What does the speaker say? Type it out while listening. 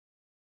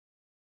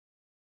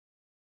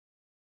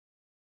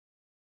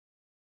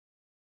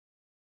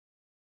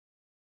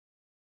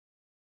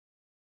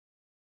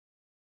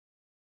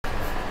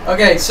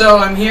Okay, so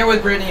I'm here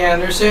with Brittany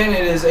Henderson.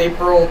 It is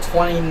April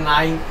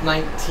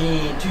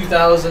 29th,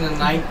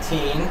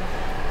 2019.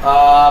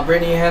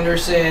 Brittany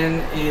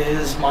Henderson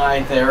is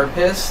my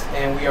therapist,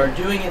 and we are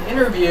doing an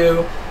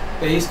interview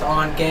based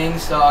on gang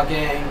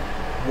stalking,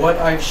 what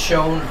I've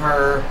shown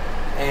her,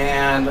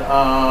 and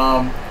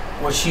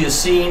what she has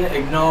seen,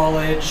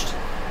 acknowledged.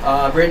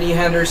 Brittany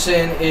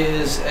Henderson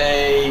is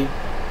a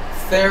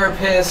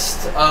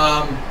therapist,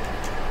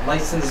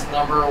 license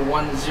number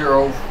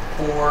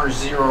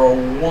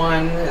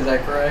 10401, is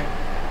that correct?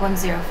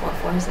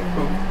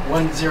 104401.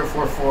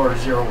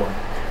 104401.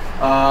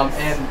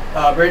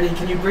 And Brittany,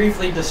 can you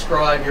briefly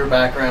describe your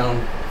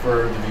background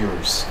for the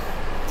viewers?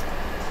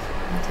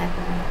 What type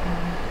of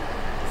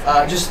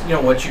background? Just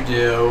what you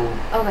do.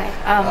 Okay.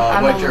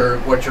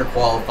 What you're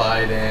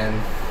qualified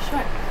in.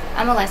 Sure.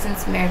 I'm a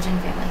licensed marriage and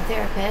family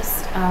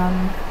therapist.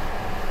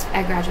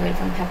 I graduated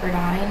from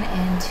Pepperdine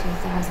in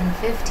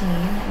 2015,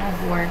 and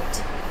I've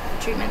worked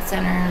treatment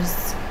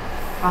centers,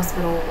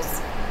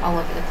 hospitals, all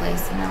over the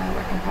place, and now I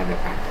work in private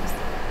practice.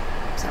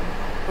 So,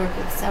 work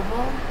with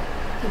several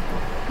people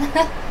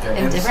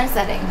in different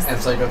settings.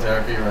 And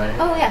psychotherapy, right?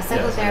 Oh yeah,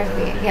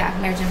 psychotherapy. Yeah,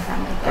 marriage and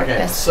family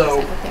therapist.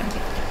 Okay, psychotherapy.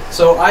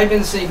 So I've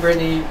been seeing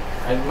Brittany,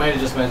 I might have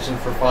just mentioned,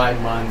 for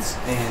 5 months,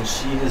 and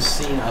she has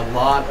seen a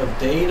lot of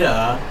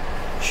data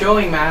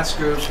showing mass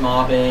groups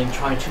mobbing,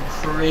 trying to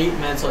create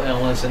mental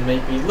illness and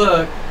make me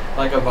look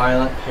like a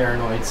violent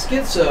paranoid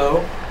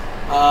schizo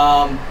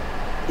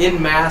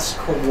in mass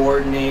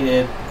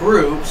coordinated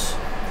groups,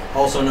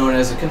 also known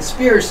as a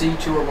conspiracy,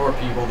 2 or more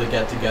people to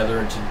get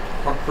together to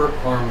hurt,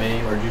 harm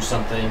me, or do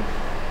something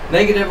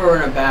negative or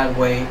in a bad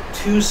way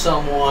to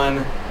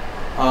someone.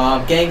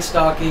 Gang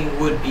stalking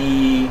would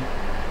be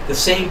the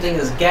same thing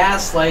as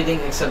gaslighting,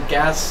 except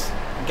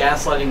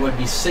gaslighting would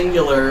be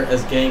singular,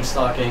 as gang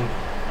stalking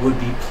would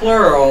be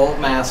plural,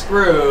 mass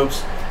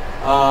groups,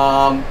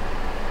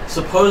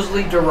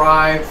 supposedly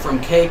derived from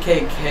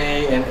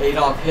KKK and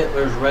Adolf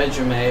Hitler's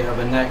regime of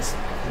a next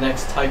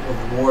type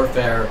of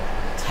warfare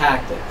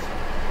tactic.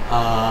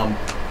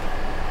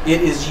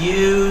 It is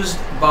used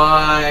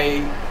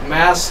by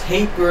mass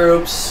hate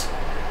groups.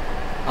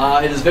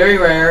 It is very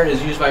rare. It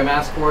is used by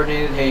mass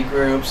coordinated hate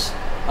groups,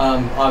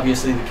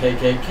 obviously the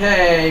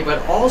KKK,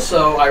 but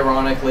also,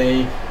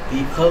 ironically,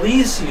 the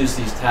police use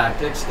these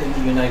tactics in the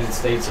United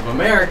States of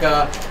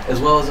America, as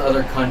well as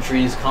other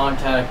countries,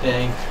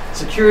 contacting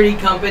security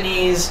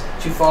companies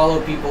to follow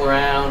people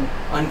around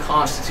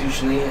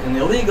unconstitutionally and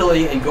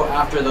illegally and go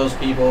after those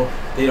people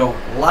they don't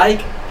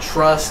like,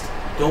 trust,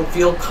 don't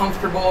feel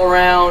comfortable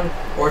around,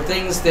 or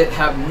things that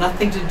have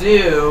nothing to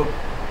do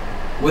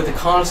with the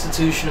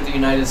Constitution of the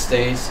United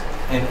States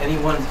and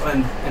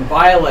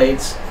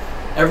violates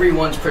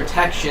everyone's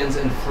protections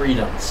and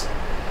freedoms.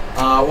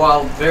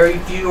 While very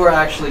few are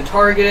actually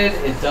targeted,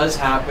 it does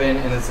happen,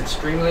 and it's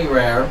extremely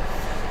rare.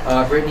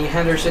 Brittany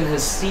Henderson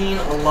has seen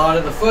a lot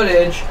of the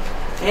footage,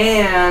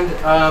 and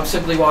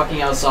simply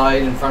walking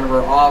outside in front of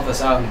her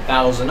office out in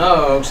Thousand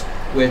Oaks,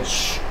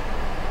 which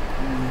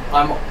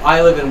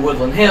I live in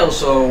Woodland Hills,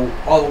 so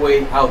all the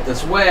way out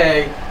this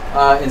way,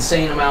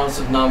 insane amounts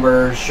of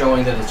numbers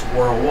showing that it's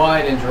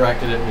worldwide and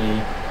directed at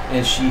me,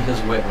 and she has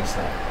witnessed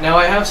that. Now,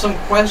 I have some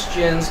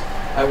questions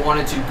I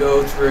wanted to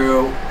go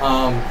through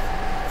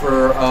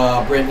for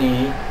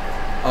Brittany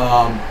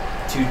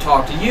to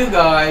talk to you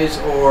guys,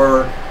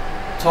 or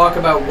talk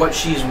about what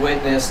she's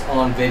witnessed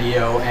on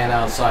video and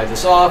outside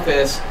this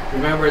office.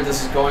 Remember,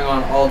 this is going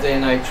on all day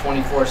and night,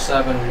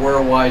 24/7,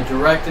 worldwide,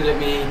 directed at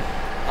me.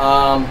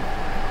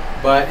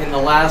 But in the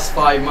last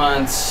 5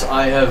 months,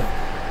 I have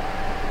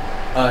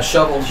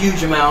shoveled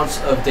huge amounts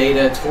of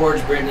data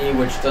towards Brittany,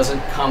 which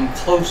doesn't come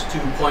close to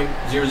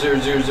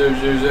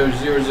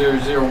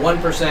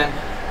 0.000000001%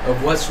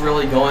 of what's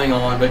really going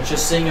on. But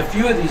just seeing a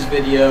few of these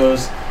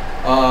videos,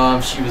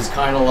 she was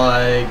kind of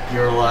like,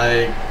 you're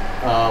like,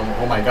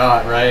 oh my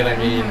god, right? I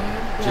mean,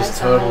 just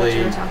totally. What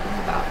you were talking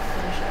about,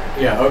 for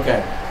sure. Yeah.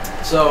 Okay.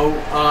 So.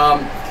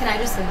 Can I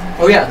just say something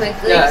quickly?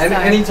 Yeah. And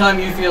anytime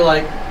you feel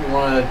like you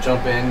want to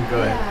jump in,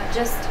 go ahead. Yeah.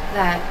 Just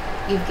that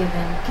you've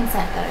given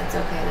consent that it's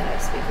okay that I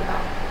speak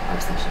about our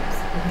sessions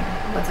in here.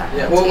 What's happening?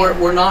 Yeah. Well,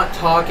 we're not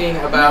talking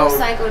about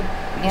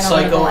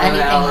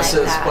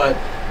psychoanalysis, like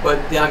but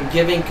I'm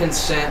giving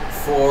consent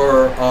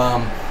for.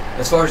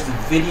 As far as the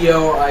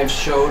video I've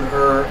showed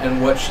her and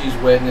what she's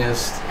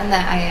witnessed, and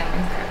that I am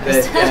a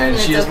therapist, and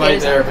she is my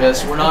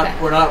therapist. We're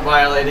not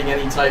violating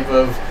any type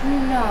of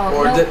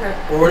or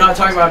we're not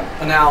talking about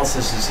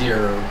analysis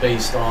here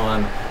based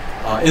on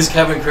is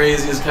Kevin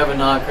crazy, is Kevin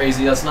not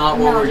crazy. That's not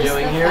what we're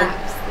doing here.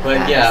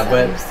 But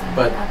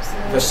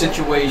the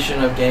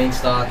situation of gang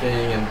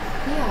stalking and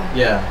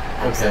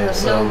okay,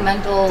 so no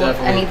mental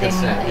definitely anything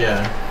consent,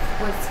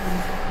 what's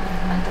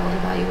mental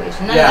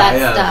evaluation. None of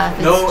that stuff.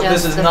 No, it's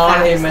just this is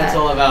not a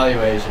mental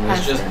evaluation.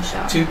 It's just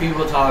shown. 2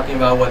 people talking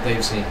about what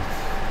they've seen.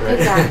 Right?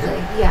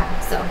 Exactly. Yeah.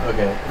 So.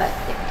 Okay. But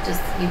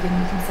just you give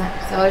me consent.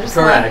 So I just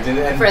correct.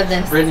 And for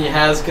this. Brittany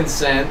has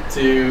consent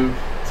to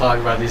talk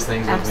about these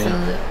things with me.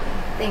 Absolutely.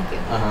 Thank you.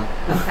 Uh-huh.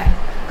 Okay.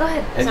 go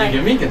ahead. And Sorry. you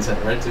give me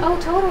consent, right? Oh,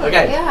 totally.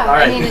 Okay. Yeah. All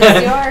right. I mean,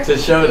 it's yours. To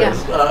show Yeah.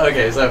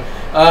 this.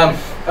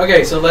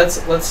 Okay. So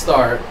let's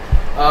start.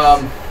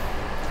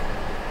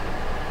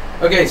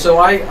 Okay. So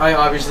I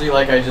obviously,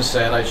 like I just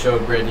said, I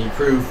showed Brittany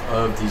proof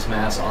of these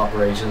mass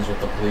operations with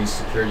the police,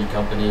 security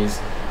companies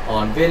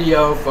on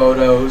video,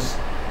 photos.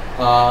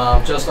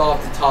 Just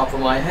off the top of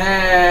my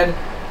head,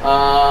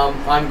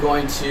 I'm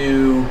going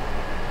to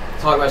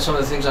talk about some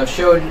of the things I've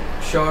shown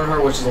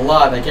her, which is a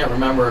lot, and I can't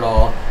remember it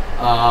all.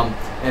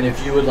 And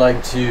if you would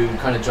like to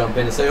kind of jump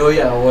in and say, oh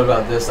yeah, well, what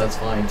about this, that's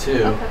fine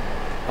too.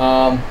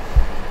 Okay.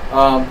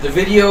 The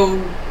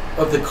video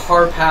of the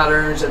car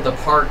patterns at the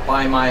park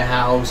by my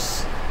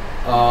house,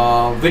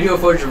 video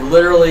footage of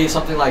literally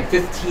something like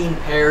 15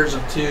 pairs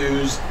of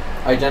twos,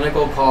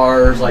 identical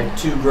cars, like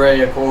 2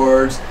 gray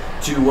Accords,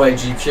 2 white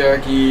Jeep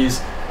Cherokees,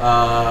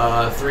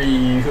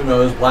 3, who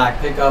knows, black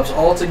pickups,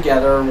 all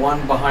together,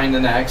 one behind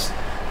the next,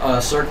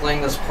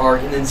 circling this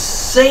park in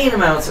insane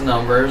amounts of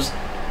numbers.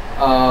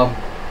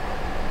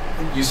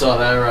 You saw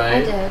that,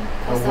 right? I did.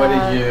 What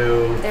did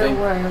you There think?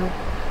 were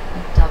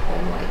double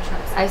white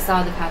trucks. I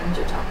saw the patterns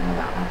you're talking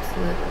about,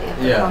 absolutely. Of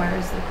the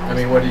cars, the cars. I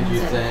mean, what did you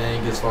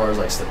think as far as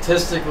like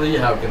statistically?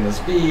 How can this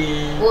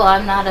be? Well,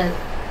 I'm not a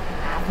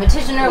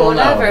mathematician or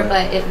whatever,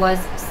 but it was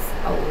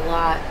a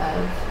lot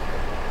of.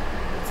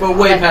 But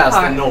way past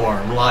the car.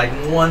 norm. Like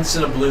once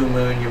in a blue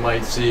moon, you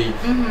might see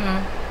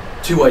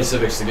 2 white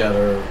Civics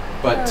together.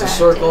 But Correct. to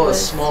circle a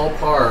was small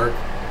park,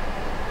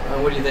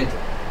 what do you think?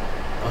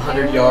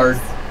 100-yard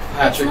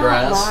patch of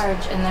grass. It's not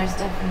large, and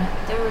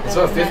there were. It's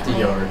about 50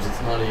 yards.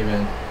 It's not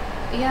even.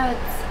 Yeah,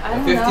 it's. I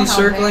don't 50 know how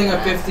circling big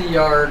a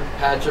 50-yard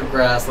patch of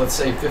grass. Let's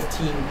say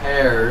 15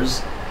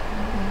 pairs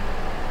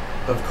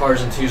of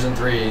cars in 2s and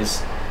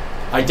 3s,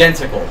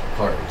 identical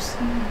cars,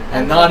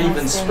 and not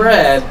even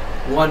spread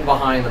one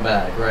behind the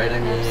back, right? I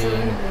mean,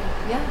 Absolutely.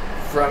 Yeah.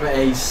 from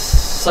a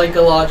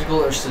psychological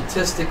or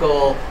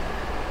statistical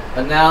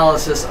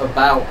analysis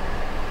about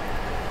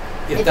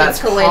if that's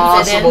it's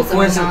possible,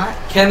 coincidence or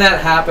not. can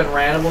that happen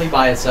randomly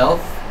by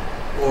itself,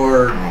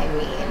 or? I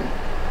mean,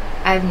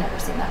 I've never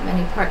seen that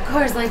many parked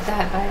cars like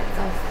that by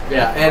itself.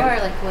 Yeah, or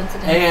like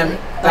coincidentally. and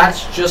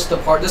that's just the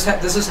part. This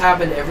has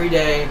happened every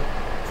day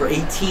for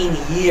 18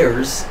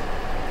 years,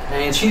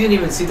 and she didn't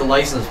even see the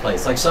license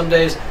plates. Like some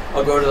days,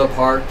 I'll go to the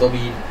park. There'll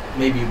be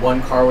maybe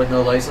 1 car with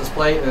no license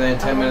plate, and then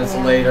 10 minutes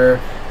later,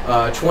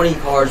 20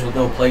 cars with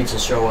no plates will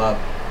show up.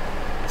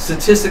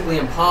 Statistically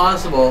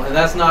impossible, and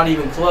that's not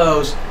even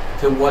close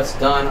to what's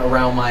done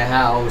around my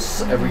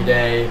house every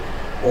day,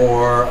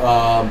 or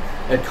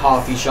at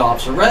coffee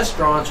shops or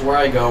restaurants where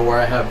I go, where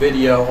I have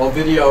video. I'll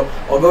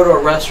go to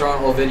a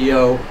restaurant, I'll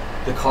video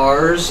the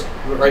cars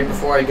right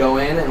before I go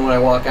in, and when I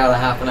walk out a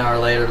half an hour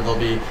later, there'll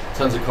be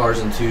tons of cars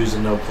in 2s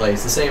and no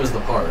plates. The same as the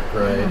park,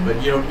 right?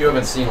 But you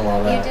haven't seen a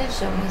lot of that. You did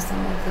show me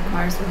some of the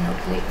cars with no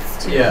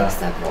plates too, Yeah. like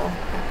several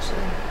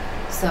actually.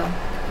 So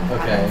Okay.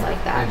 patterns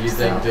like that. And you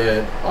think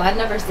that? Well, I've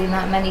never seen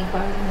that many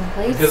cars with no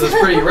plates. Because it's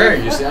pretty rare.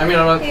 You see, I mean,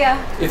 Yeah.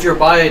 if you're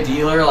by a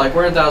dealer, like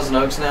we're in Thousand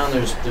Oaks now, and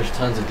there's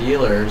tons of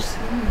dealers.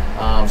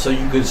 So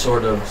you could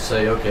sort of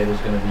say, okay, there's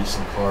going to be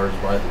some cars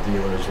by the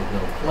dealers with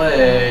no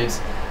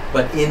plates,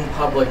 but in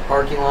public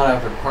parking lot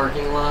after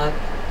parking lot,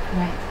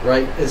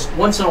 right? It's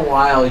once in a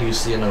while you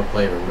see a no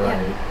plater,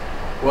 right?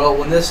 Yeah. Well,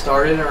 when this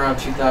started around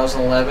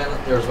 2011,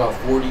 there was about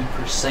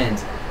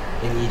 40%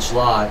 in each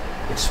lot,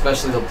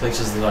 especially the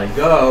places that I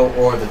go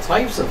or the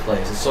types of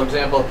places. So,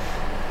 example,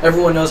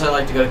 everyone knows I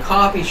like to go to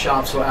coffee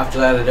shops, so after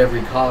that, at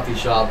every coffee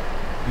shop,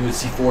 you would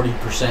see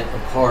 40%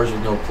 of cars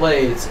with no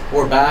plates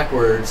or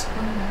backwards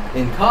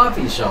in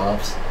coffee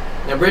shops.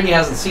 Now, Brittany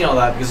hasn't seen all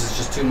that because it's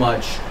just too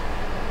much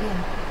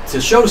to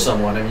show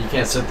someone. I mean, you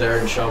can't sit there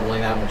and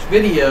shoveling that much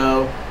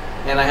video.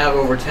 And I have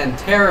over 10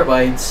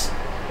 terabytes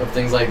of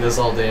things like this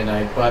all day and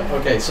night. But,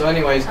 okay, so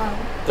anyways,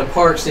 the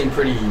park seemed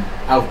pretty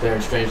out there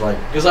and strange, like,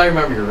 because I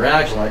remember your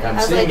reaction, like, I'm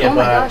seeing it, oh my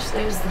but... gosh,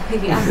 there's,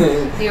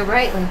 you're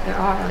right, like, there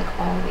are, like,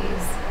 all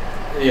these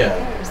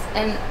pairs.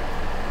 And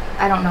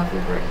I don't know if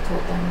you've already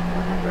told them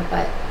or whatever,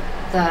 but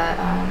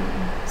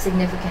the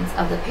significance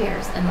of the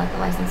pairs and, like, the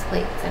license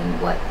plates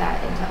and what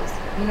that entails.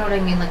 You know what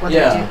I mean? Like, what they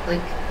do,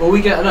 like...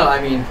 Well,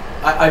 I mean,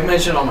 I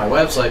mentioned on my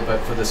website,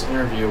 but for this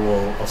interview,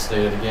 I'll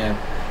state it again.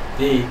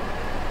 The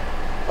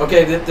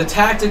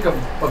tactic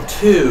of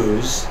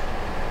twos,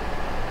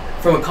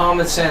 from a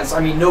common sense, I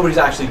mean, nobody's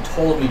actually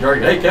told me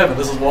directly, hey, Kevin,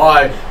 this is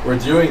why we're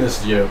doing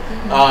this to you.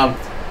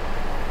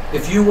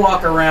 If you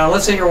walk around,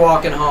 let's say you're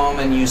walking home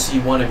and you see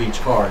one of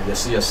each car. You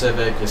see a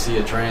Civic, you see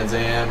a Trans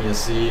Am, you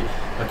see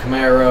a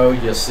Camaro,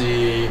 you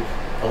see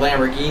a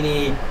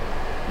Lamborghini.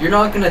 You're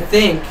not going to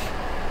think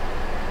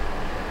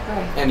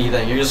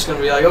anything. You're just going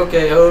to be like,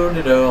 okay,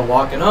 I'm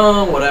walking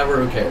home, whatever,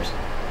 who cares?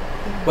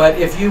 But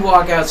if you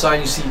walk outside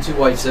and you see 2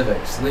 white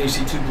Civics, and then you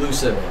see 2 blue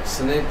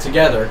Civics, and then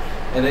together,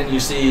 and then you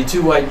see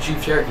 2 white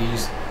Jeep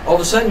Cherokees, all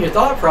of a sudden your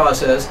thought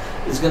process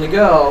is going to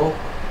go,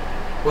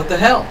 what the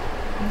hell?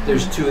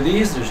 There's 2 of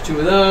these, there's 2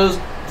 of those,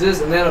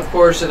 and then of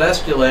course it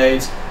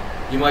escalates.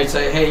 You might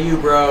say, hey, you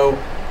bro,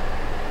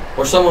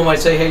 or someone might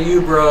say, hey,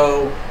 you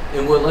bro,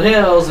 in Woodland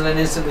Hills, and then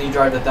instantly you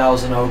drive to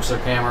Thousand Oaks or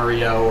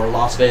Camarillo or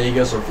Las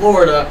Vegas or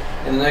Florida,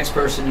 and the next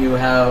person you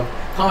have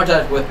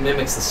contact with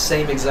mimics the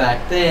same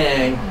exact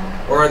thing.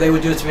 Or they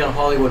would do it to me on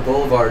Hollywood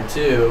Boulevard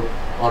too.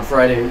 On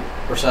Friday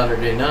or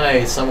Saturday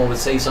night, someone would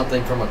say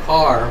something from a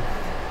car,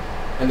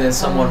 and then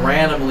someone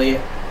randomly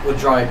would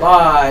drive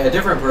by, a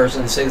different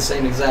person, say the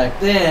same exact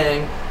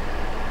thing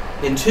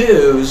in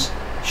twos,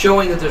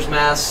 showing that there's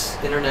mass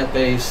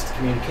internet-based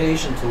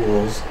communication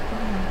tools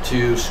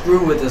to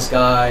screw with this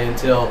guy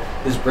until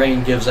his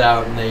brain gives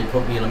out and they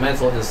put me in a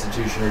mental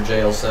institution or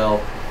jail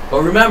cell.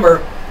 But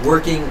remember,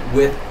 working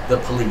with the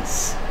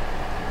police.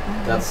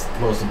 That's the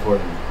most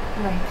important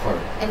part.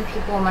 And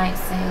people might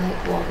say,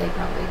 like, well,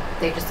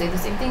 they just say the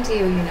same thing to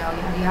you, you know,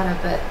 yada yada.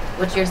 But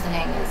what you're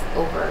saying is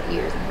over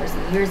years and years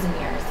and years and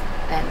years,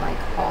 and like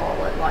all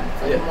at once,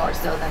 like more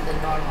so than the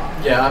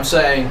normal. Yeah, I'm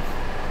saying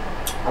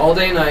all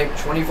day, night,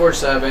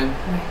 24/7,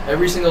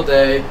 every single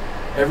day,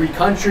 every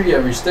country,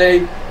 every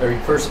state, every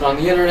person on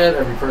the internet,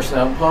 every person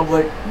out in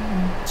public,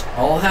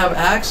 all have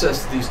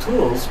access to these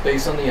tools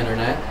based on the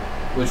internet,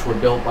 which were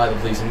built by the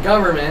police and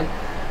government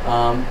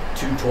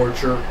to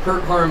torture,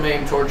 hurt, harm,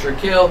 maim, torture,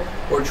 kill,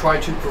 or try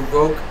to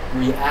provoke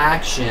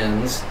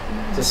reactions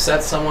to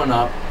set someone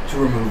up to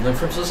remove them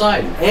from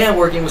society. And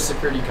working with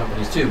security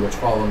companies too, which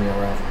follow me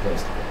around from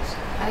place to place.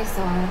 I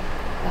saw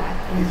that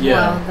as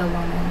well, the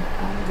woman,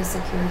 the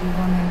security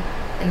woman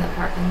in the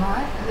parking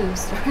lot who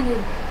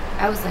started,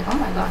 I was like, oh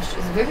my gosh,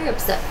 she's very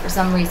upset for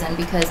some reason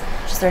because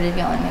she started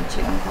yelling at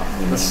you and calling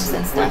you names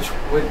and stuff.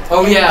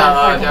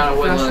 Down at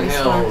Woodland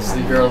Hills,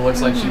 the girl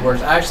looks like she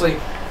works. Actually,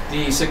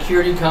 the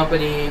security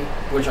company,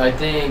 which I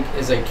think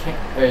is a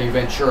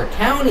Ventura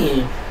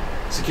County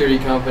security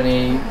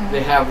company,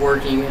 they have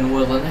working in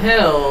Woodland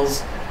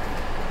Hills.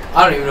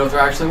 I don't even know if they're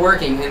actually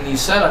working in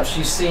these setups.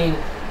 She's seen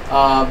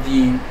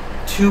the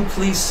 2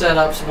 police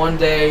setups one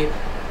day,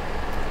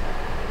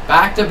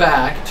 back to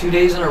back, 2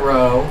 days in a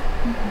row.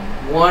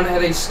 One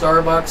at a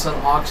Starbucks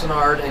on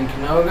Oxnard and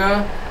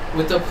Canoga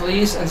with the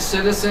police and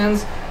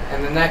citizens,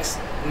 and the next,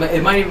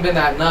 it might even been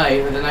that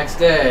night or the next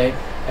day,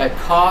 at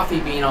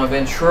Coffee Bean on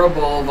Ventura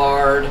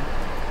Boulevard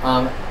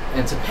and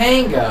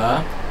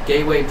Topanga,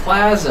 Gateway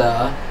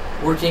Plaza,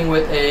 working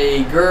with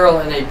a girl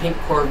in a pink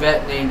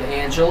Corvette named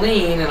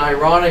Angeline, and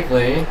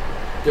ironically,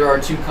 there are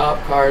 2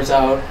 cop cars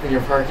out in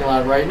your parking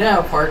lot right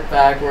now, parked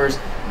backwards,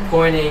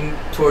 pointing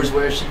towards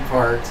where she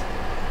parked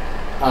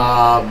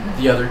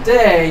the other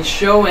day,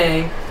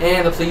 showing,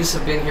 and the police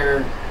have been here,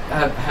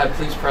 have had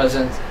police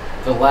present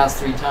the last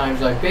 3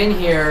 times I've been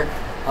here,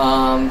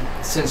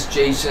 since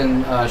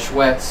Jason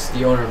Schwetz,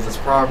 the owner of this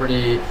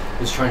property,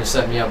 was trying to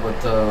set me up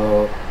with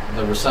the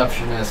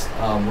receptionist,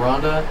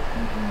 Rhonda,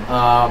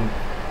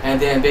 and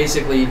then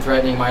basically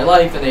threatening my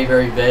life in a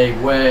very vague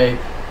way.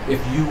 If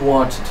you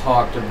want to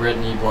talk to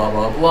Brittany, blah,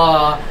 blah,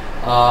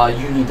 blah,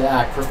 you need to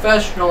act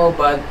professional,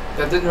 but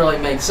that didn't really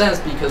make sense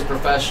because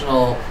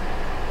professional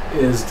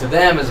is, to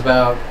them, is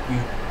about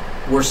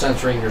we're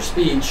censoring your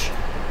speech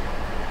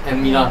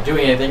and me not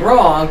doing anything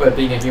wrong, but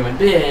being a human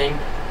being,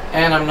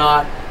 and I'm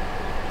not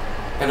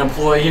an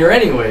employee here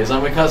anyways.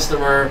 I'm a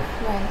customer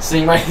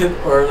seeing my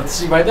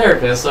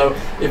therapist. So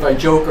if I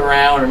joke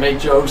around or make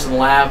jokes and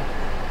laugh,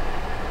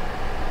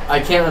 I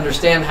can't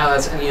understand how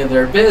that's any of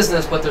their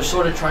business, but they're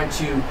sort of trying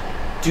to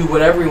do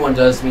what everyone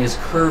does to me, is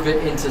curve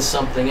it into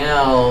something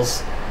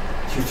else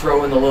to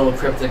throw in the little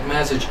cryptic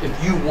message.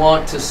 If you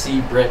want to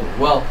see Brittany,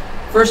 well,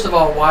 first of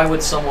all, why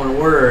would someone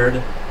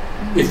word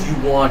if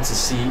you want to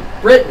see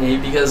Brittany?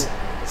 Because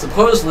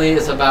supposedly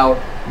it's about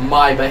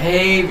my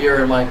behavior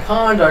and my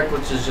conduct,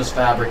 which is just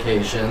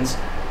fabrications.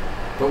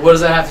 But what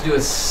does that have to do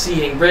with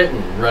seeing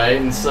Brittany, right?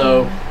 And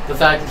so the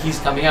fact that he's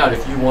coming out,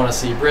 if you want to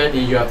see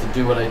Brittany, you have to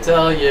do what I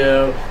tell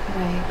you,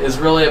 is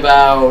really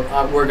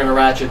about we're going to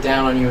ratchet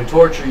down on you and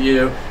torture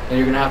you, and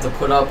you're going to have to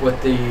put up with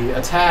the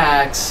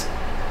attacks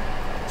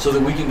so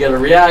that we can get a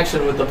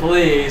reaction with the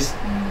police,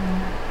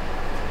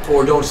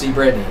 or don't see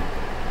Brittany.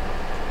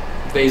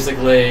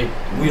 Basically,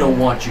 we don't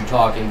want you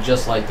talking,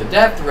 just like the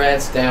death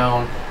threats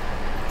down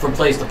from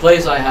place to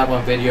place I have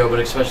on video, but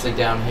especially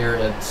down here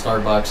at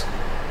Starbucks.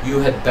 You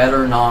had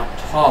better not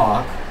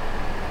talk.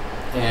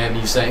 And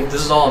he's saying, this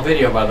is all on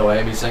video, by the way,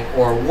 and he's saying,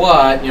 or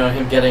what, you know,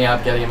 him getting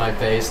up, getting in my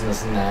face, and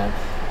this and that.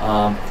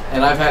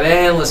 And I've had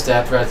endless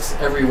death threats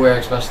everywhere,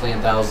 especially in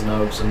Thousand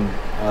Oaks and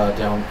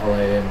down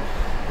LA and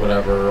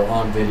whatever,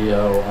 on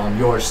video.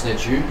 Your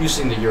Snitch, you've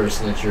seen the Your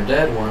Snitch, You're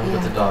Dead one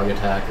with the dog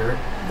attacker.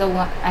 The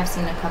one, I've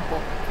seen a couple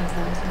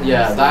of those.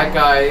 Yeah, that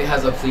guy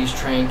has a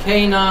police-trained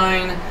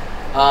canine,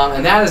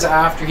 and that is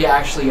after he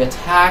actually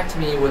attacked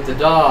me with the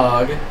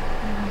dog,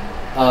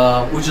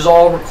 which is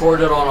all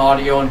recorded on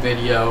audio and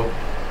video.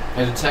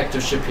 And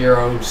Detective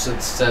Shapiro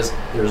says,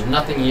 there's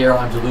nothing here,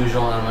 I'm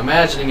delusional and I'm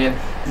imagining it,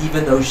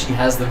 even though she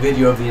has the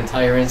video of the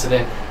entire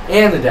incident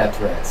and the death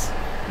threats.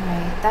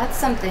 Right, that's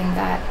something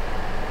that,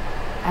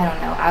 I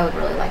don't know, I would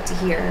really like to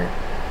hear.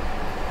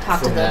 Talk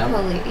from to the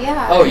police.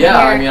 Yeah. Oh yeah,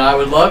 I mean, I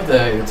would love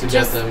to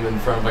get them in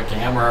front of a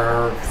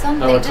camera or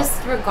something,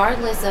 just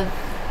regardless of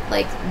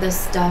like the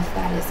stuff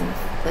that isn't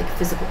like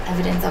physical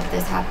evidence of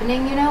this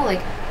happening, you know,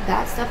 like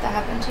that stuff that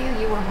happened to you,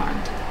 you were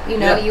harmed. You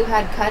know, you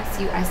had cuts.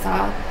 I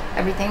saw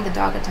everything. The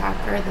dog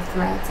attacker, the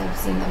threats. I've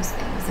seen those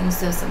things, and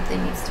so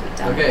something needs to be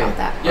done about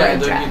that. Yeah,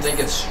 and don't you think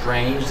it's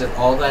strange that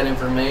all that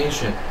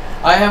information?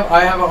 I have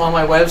it on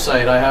my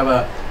website. I have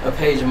a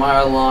page a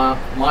mile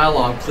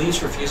long.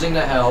 Police refusing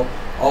to help.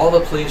 All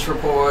the police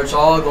reports,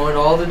 all going to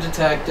all the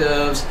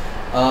detectives.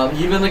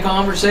 Even the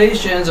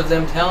conversations of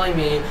them telling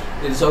me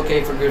it's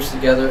okay for groups to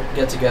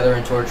get together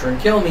and torture and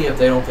kill me if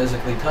they don't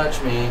physically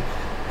touch me,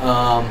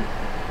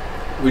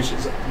 which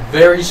is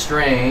very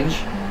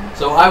strange.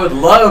 So I would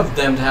love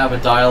them to have a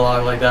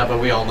dialogue like that, but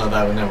we all know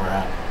that would never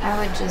happen. I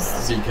would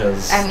just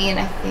because I mean,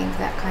 I think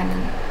that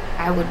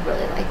I would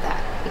really like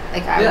that.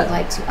 Like I would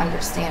like to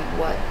understand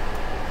what.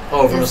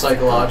 Oh, from a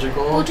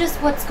psychological. Well,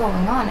 just what's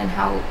going on and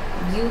how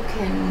you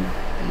can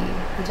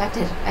be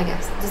protected, I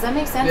guess. Does that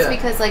make sense? Yeah.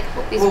 Because like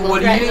these well, people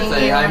what do you threatening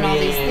think? you I and all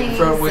these mean,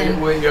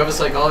 things. you have a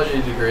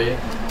psychology degree.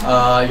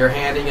 You're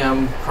handing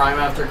them crime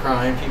after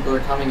crime. People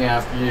are coming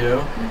after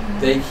you.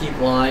 They keep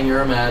lying.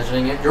 You're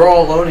imagining it. You're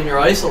all alone and you're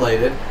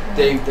isolated.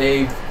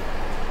 They've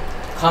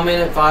come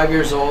in at 5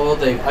 years old.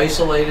 They've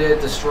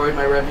isolated, destroyed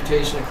my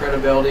reputation and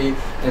credibility,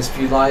 and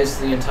spewed lies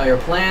to the entire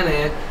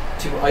planet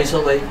to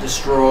isolate,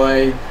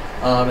 destroy,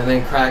 and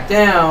then crack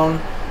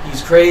down.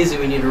 He's crazy.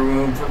 We need to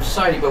remove him from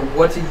society. But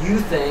what do you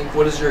think?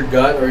 What does your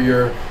gut or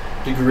your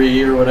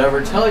degree or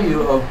whatever tell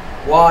you of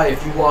why,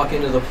 if you walk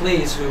into the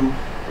police, whose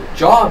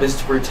job is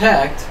to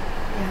protect,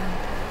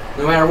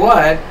 no matter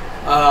what,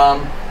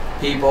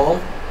 people,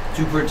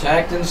 to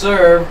protect and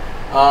serve,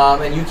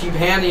 and you keep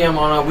handing them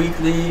on a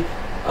weekly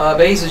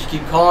basis. You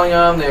keep calling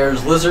them.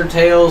 There's lizard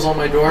tails on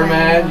my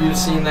doormat. You've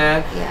seen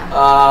that.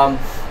 Yeah.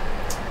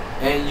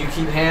 And you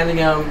keep handing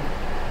them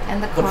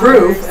and the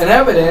proof and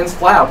evidence,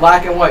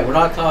 black and white. We're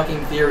not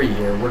talking theory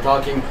here. We're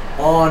talking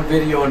on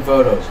video and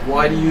photos.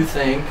 Why do you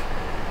think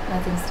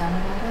nothing's done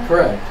about it?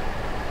 Correct.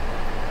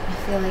 I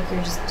feel like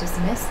you're just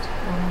dismissed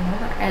over and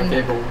over. And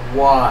okay, but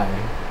why?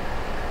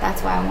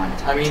 That's why I want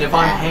to talk I mean, to if them.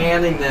 I'm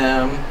handing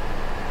them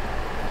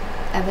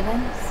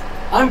evidence,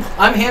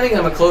 I'm handing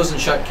them a closed and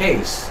shut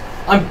case.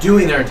 I'm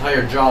doing their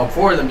entire job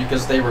for them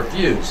because they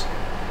refuse.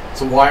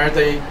 So why aren't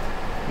they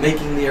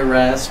making the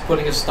arrest,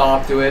 putting a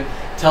stop to it,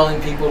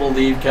 telling people to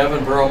leave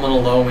Kevin Perlman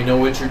alone? We know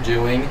what you're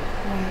doing.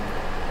 Right.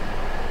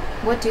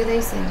 What do they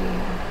say to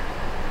you?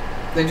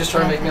 They just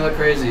try to make me look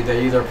crazy.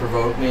 They either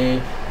provoke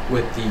me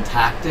with the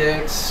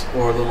tactics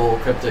or little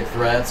cryptic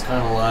threats,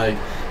 kind of like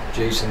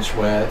Jason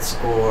Schwetz,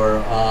 or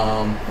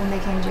when they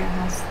came to your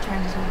house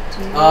trying to talk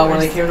to you. When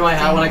they came to my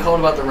house, when I called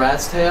about the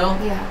rat's tail.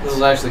 Yeah. This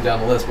was actually down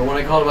the list, but when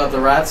I called about the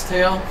rat's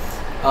tail,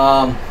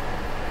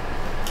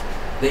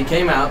 they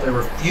came out. They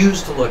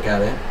refused to look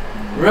at it.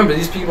 Remember,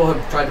 these people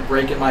have tried to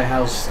break in my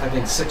house, I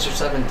think 6 or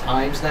 7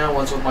 times now.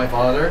 Once with my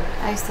father,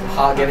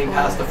 getting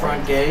past the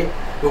front gate.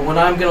 But when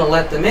I'm going to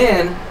let them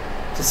in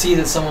to see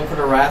that someone put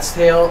a rat's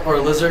tail or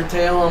a lizard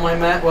tail on my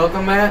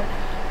welcome mat,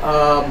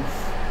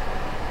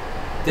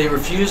 they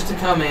refused to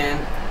come in,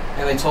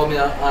 and they told me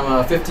that I'm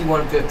a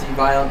 5150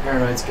 violent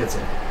paranoid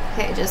schizo.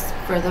 Okay, just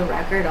for the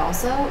record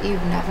also,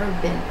 you've never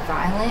been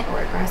violent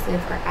or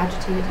aggressive or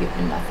agitated. You've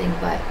been nothing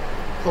but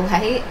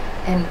polite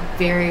and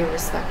very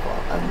respectful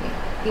of me.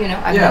 You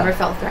know, I've never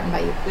felt threatened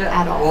by you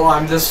at all. Well,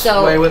 I'm this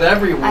way with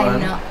everyone. I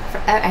know.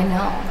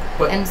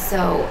 But, and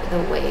so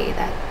the way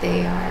that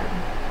they are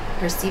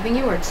perceiving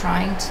you or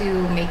trying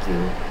to make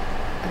you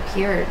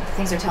appear,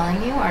 things they're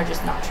telling you are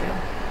just not true.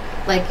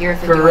 Like you're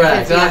 51,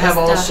 correct. And I have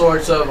all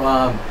sorts of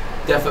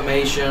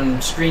defamation,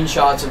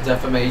 screenshots of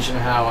defamation,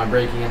 how I'm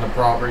breaking into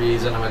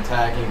properties and I'm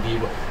attacking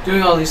people,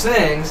 doing all these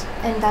things.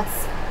 And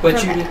that's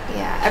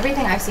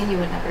everything I've seen, you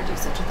would never do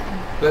such a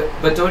thing.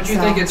 But don't you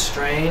think it's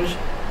strange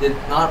that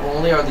not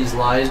only are these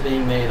lies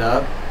being made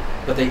up,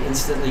 but they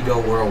instantly go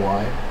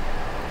worldwide?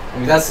 I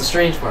mean, that's the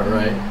strange part,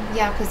 right?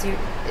 Yeah, because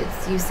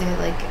you say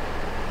like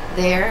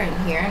there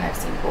and here, and I've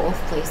seen both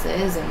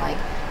places, and like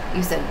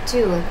you said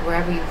too, like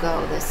wherever you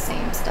go, this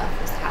same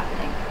stuff is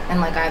happening. And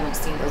like I haven't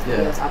seen those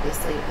videos,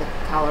 obviously, like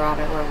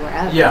Colorado or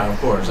wherever. Yeah, of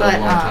course, that was a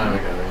long time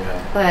ago.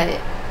 Yeah.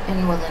 But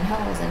in Woodland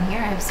Hills and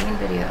here, I've seen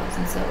videos,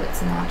 and so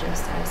it's not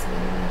just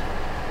isolated.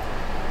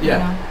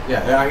 Yeah,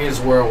 yeah. I mean, it's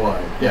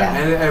worldwide. Yeah,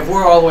 and if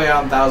we're all the way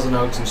out in Thousand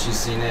Oaks and she's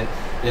seen it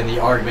in the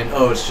argument,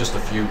 oh, it's just a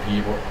few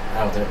people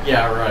out there.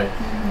 Yeah, right.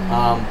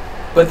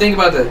 But think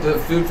about the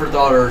food for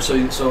thought, or so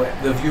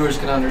the viewers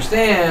can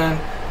understand.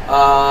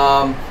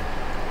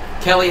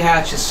 Kelly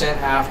Hatch is sent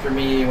after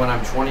me when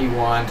I'm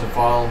 21 to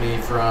follow me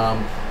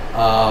from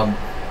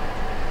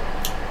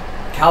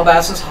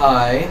Calabasas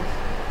High,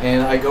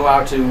 and I go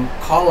out to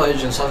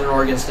college in Southern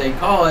Oregon State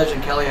College,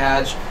 and Kelly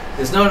Hatch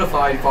is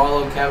notified,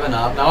 follow Kevin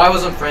up. Now, I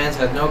wasn't friends,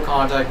 had no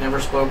contact, never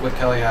spoke with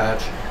Kelly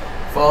Hatch.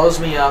 Follows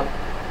me up.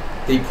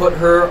 They put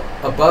her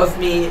above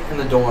me in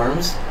the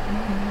dorms,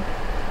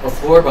 a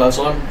floor above,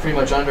 so I'm pretty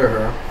much under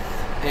her.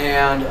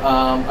 And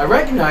I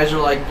recognize her,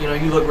 like, you know,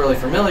 you look really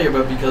familiar,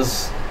 but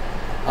because,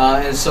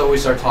 and so we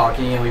start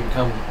talking and we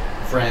become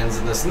friends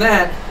and this and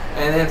that.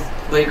 And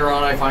then later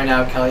on I find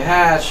out Kelly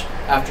Hatch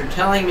after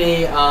telling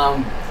me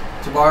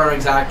to borrow an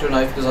X-Acto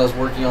knife because I was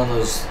working on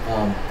those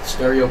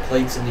stereo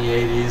plates in the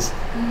 80s.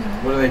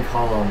 What do they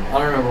call them? I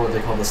don't remember what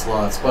they call the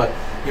slots, but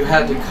you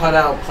had to cut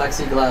out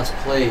plexiglass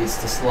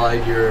plates to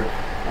slide your,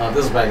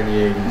 this was back in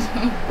the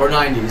 80s, or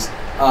 90s.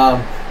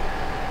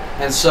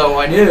 And so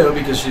I knew,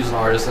 because she was an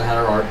artist and had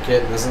her art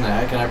kit and this and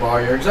that, can I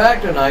borrow your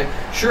X-Acto knife?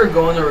 Sure,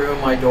 go in the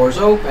room, my door's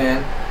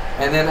open.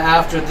 And then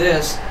after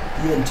this,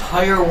 the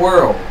entire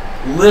world,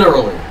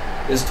 literally,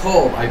 is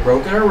told I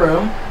broke in her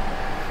room,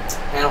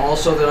 and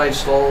also that I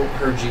stole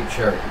her Jeep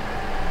Cherokee.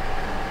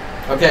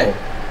 Okay,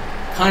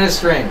 kind of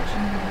strange.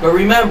 But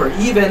remember,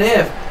 even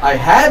if I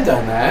had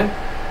done that,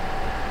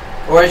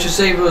 or I should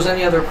say if it was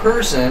any other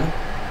person,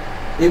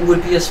 it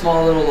would be a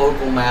small little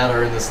local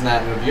matter and this and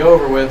that, and it would be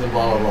over with and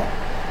blah, blah,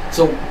 blah.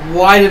 So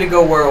why did it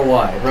go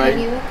worldwide, right?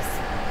 Can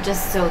you,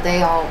 just so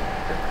they all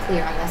are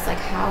clear on this, like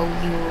how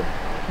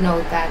you know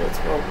that it's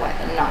worldwide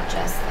and not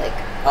just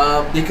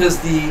like... Because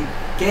the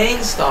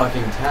gang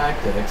stalking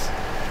tactics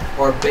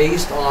are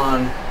based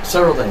on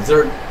several things.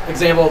 They're,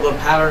 example, the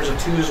patterns of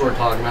twos we're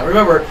talking about.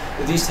 Remember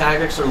that these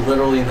tactics are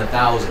literally in the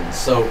thousands.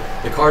 So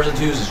the cars and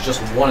twos is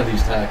just one of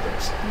these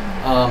tactics.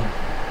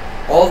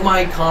 All of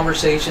my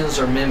conversations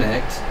are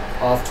mimicked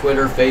off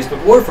Twitter,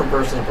 Facebook, or from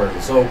person to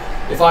person. So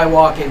if I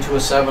walk into a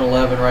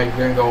 7-Eleven right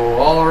here and go,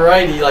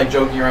 alrighty, like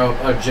joking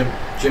around Jim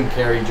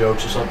Carrey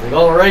jokes or something,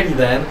 alrighty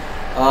then,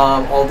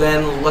 I'll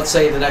then, let's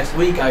say the next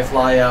week I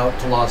fly out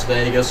to Las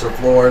Vegas or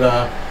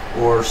Florida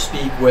or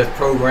speak with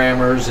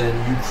programmers in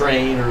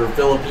Ukraine or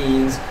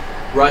Philippines,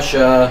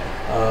 Russia,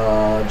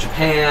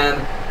 Japan.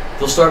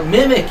 They'll start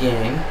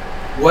mimicking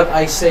what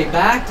I say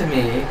back to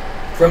me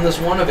from this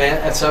one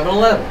event at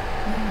 7-Eleven,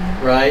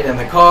 right? And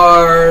the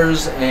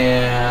cars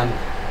and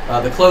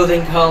the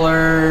clothing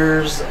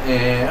colors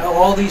and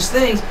all these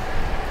things.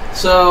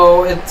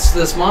 So it's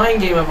this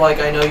mind game of like,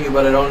 I know you,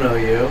 but I don't know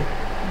you.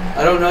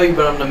 I don't know you,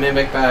 but I'm going to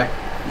mimic back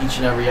each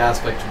and every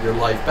aspect of your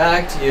life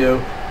back to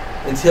you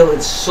until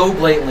it's so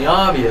blatantly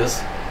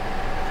obvious,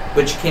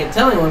 but you can't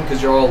tell anyone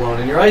because you're all alone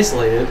and you're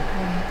isolated.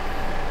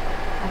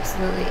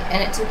 Absolutely.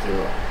 And it took you,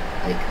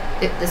 like,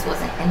 if this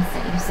wasn't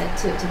instant, you said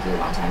too, it took you a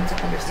long time to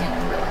understand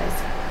and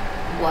realize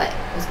what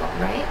was going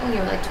right when you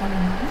were like 29?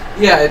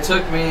 Yeah, it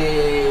took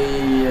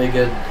me a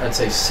good, I'd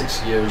say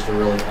 6 years to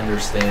really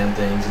understand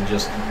things and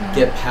just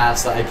get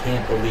past that I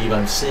can't believe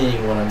I'm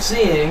seeing what I'm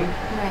seeing.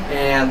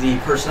 And the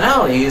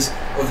personalities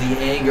of the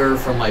anger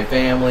from my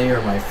family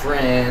or my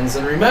friends.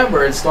 And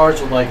remember, it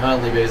starts with Mike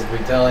Huntley basically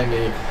telling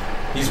me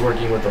he's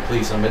working with the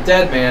police. I'm a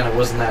dead man. It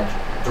wasn't that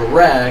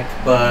direct,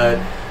 but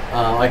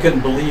I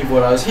couldn't believe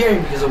what I was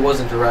hearing because it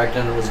wasn't direct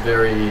and it was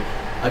very,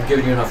 I've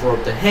given you enough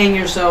rope to hang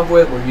yourself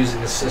with. We're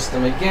using the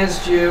system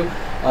against you.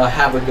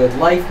 Have a good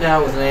life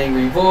now with an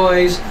angry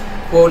voice.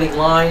 Quoting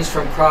lines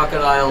from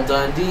Crocodile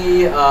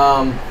Dundee.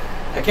 I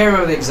can't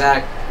remember the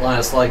exact line.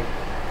 It's like,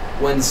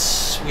 when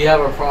we have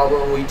a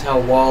problem, we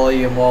tell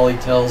Wally, and Wally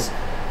tells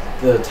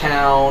the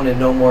town, and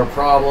no more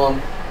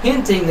problem,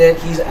 hinting that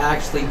he's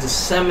actually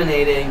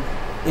disseminating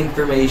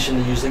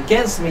information to use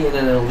against me in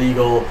an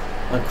illegal,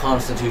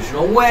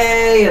 unconstitutional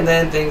way, and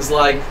then things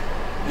like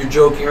you're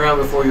joking around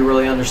before you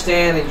really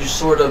understand, and you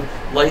sort of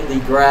lightly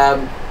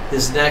grab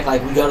his neck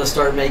like, we got to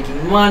start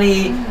making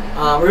money.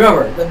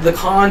 Remember, the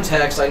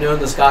context, I know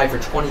this guy for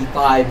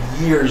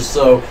 25 years,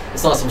 so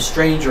it's not some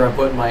stranger I'm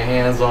putting my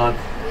hands on.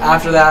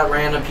 After that,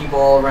 random people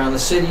all around the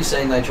city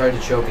saying that I tried to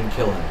choke and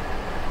kill him.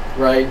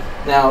 Right?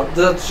 Now,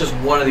 that's just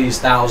one of these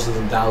thousands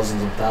and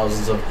thousands and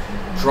thousands of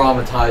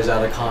dramatized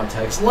out of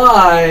context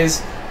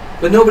lies,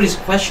 but nobody's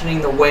questioning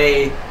the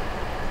way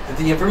that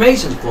the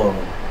information's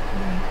flowing.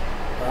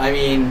 I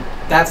mean,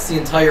 that's the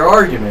entire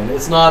argument.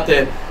 It's not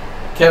that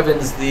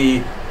Kevin's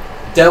the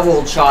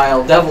devil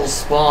child, devil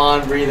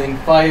spawn, breathing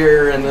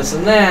fire and this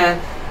and that.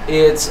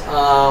 It's,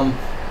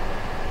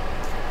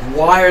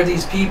 why are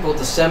these people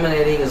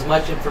disseminating as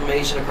much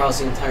information across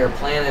the entire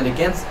planet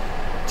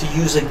to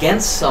use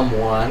against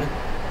someone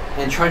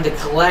and trying to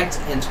collect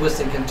and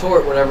twist and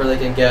contort whatever they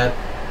can get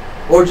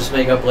or just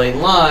make up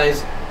blatant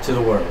lies to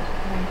the world?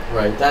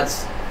 Right?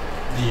 That's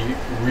the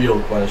real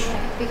question.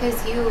 Right.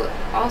 Because you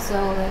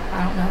also, like,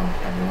 I don't know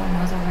if everyone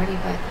knows already,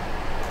 but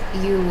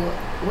you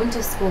went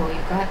to school, you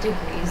got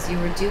degrees, you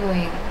were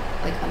doing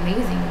like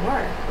amazing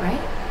work, right?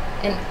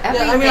 And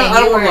everything. Yeah, I mean,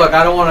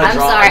 I don't want to. I'm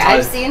sorry,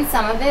 I've seen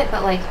some of it,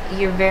 but like,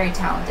 you're very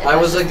talented. I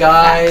was a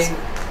guy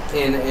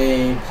in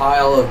a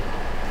pile of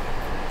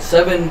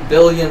 7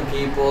 billion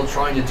people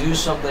trying to do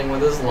something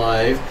with his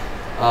life,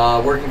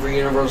 working for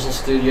Universal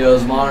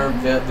Studios, modern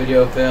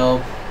video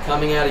film,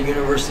 coming out of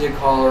University of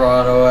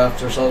Colorado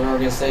after Southern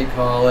Oregon State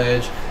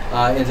College,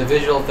 into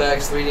visual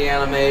effects, 3D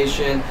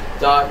animation,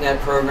 .NET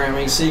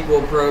programming,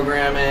 SQL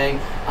programming,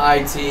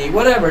 IT,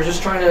 whatever,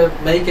 just trying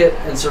to make it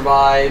and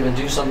survive and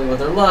do something with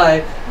their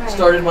life.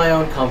 Started my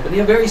own company,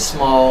 a very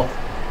small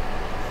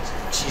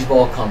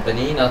cheeseball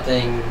company,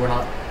 nothing, we're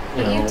not,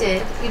 you know.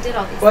 You did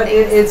all these but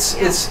things.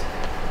 It's,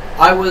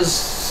 I was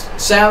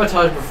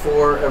sabotaged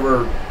before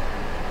ever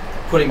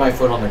putting my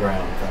foot on the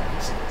ground, if that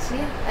makes sense. So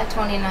yeah, at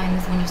 29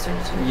 is when you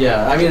started to.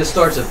 Yeah, I mean it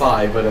starts at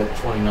 5, but at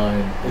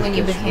 29 when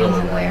you became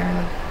really aware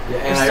bad. of. Yeah,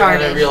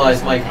 and I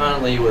realized Mike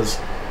Huntley was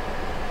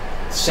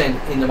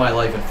sent into my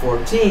life at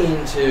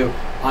 14 to,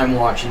 I'm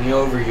watching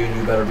over you and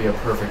you better be a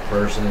perfect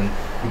person and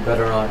you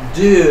better not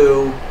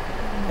do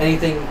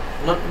anything.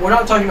 We're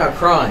not talking about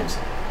crimes.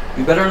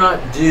 You better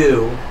not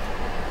do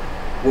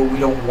what we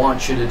don't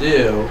want you to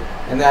do,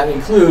 and that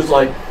includes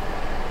like,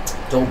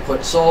 don't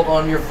put salt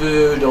on your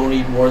food, don't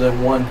eat more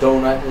than one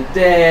donut a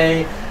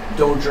day,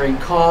 don't drink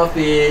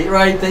coffee,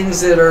 right? Things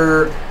that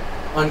are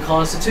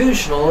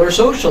unconstitutional or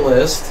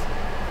socialist,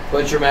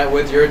 but you're met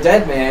with, you're a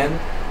dead man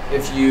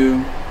if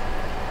you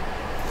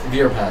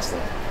veer past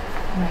that.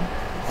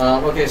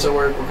 Right. Okay, so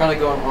we're kind of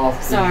going off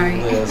the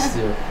Sorry. list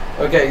here.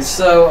 Okay,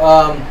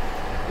 so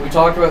we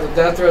talked about the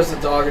death threats, the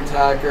dog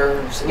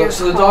attacker.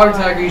 So the dog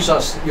attacker, you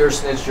saw your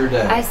snitch, you're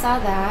dead. I saw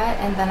that,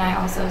 and then I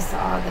also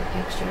saw the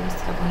pictures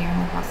of when you're in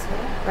the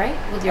hospital, right?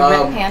 With your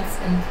ripped pants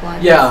and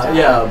blood. Yeah, and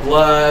yeah,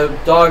 blood,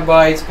 dog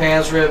bites,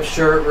 pants ripped,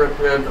 shirt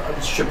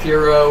ripped,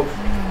 Shapiro.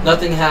 Mm-hmm.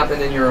 Nothing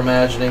happened, and you're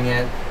imagining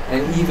it.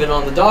 And even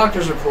on the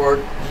doctor's report,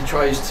 he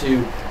tries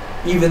to,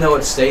 even though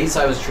it states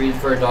I was treated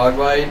for a dog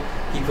bite,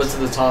 he puts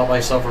at the top, I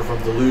suffer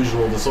from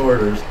delusional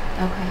disorders.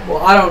 Okay. Well,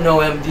 I don't know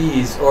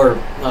MDs, or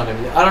not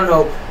MDs, I don't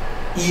know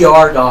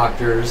ER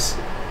doctors.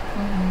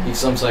 Mm-hmm.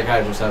 Some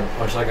psychiatrists have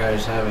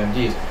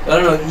MDs. But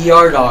I don't know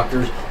ER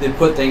doctors that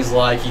put things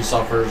like he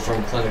suffers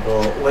from clinical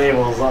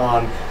labels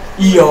on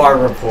ER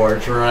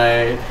reports,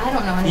 right? I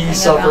don't know anything He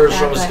suffers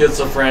about from that,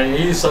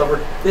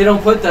 schizophrenia. They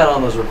don't put that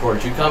on those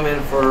reports. You come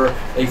in for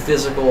a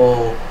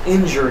physical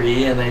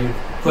injury and they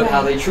put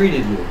how they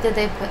treated you. Did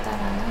they put that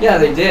on there? Yeah,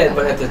 they did. Okay.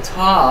 But at the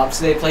top,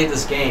 so they played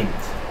this game.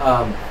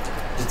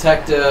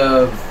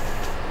 Detective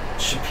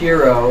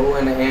Shapiro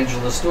and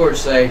Angela Stewart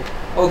say,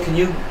 "Oh, can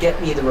you get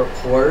me the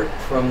report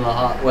from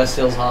the West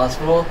Hills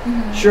Hospital?"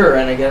 Mm-hmm. Sure.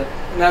 And I get,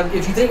 now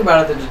if you think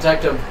about it, the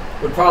detective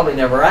would probably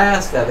never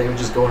ask that. They would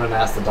just go in and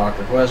ask the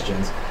doctor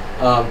questions.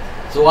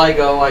 So I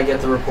go, I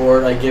get the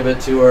report, I give it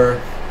to her.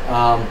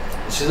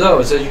 She says, "Oh,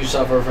 it says you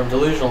suffer from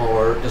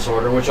delusional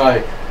disorder," which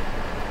I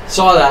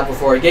saw that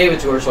before I gave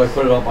it to her, so I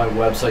put it on my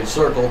website,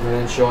 circled, and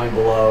then showing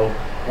below,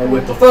 and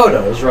with the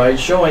photos, right,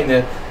 showing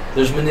that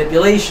there's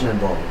manipulation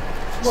involved.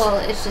 Well,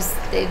 it's just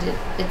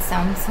it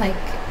sounds like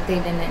they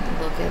didn't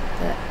look at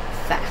the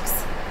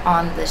facts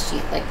on the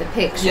sheet, like the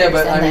pictures. Yeah,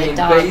 but and I mean, the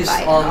dog based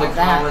bite on and the all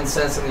that. common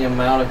sense and the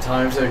amount of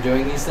times they're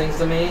doing these things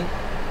to me,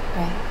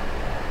 Right.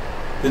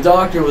 the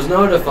doctor was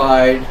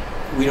notified,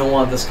 we don't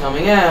want this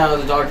coming out.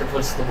 The doctor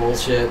puts the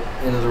bullshit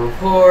into the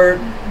report.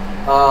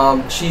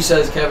 Mm-hmm. She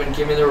says, "Kevin,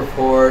 give me the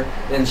report."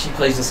 Then she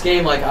plays this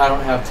game like, "I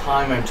don't have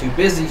time, I'm too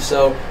busy."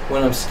 So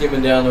when I'm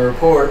skimming down the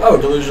report, oh,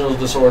 delusional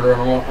disorder,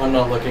 I'm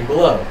not looking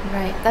below.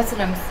 Right. That's what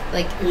I'm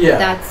like. Yeah.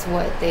 That's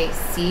what they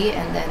see,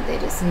 and then they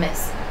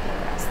dismiss the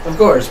rest. Of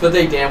course, but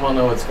they damn well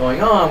know what's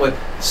going on with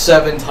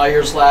 7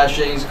 tire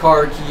slashings,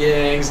 car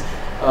keyings,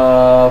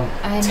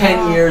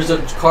 10 years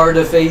of car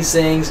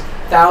defacings,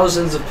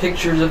 thousands of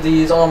pictures of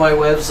these on my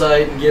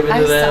website and given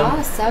to them.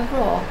 I saw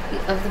several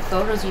of the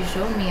photos you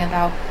showed me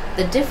about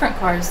the different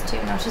cars too,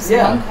 not just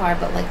one car,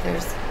 but like it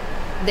was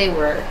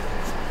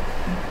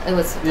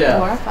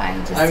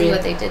horrifying to see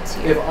what they did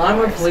to you. If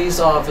I'm a police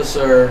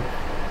officer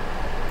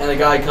and a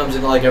guy comes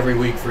in like every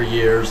week for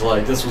years,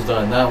 like this was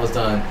done, that was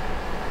done,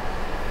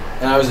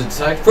 and I was a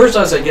detective, first I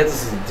would say, get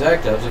this as a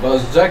detective. If I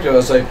was a detective, I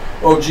would say,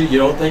 "Oh gee, you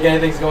don't think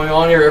anything's going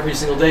on here? Every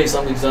single day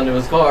something's done to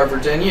his car for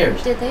 10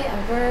 years. Did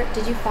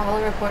you file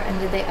a report, and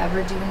did they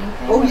ever do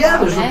anything? Oh yeah,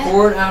 there's it?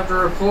 report after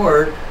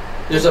report.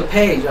 There's a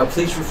page,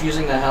 police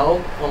refusing to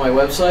help, on my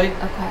website.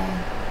 Okay.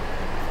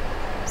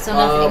 So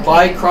nothing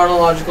by came.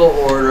 chronological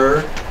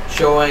order,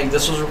 showing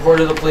this was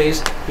reported to the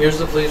police, here's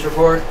the police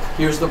report,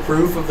 here's the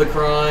proof of the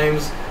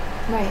crimes.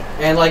 Right.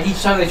 And like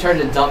each time they tried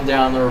to dumb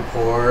down the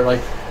report,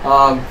 like,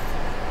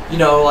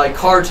 like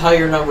car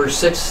tire number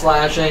 6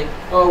 slashing,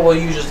 oh, well,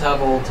 you just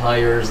have old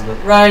tires,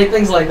 right?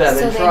 Things like that.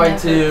 So they tried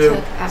to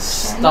took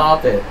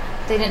stop it.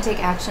 They didn't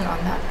take action on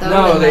that, though?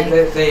 No,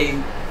 they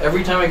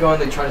every time I go in,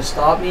 they try to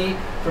stop me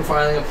from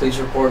filing a police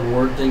report,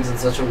 word things in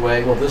such a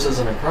way, well, this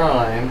isn't a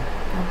crime.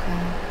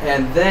 Okay.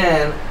 And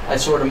then I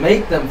sort of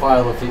make them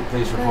file a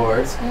police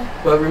report.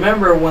 Yeah. But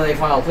remember, when they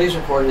file a police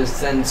report, it's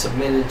then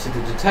submitted to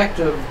the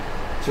detective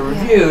to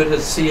review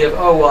to see if,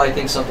 oh, well, I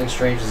think something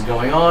strange is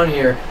going on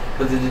here.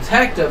 But the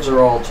detectives are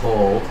all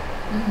told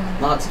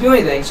not to do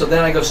anything, so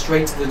then I go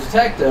straight to the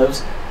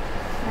detectives,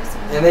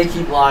 and they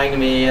keep lying to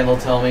me, and they'll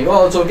tell me,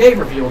 well, it's okay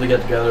for people to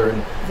get together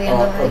and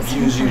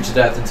abuse you to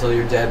death until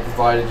you're dead,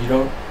 provided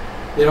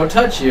they don't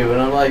touch you.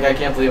 And I'm like, I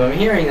can't believe I'm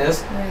hearing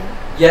this. Right.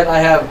 Yet I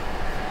have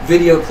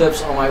video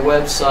clips on my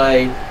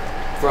website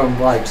from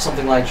like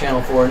something like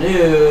Channel 4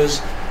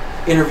 News,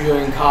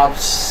 interviewing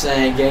cops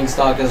saying gang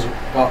stalking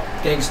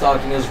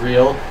is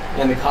real,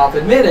 and the cop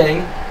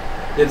admitting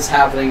it's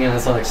happening and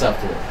it's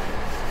unacceptable.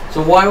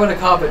 So why would a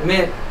cop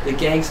admit that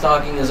gang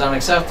stalking is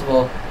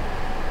unacceptable,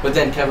 but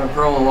then Kevin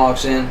Perlman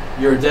walks in,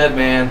 you're a dead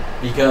man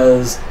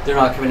because they're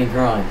not committing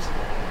crimes?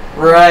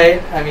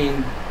 Right? I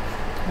mean,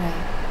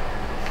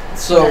 Right.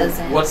 So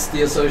doesn't what's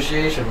the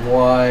association?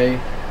 Why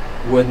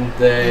wouldn't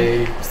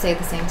they say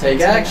the same take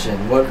thing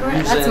action? What Correct.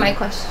 reason? That's my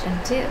question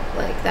too.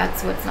 Like,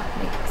 that's what's not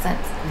making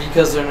sense.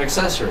 Because they're an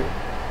accessory. Okay.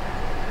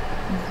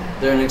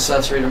 They're an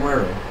accessory to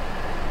murder.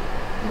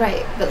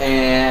 Right, but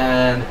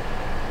And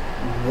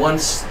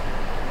once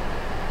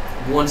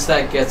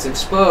that gets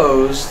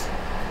exposed,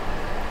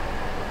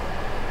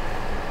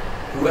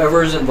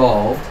 whoever is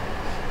involved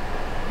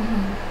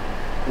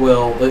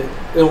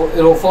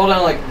it'll fall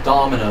down like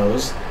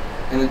dominoes,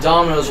 and the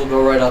dominoes will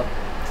go right up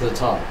to the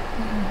top,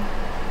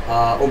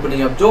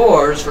 opening up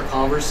doors for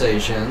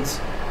conversations.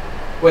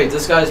 Wait,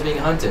 this guy's being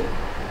hunted,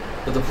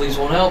 but the police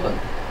won't help him.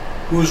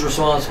 Who's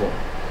responsible?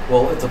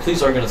 Well, if the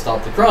police are going to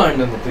stop the crime,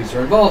 then the police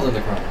are involved in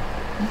the crime.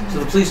 So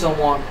the police don't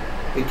want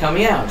it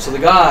coming out. So the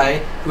guy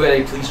who had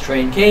a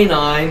police-trained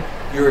canine,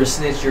 you're a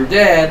snitch, you're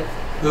dead,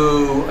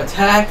 who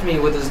attacked me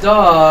with his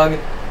dog,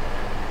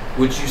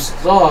 which you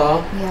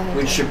saw,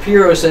 which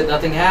Shapiro said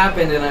nothing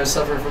happened and I was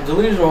suffering from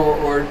delusional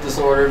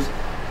disorders.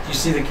 Do you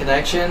see the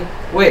connection?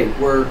 Wait,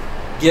 we're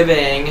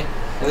giving,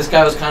 and this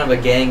guy was kind of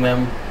a gang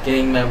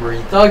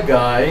member-y thug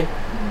guy.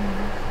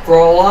 For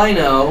all I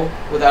know,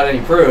 without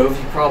any proof,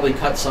 he probably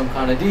cut some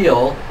kind of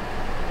deal.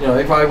 You know,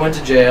 they probably went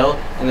to jail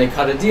and they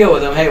cut a deal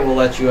with him. Hey, we'll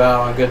let you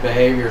out on good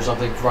behavior or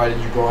something, provided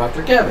you go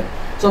after Kevin.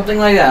 Something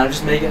like that. I'm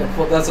just making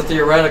that's a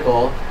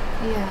theoretical.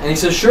 Yeah. And he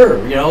says,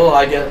 sure, you know,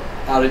 I get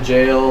out of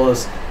jail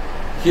as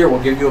here,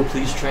 we'll give you a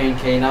police-trained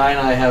canine.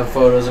 I have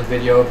photos and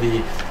video of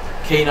the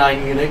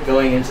canine unit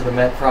going into the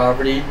Met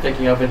property,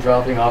 picking up and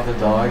dropping off the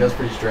dog. That's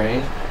pretty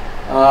strange.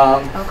 Okay,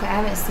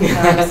 I haven't seen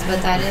those,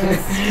 but that is...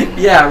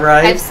 Yeah,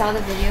 right? I saw the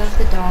video of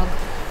the dog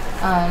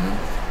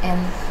and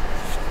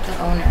the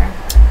owner.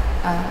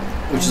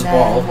 Which is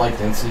bald, like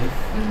Dincy.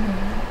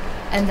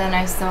 And then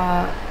I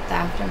saw the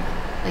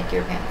aftermath, like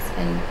your pants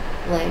and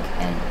leg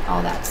and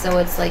all that. So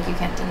it's like you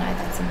can't deny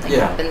that something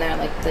happened there,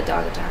 like the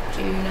dog attacked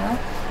you, you know?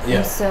 Yeah.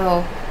 And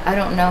so I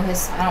don't know the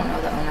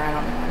owner, I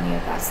don't know any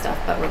of that stuff,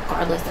 but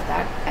regardless of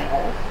that at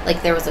all,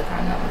 like there was a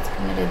crime that was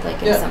committed,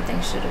 like and something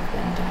should have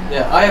been done.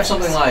 Yeah, I have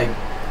something like,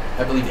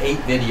 I believe 8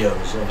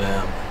 videos of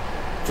him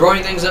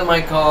throwing things at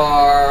my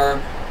car.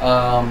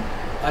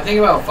 I think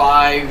about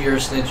 5, you're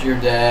a snitch, you're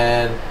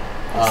dead.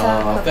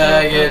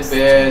 Faggot,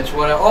 bitch,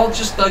 whatever. All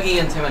just thuggy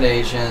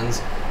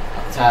intimidations,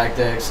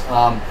 tactics.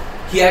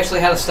 He actually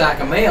had a stack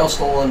of mail,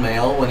 stolen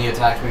mail, when he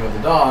attacked me with the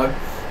dog.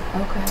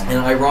 Okay. And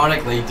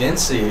ironically,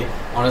 Dincy,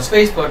 on his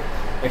Facebook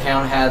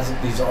account, had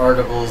these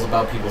articles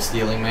about people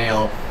stealing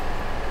mail,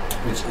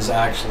 which is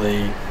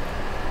actually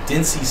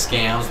Dincy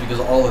scams,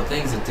 because all the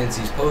things that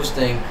Dincy's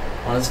posting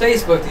on his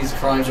Facebook, these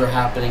crimes are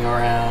happening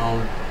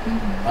around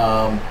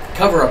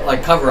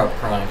cover-up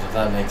crimes, if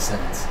that makes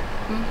sense.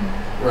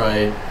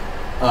 Right.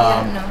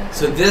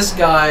 So this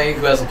guy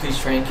who has a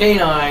police-trained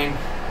canine,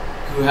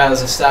 who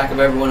has a stack of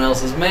everyone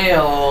else's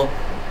mail,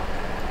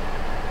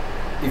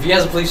 if he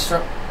has a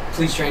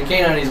police-trained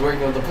canine, he's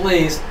working with the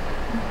police.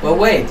 But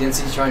wait,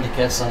 Dincy's trying to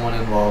catch someone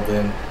involved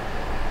in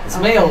this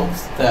mail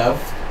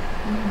theft.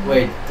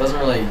 Wait, doesn't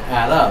really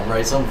add up,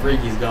 right? Some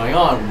freaky's going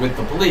on with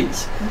the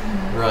police,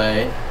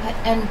 right?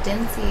 And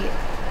Dincy,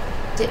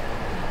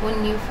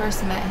 when you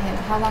first met him,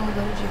 how long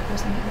ago did you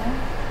first meet him?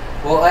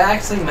 Well, I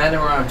actually met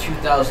him around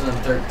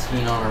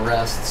 2013 on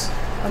arrests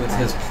with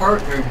his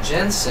partner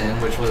Jensen,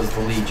 which was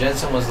the lead.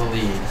 Jensen was the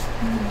lead.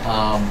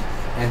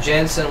 And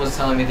Jensen was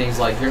telling me things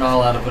like, you're not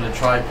allowed to put a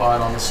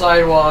tripod on the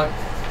sidewalk,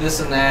 this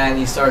and that. And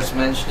he starts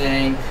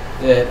mentioning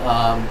that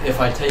if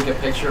I take a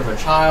picture of a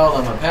child,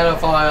 I'm a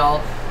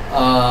pedophile,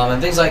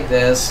 and things like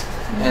this.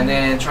 And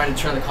then trying to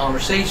turn the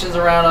conversations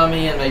around on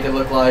me and make it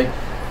look like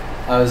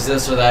I was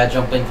this or that,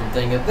 jumping from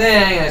thing to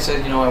thing. I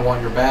said, you know, I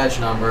want your badge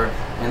number.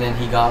 And then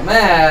he got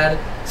mad,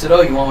 said,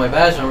 oh, you want my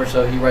badge number?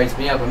 So he writes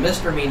me up a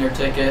misdemeanor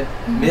ticket,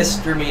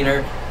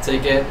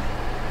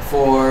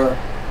 for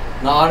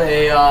not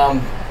a,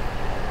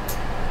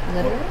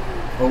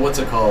 well, what's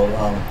it called?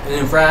 An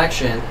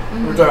infraction.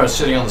 We're talking about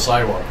sitting on the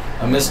sidewalk.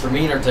 A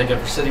misdemeanor ticket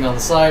for sitting on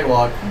the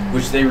sidewalk,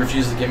 which they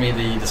refused to give me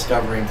the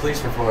discovery and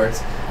police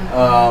reports.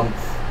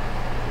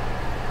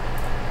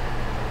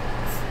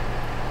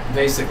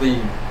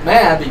 Basically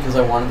mad because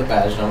I wanted the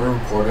badge number to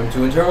report him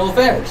to Internal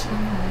Affairs.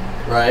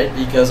 Right?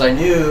 Because I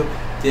knew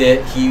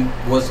that he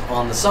was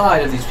on the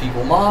side of these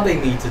people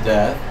mobbing me to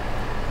death.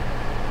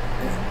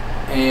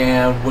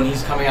 And when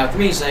he's coming after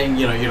me saying,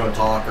 you know, you don't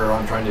talk, or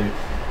I'm trying to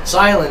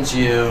silence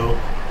you,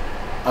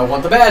 I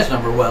want the badge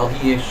number. Well,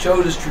 he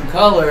showed his true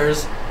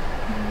colors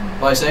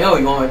by saying, oh,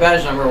 you want my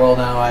badge number? Well,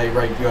 now I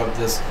write you up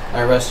this,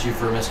 I arrest you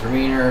for a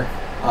misdemeanor,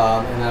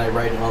 and then I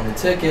write it on the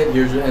ticket.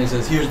 And he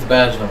says, here's the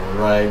badge number,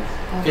 right?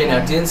 Okay,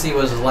 now Dincy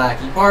was his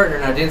lackey partner.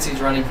 Now Dincy's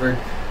running for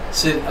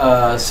City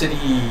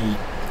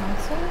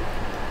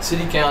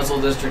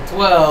Council District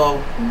 12,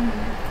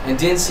 and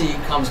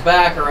Dincy comes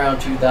back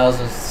around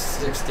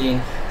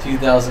 2016,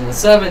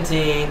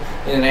 2017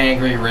 in an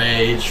angry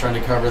rage, trying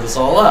to cover this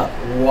all up.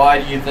 Why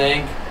do you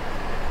think?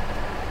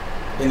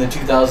 in the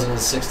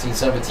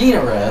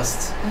 2016-17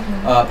 arrests,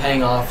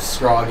 paying off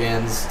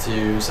Scroggins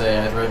to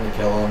say I threatened to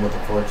kill him with a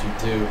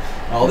 422,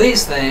 and all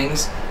these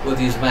things with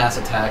these mass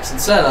attacks and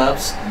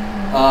setups.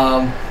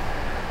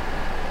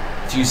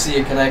 Do you see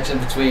a connection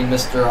between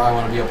Mr. I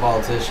want to be a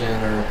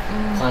politician or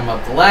climb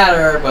up the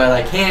ladder, but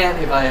I can't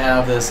if I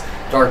have this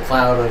dark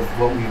cloud of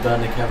what we've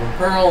done to Kevin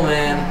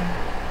Perlman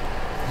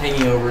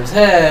hanging over his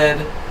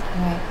head,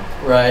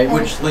 right?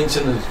 Which links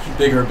into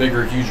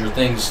bigger, huger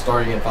things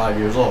starting at 5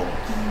 years old.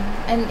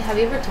 And have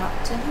you ever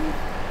talked to him?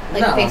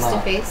 Like face to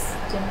face?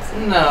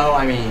 No,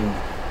 I mean...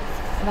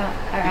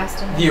 I asked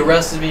him. He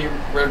arrested me,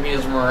 read me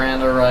his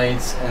Miranda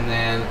rights, and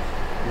then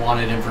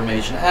wanted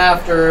information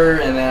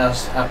after, and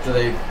after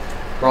they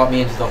brought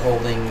me into the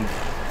holding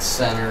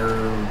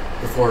center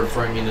before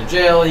throwing me into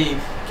jail, he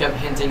kept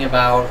hinting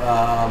about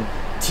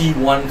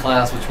T1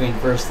 class between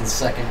 1st and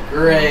 2nd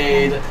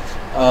grade,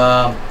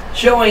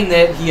 showing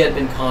that he had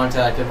been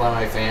contacted by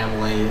my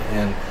family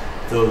and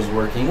those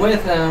working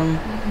with him,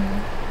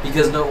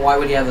 because why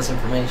would he have this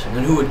information?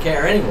 And who would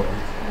care anyway?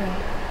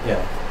 Right.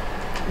 Yeah.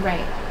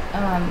 Right.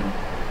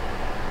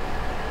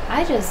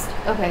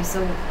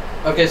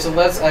 Okay, so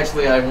let's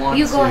actually, I want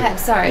You go ahead,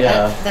 sorry,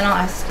 then I'll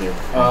ask you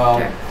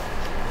after.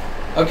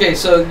 Okay,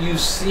 so you've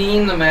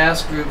seen the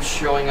mass groups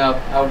showing up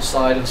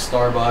outside of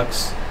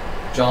Starbucks,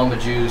 Jamba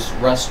Juice,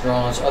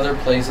 restaurants, other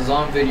places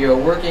on video,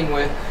 working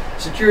with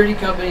security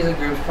companies and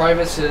groups,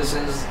 private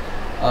citizens,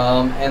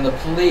 and the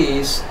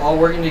police, all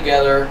working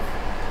together,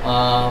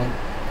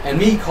 and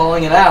me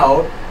calling it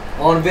out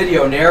on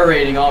video,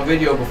 narrating on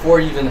video before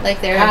it even like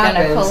they're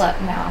happens. Gonna pull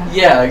up now.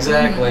 Yeah,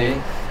 exactly.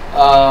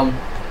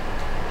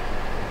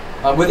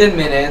 Within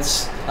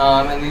minutes,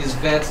 and these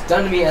events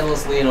done to me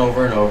endlessly and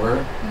over and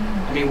over.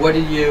 I mean, what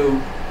did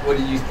you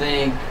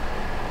think?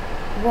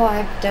 Well,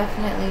 I've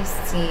definitely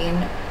seen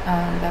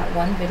that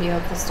one video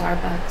of the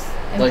Starbucks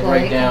employee like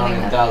right down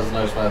in up. Thousand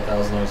Oaks by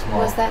Thousand Oaks Mall.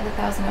 Was that the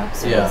Thousand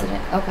Oaks? Or Yeah. Was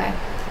it? Okay.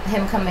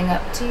 Him coming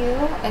up to you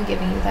and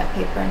giving you that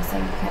paper and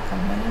saying you can't come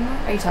home anymore?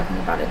 Or are you talking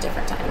about a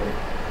different time?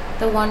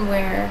 The one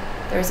where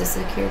there was a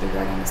security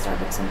guard and a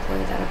Starbucks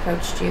employee that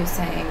approached you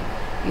saying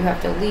you have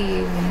to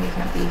leave, you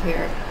can't be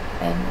here,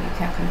 and you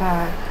can't come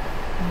back.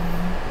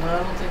 No,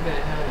 I don't think they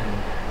had any.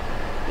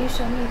 You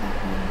showed me that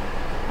one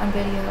on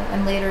video,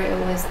 and later it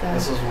was the...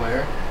 This was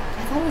where?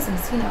 I thought it was in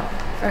Encino,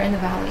 or in the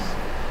Valley.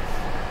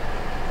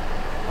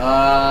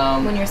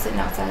 When you're sitting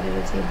outside at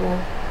a table,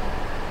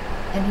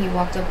 and he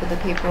walked up with the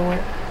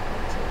paperwork.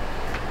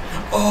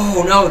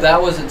 Oh, no,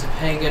 that was at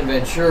Topanga and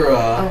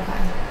Ventura. Okay.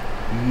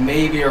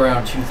 Maybe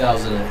around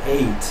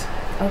 2008.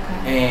 Okay.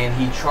 And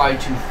he tried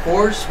to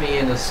force me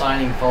into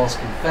signing false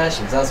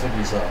confessions. That's what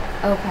you saw.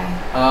 Okay.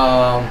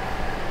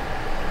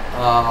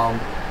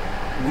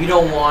 We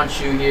don't want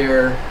you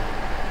here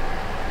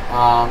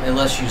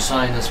unless you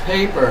sign this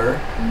paper.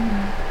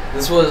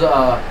 This was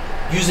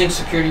using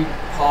security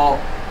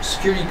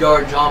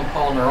guard John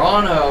Paul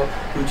Naranjo,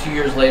 who 2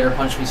 years later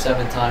punched me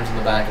 7 times in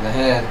the back of the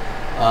head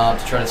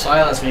to try to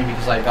silence me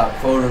because I got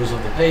photos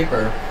of the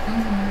paper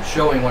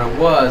showing what it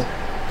was.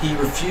 He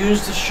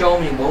refused to show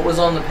me what was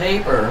on the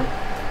paper,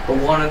 but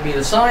wanted me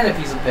to sign a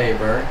piece of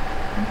paper.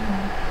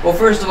 Well,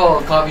 first of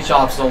all, coffee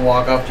shops don't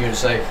walk up to you and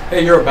say,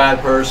 "Hey, you're a bad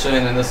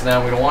person," and this and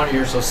that. We don't want you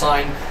here, so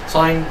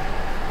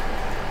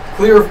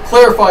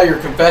clarify your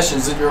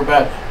confessions that you're a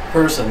bad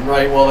person,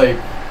 right? Well, they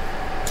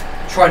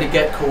try to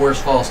get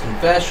coerced false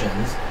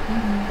confessions,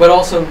 but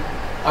also,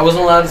 I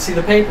wasn't allowed to see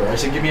the paper. I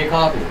said, "Give me a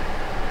copy."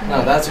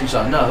 No, that's what you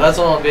saw. No, that's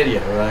all on video,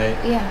 right?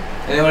 Yeah.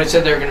 And then when I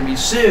said they were going to be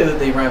sued,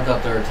 they ramped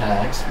up their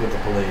attacks with the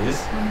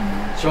police,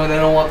 showing they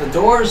don't want the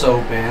doors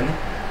open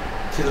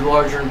to the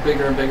larger and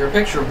bigger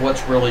picture of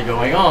what's really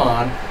going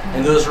on,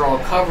 and those are all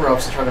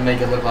cover-ups to try to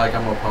make it look like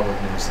I'm a public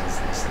nuisance.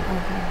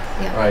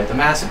 Yeah. Right, the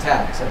mass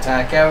attacks.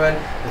 Attack Kevin,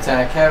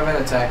 attack Kevin,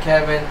 attack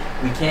Kevin.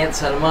 We can't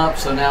set him up,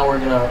 so now we're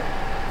going to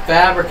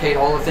fabricate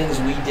all the things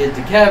we did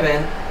to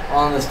Kevin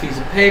on this piece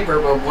of paper,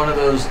 but one of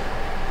those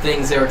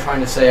things they were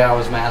trying to say I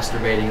was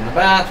masturbating in the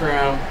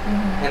bathroom,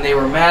 and they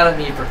were mad at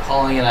me for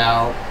calling it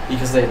out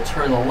because they had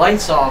turned the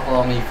lights off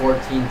on me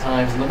 14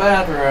 times in the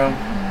bathroom,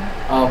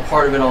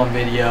 part of it on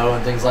video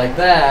and things like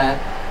that.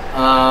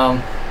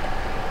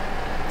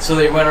 So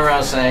they went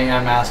around saying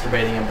I'm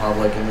masturbating in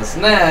public and this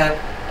and that.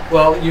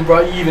 Well,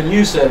 even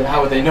you said,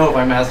 how would they know if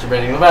I'm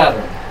masturbating in the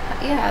bathroom?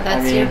 Yeah,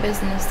 that's your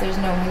business. There's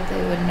no way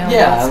they would know.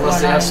 Yeah,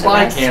 unless they have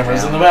spy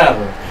cameras in the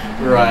bathroom,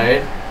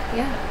 right?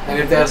 Yeah. And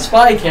if they have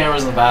spy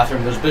cameras in the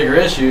bathroom, there's bigger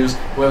issues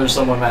whether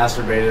someone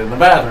masturbated in the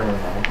bathroom or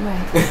not.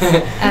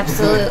 Right.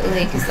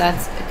 Absolutely, because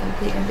that's a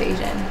complete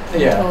invasion.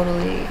 Yeah.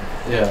 Totally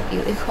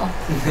illegal.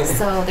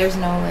 So there's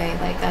no way,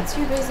 that's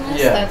your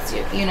business. Yeah. That's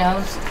your,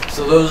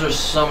 So those are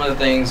some of the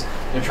things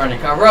they're trying to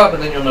cover up,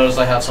 and then you'll notice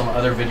I have some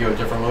other video at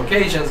different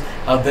locations.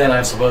 How then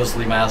I've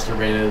supposedly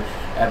masturbated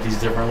at these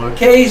different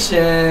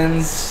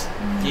locations.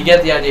 You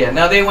get the idea.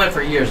 Now they went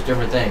for years,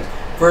 different things.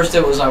 First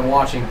it was I'm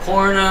watching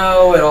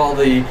porno at all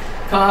the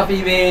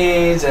coffee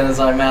beans, and as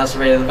I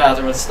masturbated in the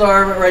bathroom at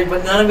Starbucks, right?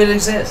 But none of it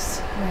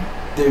exists. Right.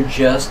 They're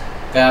just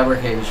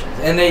fabrications.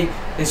 And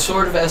they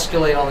sort of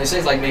escalate on these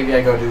things. Like maybe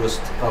I go do a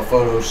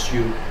photo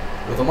shoot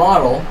with a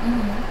model,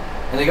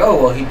 and they go,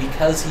 oh, well,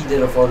 because he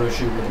did a photo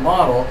shoot with a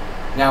model,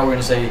 now we're going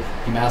to say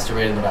he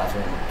masturbated in the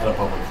bathroom at a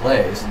public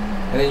place.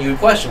 And then you would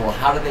question, well,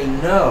 how do they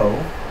know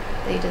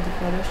they did the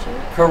photo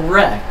shoot?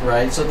 Correct,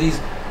 right? So these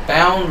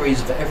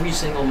boundaries of every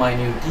single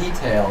minute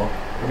detail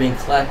are being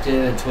collected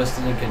and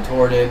twisted and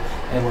contorted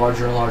in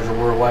larger and larger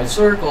worldwide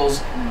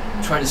circles,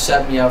 trying to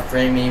set me up,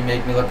 frame me,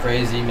 make me look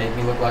crazy, make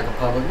me look like a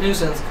public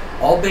nuisance,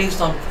 all based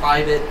on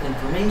private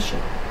information.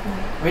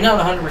 I mean, not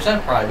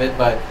 100% private,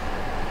 but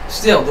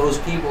still, those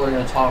people are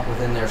going to talk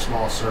within their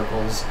small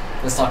circles.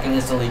 It's not going to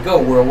instantly go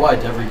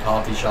worldwide to every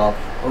coffee shop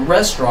or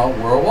restaurant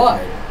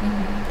worldwide.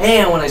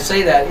 And when I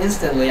say that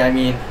instantly, I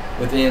mean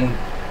within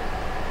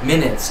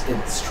minutes,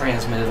 it's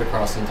transmitted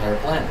across the entire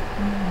planet.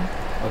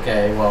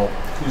 Okay, well,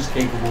 who's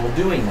capable of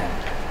doing that?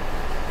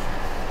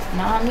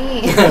 Not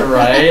me.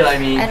 Right? I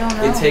mean, I don't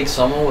know. It takes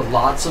someone with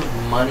lots of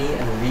money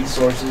and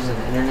resources and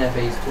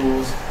internet-based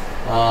tools.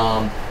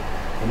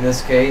 In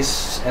this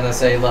case,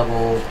 NSA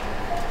level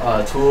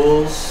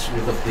tools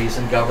with the police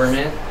and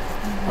government,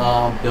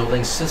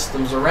 building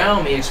systems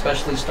around me,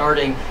 especially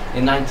starting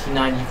in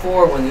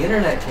 1994 when the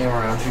internet came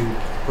around to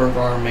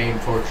program, maim,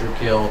 torture,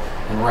 kill,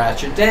 and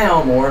ratchet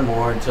down more and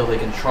more until they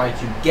can try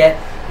to get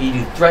me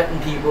to threaten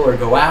people or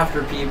go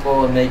after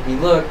people and make me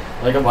look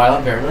like a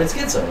violent paranoid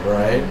schizo,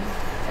 right?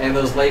 And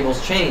those labels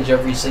change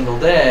every single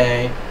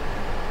day.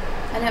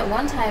 And at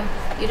one time,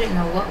 you didn't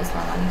know what was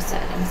going on, you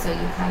said, and so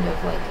you kind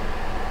of like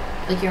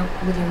your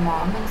with your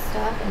mom and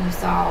stuff, and you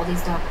saw all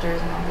these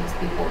doctors and all these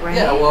people, right?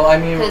 Yeah, well, I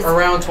mean,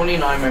 around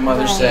 29, my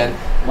mother said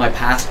my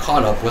past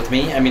caught up with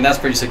me. I mean, that's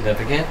pretty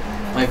significant.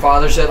 My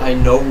father said, I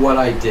know what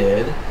I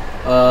did.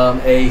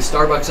 A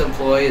Starbucks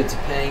employee at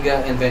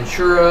Topanga and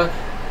Ventura,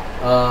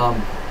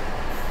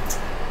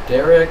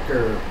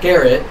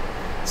 Garrett,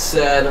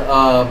 said,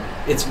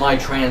 it's my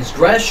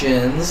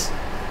transgressions.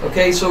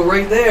 Okay, so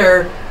right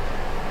there,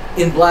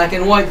 in black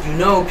and white, you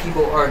know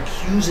people are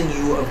accusing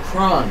you of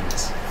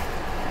crimes.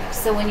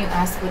 So when you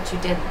ask what you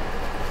did,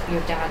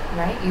 your dad,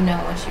 right? You know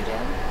what you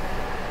did?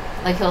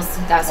 Like that's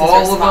his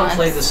all response. of them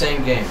play the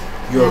same game.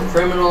 You're a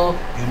criminal,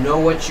 you know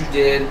what you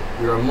did,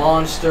 you're a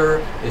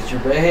monster, it's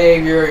your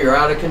behavior, you're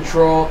out of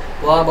control,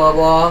 blah, blah,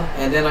 blah.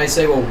 And then I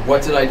say, well,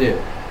 what did I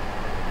do?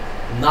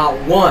 Not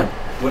one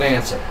would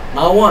answer.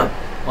 Not one.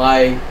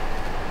 My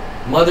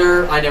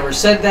mother, I never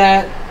said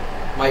that.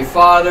 My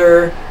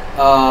father,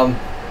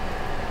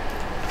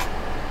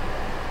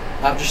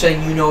 after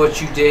saying, you know what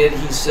you did,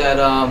 he said,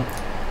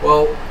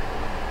 well,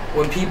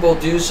 when people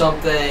do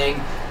something,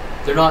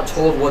 they're not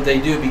told what they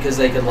do because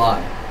they can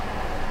lie.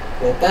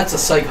 Well, that's a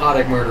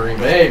psychotic murdering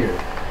behavior.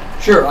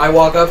 Sure, I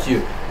walk up to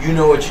you, you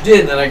know what you did,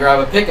 and then I grab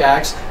a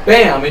pickaxe,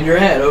 bam, in your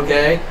head,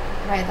 okay?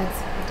 Right,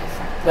 that's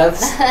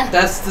different.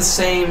 That's the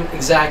same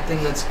exact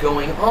thing that's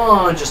going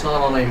on, just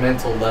not on a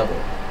mental level.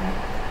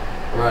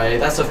 Right?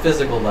 That's a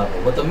physical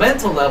level. But the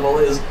mental level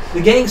is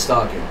the gang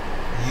stalking.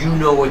 You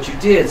know what you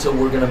did, so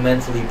we're going to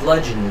mentally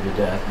bludgeon you to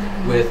death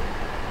with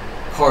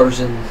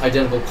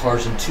identical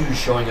cars and twos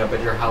showing up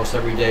at your house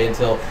every day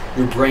until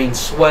your brain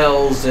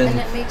swells and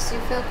it makes you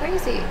feel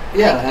crazy.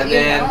 Yeah, like, and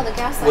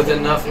then with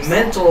enough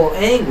mental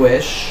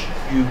anguish,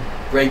 you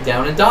break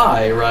down and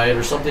die, right?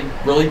 Or something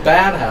really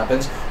bad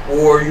happens,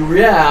 or you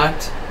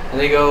react and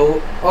they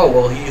go, oh,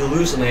 well, he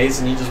hallucinates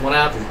and he just went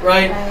after you,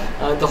 right?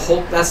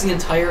 That's the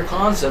entire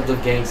concept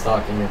of gang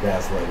stalking or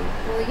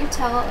gaslighting. Will you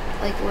tell,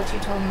 like what you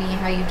told me,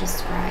 how you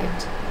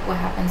described what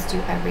happens to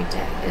you every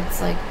day? It's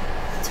like,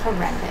 it's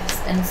horrendous.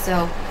 And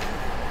so,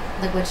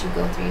 like what you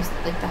go through,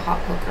 like the hot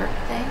poker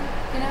thing,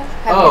 you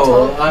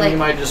know? I mean,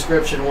 my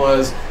description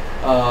was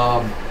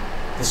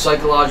the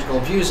psychological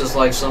abuse is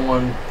like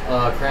someone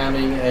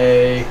cramming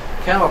a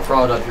cattle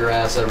prod up your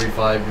ass every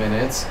 5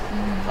 minutes.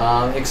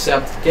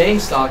 Except gang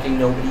stalking,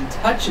 nobody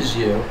touches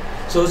you,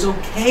 so it's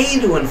okay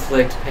to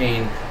inflict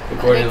pain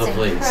according to the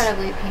police. It's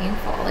incredibly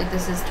painful. Like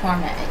this is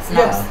torment. It's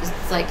not.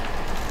 It's like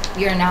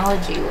your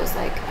analogy was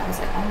like, I was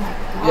like, oh my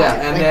god. Yeah,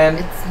 and like, then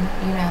it's,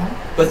 you know.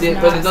 But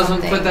it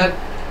doesn't. But that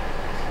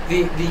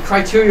the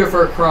criteria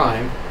for a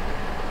crime: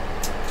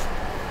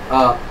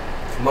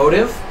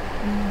 motive,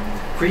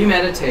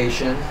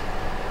 premeditation,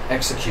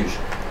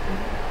 execution.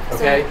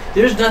 Okay?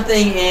 There's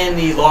nothing in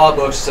the law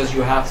books that says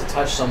you have to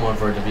touch someone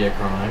for it to be a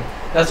crime.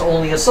 That's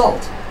only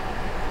assault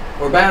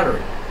or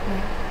battery.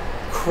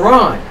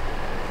 Crime.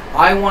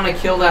 I want to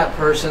kill that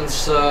person,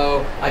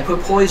 so I put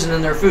poison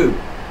in their food.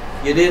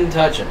 You didn't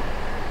touch him.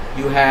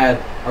 You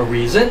had a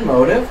reason,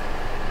 motive.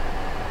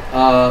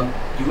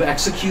 You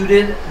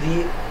executed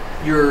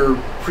your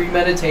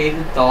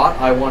premeditated thought,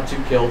 I want to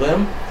kill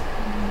them.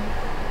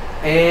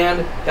 And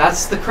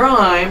that's the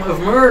crime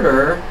of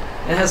murder.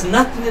 It has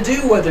nothing to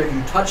do whether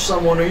you touch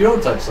someone or you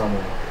don't touch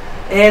someone.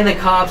 And the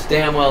cops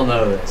damn well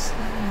know this.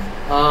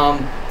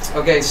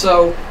 Okay,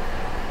 so,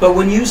 but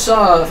when you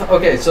saw,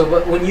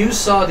 when you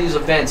saw these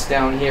events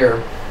down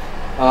here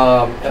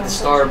at the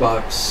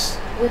Starbucks.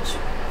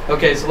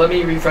 Okay, so let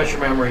me refresh your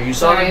memory. You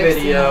saw the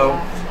video,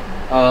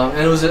 and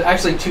it was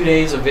actually 2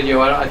 days of video.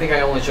 I think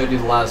I only showed you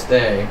the last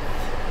day.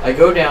 I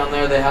go down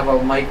there. They have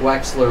a Mike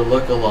Wexler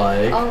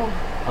look-alike. Oh.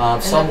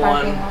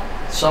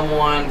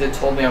 Someone that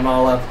told me I'm not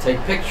allowed to take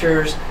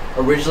pictures.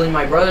 Originally,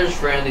 my brother's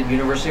friend at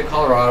University of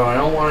Colorado. I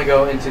don't want to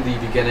go into the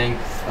beginning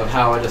of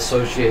how it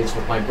associates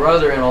with my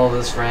brother and all of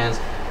his friends,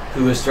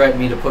 who has threatened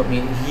me to put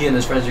me. He and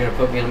his friends are going to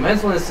put me in a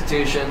mental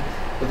institution.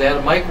 But they had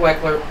a Mike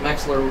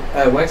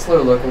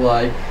Wexler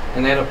look-alike,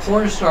 and they had a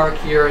porn star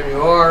Kiera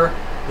Noir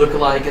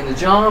look-alike in the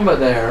Jamba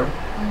there.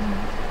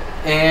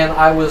 Mm-hmm. And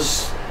I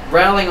was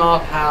rattling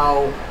off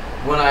how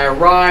when I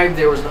arrived,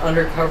 there was an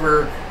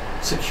undercover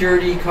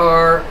security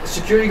guard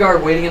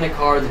waiting in a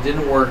car that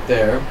didn't work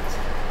there,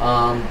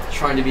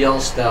 trying to be all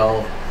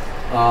stealth.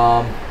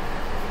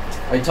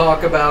 I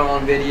talk about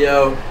on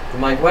video the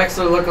Mike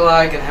Wexler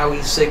look-alike and how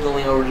he's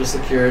signaling over to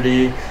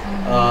security.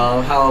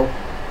 Mm-hmm. How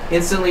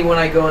instantly when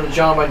I go into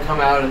Jamba and come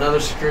out, another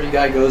security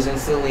guy goes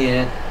instantly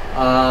in.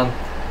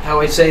 How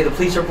I say the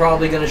police are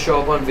probably going to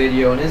show up on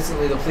video, and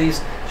instantly the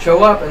police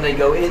show up and they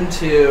go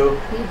into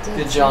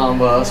the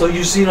Jamba. So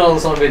you've seen all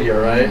this on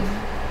video, right?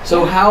 Mm-hmm.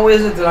 So how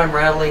is it that I'm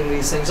rattling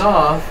these things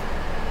off?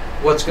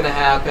 What's going to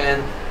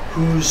happen?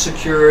 Who's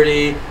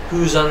security?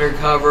 Who's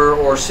undercover?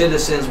 Or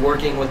citizens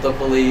working with the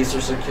police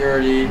or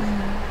security?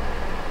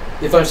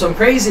 Mm-hmm. If I'm some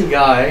crazy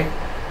guy,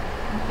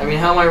 I mean,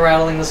 how am I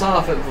rattling this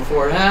off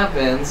before it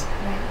happens?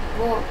 Right.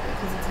 Well,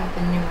 because it's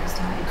happened numerous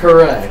times.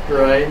 Correct,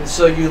 right? And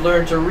so you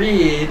learn to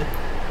read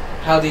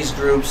how these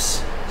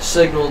groups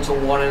signal to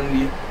one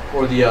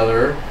or the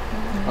other,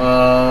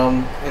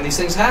 Mm-hmm. and these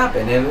things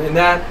happen. And in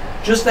that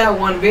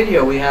one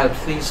video, we had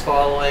police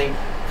following,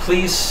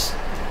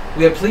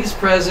 we had police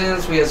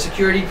presence, we had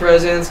security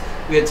presence,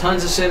 we had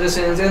tons of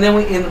citizens, and then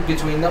in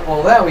between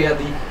all that, we had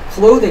the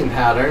clothing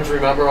patterns.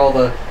 Remember all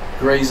the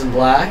grays and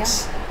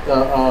blacks?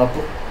 Yeah.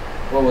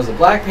 What was it?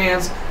 Black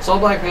pants, saw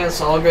black pants,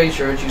 saw gray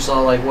shirts. You saw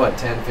like what,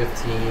 10,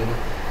 15?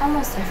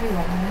 Almost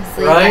everyone,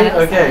 honestly. Right?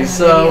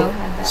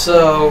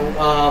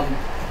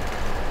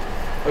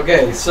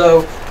 Okay,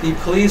 so the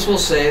police will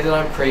say that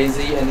I'm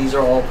crazy and these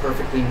are all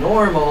perfectly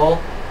normal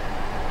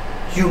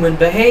human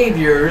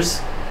behaviors.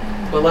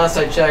 Mm-hmm. But last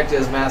I checked,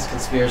 is mass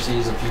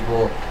conspiracies of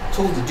people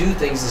told to do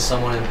things to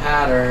someone in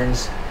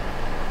patterns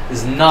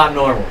is not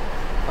normal.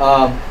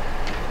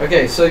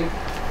 Okay, so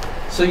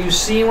you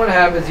see what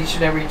happens each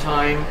and every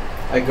time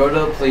I go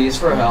to the police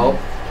for help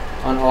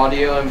on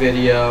audio and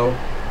video,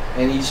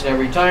 and each and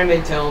every time they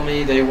tell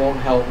me they won't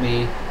help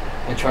me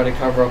and try to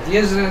cover up the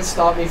incident,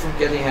 stop me from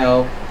getting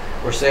help,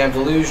 or say I'm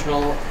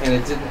delusional and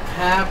it didn't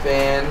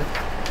happen.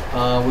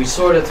 We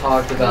sort of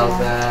talked about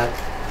that.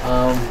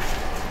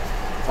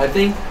 I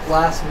think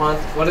last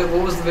month, what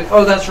was the video?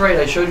 Oh, that's right,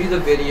 I showed you the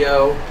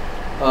video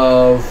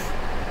of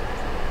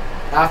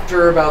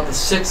after about the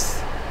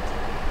 6th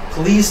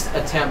police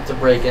attempt to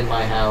break in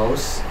my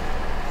house,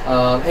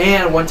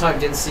 and one time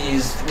didn't see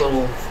his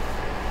little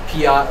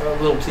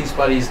police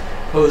buddies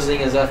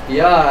posing as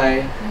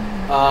FBI,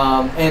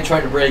 and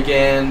trying to break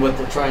in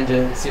trying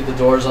to see if the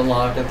door's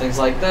unlocked and things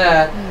like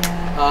that.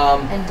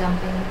 Yeah. And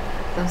dumping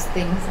those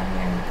things on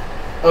your.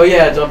 Oh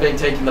yeah,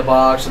 taking the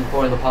box and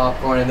pouring the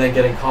popcorn and then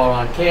getting caught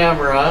on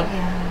camera.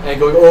 Yeah. And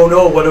going, oh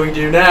no, what do we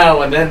do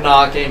now? And then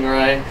knocking,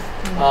 right?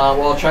 Yeah.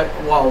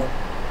 While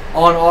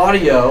on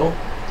audio,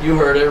 you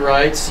heard it,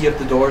 right? See if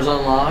the door's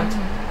unlocked.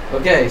 Mm-hmm.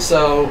 Okay,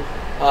 so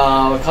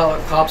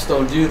cops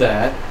don't do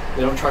that.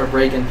 They don't try to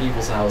break in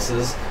people's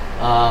houses.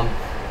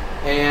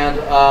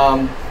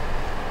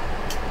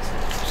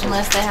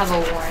 Unless they have a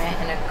warrant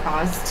and a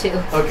cause to.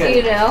 Okay.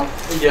 You know?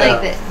 Yeah.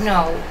 Like that.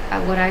 No,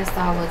 what I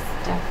saw was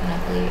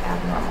definitely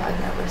abnormal. I've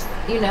never. It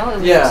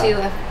was Yeah. two.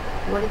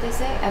 What did they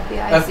say?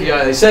 FBI.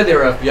 FBI. They said they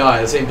were FBI.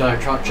 At the same time,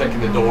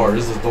 checking the door.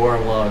 Is the door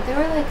unlocked? There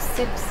were like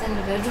 6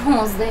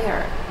 individuals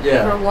there.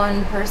 Yeah. For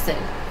one person.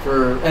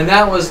 And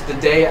that was the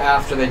day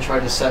after they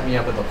tried to set me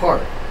up at the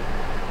park.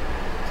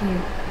 Can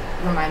you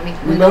remind me?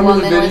 Remember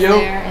the woman video?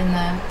 Was there in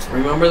the.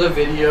 Remember the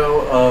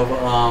video of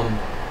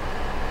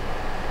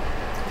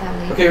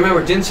Okay,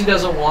 remember, Dincy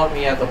doesn't want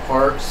me at the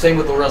park. Same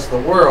with the rest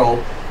of the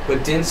world.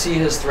 But Dincy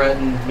has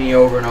threatened me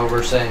over and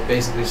over,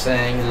 basically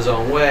saying in his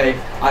own way,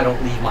 I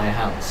don't leave my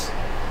house.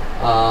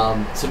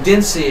 So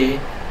Dincy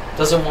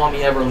doesn't want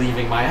me ever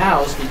leaving my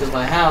house because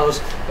my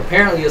house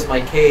apparently is my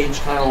cage,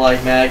 kind of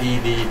like Maggie,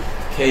 the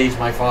cage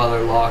my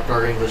father locked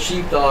our English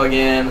sheepdog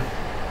in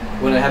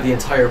when it had the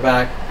entire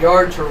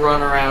backyard to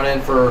run around in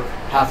for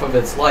half of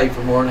its life,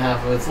 or more than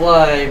half of its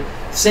life.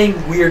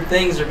 Same weird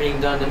things are being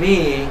done to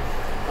me.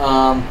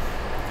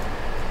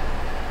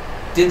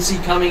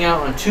 Dincy coming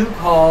out on 2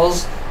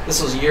 calls,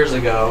 this was years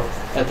ago,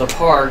 at the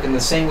park, and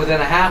the same within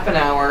a half an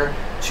hour,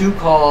 2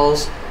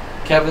 calls,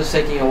 Kevin's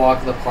taking a walk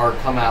at the park,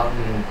 come out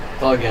and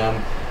thug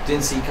him.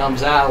 Dincy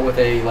comes out with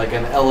an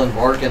Ellen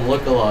Barkin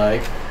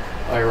lookalike,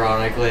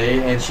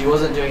 ironically, and she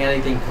wasn't doing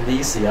anything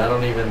policey. I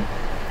don't even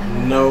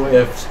know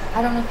if...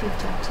 I don't know if you've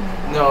talked to me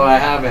about No, I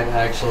haven't,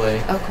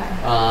 actually. Okay.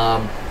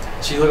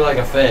 She looked like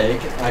a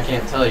fake. I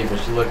can't tell you, but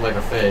she looked like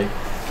a fake.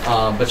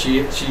 But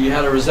she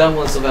had a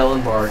resemblance of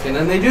Ellen Barkin,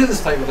 and they do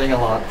this type of thing a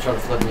lot, try to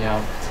flip me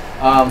out.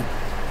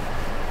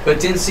 But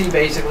Dincy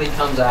basically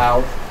comes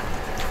out.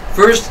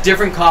 First,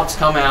 different cops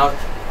come out.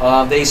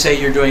 They say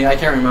you're doing, I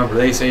can't remember,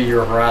 they say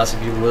you're harassing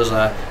people.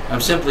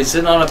 I'm simply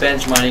sitting on a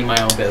bench minding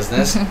my own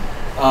business.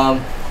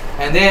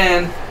 And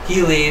then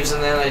he leaves,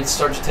 and then I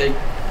start to take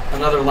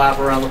another lap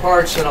around the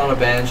park, sit on a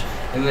bench,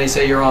 and then they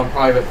say you're on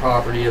private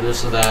property or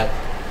this or that.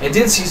 And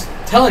Dincy's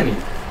telling me,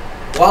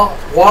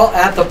 while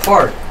at the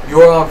park,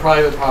 you're on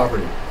private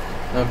property.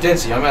 Now,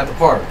 Dincy, I'm at the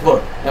park.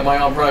 Look, am I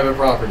on private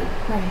property?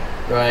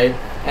 Right?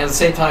 And at the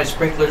same time,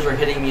 sprinklers are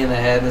hitting me in the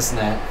head, this and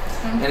that.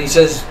 And he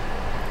says,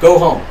 go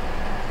home.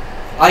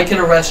 I can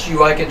arrest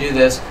you, I can do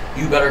this,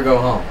 you better go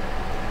home.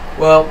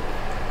 Well,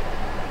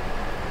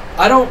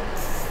 I don't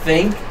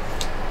think,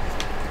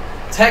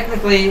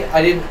 technically,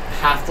 I didn't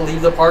have to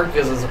leave the park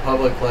because it's a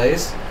public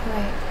place.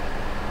 Right.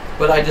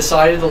 But I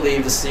decided to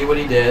leave to see what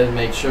he did and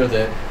make sure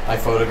that I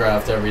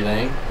photographed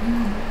everything.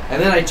 And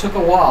then I took a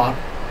walk.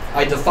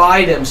 I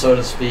defied him, so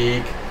to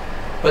speak,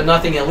 but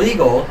nothing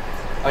illegal.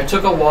 I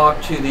took a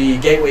walk to the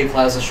Gateway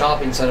Plaza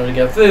shopping center to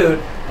get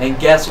food, and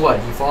guess what?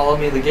 He followed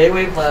me to the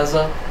Gateway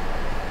Plaza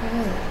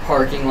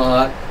parking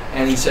lot,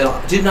 and he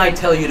said, didn't I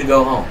tell you to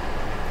go home?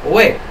 Well,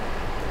 wait.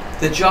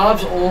 The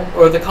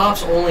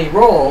cops' only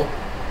role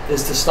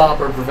is to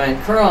stop or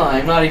prevent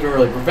crime, not even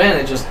really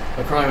prevent it, just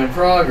a crime in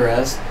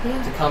progress,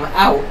 to come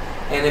out.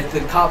 And if the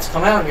cops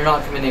come out and you're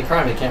not committing a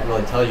crime, they can't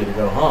really tell you to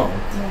go home.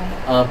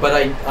 But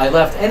I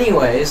left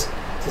anyways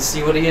to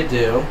see what he'd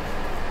do.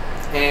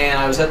 And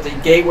I was at the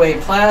Gateway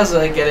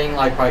Plaza getting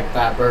like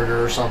Fat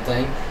Burger or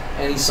something,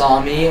 and he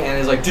saw me and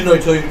he's like, didn't I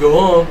tell you to go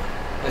home?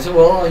 I said,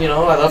 well, you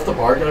know, I left the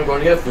park and I'm going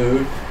to get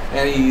food.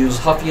 And he was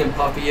huffy and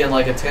puffy and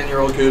like a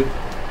 10-year-old kid,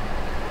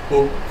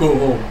 well, go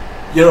home.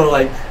 You know,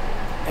 like,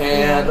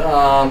 and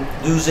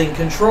losing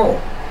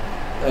control.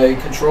 A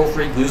control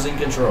freak losing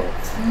control,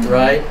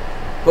 right?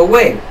 But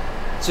wait,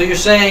 so you're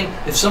saying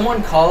if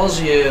someone calls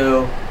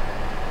you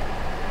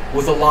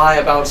with a lie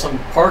about some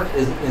park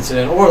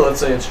incident, or let's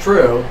say it's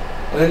true,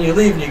 and then you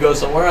leave and you go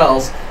somewhere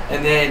else,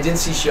 and then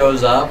Dincy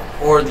shows up,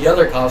 or the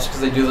other cops,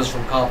 because they do this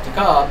from cop to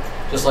cop,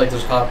 just like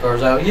there's cop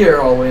cars out here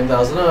all the way in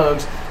Thousand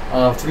Oaks,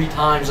 3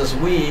 times this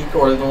week,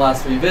 or in the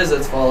last 3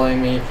 visits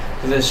following me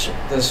to this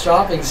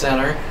shopping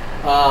center.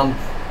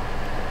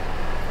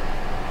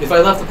 If I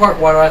left the park,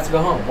 why do I have to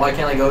go home? Why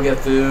can't I go get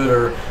food,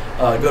 or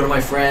go to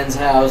my friend's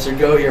house, or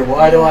go here?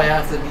 Why do I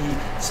have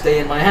to stay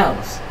in my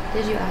house?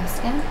 Did you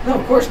ask him? No,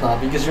 of course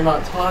not, because you're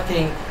not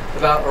talking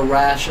about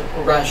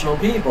irrational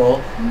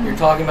people. You're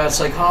talking about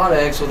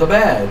psychotics with a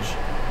badge.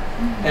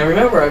 And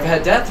remember, I've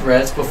had death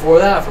threats before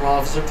that from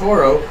Officer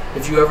Toro.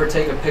 If you ever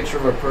take a picture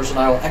of a person,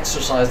 I will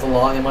exercise the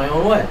law in my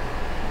own way.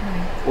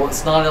 Well,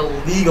 it's not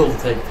illegal to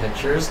take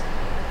pictures.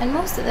 And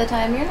most of the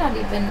time, you're not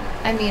even,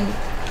 I mean,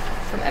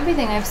 from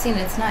everything I've seen,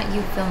 it's not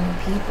you filming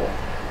people.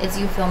 It's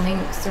you filming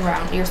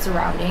your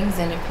surroundings,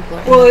 and if people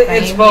are in the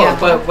frame, it's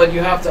both, but you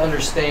have to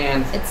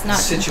understand it's not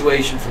the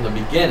situation from the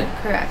beginning.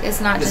 Correct. It's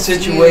not the just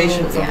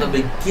situation from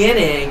the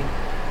beginning.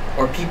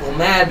 Are people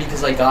mad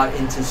because I got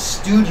into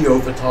studio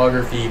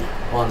photography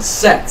on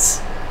sets?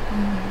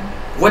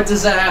 What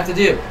does that have to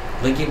do?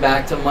 Linking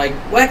back to Mike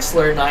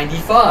Wexler,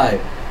 95.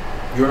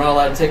 You're not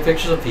allowed to take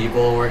pictures of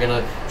people. We're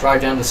going to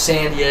drive down to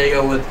San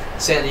Diego with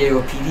San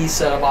Diego PD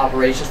set up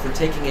operations for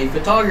taking a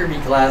photography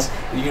class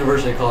at the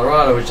University of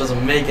Colorado, which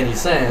doesn't make any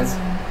sense.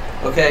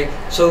 Okay,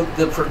 so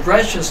the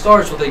progression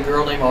starts with a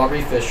girl named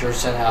Aubrey Fisher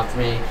sent after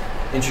me,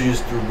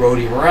 introduced through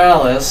Rhodey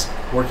Morales,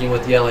 working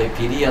with the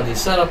LAPD on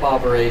these setup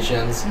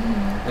operations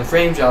and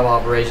frame job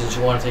operations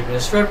who want to take me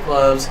to strip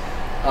clubs,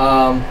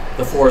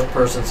 the 4th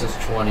person since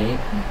 20,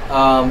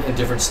 in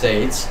different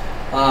states.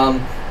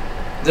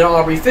 Then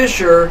Aubrey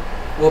Fisher,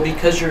 well,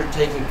 because you're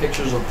taking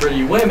pictures of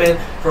pretty women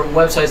from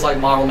websites like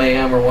Model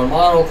Mayhem or One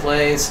Model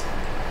Place,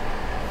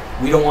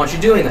 we don't want you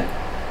doing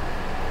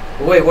that.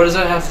 But wait, what does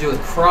that have to do with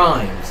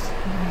crimes?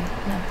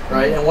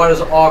 Right? And why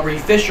does Aubrey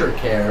Fisher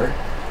care,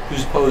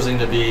 who's posing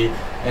to be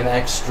an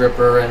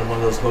ex-stripper and one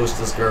of those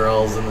hostess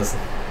girls and this,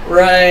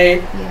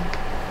 right?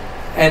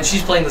 And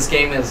she's playing this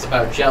game and it's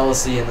about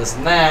jealousy and this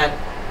and that,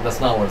 but that's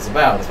not what it's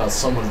about. It's about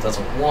someone that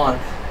doesn't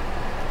want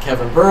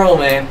Kevin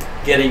Perlman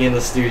getting in the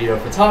studio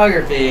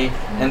photography,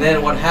 and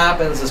then what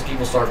happens is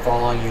people start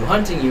following you,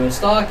 hunting you, and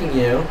stalking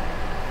you,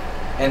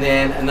 and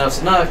then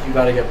enough's enough, you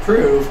got to get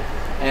proof,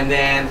 and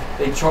then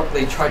they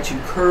try to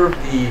curb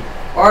the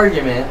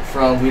argument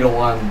from we don't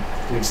want them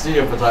doing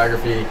studio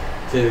photography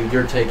to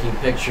you're taking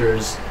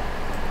pictures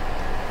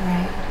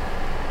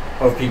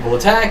of people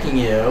attacking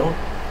you,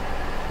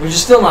 which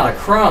is still not a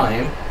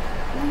crime,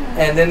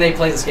 and then they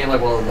play this game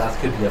like, well, that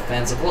could be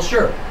offensive. Well,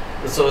 sure,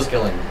 but so is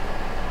killing you.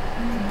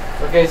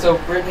 Okay, so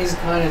Brittany's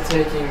kind of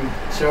taking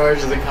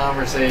charge of the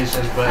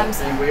conversation, but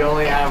we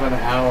only have an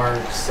hour,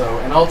 so,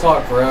 and I'll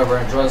talk forever,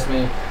 and trust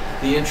me,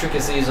 the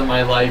intricacies of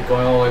my life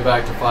going all the way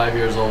back to 5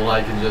 years old,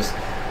 I can just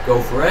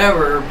go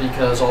forever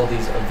because all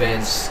these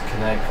events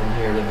connect from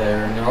here to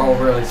there, and they're all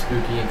really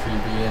spooky and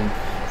creepy and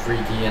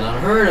freaky and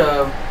unheard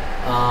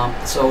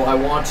of. So I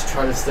want to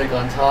try to stick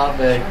on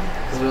topic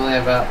because we only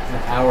have about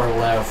an hour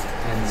left,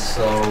 and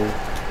so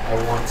I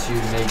want to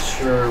make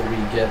sure we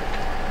get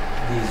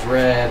these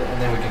read,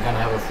 and then we can kind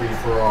of have a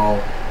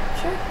free-for-all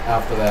Sure.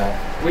 After that,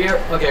 we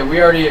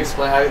already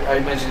explained. I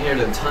mentioned here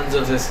that tons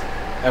of this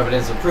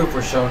evidence of proof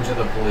were shown to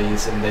the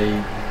police, and they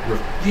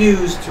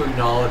refused to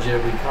acknowledge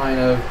it. We kind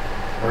of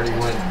already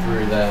went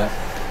through that.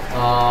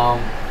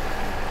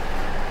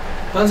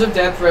 Tons of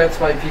death threats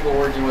by people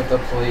working with the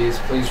police.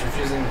 Police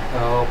refusing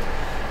help.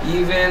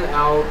 Even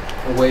out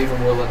away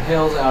from Woodland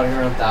Hills, out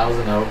here on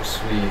Thousand Oaks,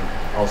 we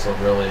also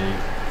really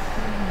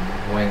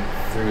went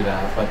through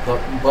that. But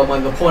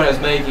the point I was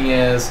making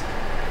is,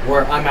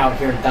 where I'm out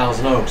here in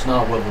Thousand Oaks,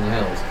 not Woodland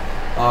Hills.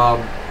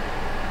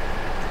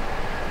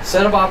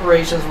 Set of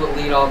operations with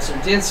lead officer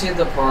Dincy at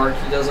the park.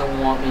 He doesn't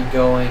want me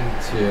going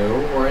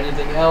to, or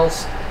anything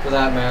else for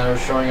that matter.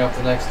 Showing up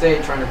the next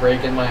day, trying to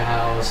break in my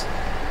house,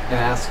 and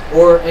ask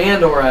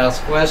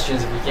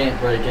questions if you can't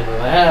break into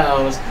the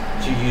house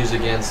to use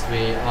against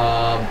me.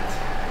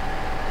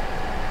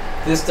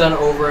 This done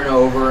over and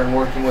over, and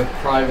working with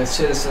private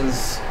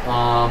citizens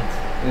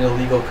in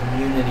illegal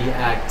community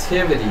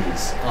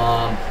activities.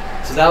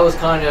 So that was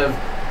kind of,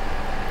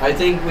 I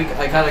think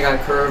I kind of got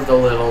curved a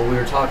little. We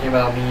were talking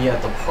about me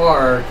at the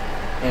park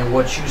and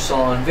what you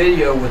saw on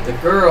video with the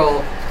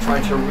girl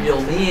trying to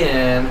reel me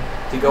in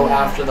to go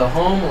after the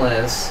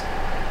homeless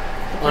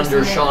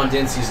under Sean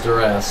Dincy's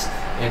duress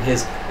and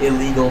his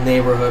illegal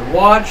neighborhood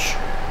watch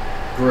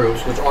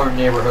groups, which aren't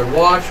neighborhood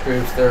watch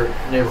groups, they're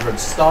neighborhood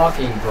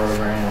stalking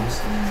programs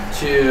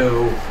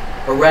to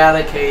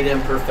eradicate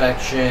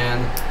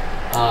imperfection,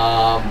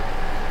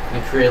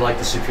 and create like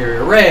the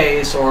superior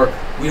race, or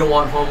we don't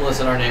want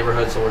homeless in our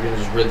neighborhood, so we're going to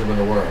just rid them of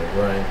the world,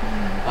 right?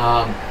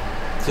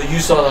 So you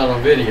saw that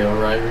on video,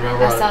 right?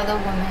 Remember? I saw the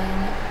woman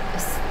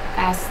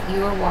ask,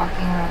 you were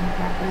walking around the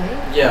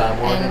property. Yeah, I'm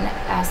walking. And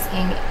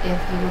asking if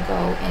you would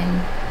go in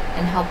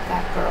and help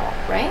that girl,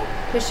 right?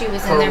 Because she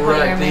was in there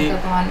putting her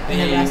makeup on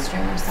in the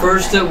restroom or something.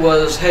 First it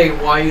was, hey,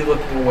 why are you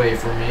looking away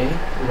from me?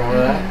 Remember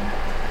that?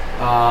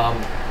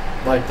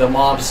 Like the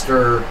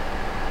mobster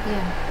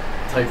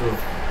type of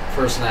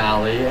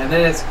personality. And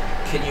then it's,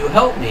 can you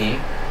help me?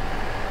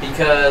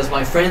 Because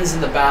my friend's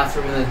in the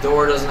bathroom and the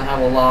door doesn't have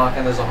a lock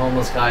and there's a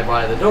homeless guy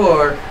by the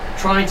door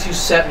trying to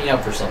set me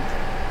up for something.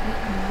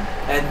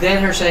 And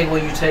then her saying,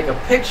 will you take a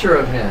picture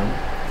of him?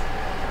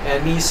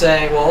 And me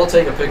saying, well, I'll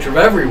take a picture of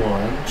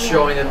everyone,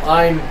 showing that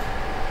I'm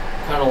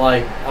kind of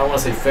like, I don't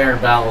want to say fair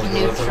and balanced,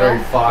 because it's a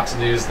very Fox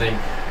News thing,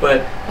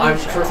 but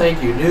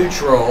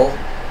neutral,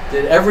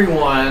 that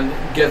everyone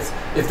gets,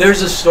 if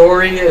there's a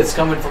story, it's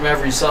coming from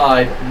every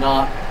side,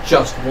 not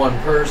just one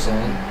person.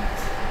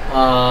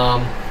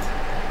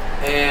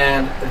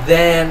 And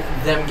then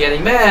them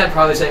getting mad,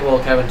 probably saying,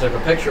 well, Kevin took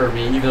a picture of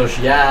me, even though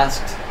she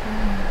asked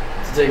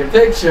to take a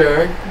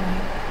picture,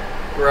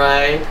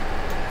 right?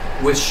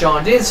 With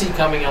Sean Dincy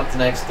coming up the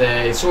next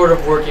day, sort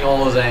of working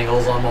all his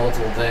angles on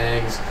multiple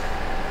things,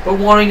 but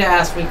wanting to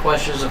ask me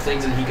questions of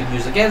things that he could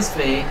use against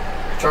me,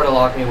 try to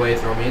lock me away,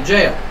 throw me in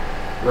jail,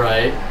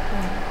 right?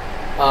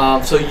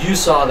 So you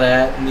saw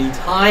that, and the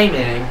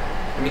timing,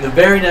 I mean the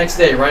very next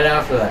day, right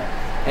after that,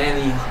 and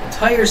the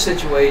entire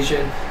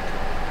situation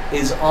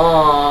is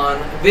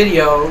on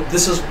video.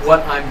 This is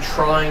what I'm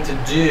trying to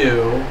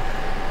do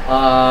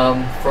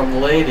from the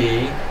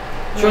lady,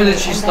 showing that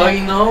she's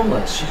thugging the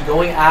homeless. She's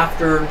going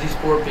after these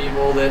poor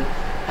people that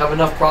have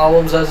enough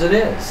problems as it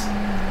is,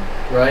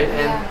 right?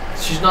 And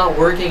she's not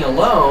working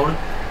alone.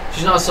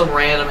 She's not some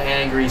random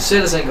angry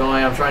citizen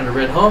going, I'm trying to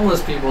rid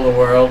homeless people of the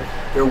world.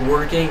 They're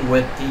working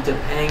with the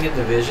Topanga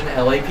Division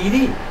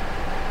LAPD.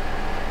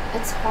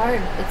 It's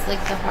hard. It's like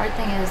the hard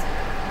thing is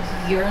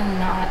you're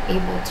not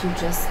able to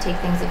just take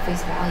things at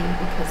face value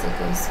because it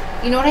goes,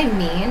 you know what I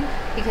mean?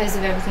 Because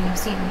of everything you've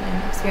seen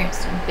and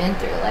experienced and been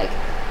through. Like,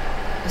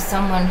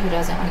 someone who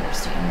doesn't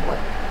understand what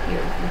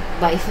your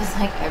life is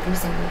like every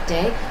single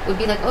day would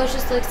be like, oh, it's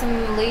just like some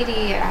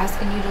lady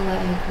asking you to like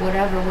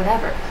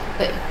whatever.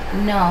 But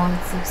no,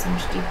 it's like so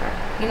much deeper.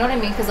 You know what I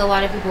mean? Because a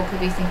lot of people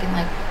could be thinking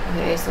like,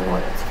 okay, so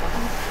what?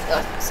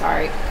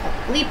 Sorry,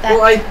 bleep that.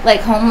 Well, like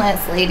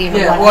homeless lady or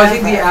whatever. Well, I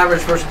think the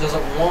average person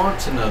doesn't want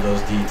to know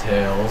those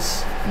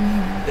details.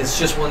 It's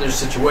just when there's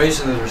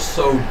situations that are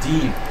so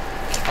deep.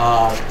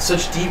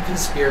 Such deep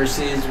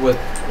conspiracies with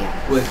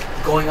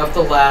going up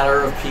the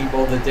ladder of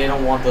people that they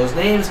don't want those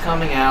names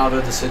coming out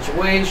of the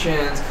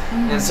situations.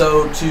 And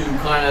so to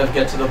kind of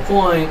get to the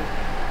point,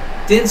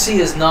 Dincy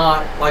is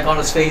not like on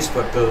his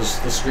Facebook, the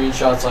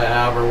screenshots I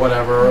have or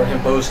whatever, or him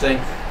posting,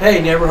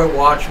 hey, neighborhood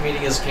watch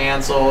meeting is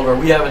canceled, or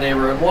we have a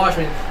neighborhood watch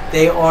meeting.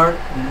 They aren't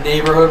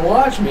neighborhood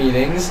watch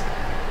meetings.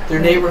 They're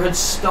neighborhood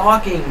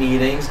stalking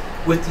meetings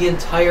with the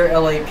entire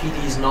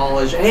LAPD's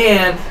knowledge,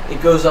 and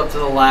it goes up to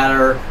the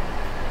ladder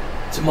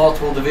to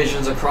multiple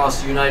divisions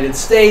across the United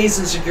States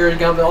and security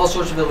companies, all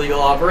sorts of illegal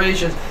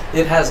operations.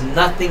 It has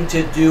nothing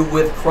to do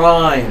with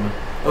crime.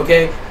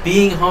 Okay?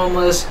 Being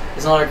homeless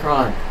is not a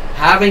crime.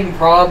 Having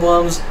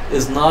problems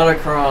is not a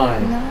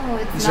crime. No,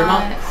 it's These are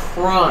not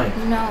crime.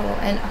 No,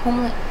 and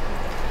homeless.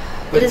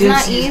 It is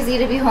not easy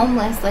to be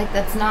homeless. Like,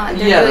 that's not.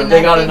 Yeah,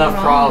 they got enough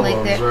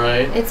problems, like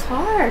right? It's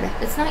hard.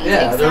 It's not easy.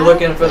 Yeah, they're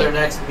looking for their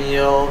next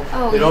meal.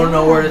 They don't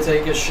know where to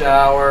take a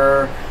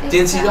shower.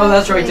 Dincy, oh,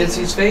 that's right.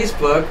 Dincy's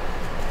Facebook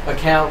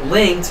account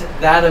linked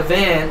that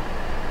event.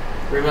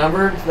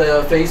 Remember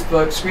the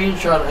Facebook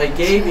screenshot I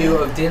gave you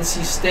of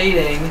Dincy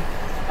stating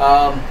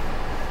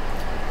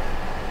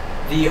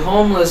the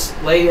homeless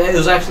lady, it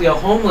was actually a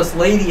homeless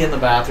lady in the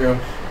bathroom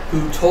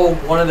who told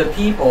one of the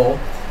people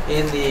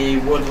in the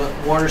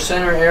Warner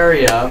Center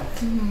area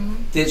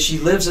that she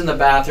lives in the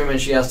bathroom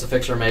and she has to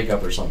fix her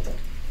makeup or something.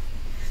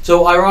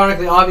 So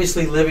ironically,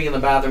 obviously living in the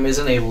bathroom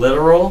isn't a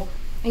literal,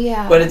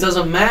 but it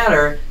doesn't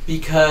matter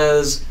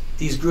because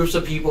these groups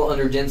of people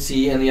under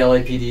Dincy and the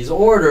LAPD's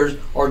orders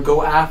or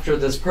go after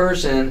this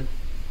person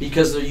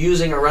because they're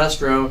using a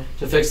restroom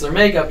to fix their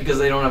makeup because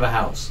they don't have a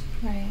house.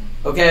 Right.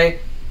 Okay?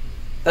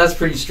 That's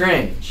pretty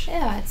strange.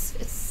 Yeah, it's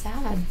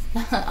sad.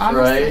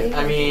 Honestly, right?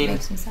 I it mean,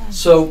 makes me sad.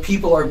 So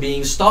people are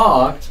being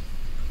stalked,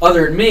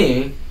 other than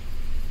me,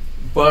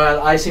 but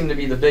I seem to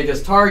be the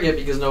biggest target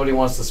because nobody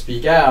wants to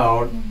speak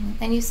out.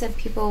 And you said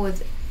people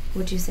with,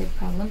 would you say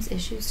problems,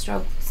 issues,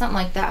 struggle, something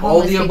like that?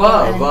 All the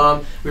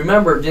above.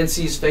 Remember,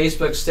 Dincy's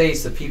Facebook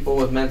states that people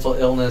with mental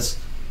illness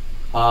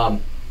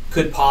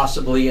could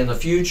possibly in the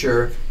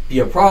future be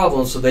a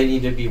problem, so they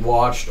need to be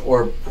watched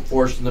or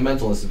forced into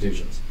mental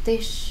institutions. They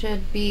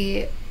should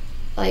be,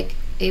 like,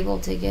 able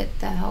to get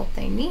the help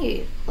they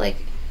need. Like,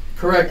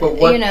 correct, but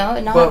what,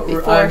 not be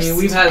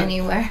forced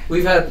anywhere.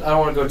 We've had, I don't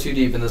want to go too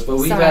deep in this, but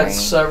we've had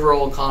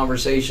several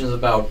conversations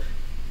about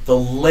the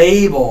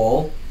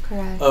label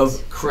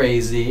of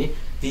crazy,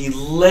 the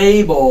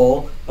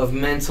label of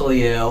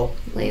mentally ill.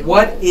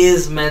 What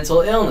is mental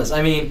illness?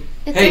 I mean,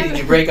 hey, did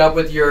you break up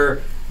with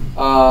your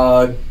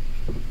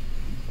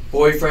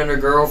boyfriend or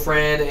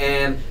girlfriend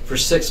and for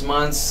 6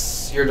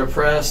 months you're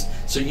depressed,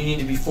 so you need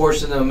to be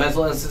forced into a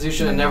mental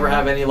institution and never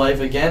have any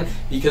life again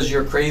because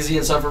you're crazy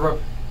and suffer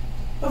from?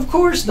 Of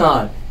course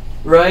not,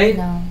 right?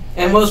 No.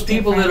 And most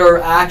people that are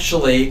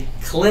actually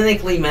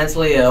clinically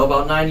mentally ill,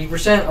 about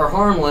 90%, are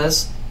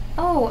harmless.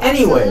 Oh,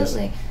 anyways.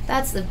 Absolutely.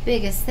 That's the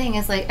biggest thing.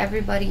 Is like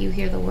everybody you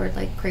hear the word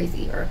like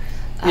crazy or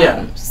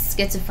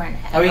schizophrenic.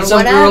 I mean,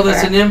 some girl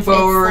that's an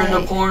info or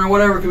into porn or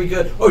whatever could be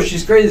good. Oh,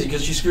 she's crazy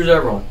because she screws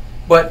everyone.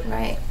 But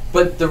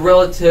but the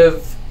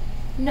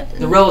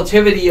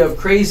relativity of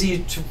crazy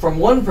from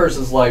one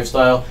person's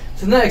lifestyle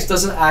to the next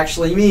doesn't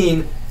actually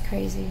mean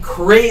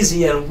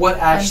crazy, and what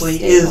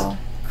actually is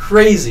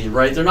crazy,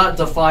 right? They're not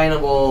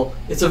definable.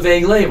 It's a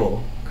vague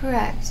label.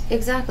 Correct.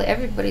 Exactly.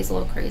 Everybody's a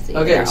little crazy.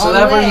 Okay, so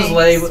that person's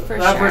label.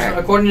 That person,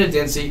 according to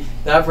Dincy,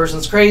 that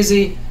person's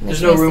crazy.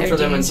 There's no room for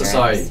them in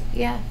society.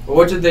 Yeah. But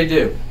what did they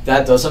do?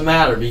 That doesn't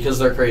matter because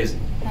they're crazy.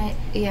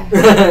 Yeah.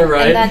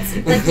 Right. And that's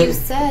like you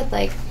said.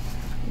 Like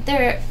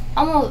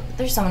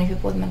there's so many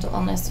people with mental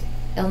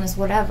illness,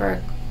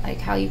 whatever, like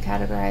how you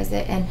categorize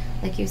it, and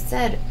like you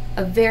said,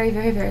 a very,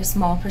 very, very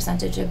small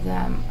percentage of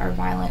them are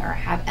violent or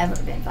have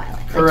ever been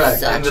violent.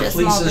 Correct. Like, and the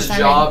police's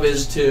job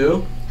is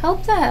to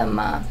help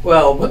them.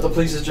 Well, but the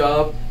police's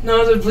job...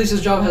 No, the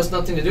police's job has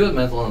nothing to do with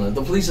mental illness.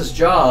 The police's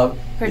job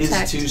is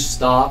to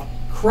stop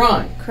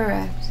crime.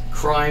 Correct.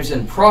 Crimes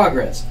in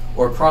progress,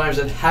 or crimes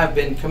that have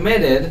been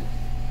committed,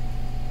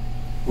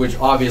 which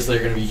obviously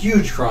are going to be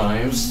huge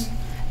crimes.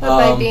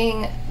 But by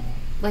being,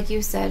 like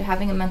you said,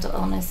 having a mental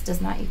illness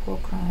does not equal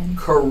crime.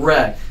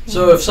 Correct.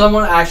 So if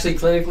someone actually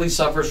clinically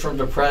suffers from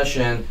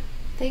depression,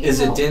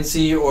 is it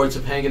Dincy or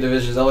Topanga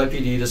Division's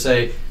LAPD to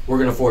say, we're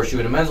going to force you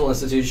in a mental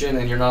institution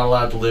and you're not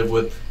allowed to live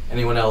with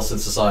anyone else in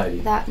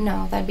society?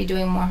 No, that'd be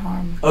doing more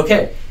harm.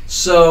 Okay,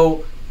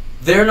 so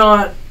they're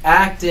not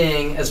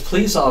acting as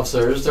police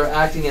officers, they're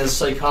acting as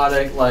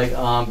psychotic, like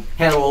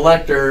Hannibal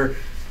Lecter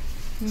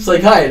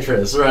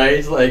psychiatrists,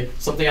 right? Like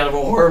something out of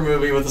a horror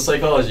movie with a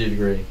psychology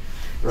degree,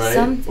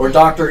 right? Or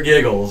Dr.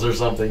 Giggles or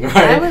something, right?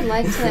 I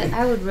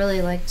would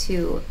really like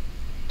to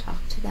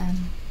talk to them.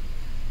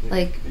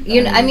 Like,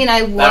 I mean,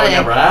 I would. That would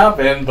never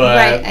happen, but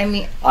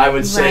I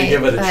would say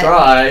give it a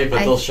try, but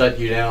they'll shut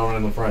you down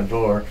in the front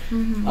door.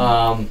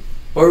 But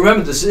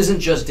remember, this isn't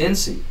just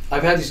Dincy.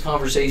 I've had these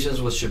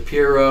conversations with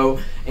Shapiro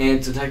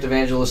and Detective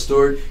Angela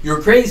Stewart.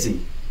 You're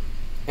crazy.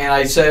 And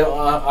I said,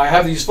 I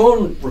have these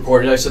phone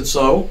recorded. I said,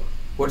 so?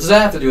 What does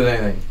that have to do with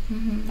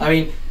anything? I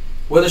mean,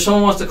 whether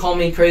someone wants to call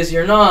me crazy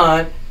or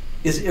not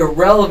is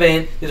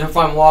irrelevant if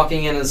I'm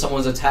walking in and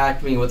someone's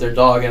attacked me with their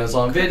dog and it's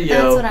on video.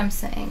 That's what I'm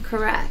saying.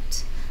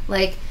 Correct.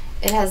 Like,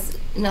 it has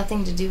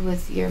nothing to do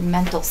with your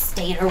mental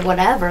state or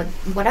whatever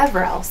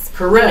else.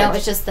 Correct.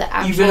 It's just the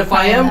actual even if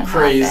I am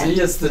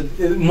crazy, it's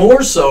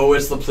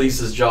the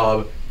police's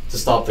job to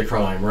stop the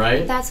crime,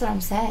 right? That's what I'm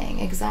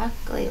saying.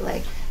 Exactly.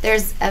 Like,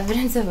 there's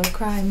evidence of a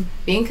crime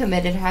being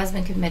committed, has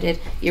been committed,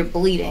 you're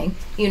bleeding.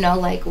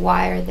 Like,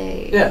 why are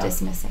they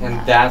dismissing that?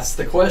 And that's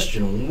the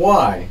question.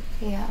 Why?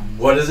 Yeah.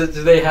 What is it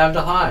do they have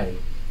to hide?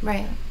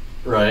 Right.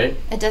 Right?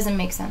 It doesn't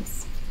make sense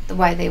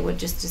why they would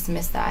just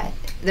dismiss that.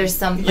 There's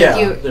some,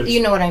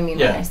 you know what I mean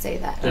when I say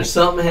that. There's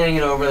something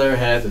hanging over their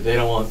head that they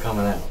don't want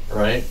coming out,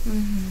 right?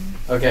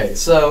 Okay,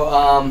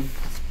 so,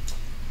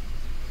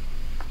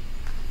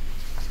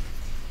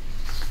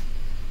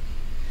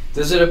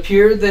 does it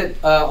appear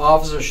that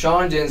Officer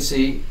Sean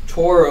Dincy,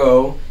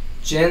 Toro,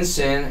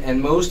 Jensen,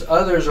 and most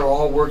others are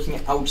all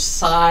working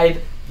outside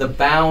the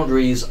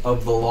boundaries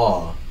of the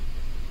law.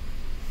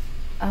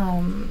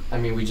 I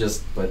mean,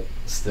 but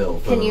still,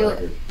 for can the you?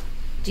 record.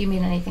 Do you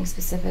mean anything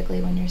specifically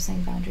when you're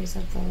saying boundaries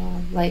of the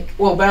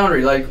law?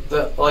 Boundary,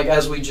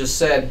 as we just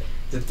said,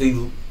 that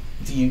the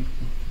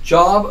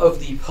job of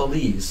the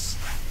police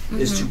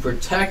is to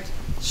protect,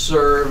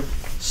 serve,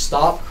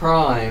 stop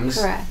crimes.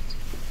 Correct.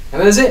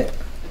 And that is it.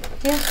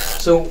 Yeah.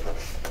 So,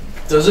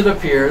 does it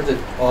appear that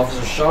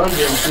Officer Sean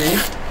Dempsey,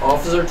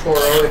 Officer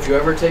Toro, if you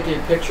ever take a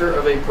picture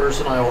of a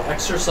person, I will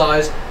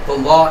exercise the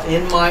law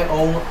in my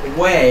own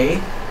way.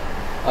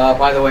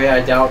 By the way,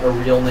 I doubt a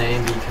real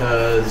name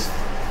because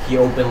he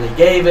openly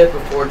gave it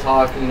before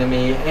talking to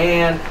me,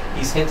 and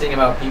he's hinting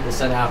about people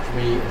sent after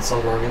me in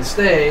Southern Oregon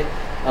State.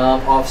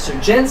 Officer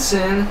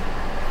Jensen,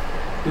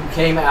 who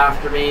came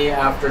after me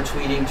after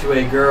tweeting to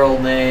a girl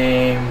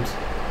named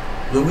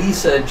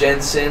Louisa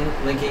Jensen,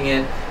 linking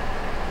it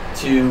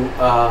to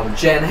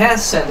Jen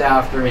Hess sent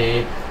after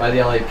me by the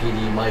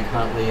LAPD, Mike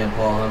Huntley and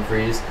Paul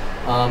Humphreys.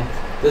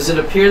 Does it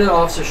appear that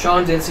Officer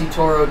Sean Dempsey,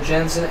 Toro,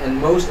 Jensen,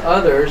 and most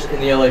others in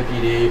the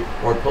LAPD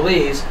or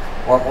police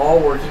are all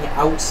working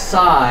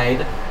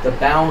outside the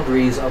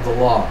boundaries of the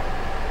law?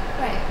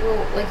 Right.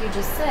 Well, like you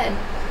just said,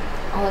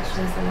 I'll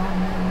exercise the law in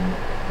my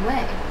own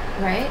way,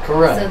 right?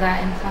 Correct. So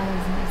that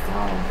implies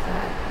myself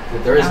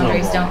that there is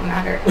boundaries no law. don't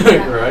matter.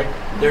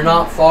 Correct. They're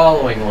not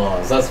following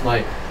laws. That's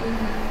my...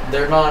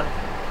 They're not...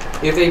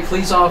 If a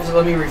police officer...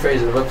 Let me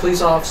rephrase it. If a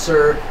police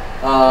officer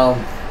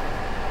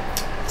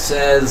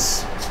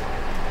says...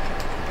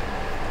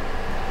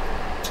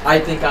 I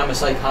think I'm a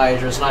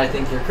psychiatrist and I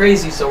think you're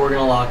crazy, so we're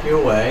going to lock you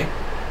away.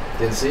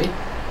 Dempsey,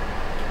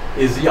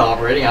 is he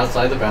operating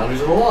outside the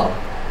boundaries of the law?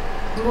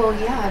 Well,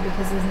 yeah,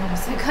 because he's not a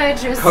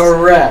psychiatrist.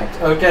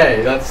 Correct.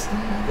 Okay,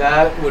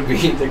 that would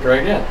be the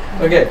correct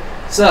answer. Okay,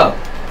 so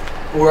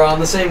we're on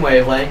the same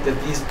wavelength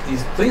that these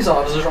police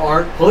officers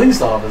aren't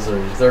police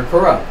officers. They're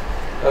corrupt.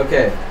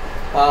 Okay.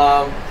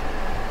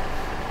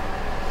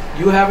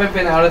 You haven't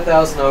been out at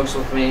Thousand Oaks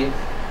with me,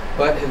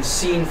 but have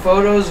seen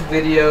photos,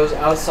 videos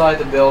outside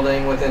the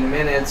building within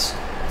minutes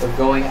of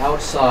going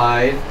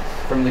outside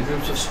from the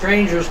groups of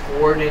strangers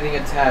coordinating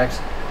attacks,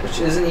 which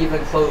isn't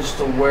even close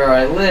to where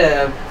I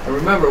live. And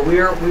remember, we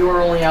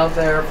were only out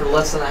there for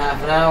less than a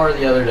half an hour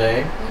the other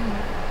day.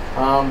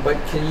 But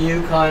can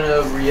you kind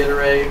of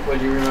reiterate what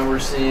you remember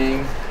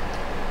seeing?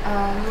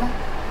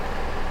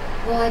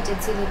 Well, I did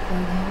see the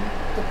clothing,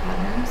 the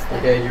patterns.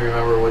 Okay, you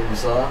remember what you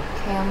saw?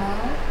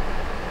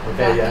 Camo.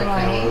 Okay, yeah,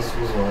 camos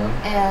was one.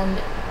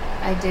 And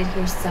I did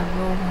hear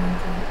several horn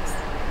clicks.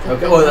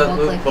 Okay, well,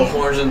 the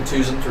horns and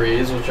twos and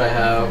threes, which I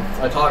have.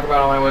 I talk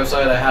about on my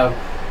website. I have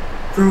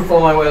proof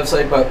on my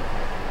website, but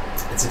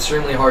it's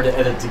extremely hard to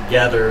edit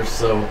together,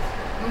 so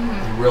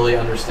you really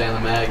understand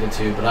the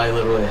magnitude. But I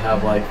literally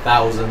have like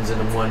thousands in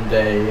one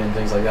day and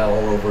things like that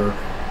all over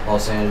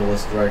Los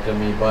Angeles directed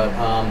me. But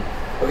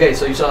okay,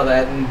 so you saw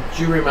that, and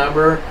do you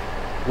remember,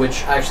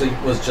 which actually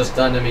was just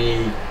done to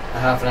me a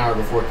half an hour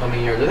before coming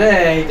here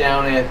today,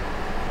 down at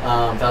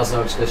Thousand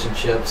Oaks Fish and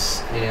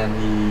Chips and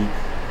the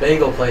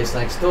bagel place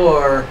next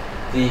door,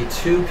 the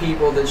two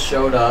people that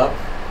showed up,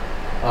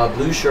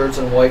 blue shirts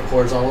and white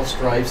horizontal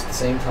stripes at the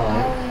same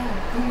time.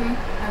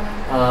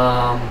 Oh,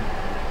 yeah.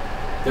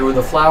 There were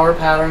the flower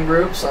pattern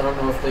groups. I don't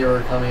know if they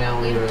were coming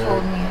out when you were there.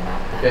 told me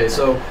about that. Okay,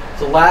 so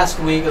last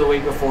week or the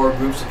week before,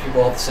 groups of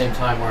people at the same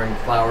time wearing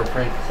flower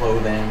print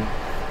clothing.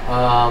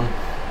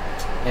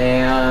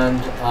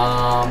 And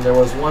there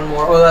was one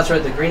more. Oh, that's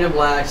right, the green and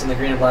blacks and the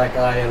green and black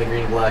guy and the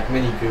green and black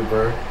Mini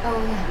Cooper.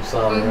 Oh, yeah. You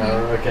saw them,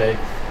 okay.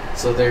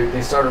 So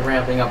they started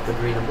ramping up the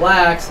green and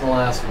blacks in the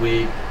last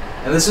week.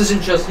 And this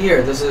isn't just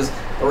here. This is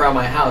around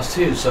my house,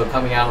 too. So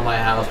coming out of my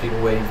house,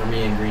 people waiting for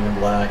me in green and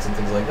blacks and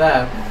things like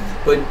that.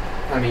 But,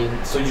 I mean,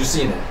 so you've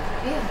seen it?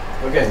 Yeah.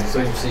 Okay, so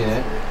you've seen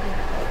it.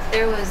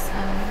 There was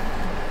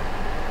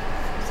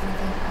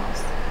something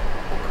else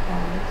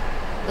called.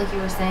 Like you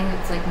were saying,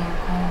 it's like more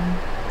calm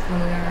when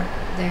we were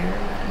there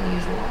than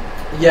usual.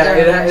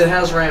 Yeah, it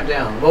has ramped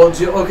down. Well,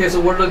 okay, so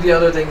what are the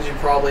other things you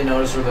probably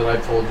noticed or that I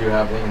told you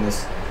happening in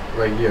this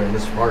right here, in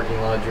this parking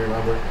lot, do you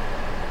remember?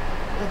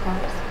 The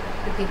cars,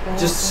 the people.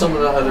 Just some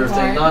of the other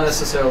things, not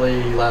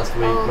necessarily last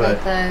week,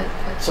 but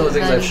some of the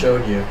things I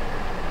showed you.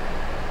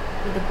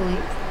 With the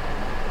police?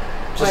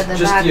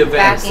 Just the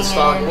events, the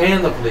stalking,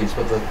 and the police,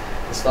 but the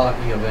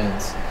stalking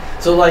events.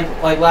 So like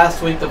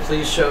last week, the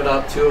police showed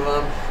up, two of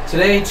them.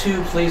 Today,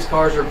 two police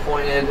cars are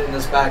pointed in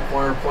this back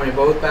corner, pointed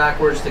both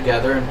backwards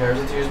together in pairs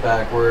of twos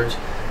backwards,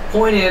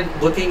 pointed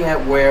looking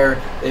at where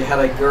they had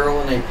a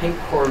girl in a pink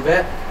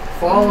Corvette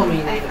follow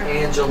me named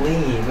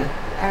Angeline.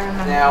 I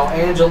remember. Now,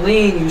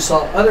 Angeline, you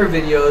saw other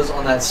videos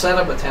on that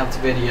setup attempt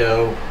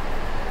video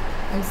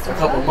a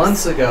couple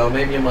months ago,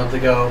 maybe a month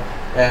ago,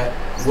 at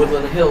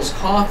Woodland Hills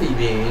Coffee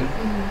Bean,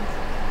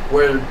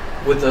 where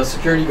with the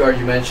security guard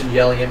you mentioned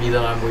yelling at me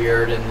that I'm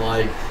weird and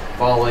like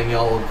following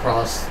y'all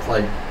across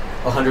like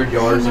 100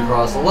 yards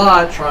across the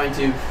lot, trying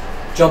to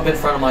jump in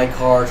front of my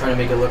car, trying to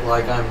make it look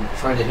like I'm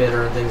trying to hit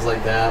her and things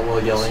like that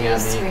while yelling at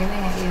me. Screaming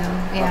at you,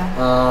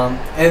 yeah.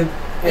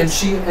 And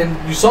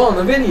you saw in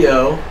the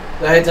video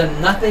I had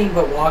done nothing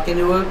but walk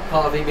into a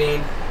coffee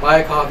bean, buy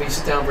a coffee,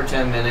 sit down for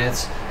 10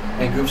 minutes,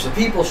 and groups of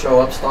people show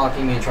up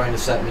stalking me and trying to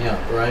set me up,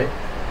 right?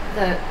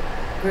 The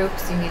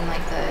groups, you mean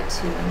like the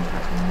two I'm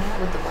talking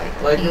about with the white,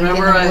 the like, pink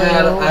remember and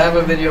the I have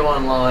a video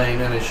online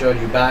and I showed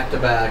you back to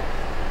back.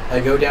 I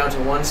go down to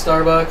one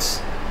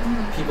Starbucks,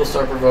 people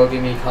start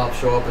provoking me, cops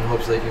show up in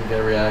hopes they can get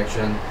a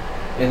reaction,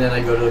 and then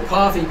I go to the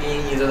coffee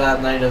bean either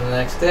that night or the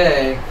next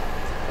day,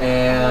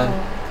 and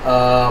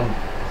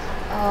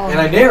and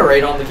I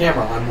narrate on the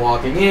camera. I'm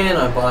walking in,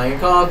 I'm buying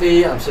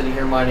coffee, I'm sitting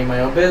here minding my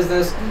own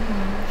business.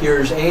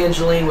 Here's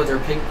Angeline with her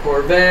pink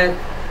Corvette,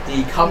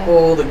 the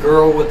couple, the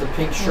girl with the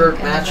pink shirt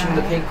matching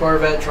the pink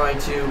Corvette, trying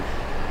to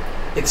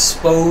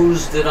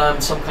expose that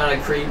I'm some kind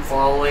of creep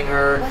following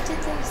her. What did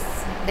they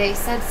say? They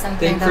said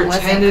something They that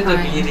pretended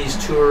wasn't to kind. be these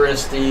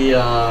touristy,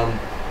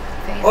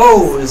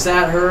 oh, is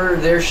that her?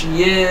 There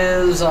she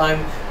is.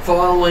 I'm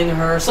following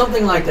her.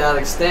 Something like that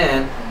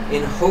extent,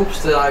 in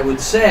hopes that I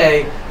would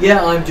say,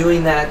 yeah, I'm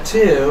doing that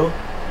too.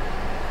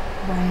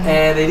 Right.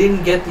 And they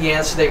didn't get the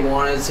answer they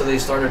wanted, so they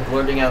started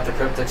blurting out the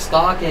cryptic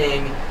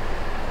stalking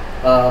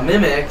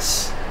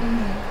mimics.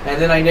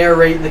 And then I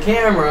narrate in the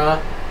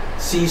camera,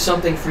 see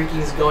something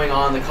freaking is going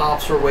on. The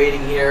cops were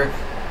waiting here,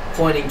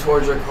 pointing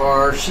towards her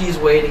car. She's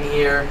waiting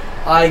here.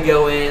 I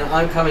go in.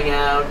 I'm coming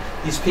out.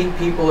 These pink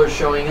people are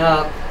showing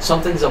up.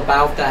 Something's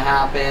about to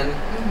happen.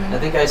 I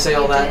think I say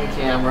all that in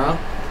camera.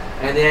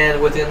 And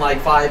then within like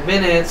 5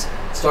 minutes,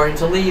 starting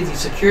to leave, the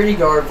security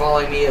guard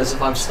following me as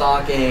if I'm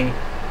stalking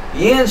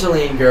the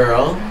Angeline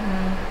girl,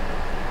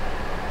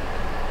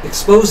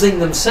 exposing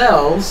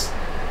themselves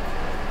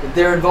that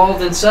they're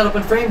involved in setup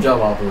and frame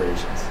job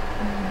operations,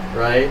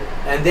 right?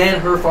 And then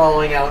her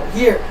following out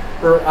here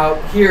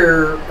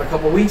a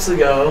couple weeks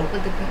ago.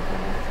 With the pink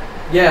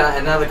Corvette. Yeah,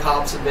 and now the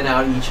cops have been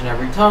out each and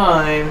every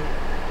time,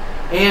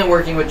 and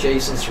working with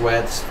Jason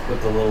Sweats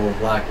with the little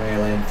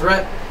blackmailing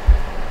threat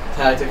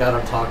tactic. I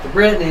don't talk to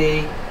Brittany.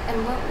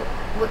 And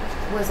what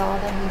was all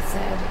that he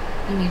said?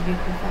 You need to be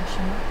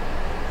professional,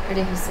 or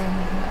did he say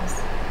anything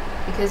else?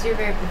 Because you're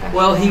very professional.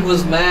 Well, he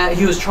was mad.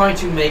 He was trying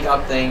to make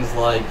up things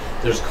like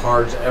there's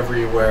cards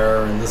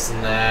everywhere and this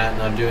and that,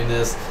 and I'm doing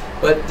this.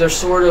 But they're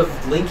sort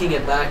of linking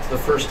it back to the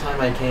first time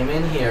I came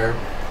in here,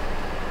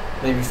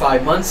 maybe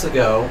 5 months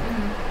ago.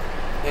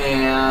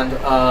 And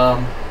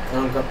I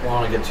don't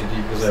want to get too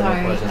deep because I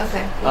have more questions.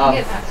 Okay. We can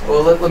get back to it.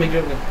 Well, let me do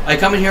it. I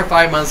come in here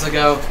 5 months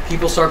ago.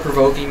 People start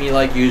provoking me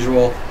like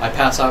usual. I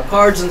pass out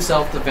cards in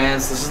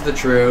self-defense. This is the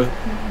truth.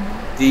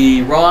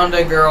 The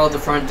Rhonda girl at the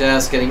front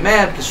desk getting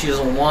mad because she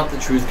doesn't want the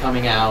truth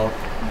coming out.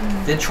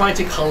 Then trying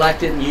to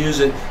collect it and use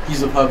it.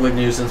 He's a public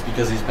nuisance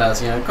because he's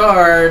passing out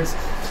cards.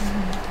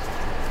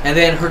 And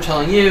then her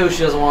telling you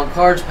she doesn't want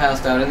cards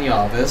passed out in the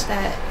office.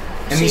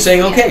 And me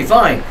saying, okay,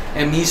 fine.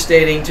 And me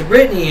stating to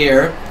Brittany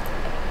here,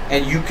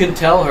 and you can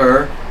tell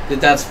her that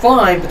that's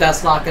fine, but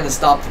that's not going to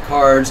stop the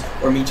cards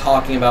or me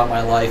talking about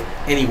my life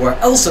anywhere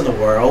else in the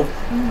world.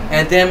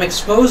 And them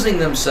exposing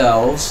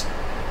themselves,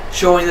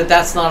 showing that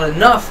that's not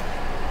enough.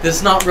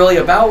 That's not really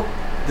about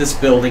this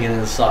building and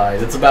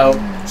inside. It's about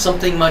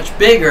something much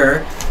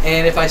bigger.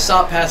 And if I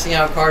stop passing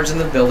out cards in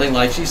the building,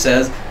 like she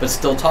says, but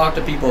still talk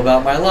to people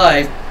about my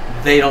life,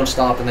 they don't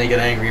stop and they get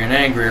angrier and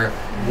angrier.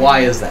 Why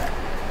is that?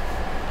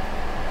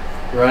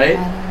 Right?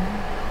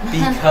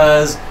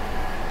 Because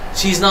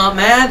she's not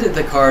mad that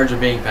the cards are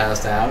being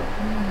passed out.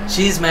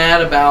 She's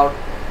mad about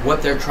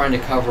what they're trying to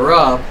cover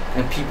up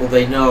and people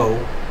they know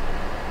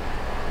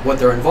what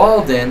they're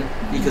involved in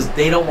because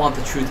they don't want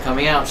the truth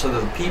coming out so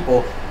that the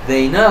people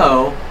they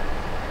know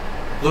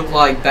look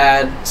like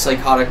bad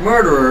psychotic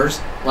murderers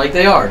like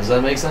they are. Does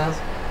that make sense?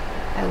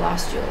 I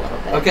lost you a little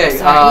bit. Okay.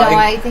 No,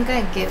 I think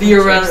I get what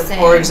you're saying.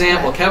 For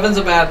example, Kevin's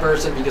a bad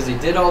person because he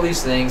did all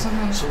these things,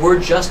 so we're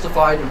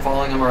justified in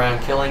following him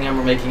around, killing him,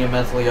 or making him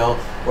mentally ill,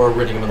 or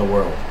ridding him of the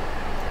world.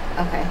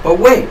 Okay. But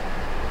wait,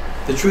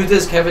 the truth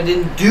is Kevin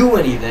didn't do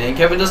anything.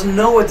 Kevin doesn't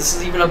know what this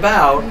is even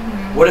about.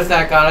 What if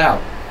that got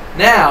out?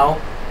 Now,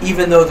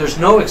 even though there's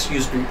no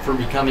excuse for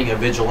becoming a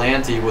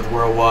vigilante with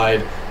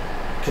worldwide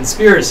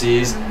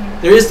conspiracies,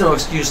 there is no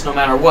excuse no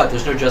matter what.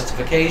 There's no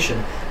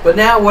justification. But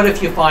now what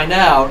if you find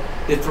out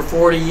that for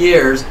 40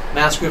 years,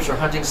 mass groups are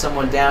hunting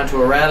someone down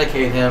to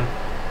eradicate him,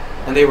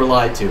 and they were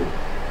lied to?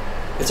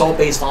 It's all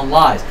based on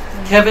lies.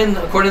 Kevin,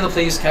 according to the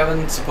police,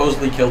 Kevin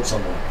supposedly killed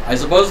someone. I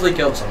supposedly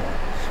killed someone.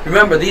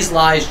 Remember, these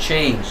lies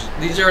change.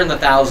 These are in the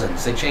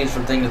thousands. They change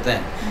from thing to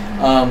thing.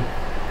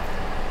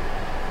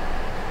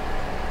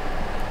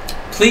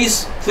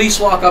 Police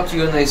walk up to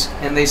you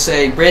and they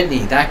say, Brittany,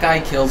 that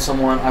guy killed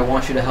someone. I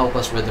want you to help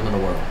us rid them of the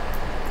world.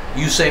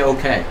 You say,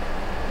 okay.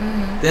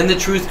 Then the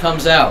truth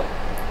comes out.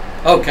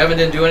 Oh, Kevin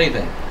didn't do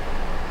anything.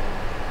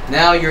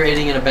 Now you're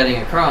aiding and abetting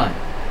a crime.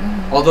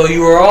 Although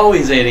you were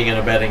always aiding and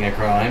abetting a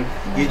crime,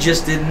 you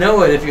just didn't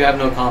know it if you have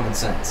no common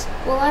sense.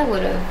 Well, I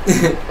would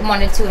have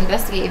wanted to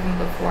investigate even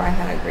before I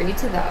had agreed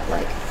to that.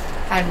 Like,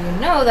 how do you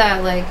know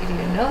that? Like, do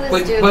you know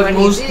this dude? But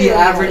most the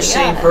average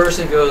sane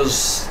person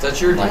goes,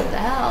 that's your deal. What the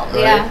hell? Right?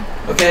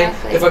 Yeah. Okay?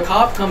 Exactly. If a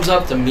cop comes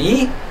up to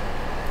me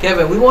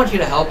Kevin, we want you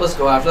to help us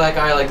go after that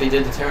guy like they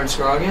did to Terrence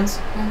Scroggins.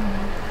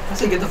 I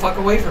say, get the fuck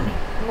away from me.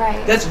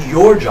 Right. That's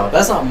your job.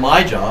 That's not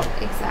my job.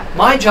 Exactly.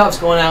 My job's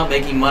going out,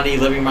 making money,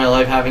 living my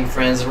life, having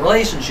friends and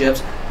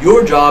relationships.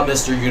 Your job,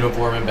 Mr.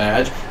 Uniform and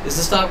Badge, is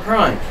to stop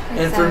crime. Exactly.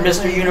 And for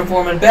Mr.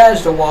 Uniform and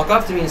Badge to walk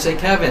up to me and say,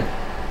 Kevin,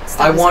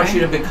 Stop I this want crime.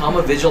 you to become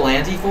a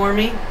vigilante for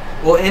me.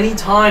 Well,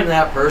 anytime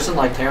that person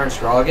like Terrence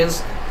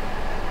Scroggins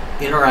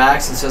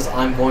interacts and says,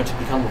 I'm going to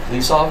become a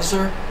police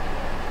officer,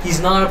 he's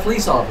not a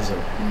police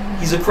officer.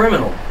 He's a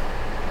criminal.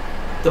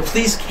 The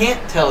police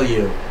can't tell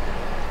you,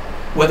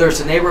 whether it's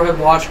a neighborhood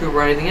watch group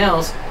or anything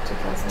else,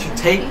 to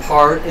take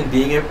part in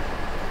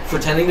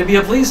pretending to be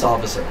a police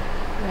officer.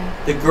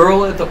 Right. The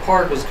girl at the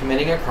park was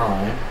committing a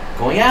crime,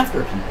 going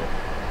after people.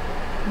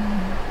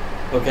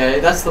 Okay,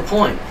 that's the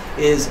point.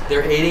 Is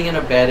they're aiding and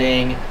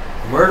abetting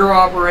murder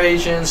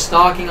operations,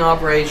 stalking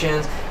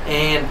operations,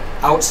 and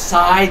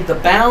outside the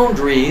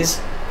boundaries,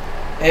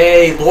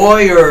 a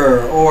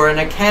lawyer or an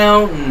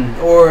accountant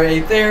or a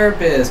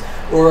therapist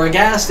or a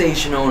gas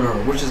station owner,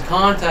 which is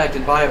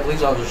contacted by a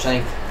police officer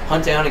saying,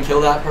 hunt down and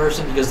kill that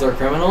person because they're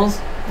criminals,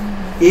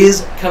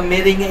 is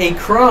committing a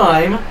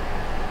crime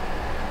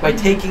by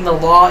taking the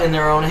law in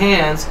their own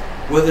hands,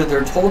 whether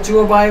they're told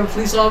to by a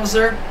police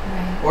officer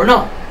or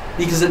not.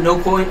 Because at no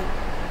point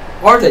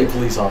are they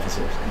police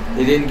officers.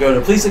 They didn't go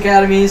to police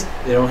academies,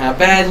 they don't have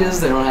badges,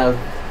 they don't have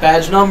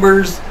badge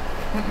numbers,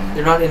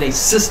 they're not in a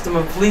system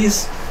of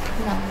police,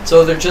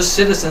 so they're just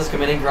citizens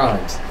committing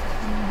crimes.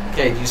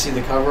 Okay, do you see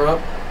the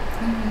cover-up?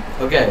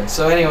 Okay,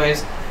 so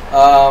anyways,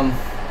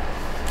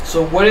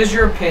 so what is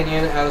your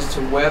opinion as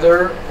to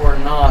whether or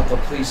not the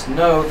police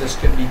know this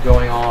could be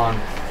going on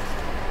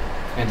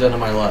and done in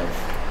my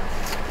life?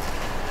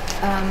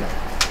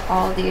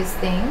 All these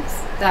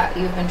things that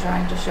you've been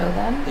trying to show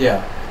them?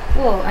 Yeah.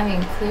 Well, I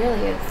mean,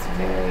 clearly it's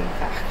very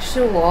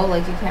factual.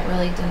 Like, you can't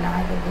really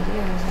deny the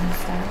videos and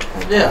stuff.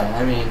 Like Yeah,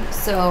 that. I mean...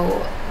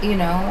 So, you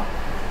know,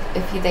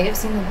 if they have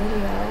seen the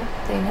video,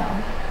 they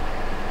know.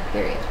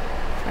 Period.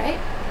 Right?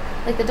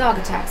 Like the dog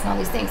attacks and all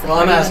these things. Like, Well,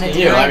 I'm asking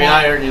you. I mean,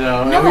 I already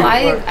know. No,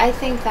 I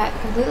think that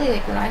completely,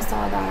 like, when I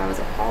saw that, I was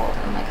appalled.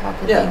 I'm like, how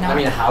could they not? I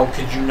mean, how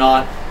could you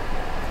not...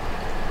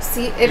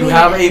 See, You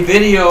have a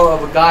video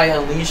of a guy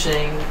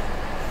unleashing...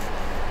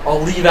 I'll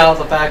leave out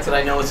the fact that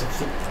I know it's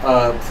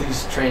a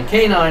police-trained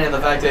canine and the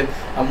fact that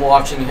I'm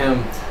watching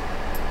him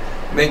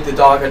make the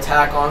dog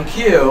attack on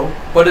cue,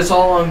 but it's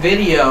all on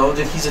video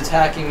that he's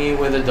attacking me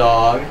with a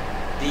dog.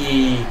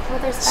 The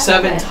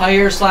 7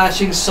 tire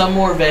slashings, some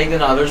more vague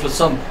than others, but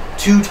some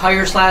 2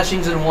 tire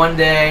slashings in one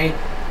day.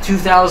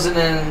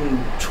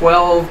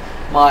 2012,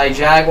 my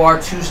Jaguar,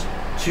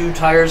 two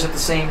tires at the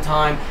same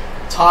time.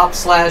 Top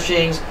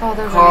slashings,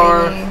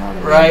 car,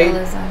 right?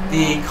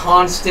 The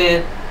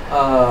constant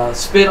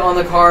spit on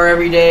the car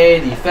every day,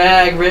 the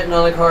fag written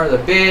on the car, the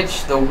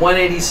bitch, the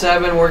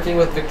 187 working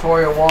with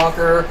Victoria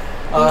Walker,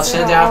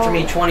 sent after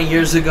me 20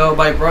 years ago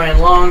by Brian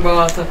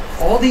Longboth.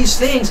 All these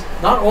things,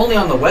 not only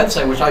on the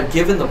website, which I've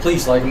given the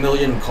police like 1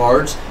 million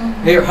cards.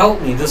 Here,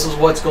 help me. This is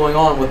what's going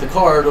on with the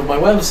card of my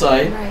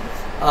website. Right.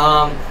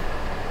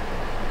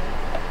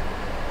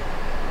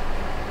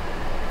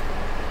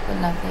 But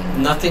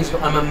nothing's.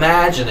 I'm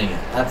imagining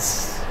it.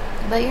 That's.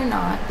 But you're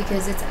not,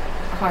 because it's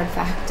hard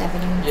fact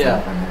evidence.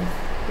 Yeah.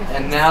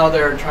 And now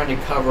they're trying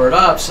to cover it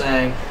up,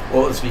 saying,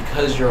 well, it's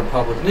because you're a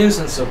public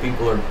nuisance, so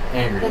people are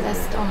angry. But that's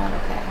still not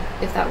okay,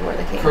 if that were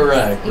the case.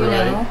 Correct, you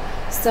right. know?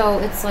 So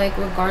it's like,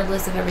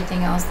 regardless of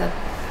everything else that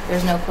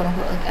there's no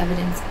quote-unquote like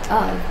evidence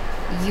of,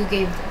 you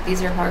gave,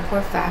 these are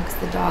hardcore facts,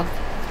 the dog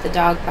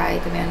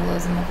bite, the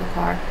vandalism of the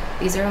car,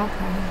 these are all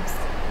crimes.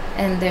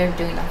 And they're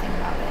doing nothing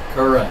about it.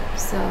 Correct.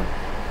 So,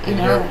 you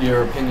know.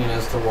 Your opinion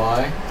as to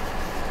why?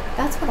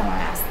 That's what I want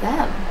to ask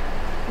them,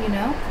 you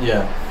know?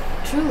 Yeah.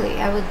 Truly,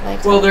 I would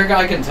like to. Well,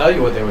 I can tell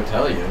you what they would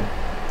tell you.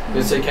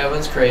 They'd say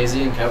Kevin's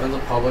crazy and Kevin's a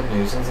public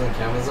nuisance and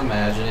Kevin's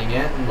imagining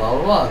it and blah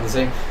blah blah. And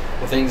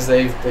the things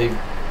they've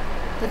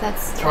but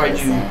that's tried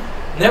to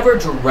never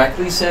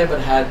directly say, but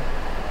had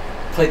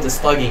played the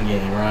slugging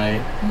game,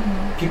 right?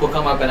 People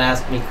come up and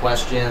ask me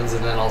questions,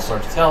 and then I'll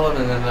start to tell them,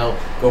 and then they'll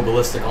go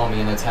ballistic on me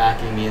and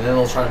attacking me, and then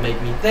they'll try to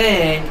make me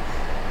think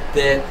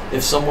that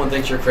if someone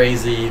thinks you're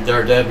crazy,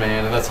 they're a dead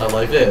man, and that's how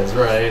life is,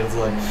 right? It's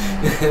like,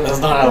 that's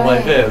not how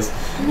life is.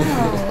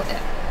 No.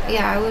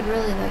 Yeah, I would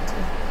really like to.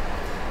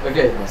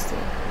 Okay.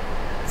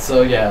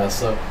 So, yeah,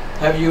 so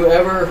have you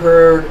ever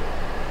heard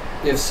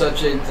if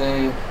such a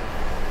thing...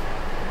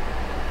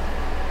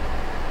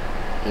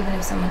 Even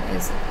if someone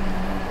is a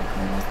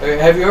criminal. Okay,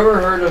 have you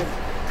ever heard of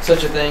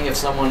such a thing if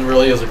someone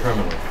really is a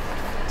criminal?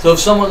 So if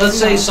someone, let's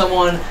say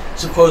someone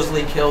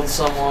supposedly killed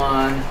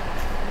someone,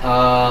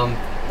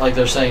 like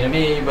they're saying to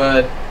me,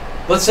 but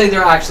let's say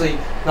they're actually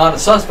not a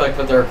suspect,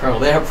 but they're a criminal.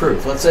 They have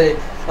proof. Let's say,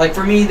 like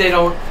for me,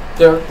 they're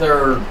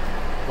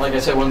like I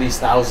said, one of these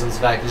thousands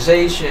of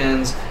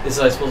accusations is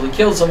that I supposedly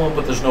killed someone,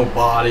 but there's no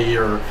body,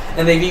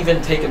 and they've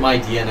even taken my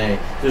DNA.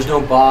 There's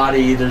no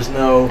body. There's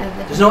no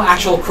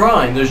actual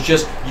crime. There's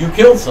just you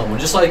killed someone.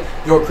 Just like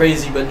you're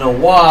crazy, but know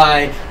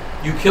why.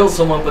 You killed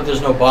someone, but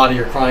there's no body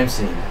or crime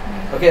scene.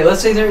 Okay,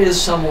 let's say there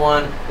is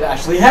someone that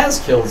actually has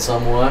killed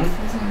someone.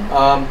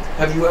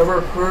 Have you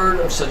ever heard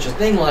of such a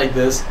thing like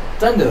this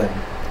done to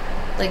them?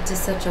 Like to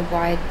such a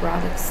wide,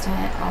 broad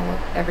extent,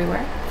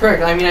 everywhere?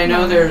 Correct. I mean, I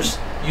know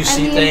you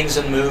see things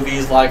in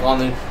movies like on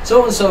the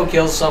so-and-so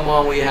kills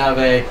someone, we have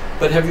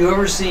but have you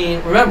ever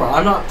seen, remember,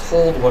 I'm not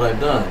told what I've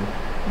done.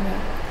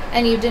 No.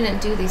 And you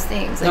didn't do these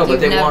things. Like, no, but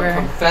they want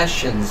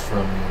confessions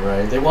from me,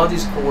 right? They want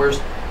these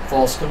coerced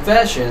false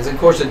confessions. And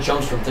of course, it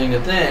jumps from thing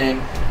to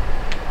thing.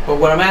 But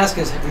what I'm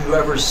asking is, have you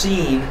ever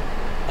seen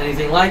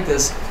anything like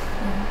this?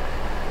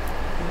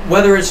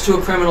 Whether it's to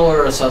a criminal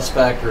or a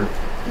suspect or...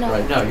 No.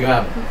 Right? No, you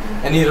haven't.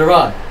 And neither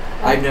have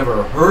I. I've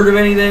never heard of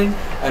anything.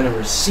 I've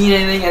never seen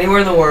anything anywhere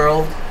in the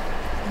world.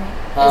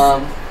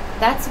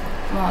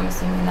 I'm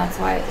assuming that's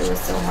why it was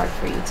so hard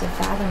for you to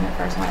fathom at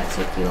first, why it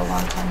took you a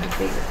long time to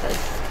figure this.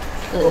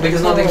 Well,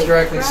 because nothing's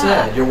directly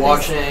said. You're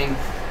watching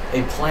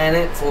a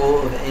planet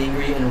full of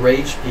angry,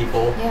 enraged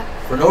people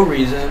for no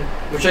reason,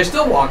 which I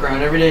still walk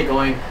around every day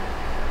going,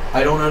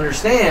 I don't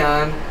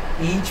understand.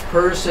 Each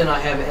person I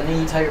have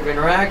any type of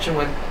interaction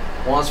with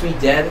wants me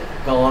dead,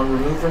 gone,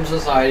 removed from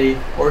society,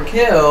 or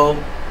killed,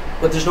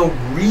 but there's no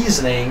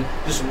reasoning,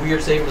 just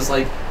weird statements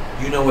like,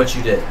 you know what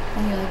you did.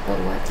 And you're like, but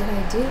what did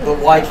I do? But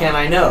why can't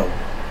I know?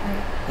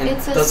 Right.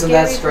 And doesn't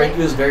that strike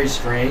you as very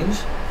strange?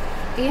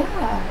 Yeah.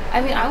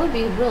 I mean, I would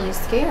be really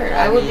scared.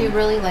 I would be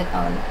really, like,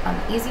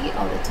 uneasy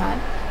all the time.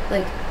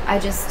 Like, I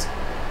just,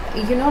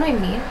 you know what I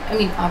mean? I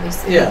mean,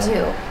 obviously you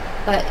do,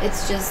 but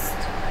it's just...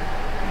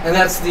 And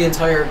that's the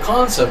entire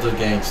concept of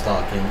gang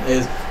stalking,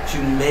 is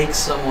to make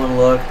someone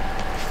look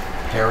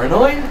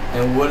paranoid.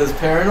 And what is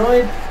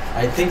paranoid?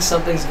 I think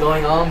something's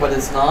going on, but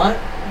it's not.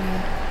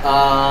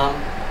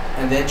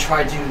 And then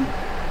try to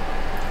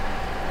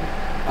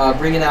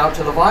bring it out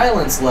to the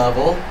violence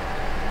level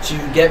to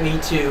get me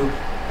to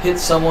hit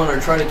someone or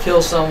try to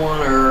kill someone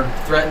or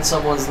threaten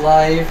someone's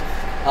life.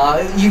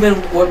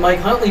 Even what Mike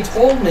Huntley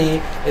told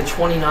me at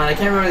 29, I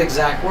can't remember the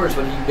exact words,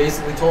 but he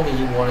basically told me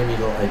he wanted me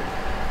to, like,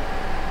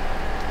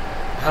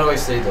 how do I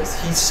say this?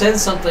 He said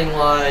something in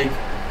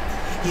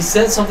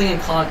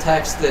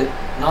context that,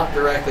 not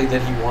directly, that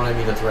he wanted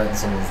me to threaten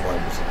someone's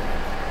life or something.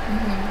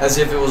 As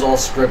if it was all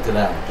scripted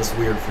out, just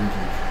weird, freaky.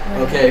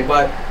 Right. Okay,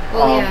 but,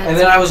 and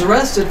then I was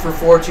arrested for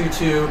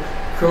 422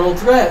 criminal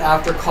threat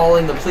after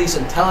calling the police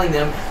and telling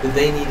them that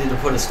they needed to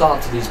put a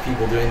stop to these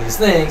people doing these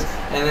things,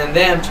 and then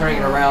them turning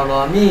it around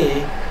on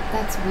me.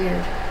 That's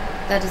weird.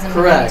 That doesn't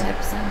make any type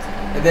of sense.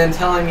 And then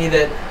telling me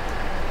that,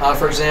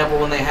 for example,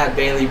 when they had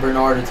Bailey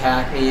Bernard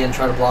attack me and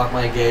try to block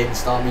my gate and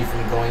stop me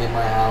from going in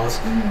my house,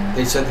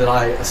 they said that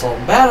I assault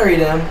and batteried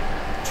him,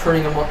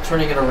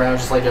 turning it around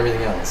just like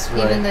everything else.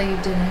 Right? Even though you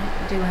didn't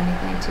do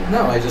anything to him?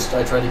 No, I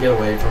tried to get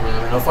away from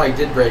him. And if I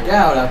did break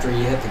out after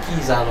he hit the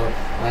keys out of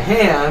my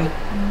hand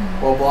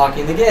while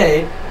blocking the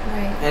gate,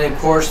 and of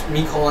course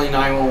me calling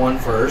 911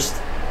 first,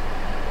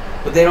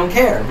 but they don't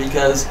care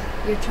because...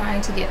 You're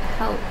trying to get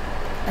help.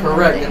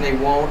 Correct, and they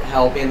won't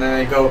help me, and then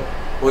they go,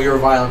 well, you're a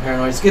violent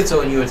paranoid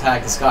schizo and you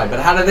attack this guy.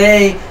 But how do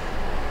they...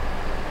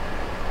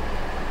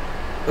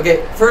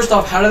 Okay, first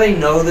off, how do they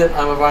know that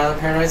I'm a violent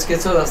paranoid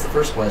schizo? That's the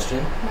first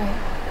question. Right.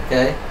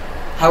 Okay?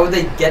 How would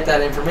they get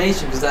that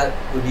information? Because that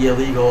would be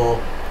illegal.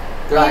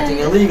 They're acting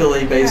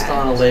illegally based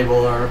on a label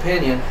or an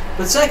opinion.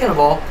 But second of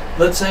all,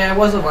 let's say I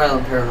was a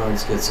violent paranoid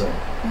schizo.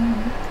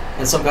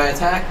 And some guy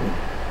attacked me.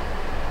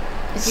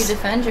 If you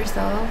defend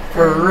yourself.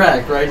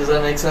 Correct, right? Does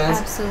that make sense?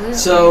 Absolutely.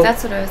 So,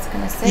 that's what I was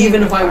going to say.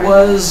 Even if I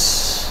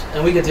was,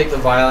 and we can take the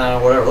violent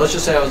out or whatever. Let's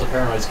just say I was a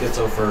paranoid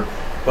schizo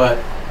but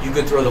you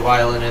could throw the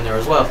violent in there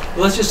as well. But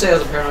let's just say I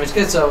was a paranoid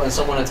schizo and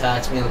someone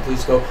attacks me and the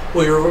police go,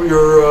 well,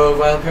 you're a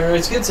violent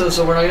paranoid schizo,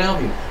 so we're not going to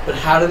help you. But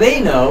how do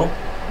they know?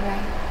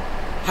 Right.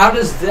 How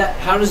does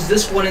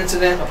this one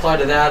incident apply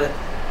to that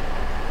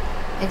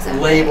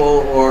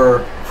label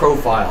or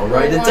profile,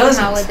 right? Well, it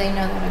doesn't. How would they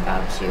know that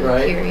about you,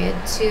 period?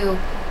 Two,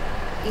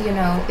 you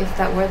know, if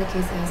that were the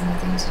case, it has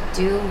nothing to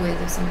do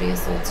with if somebody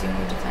assaults you and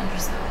you defend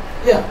yourself.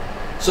 Yeah.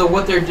 So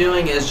what they're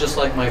doing is just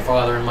like my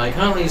father and Mike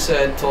Huntley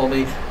told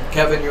me,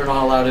 Kevin, you're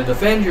not allowed to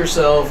defend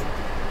yourself.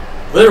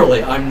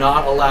 Literally, I'm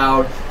not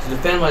allowed to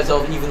defend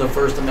myself, even the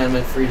First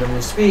Amendment freedom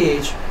of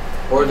speech,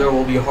 or there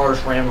will be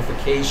harsh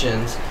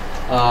ramifications,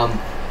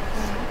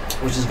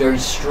 which is very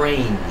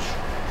strange.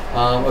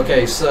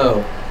 Okay,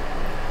 so,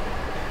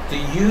 do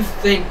you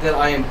think that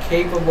I am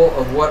capable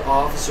of what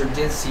Officer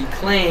Dinsey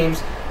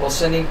claims while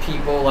sending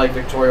people like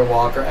Victoria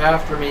Walker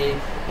after me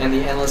and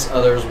the endless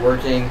others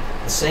working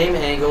the same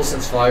angle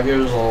since 5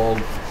 years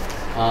old?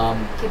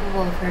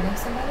 Capable of hurting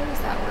somebody? Is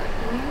that what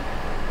you mean?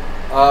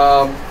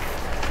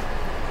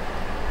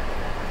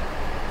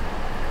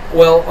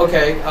 Well,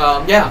 okay,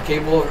 yeah,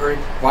 capable of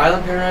hurting,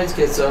 violent paranoid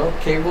schizo,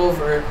 capable of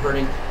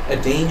hurting, a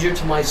danger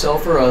to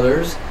myself or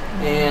others,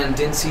 and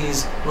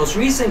Dinsey's most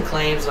recent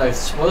claims that I've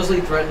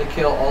supposedly threatened to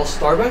kill all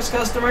Starbucks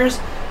customers,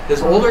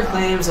 his older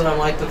claims that I'm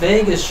like the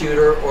Vegas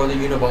shooter or the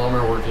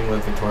Unabomber working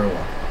with Victoria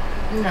Walker.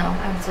 No,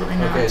 absolutely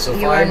not. Okay, so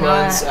 5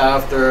 months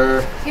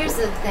after... Here's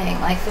the thing,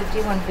 like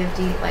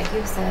 5150, like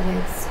you said,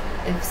 it's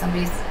if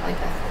somebody's like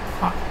a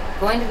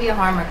going to be a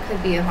harm or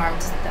could be a harm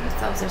to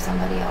themselves or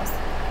somebody else.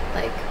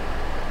 Like,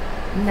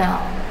 no,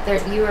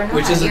 you are not.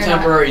 Which is a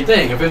temporary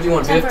thing. A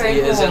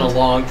 5150 isn't a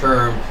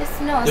long-term.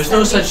 There's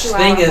no such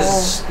thing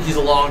as he's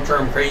a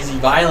long-term crazy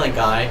violent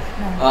guy.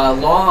 No.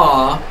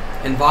 Law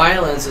and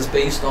violence is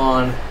based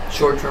on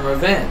short-term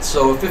events.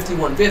 So a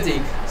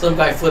 5150, some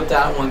guy flipped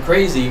out and went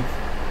crazy.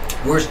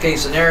 Worst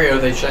case scenario,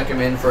 they check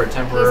him in for a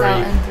temporary.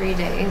 He's out in 3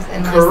 days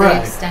unless Correct.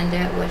 they extend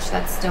it, which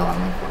that's still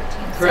only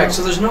 14. Correct.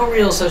 So there's no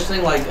real such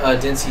thing like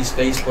Dincy's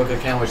Facebook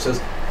account, which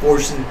says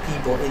forcing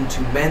people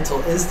into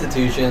mental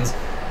institutions.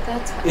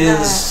 That's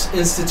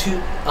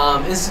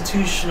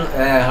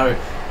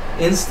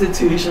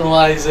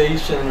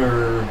institutionalization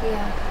or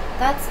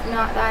that's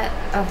not that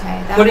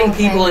okay. That putting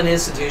people in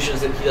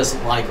institutions that he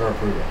doesn't like or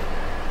approve of.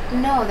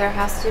 No, there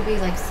has to be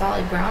like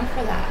solid ground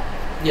for that.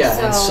 Yeah,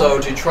 and so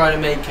to try to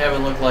make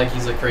Kevin look like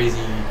he's a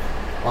crazy,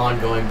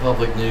 ongoing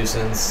public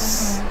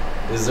nuisance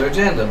is their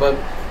agenda. But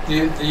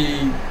you've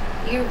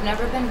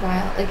never been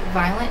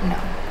violent? No,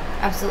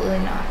 absolutely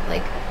not.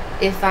 Like,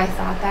 if I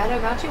thought that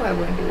about you, I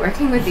wouldn't be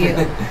working with you.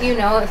 You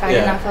know, if I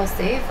did not feel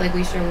safe, like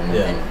we sure wouldn't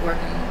have been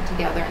working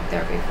together in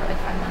therapy for like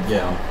 5 months.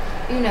 Yeah.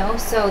 You know,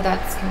 so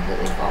that's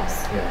completely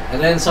false. Yeah.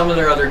 And then some of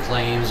their other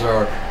claims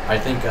are, I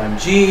think I'm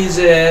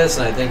Jesus,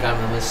 and I think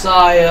I'm the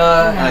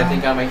Messiah, and I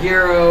think I'm a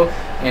hero,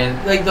 and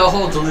like the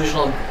whole delusion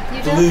of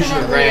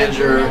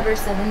grandeur. You never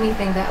said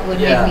anything that would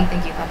make me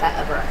think you thought that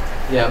ever.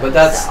 Yeah, but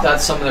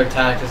that's some of their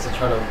tactics to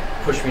try to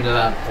push me to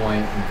that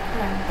point.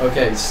 Yeah.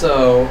 Okay,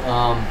 so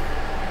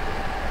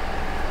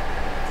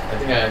I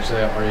think I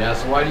actually already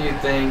asked. Why do you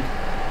think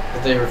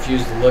that they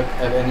refuse to look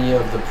at any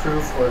of the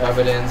proof or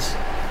evidence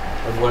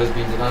of what is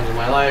being done in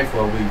my life?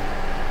 Well, we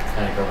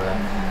kind of covered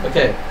that.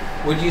 Okay,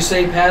 would you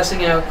say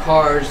passing out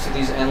cards to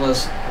these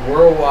endless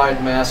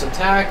worldwide mass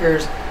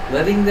attackers,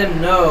 letting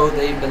them know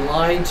they've been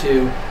lied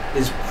to,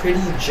 is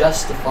pretty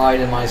justified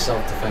in my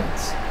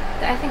self-defense?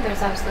 I think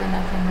there's absolutely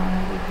nothing wrong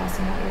with you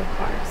passing out your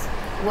cards.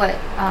 What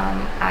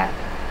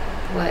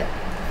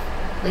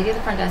lady at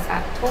the front desk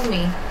told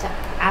me to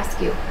ask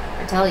you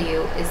or tell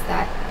you is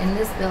that in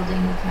this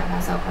building you can't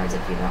pass out cards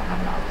if you don't have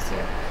an office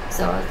here.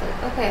 So I was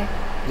like, okay.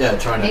 Yeah,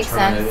 trying to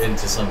turn it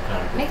into some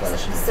kind of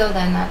professional. So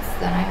then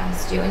I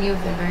asked you, and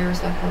you've been very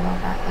respectful about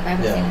that. Like I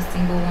haven't seen a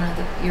single one of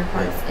your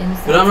cards in.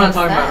 But I'm not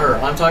talking about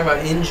her. I'm talking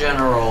about in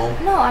general.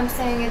 No, I'm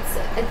saying it's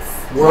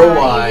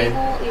worldwide.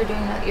 You're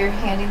doing that. You're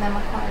handing them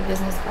a card, a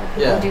business card.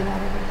 People do that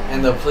every day.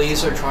 And the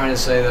police are trying to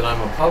say that I'm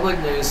a public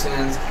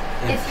nuisance,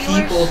 and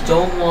people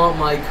don't want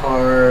my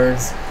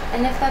cards.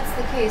 And if that's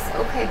the case,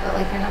 okay, but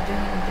like you're not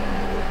doing anything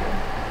illegal,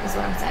 is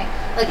what I'm saying.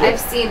 Like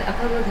I've seen a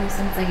public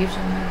nuisance, like you've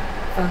shown me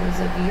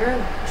photos of your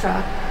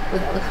truck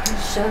with all the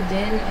cards shoved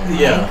in and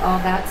like all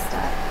that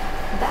stuff.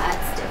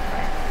 That's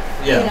different.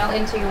 Yeah. You know,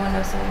 into your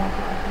window so it won't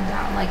go up and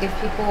down. Like if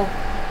people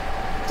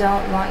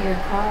don't want your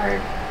card,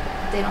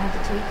 they don't have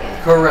to take it.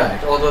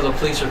 Correct. Although the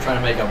police are trying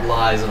to make up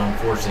lies that I'm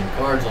forcing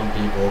cards on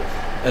people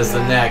as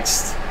the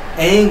next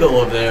angle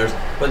of theirs.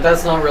 But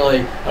that's not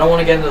really, I don't want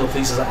to get into the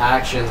police's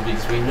actions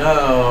because we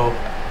know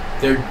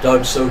they're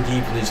dug so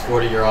deep in these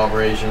 40-year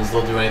operations,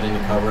 they'll do anything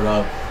to cover it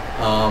up.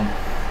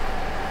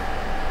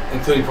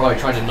 Including probably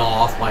trying to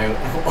gnaw off my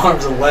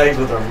arms and legs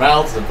with their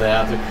mouths if they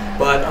have to.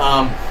 But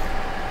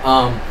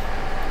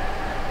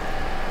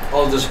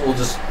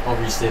I'll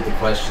restate the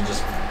question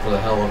just for the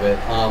hell of it.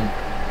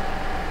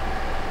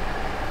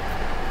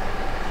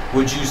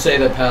 Would you say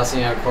that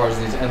passing out cards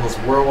to these endless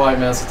worldwide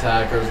mass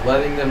attackers,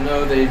 letting them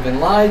know they've been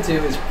lied to,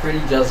 is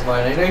pretty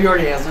justified? I know you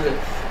already answered it,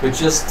 but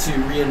just to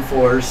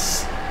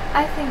reinforce.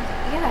 I think,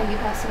 you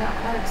passing out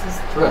cards is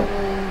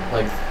totally...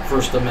 Like,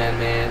 First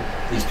Amendment,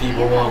 these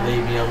people won't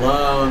leave me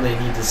alone, they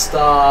need to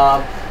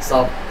stop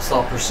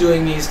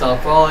pursuing me,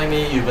 stop following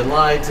me, you've been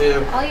lied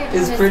to. All you're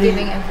doing is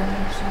giving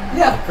information.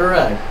 Yeah,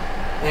 correct.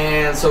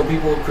 And so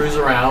people cruise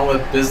around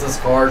with business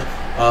cards,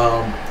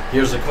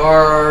 here's a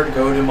card,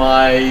 go to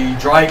my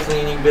dry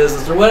cleaning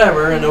business or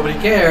whatever, and nobody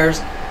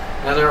cares.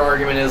 And their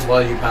argument is,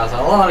 well, you pass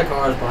out a lot of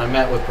cards, but I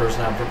met with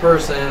person after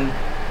person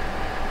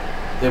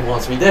that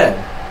wants me dead.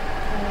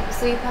 Right.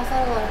 So you pass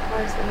out a lot of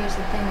cards, but here's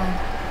the thing, like,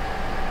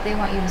 they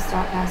want you to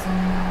stop passing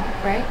them out,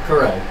 right?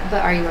 Correct.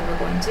 But are you ever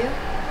going to?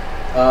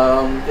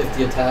 If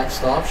the attack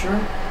stops, sure.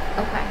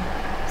 Okay.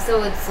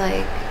 So it's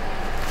like...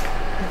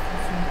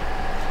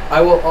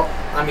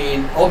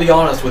 I'll be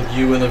honest with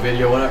you in the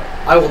video, whatever.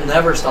 I will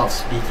never stop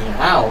speaking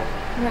out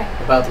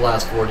about the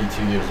last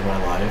 42 years of my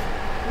life.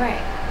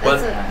 Right.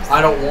 But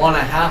I don't want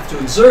to have to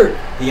exert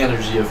the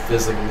energy of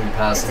physically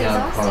passing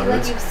out cards.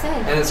 Like you've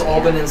said. And it's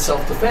all been in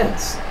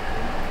self-defense.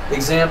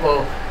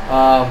 Example,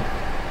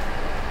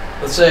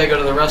 let's say I go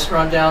to the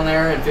restaurant down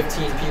there and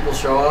 15 people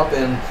show up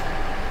in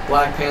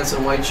black pants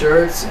and white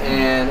shirts,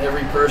 and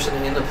every person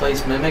in the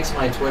place mimics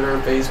my Twitter,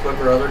 Facebook,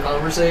 or other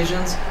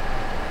conversations.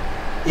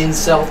 In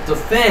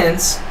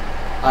self-defense,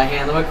 I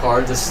hand them a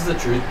card. This is the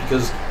truth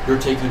because you're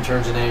taking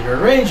turns in anger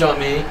and rage on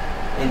me,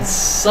 and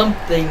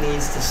something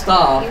needs to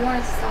stop. You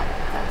want to stop.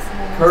 That's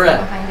the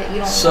correct. behind it.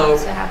 You don't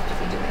want to have to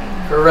be doing.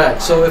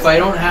 Correct. So if I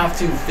don't have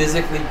to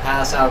physically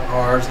pass out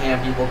cards,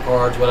 hand people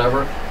cards,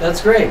 whatever,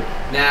 that's great.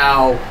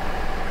 Now,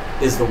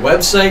 is the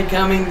website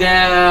coming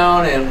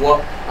down and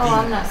what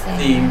I'm not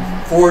saying the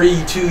that.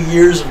 42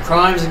 years of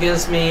crimes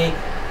against me?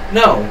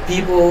 No,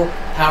 people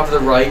have the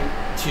right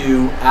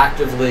to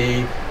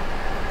actively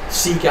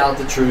seek out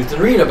the truth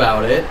and read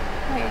about it.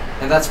 Right.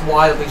 And that's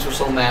why the police were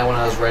so mad when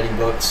I was writing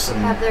books. And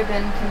have there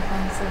been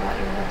complaints about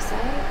your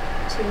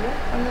website too?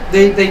 From the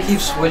they police keep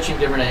and stuff? switching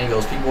different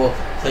angles. People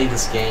play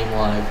this game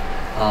like,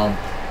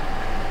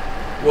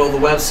 well, the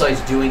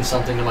website's doing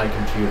something to my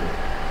computer.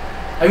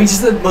 I mean,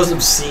 just the most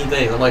obscene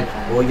things. I'm like,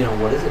 well, you know,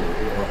 what is it?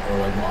 Or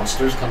like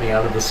monsters coming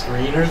out of the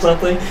screen or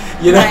something,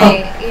 you know?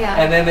 Right,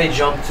 yeah. And then they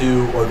jump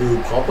to, are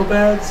there pop-up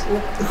ads? Well,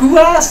 who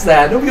asked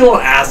that? Nobody will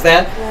ask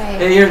that. Right.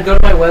 Hey, here, go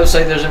to my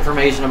website. There's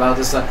information about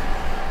this stuff.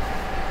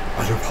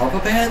 Are there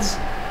pop-up ads?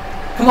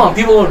 Come on,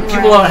 people don't.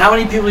 People don't. How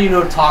many people do you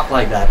know talk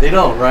like that? They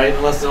don't, right?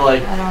 Unless they're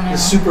like I don't know.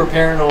 super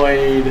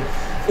paranoid.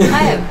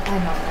 I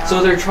don't know.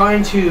 So they're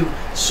trying to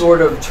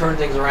sort of turn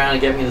things around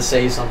and get me to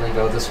say something.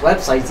 Go, this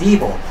website's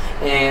evil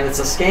and it's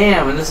a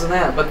scam and this and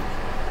that. But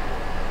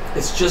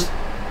it's just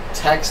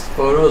text,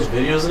 photos,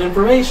 videos, and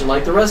information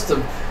like the rest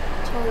of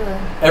Totally.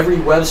 every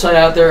website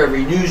out there,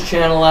 every news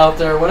channel out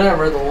there,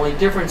 whatever. The only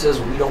difference is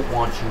we don't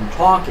want you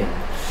talking.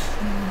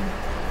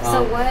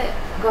 So what?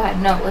 Go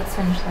ahead. No, let's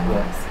finish the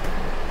Yeah. list.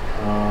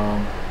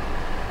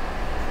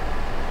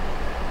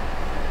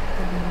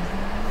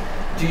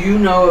 Do you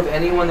know of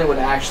anyone that would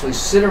actually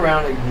sit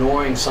around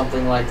ignoring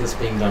something like this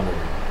being done to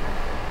them?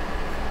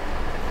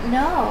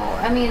 No,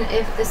 I mean,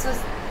 if this was,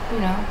 you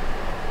know,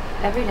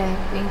 every day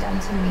being done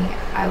to me,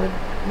 I'd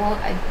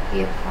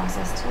be a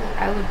process too.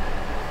 I would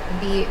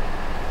be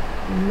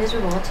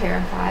miserable,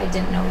 terrified,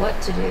 didn't know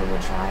what to do,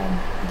 would try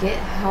and get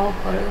help,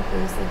 go to the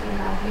police like you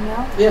have, you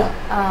know?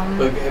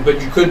 Yeah.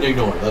 But you couldn't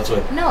ignore it, that's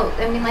what. No,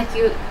 I mean, like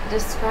you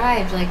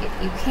described, like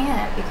you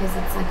can't because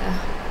it's like a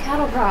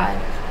cattle prod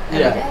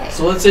every day.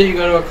 So let's say you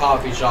go to a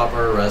coffee shop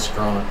or a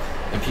restaurant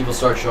and people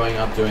start showing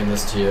up doing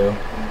this to you.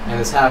 And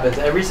this happens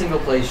every single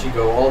place you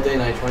go, all day,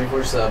 night,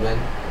 24/7.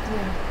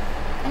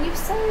 Yeah. And you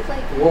said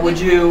like. What would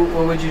you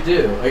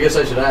do? I guess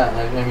I should ask.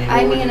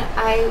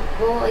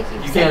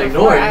 You can't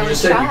ignore it. You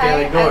just said you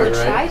can't ignore it,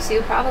 right? I would try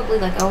to probably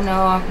like, oh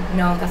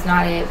no, that's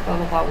not it, blah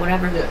blah blah,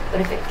 whatever. Yeah.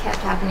 But if it kept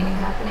happening and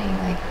happening,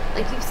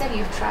 like you said,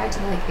 you've tried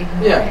to like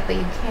ignore it, but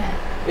you can't.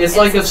 It's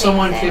like the if same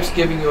someone thing. keeps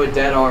giving you a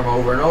dead arm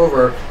over and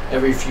over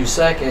every few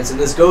seconds, and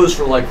this goes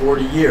for like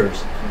 40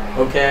 years. Right.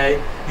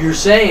 Okay, you're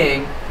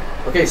saying,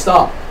 okay,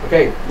 stop.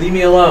 Okay, leave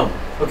me alone.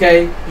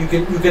 Okay, you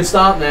can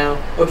stop now.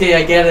 Okay,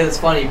 I get it. It's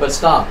funny, but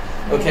stop.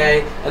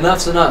 Okay,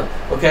 enough's enough.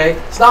 Okay,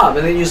 stop.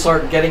 And then you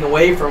start getting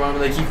away from them,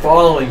 and they keep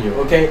following you.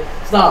 Okay,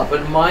 stop.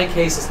 But in my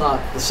case, it's not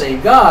the same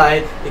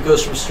guy. It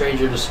goes from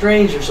stranger to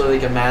stranger, so they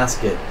can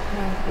mask it.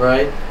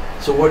 Right?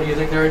 So what do you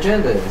think their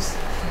agenda is?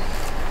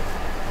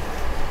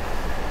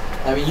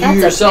 I mean,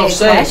 you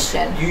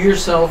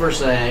yourself are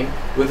saying,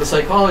 with a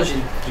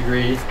psychology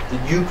degree,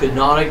 that you could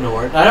not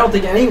ignore it. And I don't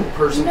think any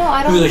person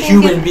who's a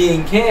human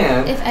being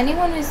can. If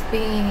anyone is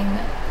being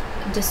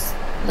just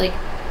like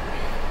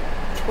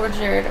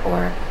tortured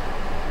or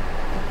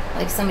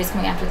like somebody's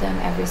coming after them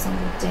every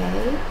single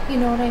day, you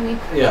know what I mean?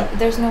 Yeah.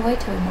 There's no way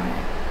to ignore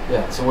it.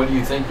 Yeah. So what do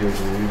you think you would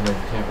do, even though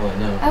you can't really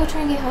know? I would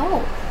try and get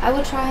help. I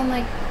would try and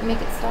like make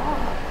it stop,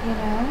 you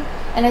know?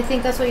 And I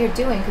think that's what you're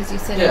doing because you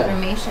said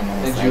information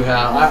is and like you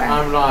have. more.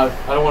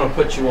 I don't want to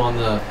put you on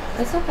the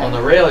That's okay. on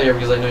the rail here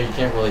because I know you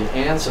can't really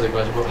answer the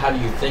question. But how do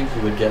you think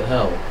you would get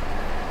help?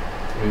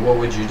 I mean, what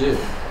would you do?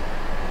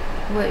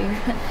 What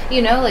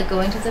you're, like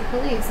going to the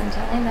police and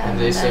telling them. And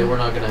they say we're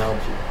not going to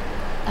help you.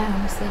 I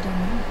honestly don't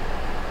know.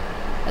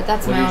 But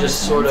that's Well, my you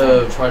just sort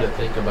of try to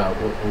think about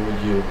what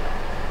would you.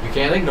 You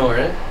can't ignore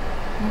it.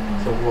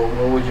 Mm-hmm. So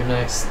what would your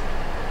next?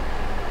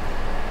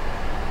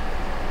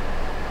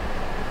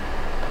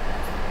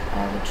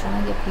 I would try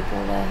and get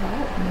people to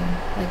help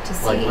me, like to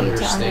see, Like to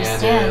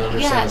understand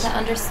it, Yeah, to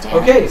understand.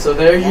 Okay, so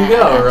there you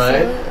go,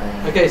 right?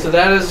 Absolutely. Okay, so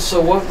that is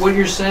so. What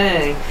you're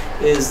saying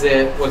is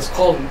that what's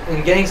called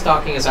in gang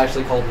stalking is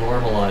actually called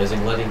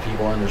normalizing, letting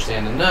people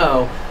understand and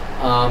know,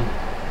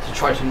 to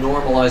try to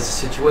normalize the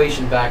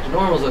situation back to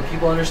normal, so that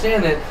people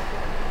understand that.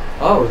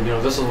 Oh,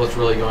 this is what's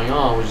really going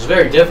on, which is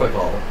very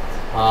difficult.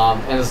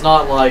 And it's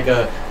not like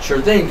a sure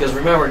thing, because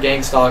remember,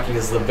 gang stalking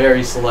is the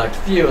very select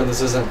few, and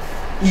this isn't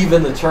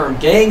even the term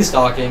gang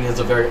stalking is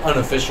a very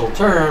unofficial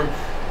term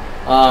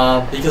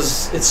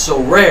because it's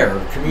so rare.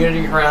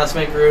 Community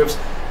harassment groups,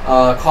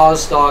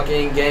 cause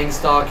stalking, gang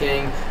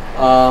stalking,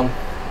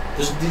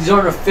 these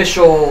aren't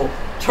official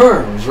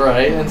terms,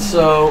 right? And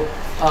so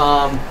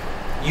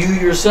you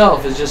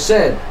yourself has just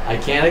said, I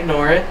can't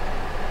ignore it,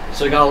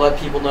 so you gotta let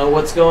people know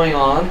what's going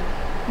on.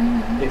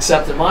 Mm-hmm.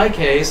 Except in my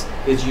case,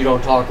 it's you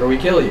don't talk or we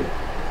kill you.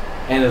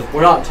 And if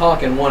we're not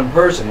talking one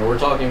person, or we're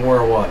talking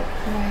worldwide.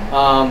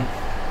 Right.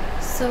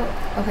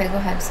 Okay, go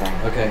ahead, sorry.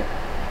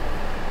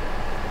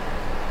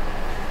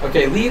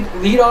 Okay,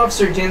 lead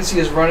officer Dincy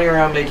is running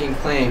around making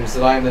claims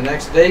that I am the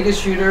next Vegas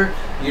shooter,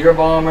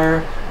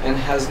 bomber, and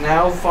has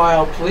now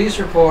filed police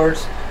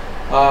reports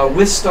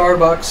with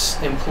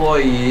Starbucks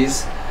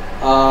employees,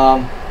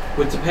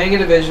 with Topanga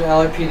Division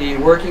LAPD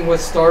working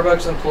with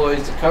Starbucks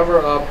employees to cover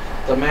up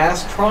the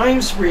mass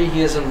crime spree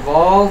he is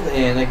involved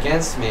in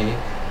against me.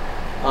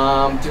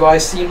 Do I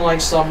seem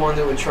like someone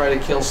that would try to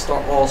kill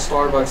all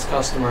Starbucks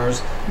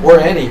customers, or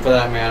any for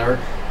that matter?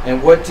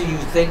 And what do you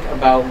think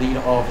about Lead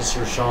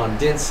Officer Sean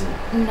Dinsey?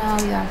 No,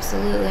 you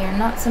absolutely are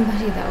not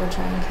somebody that would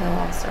try and kill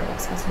all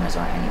Starbucks customers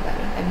or anybody.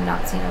 I've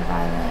not seen a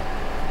violent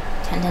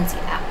tendency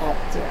at all.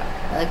 Zero.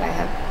 Like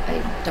I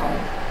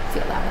don't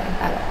feel that way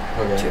at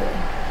all. Okay. Truly.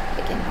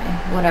 Like in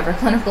my whatever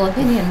clinical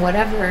opinion,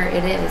 whatever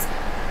it is,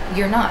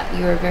 you're not.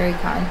 You're a very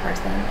kind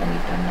person and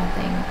you've done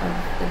nothing of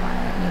the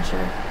violent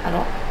nature at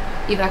all.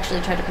 You've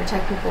actually tried to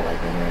protect people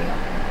like when you were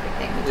younger and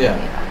everything. You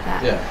told me about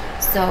that. Yeah.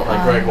 So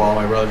like Greg Wall,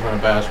 my brother trying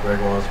to bash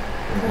Greg Wall's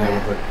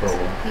correct.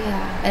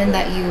 Yeah. And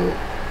that you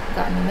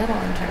got in the middle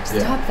and tried to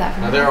stop that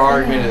from Now their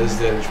argument is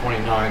that at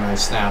 29 I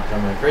snapped.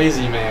 I'm a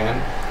crazy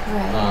man.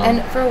 Right.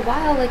 And for a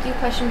while, like you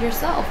questioned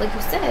yourself, like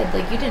you said,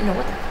 like you didn't know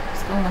what the fuck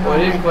was going on. Well, I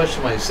didn't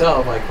question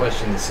myself. I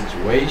questioned the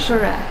situation.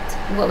 Correct.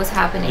 What was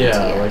happening to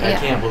you? Like I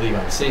can't believe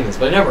I'm seeing this,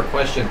 but I never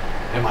questioned.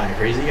 Am I a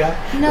crazy guy?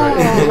 No,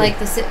 right. like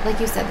you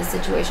said, the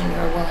situation you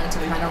were willing to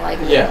kind of like.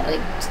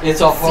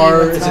 It's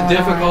a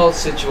difficult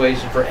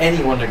situation for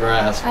anyone to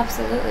grasp.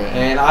 Absolutely.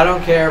 And I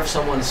don't care if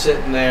someone's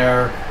sitting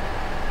there,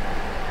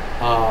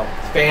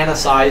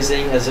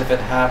 fantasizing as if it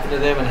happened to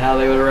them and how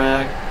they would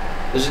react.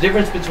 There's a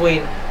difference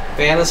between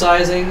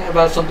fantasizing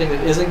about something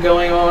that isn't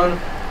going on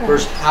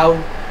versus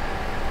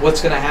what's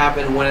going to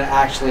happen when it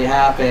actually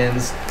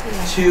happens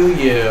to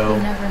you. You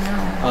never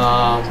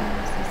know.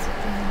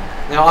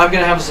 Now I'm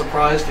going to have a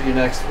surprise for you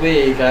next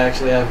week. I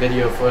actually have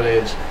video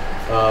footage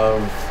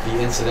of the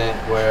incident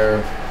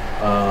where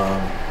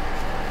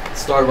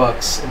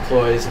Starbucks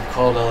employees have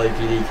called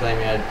LAPD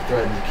claiming I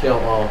threatened to kill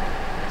all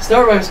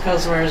Starbucks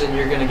customers, and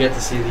you're going to get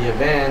to see the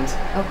event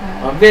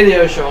on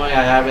video showing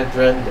I haven't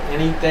threatened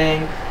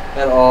anything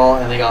at all,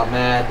 and they got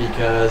mad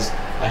because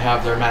I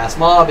have their mass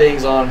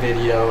mobbings on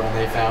video, and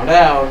they found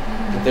out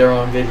that they're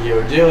on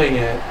video doing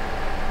it.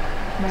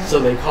 Right. So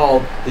they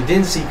called the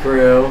Dinsey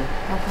crew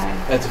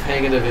at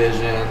Topanga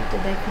Division.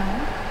 Did they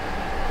come?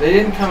 They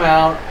didn't come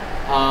out.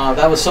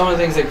 That was some of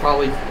the things they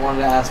probably wanted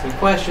to ask me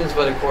questions,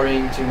 but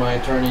according to my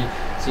attorney,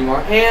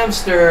 Seymour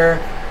Amster,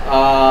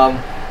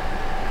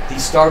 the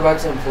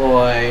Starbucks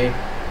employee,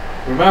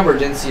 remember,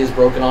 Dinsey has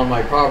broken on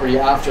my property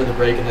after the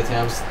break-in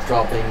attempts,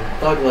 dropping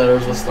thug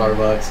letters with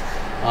Starbucks.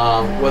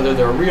 Whether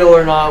they're real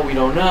or not, we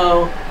don't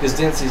know, because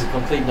Dinsey's a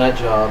complete nut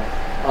job.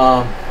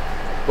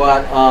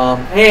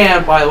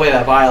 And by the way,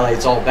 that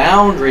violates all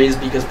boundaries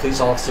because police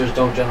officers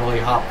don't generally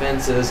hop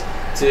fences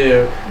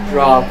to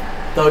drop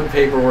thug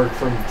paperwork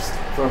from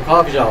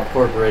coffee shop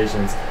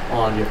corporations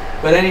on you.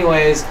 But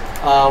anyways,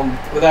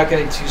 without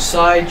getting too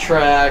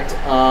sidetracked,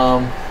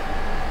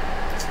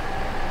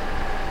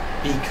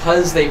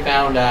 because they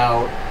found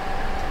out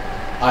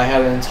I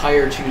had an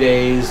entire 2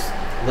 days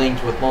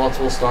linked with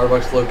multiple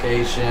Starbucks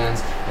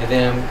locations, and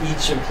then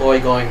each employee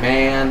going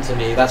 "man" to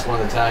me. That's one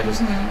of the tags.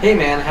 Hey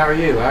man, how are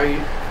you? Are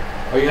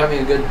you having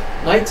a good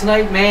night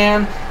tonight,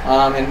 man?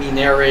 And me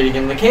narrating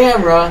in the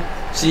camera.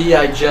 See,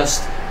 I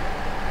just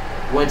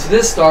went to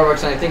this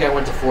Starbucks, and I think I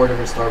went to 4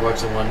 different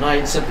Starbucks in one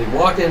night. Simply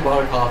walked in,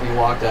 bought a coffee, and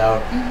walked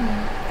out.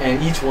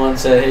 And each one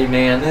said, "Hey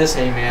man, this.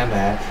 Hey man,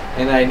 that."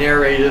 And I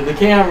narrated the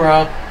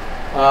camera.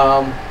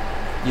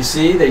 You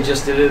see, they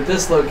just did it at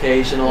this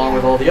location along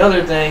with all the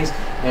other things.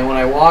 And when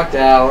I walked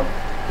out,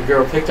 the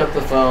girl picked up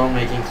the phone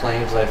making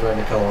claims that I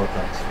threatened to kill all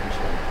customers.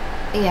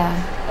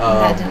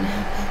 That didn't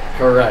happen.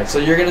 Correct. So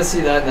you're going to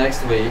see that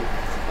next week.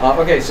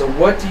 Okay, so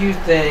what do you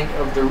think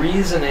of the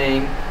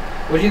reasoning?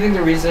 What do you think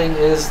the reasoning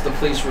is the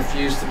police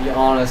refused to be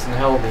honest and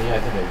held me? I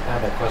think I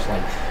had that question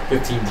like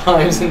 15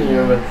 times in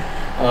here, but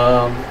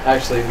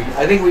actually,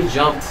 I think we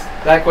jumped.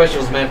 That question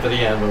was meant for the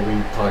end, but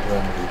we talked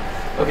about it.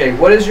 Okay,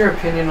 what is your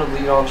opinion of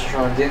Lead Officer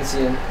Sean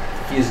Dinsey and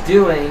he is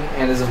doing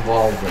and is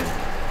involved in?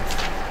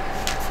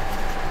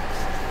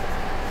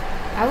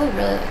 I would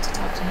really like to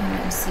talk to him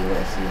and see what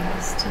he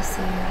has to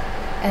say.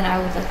 And I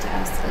would like to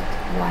ask,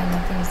 why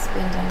nothing's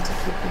been done to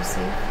keep you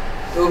safe.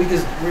 Well,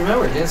 because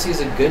remember, Dinsey is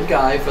a good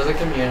guy for the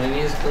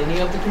community. He's cleaning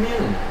up the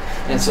community.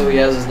 And so he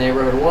has his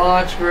neighborhood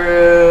watch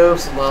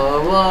groups, blah,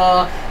 blah,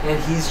 blah. And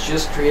he's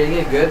just creating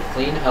a good,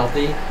 clean,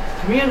 healthy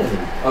community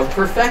of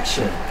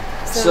perfection.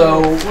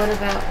 So what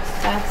about,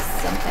 that's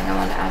something I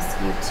want to ask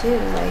you too,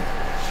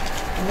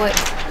 what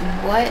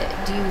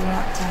do you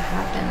want to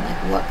happen?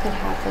 What could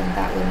happen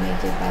that would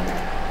make it better?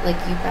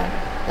 You better?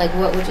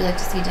 What would you like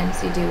to see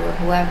Dinsey do or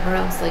whoever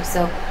else?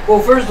 Well,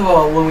 first of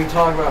all, when we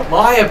talk about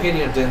my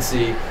opinion of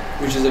Dinsey,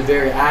 which is a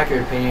very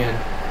accurate opinion,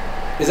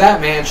 is that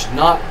man should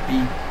not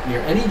be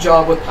near any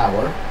job with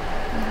power,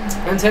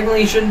 and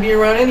technically he shouldn't be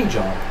around any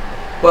job.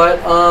 But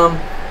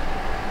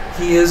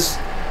he is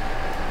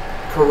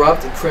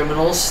corrupt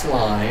criminal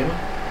slime,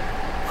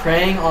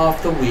 preying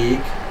off the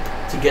weak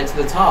to get to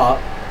the top,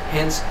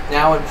 hence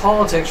now in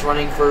politics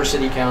running for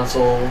City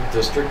Council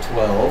District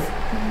 12,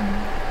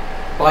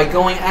 by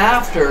going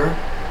after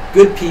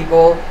good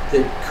people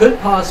that could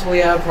possibly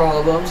have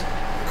problems,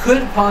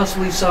 could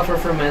possibly suffer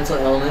from mental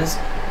illness,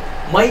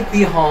 might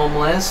be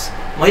homeless,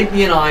 might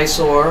be an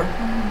eyesore.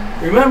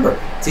 Remember,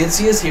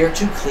 Dincy is here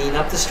to clean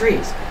up the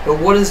streets. But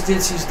what is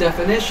Dincy's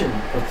definition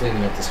of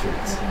cleaning up the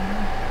streets?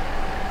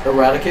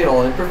 Eradicate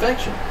all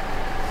imperfection.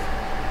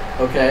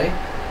 Okay?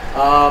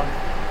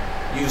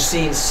 You've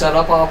seen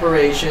set-up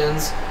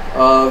operations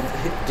of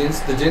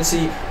the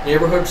Dincy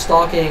Neighborhood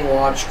Stalking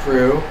Watch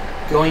crew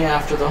going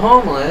after the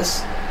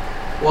homeless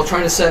while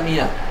trying to set me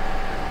up.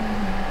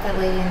 That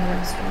lady in the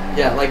restaurant.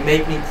 Yeah, like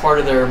make me part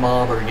of their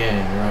mob or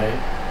gang, right?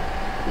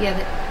 Yeah,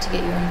 to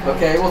get you involved.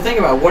 Okay, well think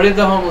about it. What did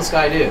the homeless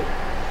guy do?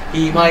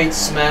 He might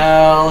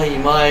smell, he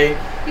might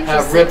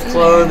have ripped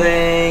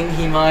clothing,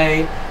 he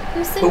might...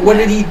 But what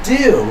did he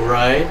do,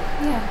 right?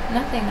 Yeah,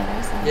 nothing that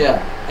I saw.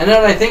 Yeah, and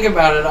now that I think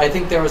about it, I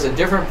think there was a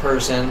different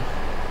person.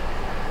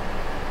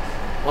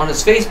 On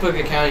his Facebook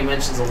account, he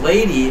mentions a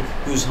lady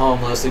who's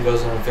homeless that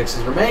goes in and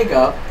fixes her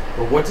makeup.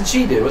 But what did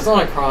she do? It's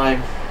not a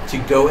crime to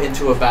go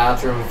into a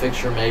bathroom and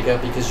fix your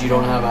makeup because you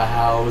don't have a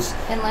house.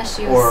 Unless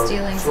she was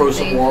stealing something. Or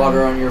throw some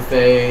water on your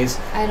face.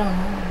 I don't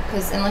know.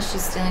 Because unless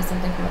she's stealing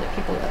something from other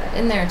people that are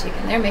in there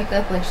taking their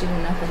makeup like she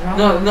did nothing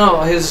wrong.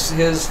 No, his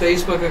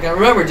Facebook account.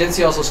 Remember,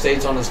 Dincy also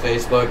states on his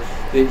Facebook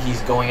that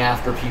he's going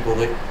after people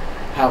that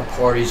have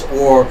parties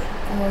or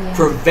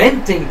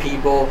preventing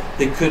people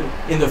that could,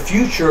 in the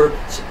future,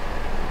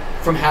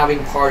 from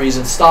having parties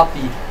and stop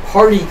the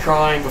party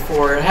crime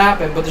before it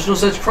happened. But there's no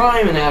such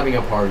crime in having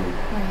a party.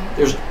 Right.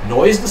 There's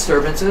noise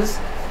disturbances.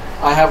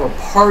 I have a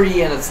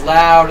party and it's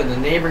loud and the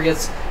neighbor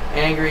gets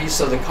angry,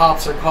 so the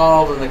cops are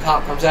called and the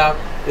cop comes out.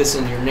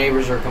 Listen, your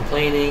neighbors are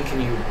complaining.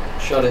 Can you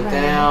shut it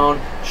down?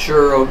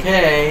 Sure,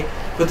 okay.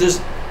 But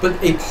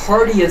a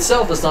party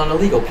itself is not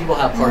illegal. People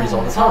have parties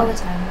all the time. All the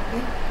time.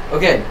 Yeah.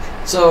 Okay,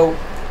 so,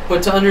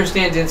 but to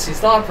understand Dincy's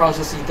thought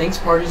process, he thinks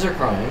parties are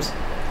crimes.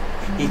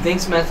 He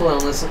thinks mental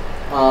illness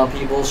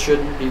people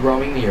shouldn't be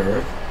roaming the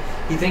earth.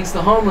 He thinks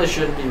the homeless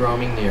shouldn't be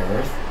roaming the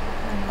earth.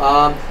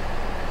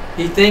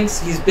 He thinks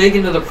he's big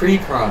into the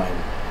pre-crime,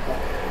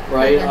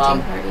 right?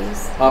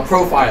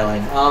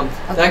 Profiling.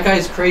 That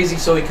guy's crazy,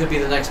 so he could be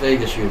the next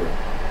Vegas shooter.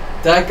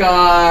 That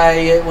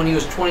guy, when he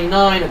was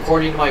 29,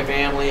 according to my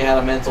family, had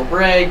a mental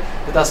break,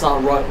 but that's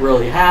not what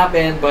really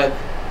happened. But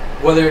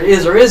whether it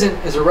is or isn't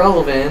is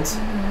irrelevant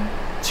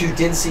to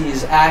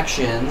Dincy's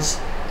actions.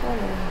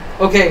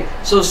 Okay,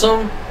 so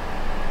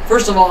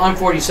first of all, I'm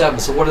 47,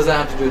 so what does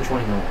that have to do with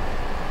 29?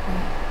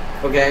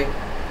 Okay,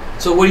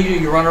 so what do?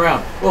 You run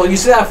around. Well, you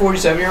see that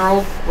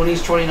 47-year-old, when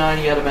he's 29,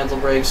 he had a mental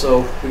break,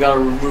 so we got to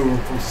remove him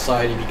from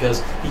society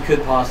because he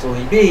could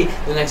possibly be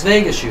the next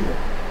Vegas shooter.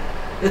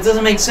 It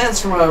doesn't make sense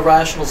from a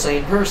rational,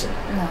 sane person.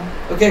 No.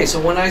 Okay,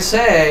 so when I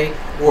say,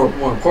 or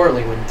more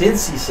importantly, when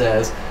Dincy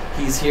says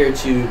he's here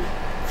to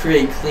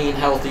create clean,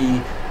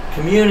 healthy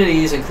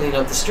communities and clean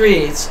up the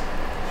streets,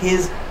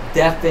 his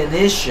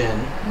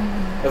definition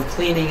of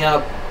cleaning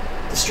up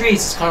the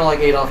streets is kind of like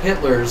Adolf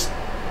Hitler's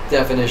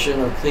definition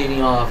of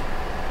cleaning up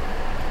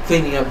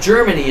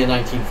Germany in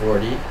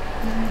 1940.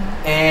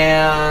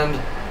 And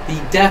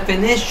the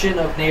definition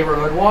of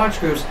neighborhood watch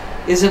groups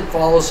isn't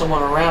follow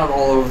someone around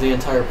all over the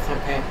entire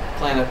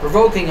planet,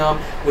 provoking them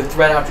with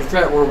threat after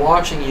threat. We're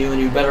watching you and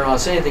you better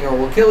not say anything or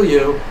we'll kill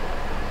you.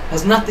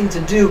 Has nothing to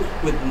do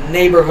with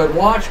neighborhood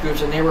watch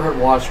groups. A neighborhood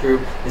watch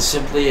group is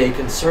simply a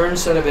concerned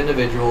set of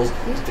individuals.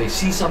 If they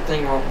see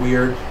something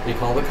weird, they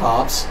call the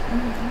cops.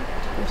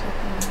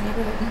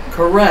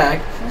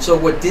 Correct. So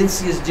what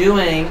Dincy is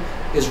doing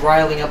is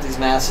riling up these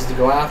masses to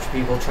go after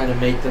people, trying to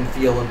make them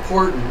feel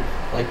important,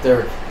 like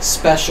they're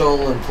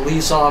special and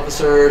police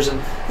officers, and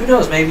who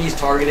knows, maybe he's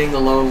targeting the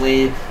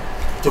lonely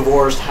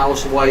divorced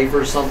housewife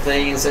or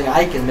something and saying,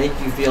 I can make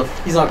you feel,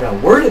 he's not going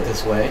to word it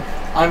this way,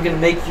 I'm going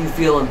to make you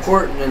feel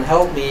important and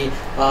help me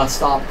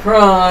stop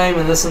crime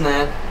and this and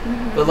that.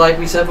 But like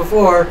we said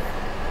before,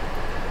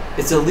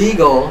 it's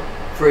illegal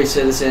for a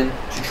citizen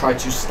to try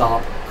to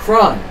stop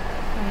crime.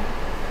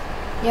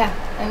 Yeah,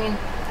 I mean,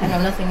 I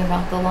know nothing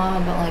about the law,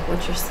 but like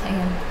what you're saying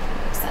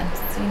makes sense,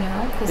 you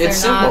know? Because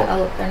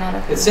they're not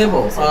a It's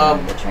simple.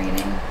 The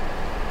training.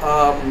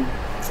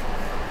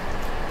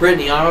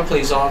 Brittany, I'm a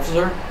police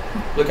officer.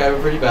 Look, I have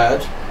a pretty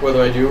badge,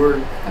 whether I do or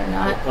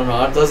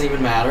not. It doesn't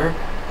even matter.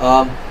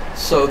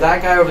 So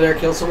that guy over there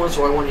killed someone,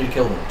 so I want you to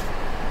kill them.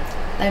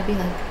 I'd be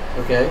like,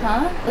 okay.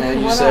 Huh?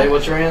 And you say,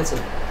 what's your answer?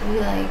 I'd be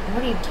like,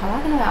 what are you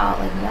talking about?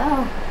 Like,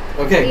 no.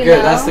 Okay, you good.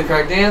 know? That's the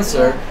correct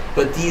answer. Yeah.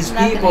 But these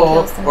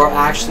people are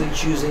actually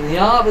choosing the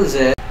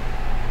opposite.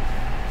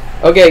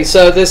 Okay,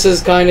 so this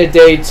is kind of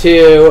day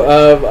 2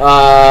 of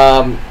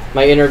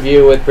my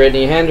interview with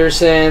Brittany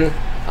Henderson.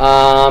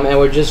 And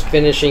we're just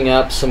finishing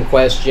up some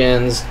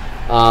questions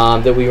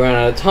that we ran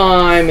out of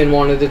time and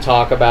wanted to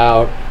talk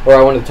about, or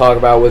I wanted to talk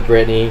about with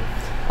Brittany.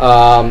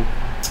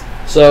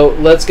 So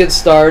let's get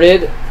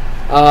started.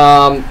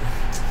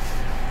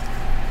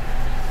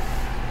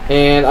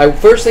 And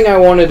first thing I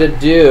wanted to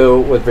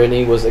do with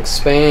Brittany was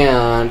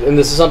expand, and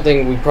this is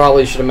something we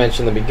probably should have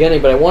mentioned in the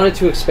beginning, but I wanted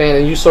to expand,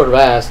 and you sort of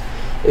asked,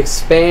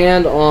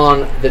 expand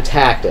on the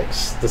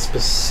tactics, the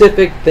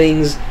specific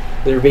things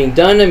that are being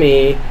done to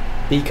me,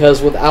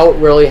 because without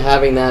really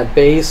having that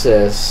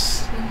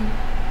basis,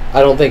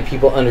 I don't think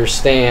people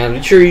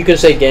understand. Sure, you could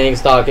say gang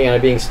stalking and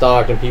I'm being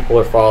stalked and people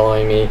are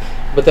following me,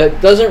 but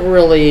that doesn't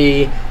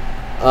really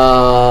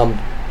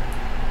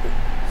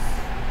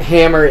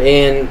hammer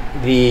in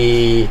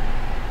the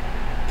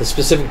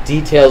specific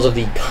details of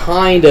the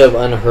kind of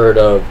unheard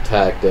of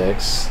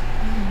tactics.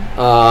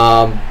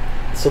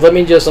 So let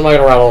me just, I'm not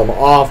going to rattle them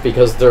off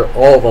because they're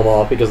all of them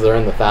off because they're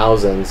in the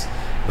thousands,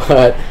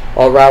 but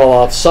I'll rattle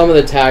off some of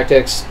the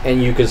tactics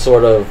and you can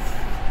sort of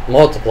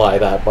multiply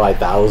that by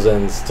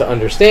thousands to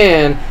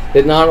understand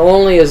that not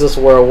only is this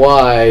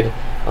worldwide,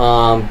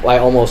 by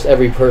almost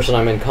every person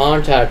I'm in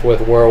contact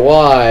with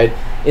worldwide,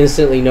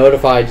 instantly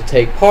notified to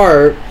take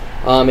part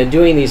in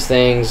doing these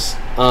things,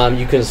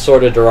 you can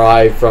sort of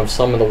derive from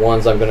some of the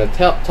ones I'm going to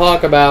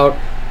talk about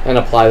and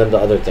apply them to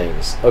other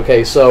things.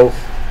 Okay, so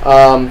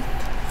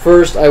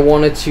first I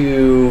wanted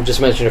to just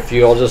mention a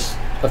few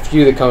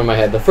that come in my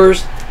head. The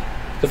first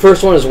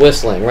one is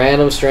whistling.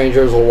 Random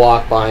strangers will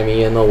walk by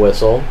me and they'll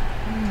whistle.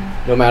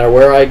 No matter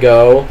where I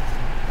go,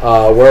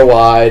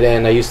 worldwide,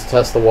 and I used to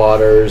test the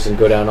waters and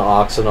go down to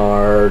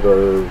Oxnard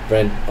or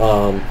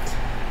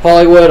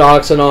Hollywood,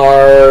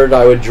 Oxnard.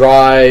 I would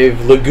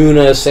drive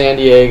Laguna, San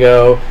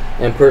Diego,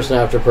 and person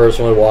after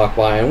person would walk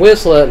by and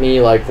whistle at me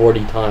like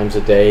 40 times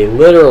a day,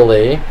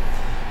 literally.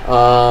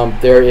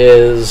 There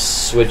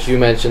is, which you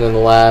mentioned in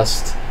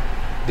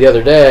the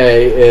other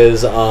day,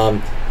 is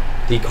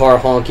the car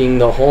honking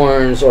the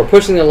horns or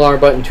pushing the alarm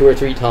button 2 or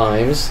 3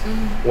 times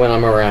when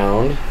I'm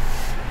around.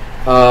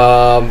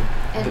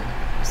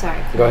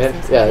 Sorry. Go ahead.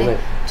 Yeah.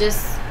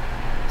 Just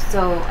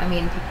so, I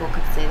mean, people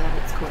could say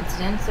that it's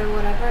coincidence or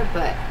whatever,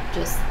 but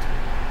just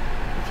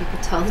if you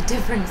could tell the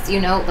difference,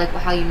 like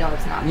how you know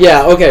it's not.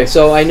 Yeah. Okay.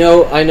 So I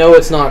know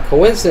it's not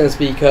coincidence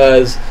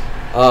because,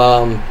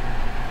 an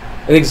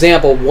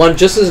example.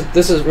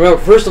 Remember,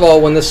 first of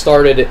all, when this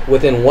started,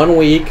 within 1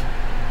 week,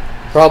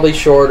 probably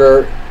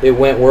shorter, it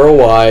went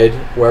worldwide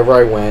wherever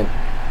I went,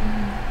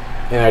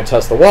 and I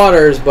test the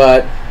waters,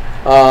 but.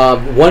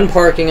 One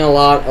parking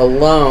lot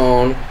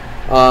alone,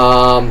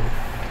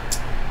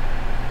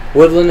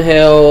 Woodland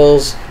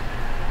Hills,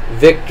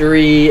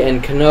 Victory,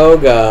 and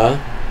Canoga,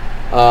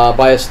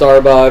 by a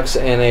Starbucks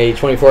and a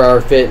 24-hour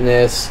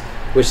fitness,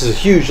 which is a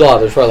huge lot.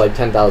 There's probably like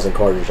 10,000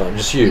 cars or something,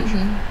 just huge.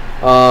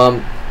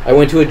 I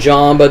went to a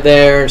Jamba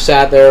there and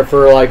sat there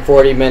for like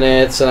 40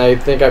 minutes, and I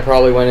think I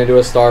probably went into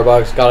a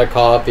Starbucks, got a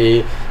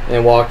coffee,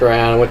 and walked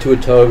around. I went to a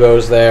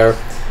Togo's there.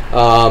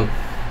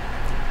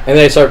 And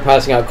then I started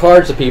passing out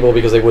cards to people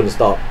because they wouldn't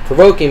stop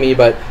provoking me,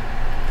 but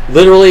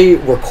literally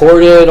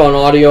recorded on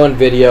audio and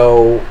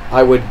video,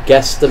 I would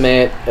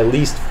guesstimate at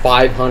least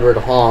 500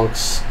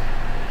 honks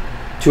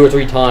 2 or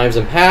 3 times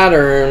in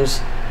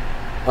patterns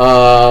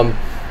for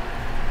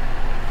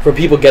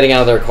people getting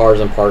out of their cars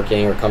and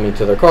parking or coming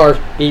to their cars,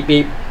 beep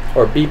beep,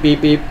 or beep beep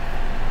beep,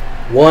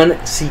 one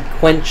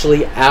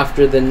sequentially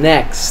after the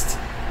next.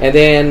 And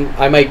then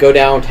I might go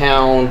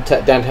downtown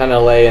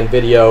LA and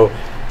video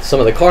some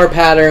of the car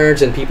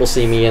patterns, and people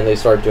see me and they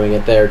start doing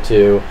it there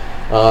too.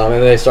 And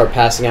then they start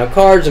passing out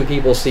cards and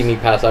people see me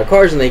pass out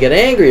cards and they get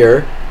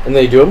angrier and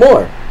they do it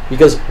more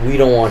because we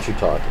don't want you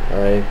talking,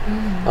 all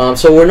right?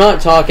 So we're not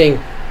talking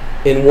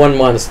in 1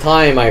 month's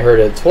time, I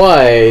heard it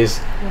twice.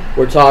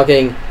 We're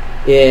talking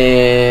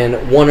in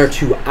 1 or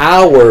 2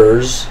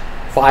 hours,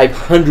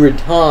 500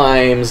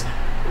 times,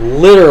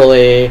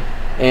 literally,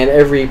 and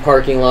every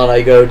parking lot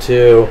I go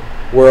to,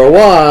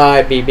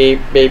 worldwide, beep beep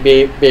beep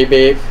beep beep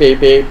beep beep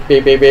beep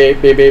beep beep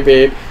beep beep beep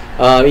beep.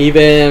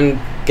 Even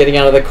getting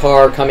out of the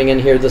car, coming in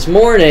here this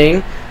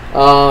morning,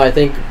 I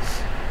think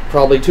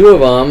probably 2 of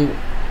them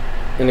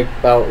in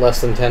about less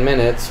than 10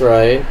 minutes,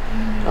 right?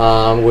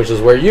 Which is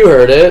where you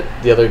heard it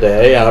the other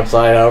day, out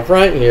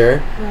front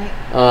here.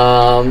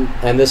 Right.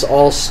 And this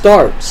all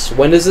starts.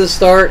 When does this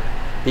start?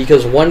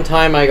 Because one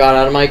time I got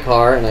out of my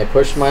car and I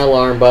pushed my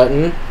alarm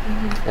button,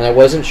 and I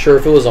wasn't sure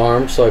if it was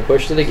armed, so I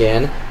pushed it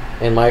again.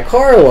 And my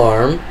car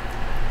alarm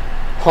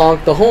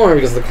honked the horn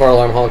because the car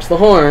alarm honks the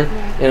horn,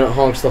 and it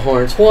honks the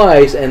horn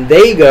twice, and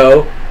they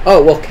go,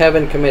 oh, well,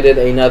 Kevin committed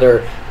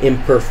another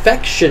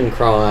imperfection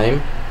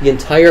crime. The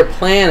entire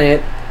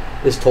planet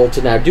is told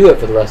to now do it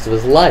for the rest of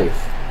his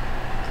life.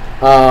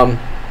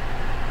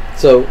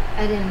 So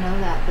I didn't know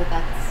that, but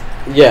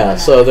that's... Yeah,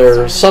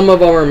 so some of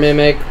them are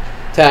mimic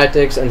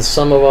tactics, and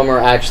some of them are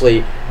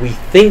actually, we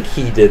think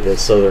he did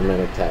this, so they're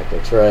mimic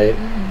tactics, right?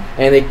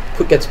 And it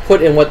gets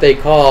put in what they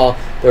call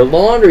their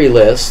laundry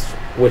list,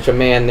 which a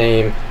man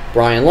named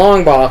Brian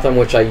Longbotham,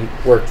 which I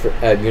worked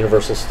at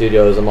Universal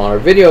Studios in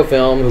modern video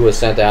film, who was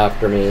sent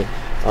after me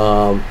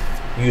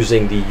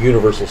using the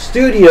Universal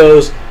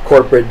Studios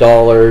corporate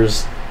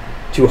dollars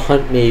to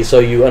hunt me, so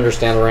you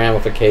understand the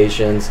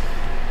ramifications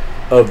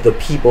of the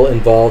people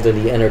involved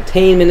in the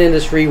entertainment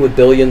industry with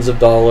billions of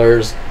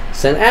dollars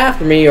sent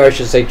after me, or I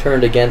should say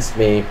turned against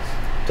me,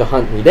 to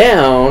hunt me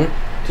down,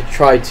 to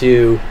try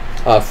to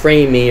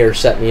frame me or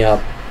set me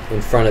up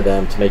in front of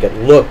them to make it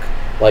look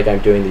like I'm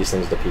doing these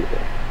things to people.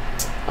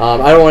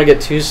 I don't want to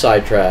get too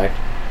sidetracked,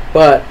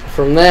 but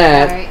from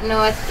that, Sorry. No,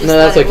 I just no,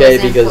 that's thought okay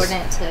it was because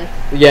important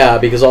to. yeah,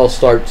 because I'll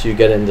start to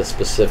get into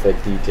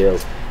specific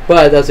details.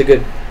 But that's a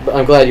good.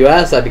 I'm glad you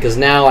asked that because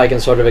now I can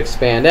sort of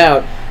expand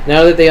out.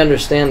 Now that they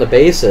understand the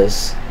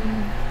basis,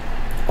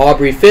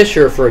 Aubrey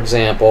Fisher, for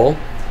example,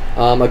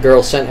 a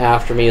girl sent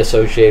after me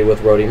associated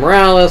with Rhodey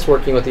Morales,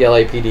 working with the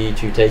LAPD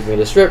to take me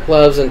to strip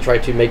clubs and try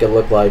to make it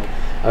look like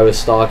I was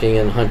stalking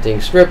and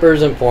hunting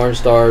strippers and porn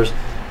stars,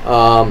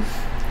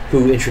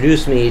 who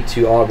introduced me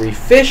to Aubrey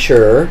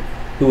Fisher,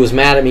 who was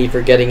mad at me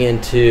for getting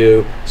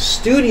into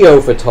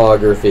studio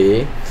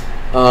photography,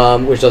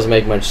 which doesn't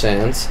make much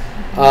sense.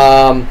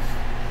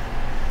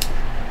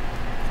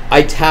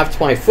 I tapped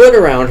my foot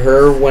around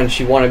her when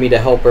she wanted me to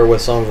help her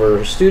with some of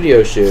her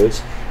studio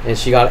shoots, and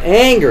she got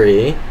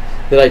angry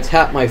that I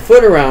tapped my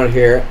foot around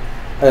her,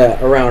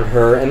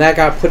 and that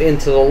got put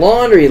into the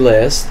laundry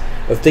list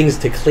of things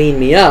to clean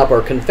me up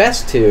or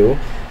confess to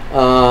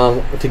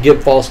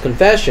give false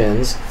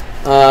confessions.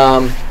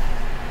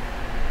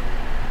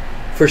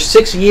 For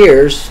 6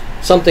 years,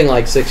 something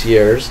like 6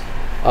 years,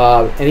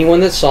 anyone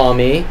that saw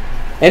me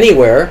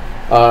anywhere,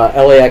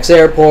 LAX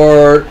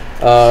airport,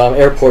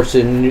 airports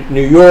in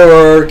New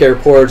York,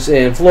 airports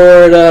in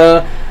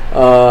Florida,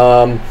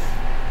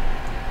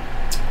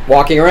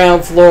 walking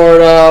around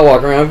Florida,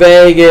 walking around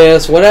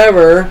Vegas,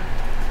 whatever,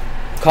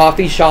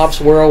 coffee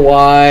shops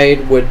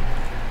worldwide would,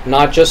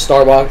 not just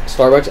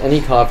Starbucks,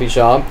 any coffee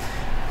shop,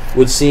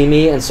 would see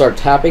me and start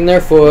tapping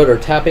their foot or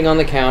tapping on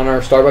the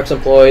counter. Starbucks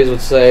employees would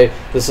say,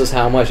 this is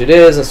how much it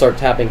is, and start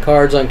tapping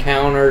cards on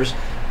counters,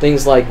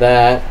 things like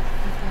that.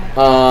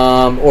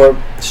 Or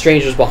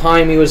strangers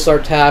behind me would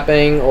start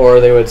tapping,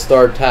 or they would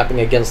start tapping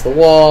against the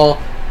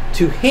wall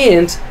to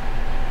hint,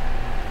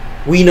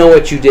 we know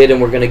what you did and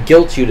we're going to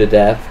guilt you to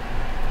death,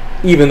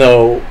 even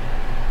though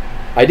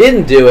I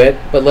didn't do it.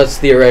 But let's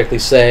theoretically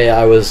say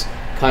I was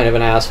kind of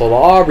an asshole to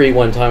Aubrey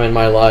one time in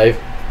my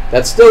life.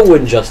 That still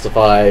wouldn't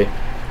justify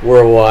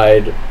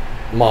worldwide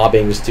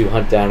mobbings to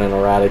hunt down and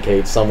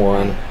eradicate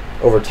someone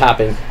over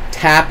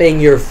tapping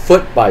your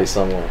foot by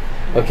someone.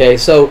 Okay,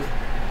 so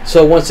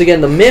once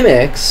again, the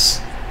mimics,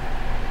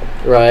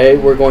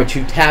 right, we're going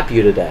to tap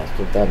you to death,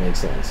 if that makes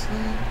sense.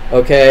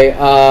 Okay,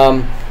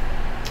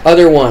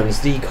 other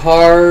ones, the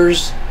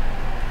cars,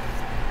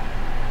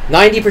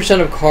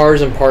 90% of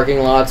cars in parking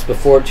lots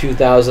before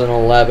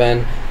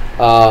 2011,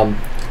 all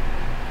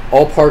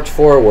parked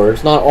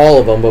forwards, not all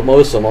of them, but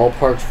most of them, all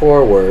parked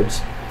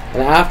forwards.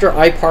 And after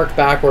I parked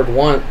backward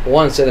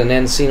once at an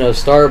Encino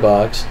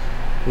Starbucks,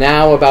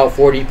 now about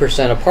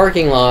 40% of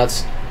parking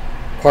lots,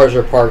 cars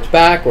are parked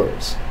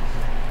backwards.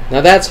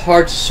 Now that's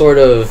hard to sort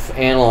of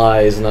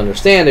analyze and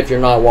understand if you're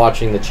not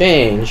watching the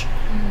change,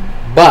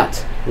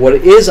 but what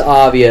is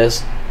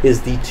obvious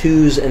is the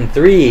 2s and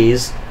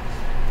 3s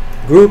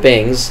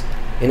groupings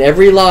in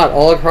every lot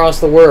all across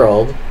the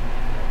world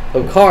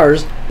of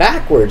cars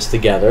backwards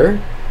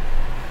together,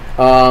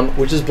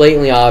 which is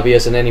blatantly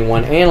obvious, and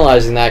anyone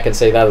analyzing that can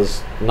say that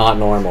is not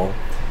normal.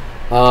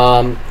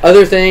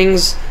 Other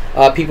things,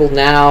 people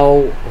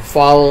now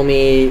follow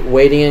me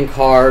waiting in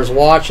cars,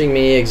 watching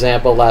me.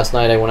 Example, last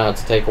night I went out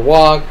to take a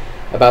walk.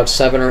 About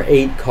 7 or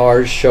 8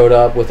 cars showed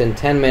up within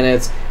 10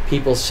 minutes.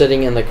 People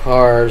sitting in the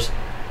cars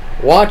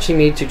watching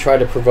me to try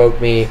to provoke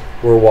me.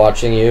 We're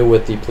watching you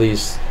with the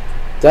police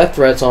death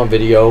threats on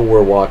video.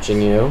 We're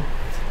watching you.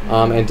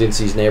 And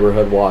Dincy's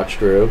neighborhood watch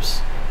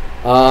groups.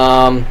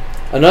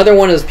 Another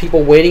one is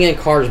people waiting in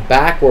cars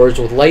backwards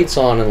with lights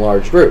on in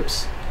large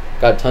groups.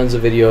 Got tons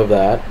of video of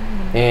that.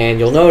 And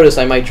you'll notice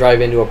I might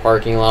drive into a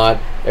parking lot,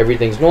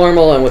 everything's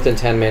normal, and within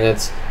 10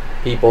 minutes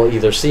people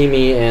either see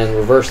me and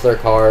reverse their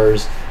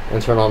cars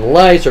and turn on the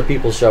lights, or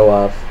people show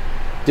up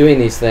doing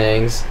these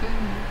things.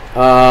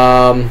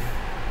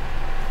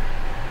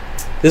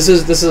 This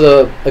is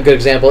a good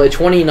example. At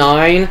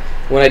 29,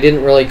 when I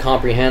didn't really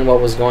comprehend what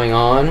was going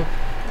on,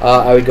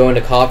 I would go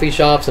into coffee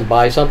shops and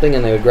buy something,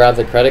 and they would grab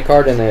the credit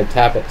card and they would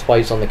tap it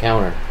twice on the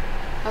counter.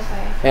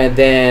 Okay. And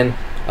then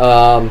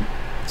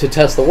to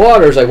test the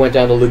waters, I went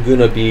down to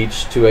Laguna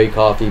Beach to a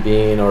Coffee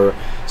Bean, or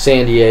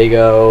San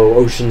Diego,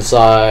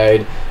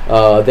 Oceanside,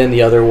 then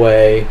the other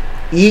way.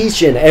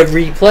 Each and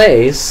every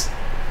place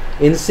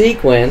in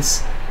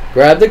sequence,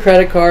 grabbed the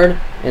credit card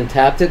and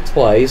tapped it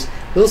twice.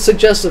 Little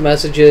suggestive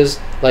messages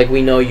like,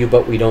 we know you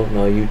but we don't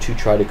know you, to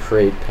try to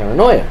create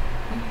paranoia.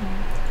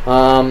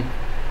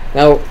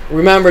 Now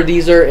remember,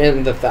 these are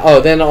in the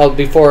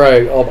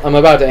I'm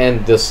about to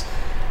end this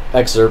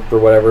excerpt or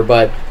whatever,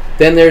 but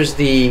then there's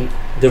the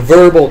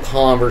verbal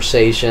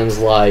conversations,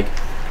 like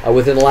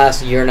within the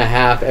last year and a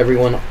half,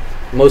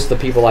 most of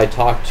the people I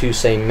talk to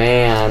say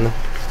man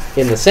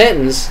in the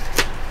sentence,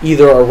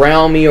 either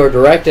around me or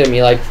directed at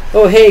me, like,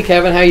 oh hey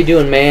Kevin, how you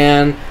doing,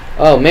 man?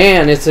 Oh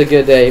man, it's a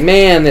good day,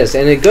 man, this.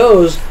 And it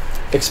goes,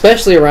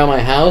 especially around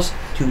my house,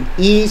 to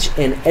each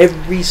and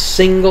every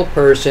single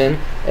person,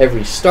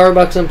 every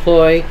Starbucks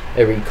employee,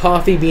 every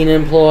Coffee Bean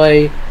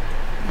employee,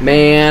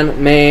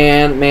 man,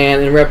 man,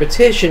 man, in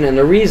repetition. And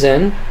the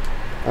reason,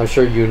 I'm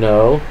sure you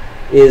know,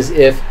 is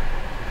if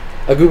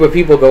a group of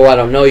people go, I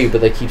don't know you,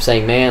 but they keep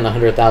saying man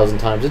 100,000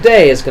 times a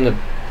day, it's going to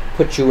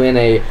put you in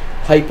a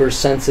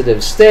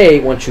hypersensitive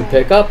state once you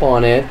pick up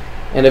on it.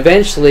 And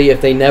eventually,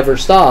 if they never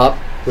stop,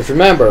 which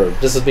remember,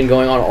 this has been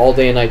going on all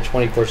day and night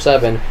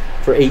 24/7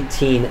 for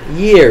 18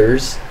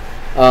 years,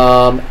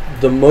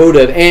 the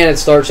motive, and it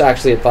starts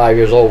actually at 5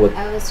 years old. With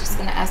I was just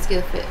going to ask you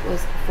if it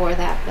was before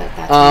that, but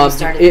that's when you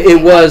started.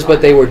 It was,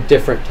 but they were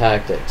different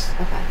tactics.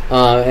 Okay.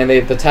 And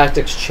the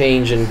tactics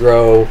change and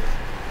grow.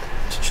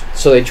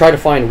 So they try to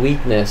find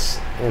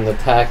weakness, and the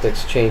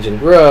tactics change and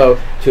grow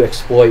to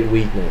exploit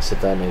weakness, if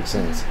that makes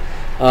sense.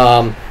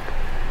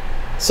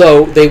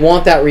 So they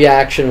want that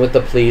reaction with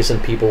the police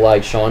and people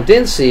like Sean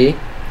Dinsey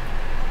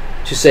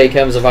to say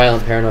Kevin's a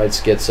violent, paranoid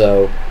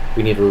schizo.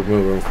 We need to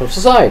remove him from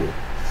society.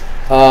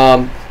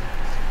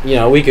 You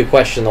know, we could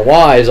question the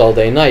whys all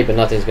day and night, but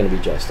nothing's going to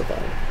be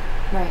justified.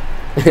 Right.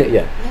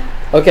 Yeah.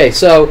 Okay,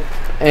 so,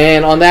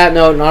 and on that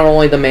note, not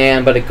only the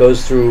man, but it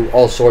goes through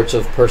all sorts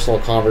of personal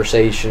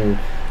conversation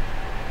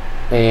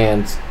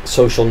and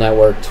social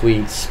network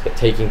tweets, but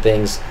taking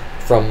things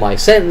from my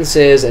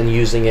sentences and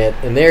using it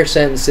in their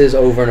sentences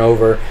over and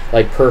over,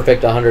 like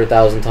perfect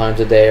 100,000 times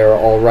a day, or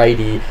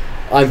alrighty.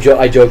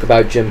 I joke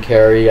about Jim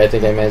Carrey. I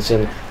think I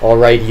mentioned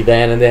alrighty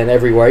then, and then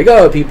everywhere I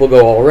go, people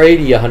go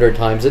alrighty 100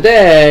 times a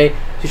day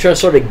to try to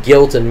sort of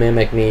guilt and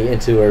mimic me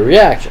into a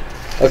reaction.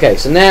 Okay,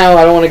 so now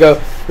I don't want to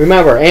go.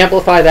 Remember,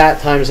 amplify that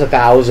times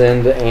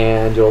 1,000,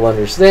 and you'll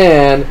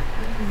understand.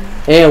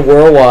 And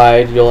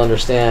worldwide, you'll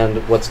understand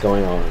what's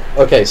going on.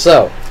 Okay,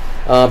 so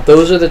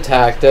those are the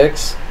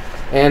tactics.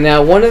 And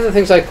now one of the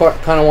things I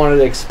kind of wanted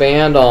to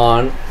expand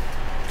on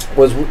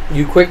was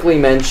you quickly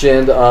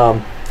mentioned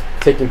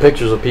taking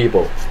pictures of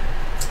people.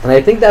 And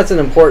I think that's an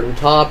important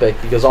topic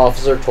because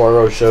Officer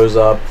Toro shows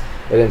up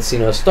at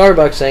Encino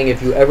Starbucks saying,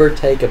 if you ever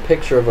take a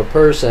picture of a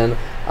person,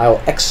 I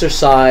will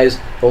exercise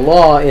the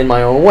law in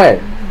my own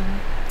way.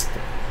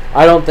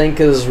 I don't think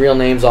his real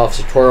name's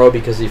Officer Toro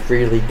because he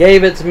freely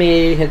gave it to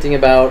me, hinting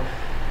about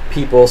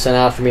people sent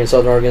out for me in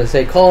Southern Oregon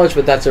State College,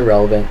 but that's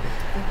irrelevant.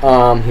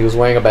 He was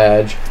wearing a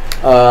badge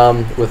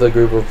with a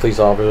group of police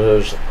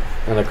officers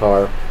in a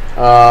car.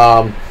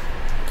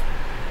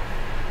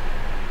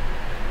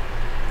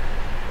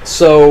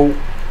 So,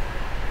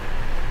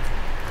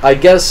 I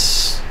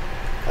guess,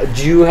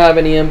 do you have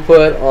any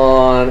input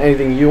on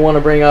anything you want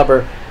to bring up?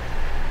 Or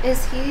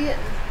is he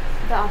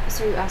the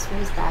officer who asked for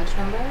his badge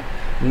number?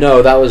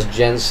 No, that was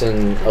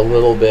Jensen a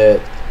little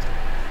bit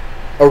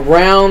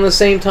around the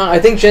same time. I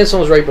think Jensen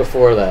was right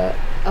before that.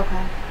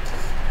 Okay.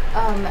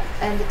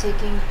 And the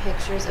taking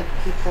pictures of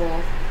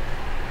people,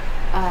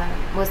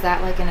 was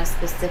that like in a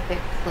specific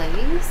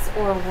place,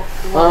 or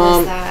what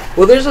was that?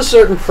 Well, there's a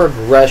certain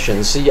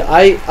progression. See,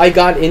 I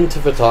got into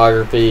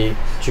photography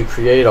to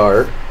create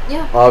art.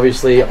 Yeah.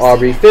 Obviously,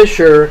 Aubrey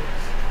Fisher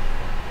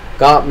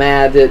got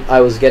mad that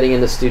I was getting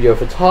into studio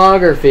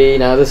photography.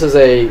 Now, this is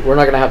we're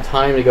not going to have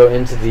time to go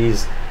into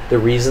their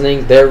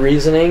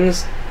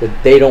reasonings,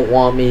 that they don't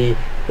want me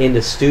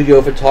into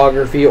studio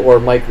photography, or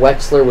Mike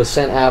Wexler was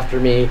sent after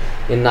me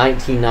in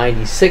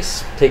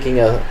 1996 taking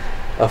a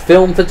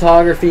film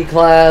photography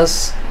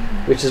class,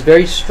 which is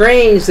very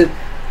strange that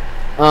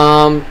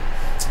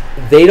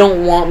they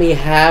don't want me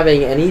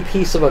having any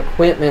piece of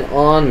equipment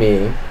on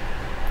me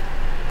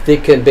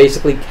that can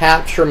basically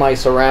capture my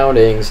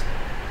surroundings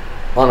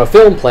on a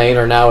film plane,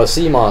 or now a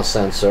CMOS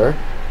sensor,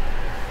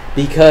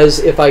 because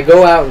if I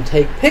go out and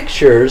take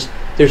pictures,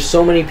 there's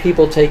so many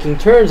people taking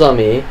turns on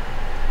me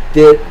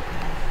that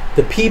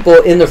the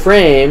people in the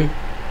frame,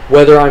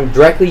 whether I'm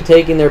directly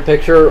taking their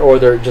picture or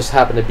they just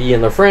happen to be in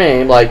the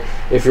frame, like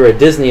if you're at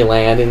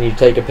Disneyland and you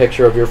take a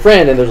picture of your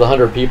friend and there's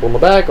 100 people in the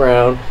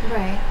background,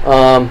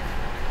 right,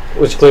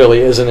 which clearly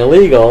isn't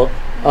illegal,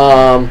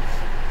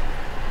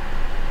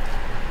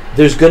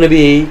 there's going to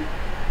be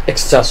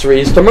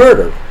accessories to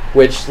murder,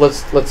 which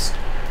let's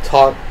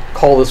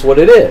call this what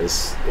it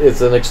is.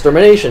 It's an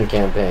extermination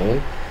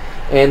campaign.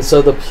 And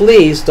so the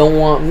police don't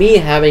want me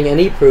having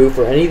any proof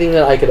or anything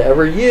that I could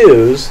ever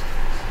use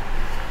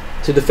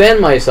to defend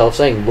myself,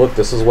 saying, look,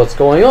 this is what's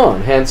going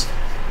on. Hence,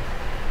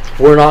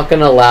 we're not going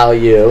to allow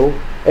you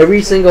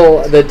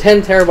the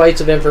 10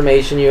 terabytes of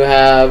information you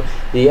have,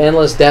 the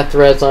endless death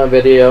threats on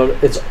video,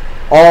 it's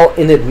all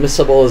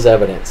inadmissible as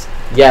evidence.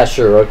 Yeah,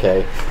 sure,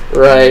 okay.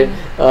 Right.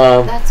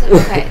 That's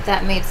okay.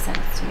 That made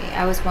sense to me.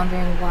 I was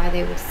wondering why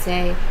they would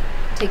say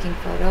taking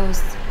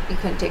photos. You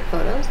couldn't take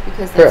photos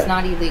because that's Correct.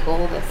 Not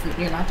illegal.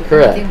 You're not doing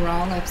Correct. anything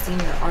wrong. I've seen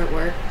your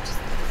artwork, just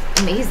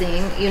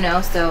amazing,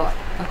 So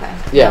okay.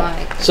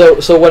 Yeah.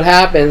 So what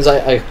happens?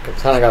 I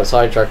kind of got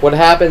sidetracked. What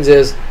happens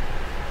is,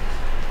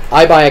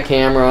 I buy a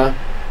camera,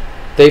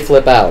 they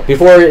flip out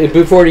before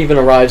it even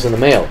arrives in the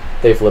mail.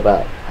 They flip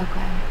out.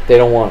 Okay. They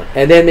don't want it.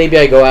 And then maybe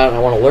I go out and I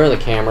want to learn the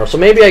camera. So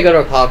maybe I go to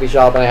a coffee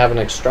shop and I have an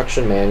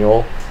instruction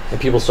manual, and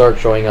people start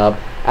showing up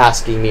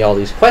asking me all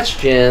these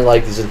questions,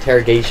 like these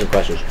interrogation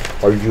questions.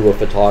 Are you a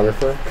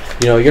photographer?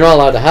 You're not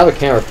allowed to have a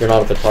camera if you're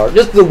not a photographer.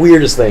 Just the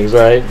weirdest things,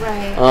 right?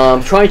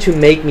 Right. Trying to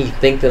make me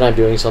think that I'm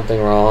doing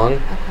something wrong.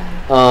 Okay.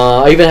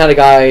 I even had a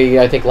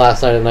guy, I think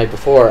last night or the night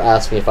before,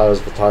 ask me if I was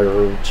a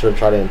photographer to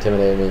try to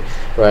intimidate me,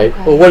 right?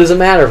 Okay. Well, what does it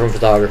matter if I'm a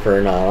photographer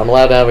or not? I'm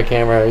allowed to have a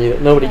camera.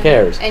 Nobody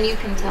cares. And you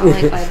can tell,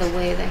 like, by the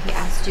way that he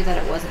asked you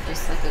that it wasn't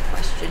just, like, a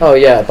question. Oh,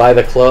 yeah, by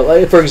the clothes.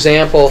 Like, for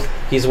example,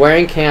 he's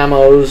wearing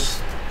camos,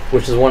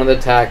 which is one of the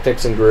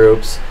tactics and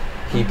groups.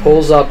 He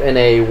pulls up in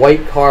a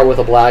white car with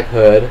a black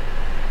hood,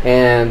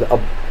 and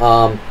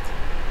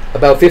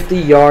about 50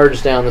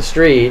 yards down the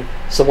street,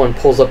 someone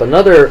pulls up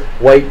another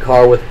white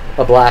car with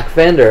a black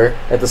fender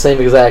at the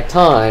same exact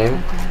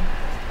time. Okay.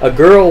 A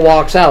girl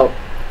walks out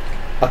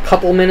a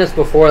couple minutes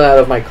before that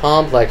of my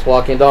complex,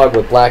 walking dog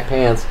with black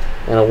pants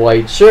and a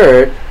white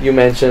shirt. You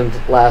mentioned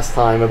last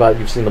time about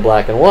you've seen the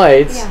black and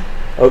whites. Yeah.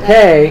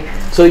 Okay,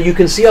 so you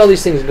can see all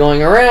these things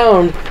going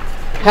around,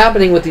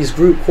 happening with these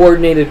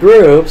coordinated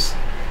groups,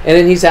 and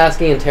then he's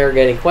asking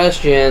interrogating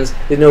questions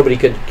that nobody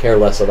could care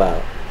less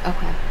about.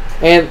 Okay.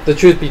 And the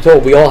truth be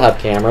told, we all have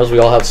cameras. We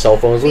all have cell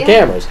phones with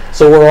cameras.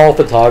 So we're all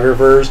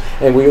photographers,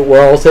 and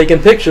we're all taking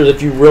pictures.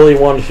 If you really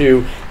want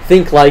to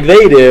think like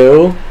they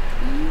do,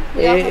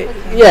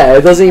 yeah,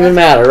 it doesn't even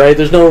matter, right?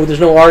 There's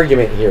no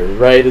argument here,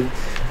 right?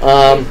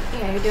 Yeah,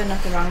 you're doing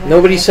nothing wrong.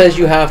 Nobody says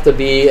you have to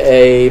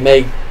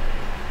make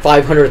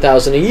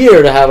 $500,000 a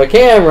year to have a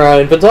camera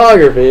in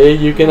photography.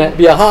 You can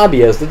be a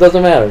hobbyist. It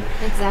doesn't matter.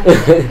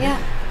 Exactly. Yeah.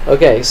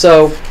 Okay,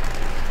 so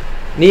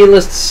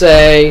needless to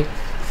say,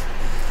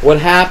 what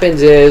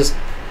happens is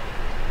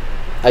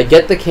I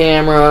get the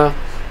camera,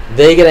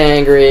 they get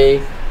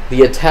angry,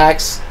 the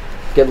attacks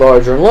get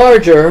larger and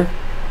larger,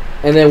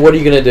 and then what are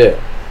you going to do?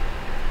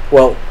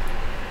 Well,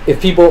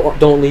 if people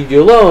don't leave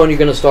you alone, you're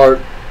going to start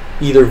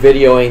either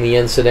videoing the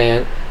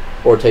incident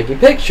or taking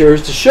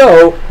pictures to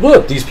show,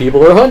 look, these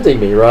people are hunting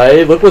me,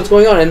 right? Look what's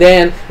going on. And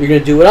then you're going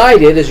to do what I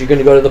did, is you're going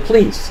to go to the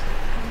police.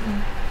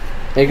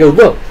 And you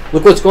go,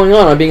 look what's going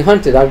on. I'm being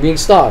hunted. I'm being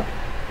stalked.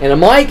 And in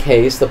my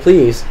case, the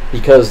police,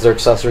 because they're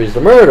accessories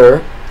to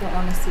murder, Don't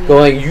want to see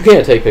going, you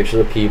can't take pictures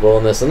of people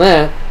and this and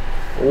that.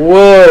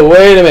 Whoa,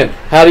 wait a minute.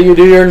 How do you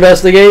do your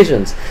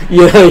investigations?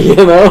 You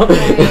know?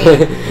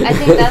 Right. I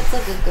think that's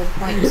like a good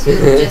point too,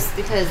 just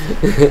because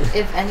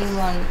if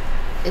anyone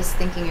is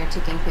thinking you're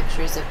taking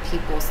pictures of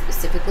people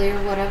specifically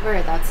or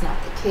whatever, that's not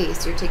the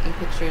case. You're taking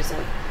pictures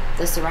of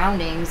the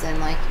surroundings and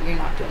like you're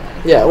not doing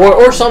anything. Yeah,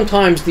 or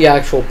sometimes the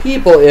actual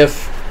people,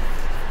 if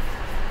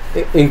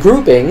in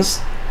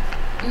groupings,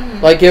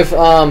 like if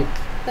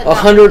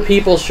 100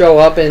 people show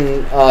up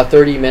in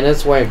 30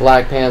 minutes wearing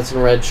black pants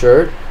and red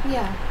shirt,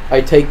 yeah,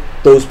 I take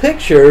those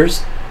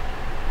pictures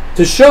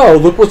to show,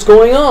 look what's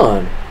going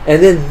on.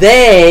 And then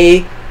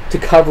they, to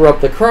cover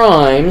up the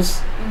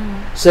crimes,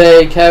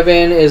 say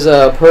Kevin is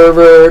a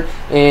pervert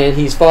and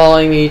he's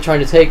following me, trying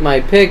to take my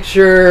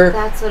picture.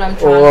 That's what I'm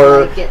trying or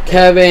to like, get.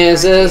 Kevin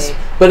is this.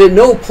 But at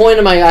no point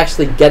am I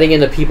actually getting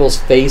into people's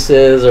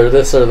faces or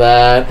this or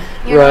that.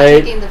 You're right?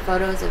 not taking the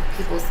photos of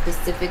people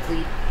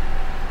specifically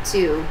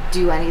to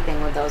do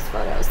anything with those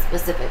photos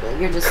specifically.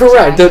 You're just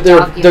correct. trying to They're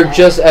document.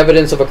 just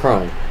evidence of a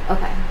crime.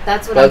 Okay,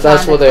 that's what I'm trying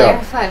That's to what they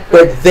are. clarify.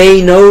 But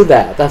they know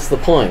that. That's the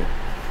point.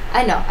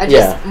 I know. I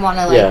just want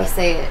to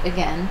say it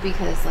again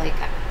because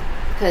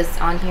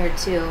on here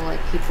too, like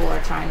people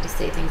are trying to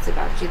say things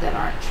about you that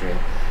aren't true.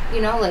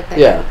 You know, like that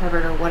you're a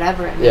pervert or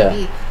whatever it may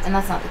be, and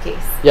that's not the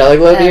case. Yeah, like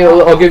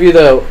I'll give you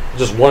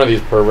just one of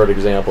these pervert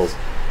examples.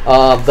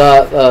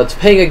 The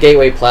Topanga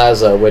Gateway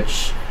Plaza,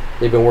 which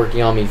they've been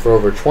working on me for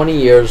over 20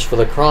 years for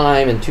the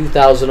crime in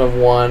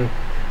 2001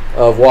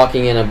 of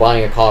walking in and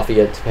buying a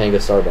coffee at Topanga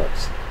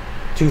Starbucks.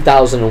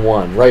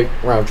 2001, right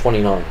around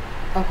 29.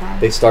 Okay.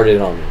 They started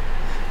it on me.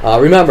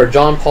 Remember,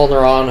 John Paul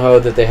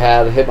Naranjo that they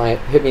had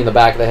hit me in the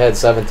back of the head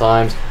 7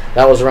 times.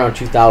 That was around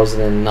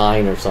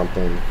 2009 or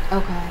something.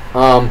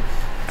 Okay.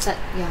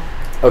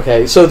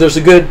 Okay, so there's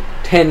a good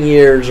 10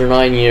 years or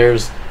 9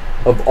 years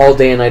of all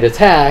day and night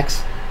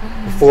attacks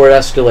before it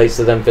escalates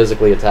to them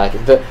physically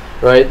attacking.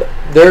 Right?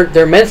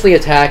 They're mentally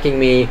attacking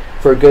me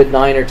for a good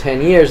 9 or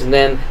 10 years, and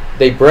then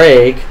they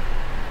break.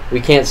 We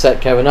can't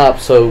set Kevin up,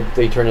 so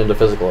they turn into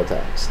physical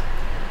attacks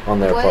on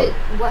their part.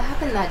 What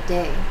happened that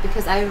day?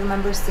 Because I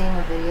remember seeing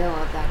a video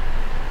of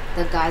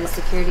the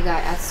security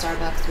guy at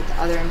Starbucks with the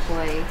other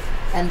employee,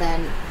 and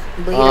then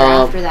later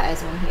after that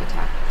is when he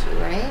attacked you,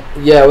 right?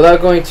 Yeah,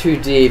 without going too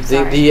deep,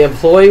 the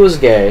employee was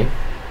gay,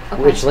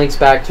 which links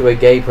back to a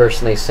gay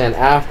person they sent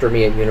after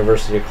me at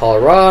University of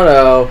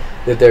Colorado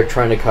that they're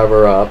trying to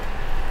cover up.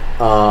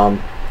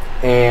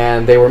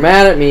 And they were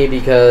mad at me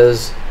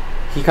because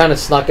he kind of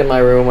snuck in my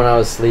room when I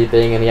was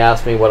sleeping, and he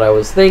asked me what I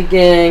was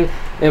thinking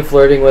and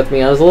flirting with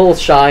me. I was a little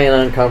shy and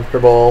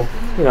uncomfortable.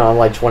 You know, I'm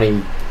like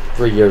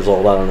 23 years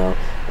old, I don't know.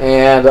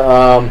 And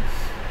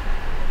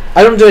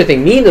I don't do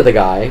anything mean to the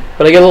guy,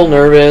 but I get a little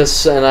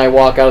nervous, and I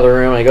walk out of the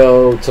room, and I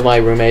go to my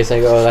roommates, and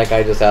I go, oh, that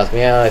guy just asked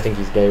me, I think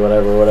he's gay,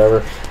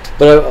 whatever.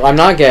 But I'm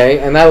not gay,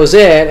 and that was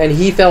it, and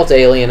he felt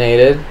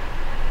alienated.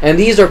 And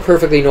these are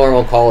perfectly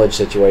normal college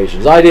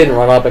situations. I didn't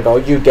run up and go,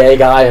 you gay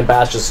guy, and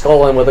bash his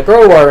skull in with a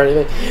crowbar or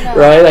anything,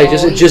 right?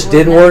 It just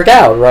didn't work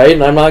out, right?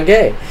 And I'm not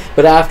gay.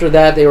 But after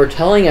that, they were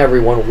telling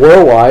everyone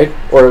worldwide,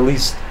 or at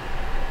least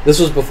this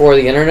was before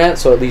the internet,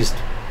 so at least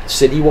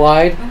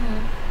citywide,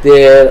 Mm-hmm.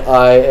 that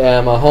I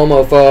am a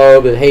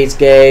homophobe that hates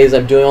gays,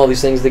 I'm doing all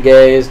these things to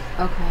gays.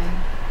 Okay.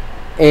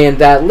 And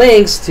that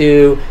links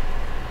to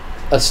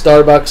a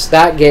Starbucks,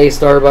 that gay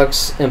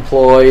Starbucks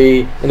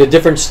employee in a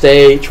different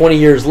state 20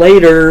 years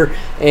later,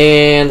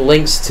 and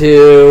links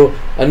to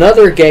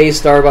another gay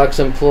Starbucks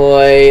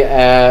employee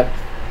at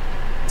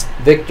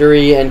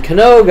Victory and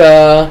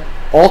Canoga,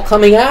 all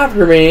coming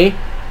after me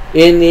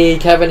in the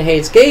Kevin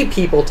hates gay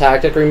people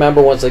tactic.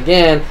 Remember, once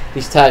again,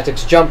 these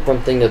tactics jump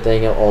from thing to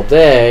thing all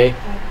day.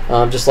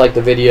 Just like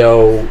the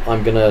video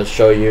I'm going to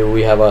show you,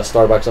 we have a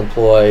Starbucks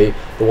employee,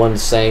 the one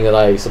saying that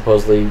I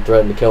supposedly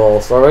threatened to kill all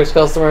Starbucks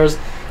customers,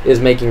 is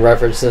making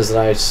references that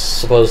I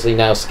supposedly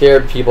now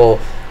scared people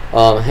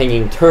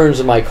hanging turns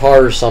in my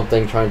car or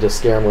something, trying to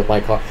scare them with my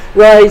car.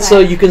 Right, so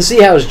you can see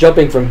how it's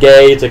jumping from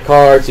gay to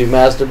car to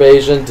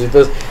masturbation to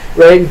this,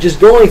 right? Just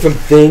going from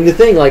thing to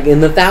thing, like in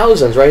the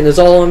thousands, right? And it's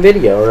all on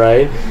video,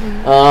 right?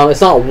 Mm-hmm.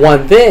 It's not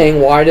one thing.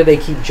 Why do they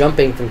keep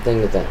jumping from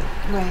thing to thing?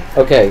 Right.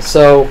 Okay,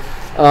 so...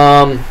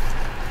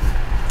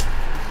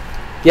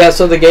 yeah,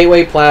 so the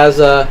Gateway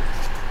Plaza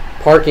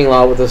parking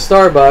lot with the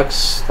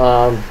Starbucks,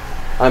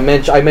 I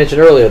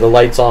mentioned earlier, the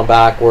lights on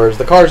backwards,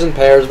 the cars in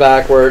pairs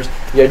backwards,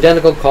 the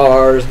identical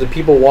cars, the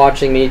people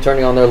watching me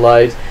turning on their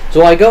lights.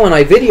 So I go and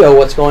I video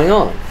what's going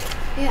on.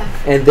 Yeah.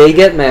 And they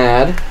get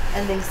mad.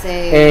 And they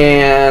say...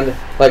 And,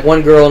 like,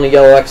 one girl in a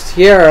yellow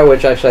X-Tiara,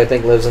 which actually I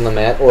think lives in the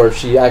Met, or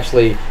she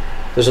actually...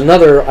 There's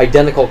another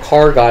identical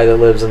car guy that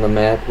lives in the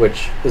Met,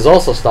 which is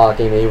also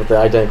stalking me with the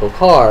identical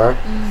car.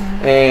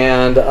 Mm-hmm.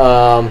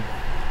 And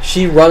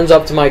she runs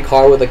up to my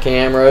car with a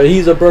camera.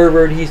 He's a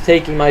pervert. He's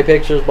taking my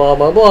pictures, blah,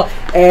 blah, blah.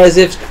 As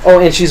if... Oh,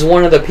 and she's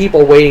one of the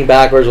people waiting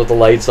backwards with the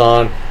lights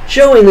on,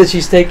 showing that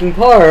she's taking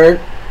part.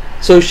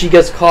 So she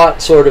gets caught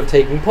sort of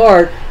taking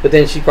part, but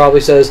then she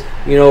probably says,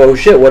 you know, oh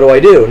shit, what do I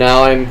do?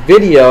 Now I'm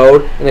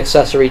videoed an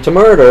accessory to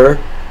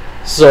murder.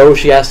 So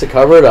she has to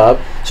cover it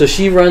up. So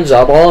she runs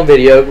up, all on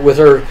video, with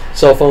her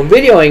cell phone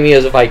videoing me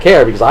as if I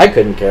care, because I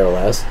couldn't care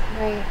less.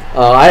 Right.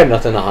 I have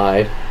nothing to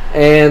hide.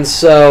 And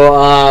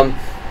so,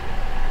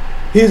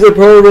 he's a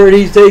pervert,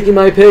 he's taking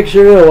my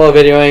picture, while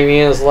videoing me,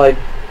 and it's like...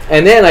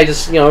 And then I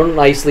just,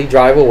 nicely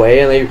drive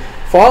away, and they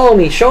follow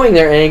me, showing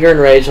their anger and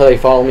rage, how they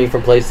follow me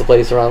from place to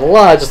place around the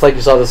lot, just like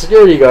you saw the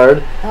security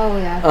guard. Oh,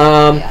 yeah.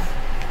 Yeah.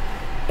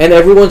 And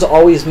everyone's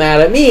always mad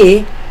at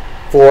me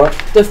for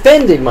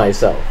defending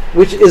myself,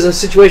 which is a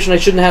situation I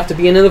shouldn't have to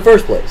be in the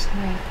first place.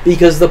 Right.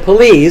 Because the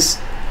police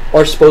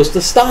are supposed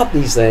to stop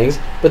these things,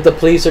 but the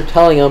police are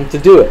telling them to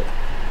do it.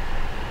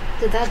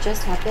 Did that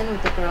just happen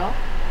with the girl?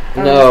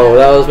 Or No,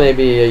 that was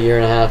maybe a year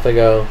and a half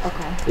ago.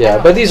 Okay.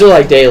 Yeah, but these are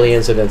like daily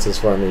incidences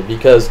for me,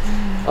 because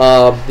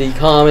the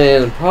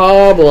common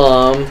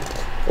problem,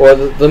 or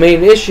the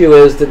main issue,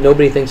 is that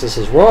nobody thinks this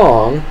is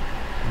wrong,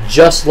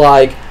 just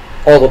like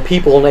all the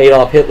people in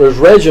Adolf Hitler's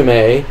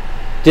regime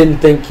didn't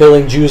think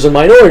killing Jews and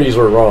minorities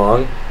were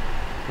wrong,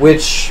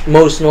 which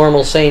most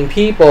normal, sane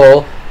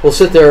people will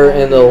sit there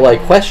and they'll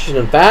like question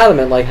and fathom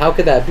it, like, how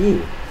could that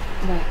be?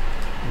 Right.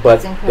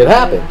 But it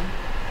happened.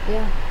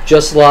 Yeah.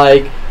 Just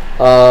like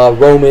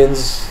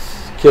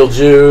Romans killed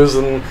Jews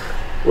and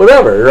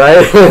whatever,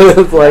 right?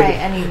 It's like, right.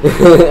 Any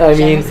I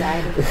mean,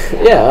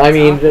 genocide. yeah, I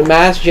mean, awful.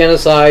 mass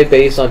genocide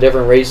based on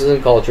different races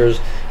and cultures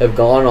have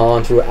gone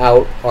on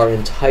throughout our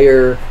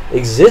entire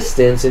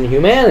existence in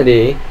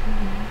humanity.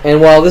 And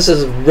while this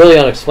is really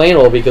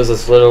unexplainable, because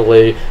it's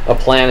literally a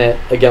planet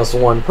against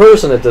one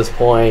person at this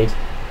point,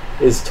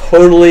 is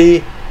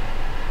totally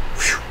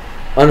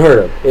unheard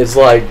of. It's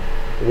like,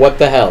 what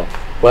the hell?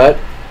 But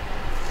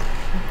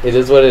it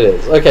is what it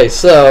is. Okay,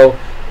 so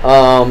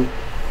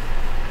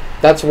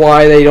that's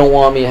why they don't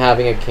want me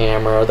having a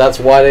camera. That's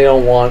why they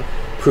don't want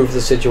proof of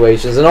the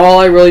situations. And all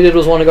I really did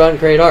was want to go out and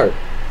create art.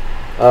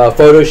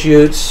 Photo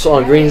shoots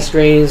on green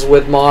screens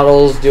with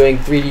models, doing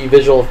 3D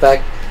visual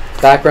effect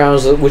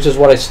backgrounds, which is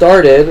what I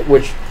started,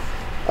 which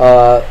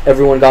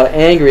everyone got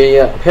angry,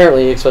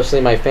 apparently,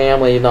 especially my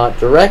family, not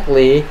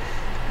directly,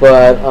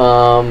 but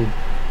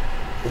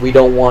we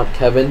don't want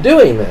Kevin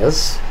doing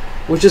this,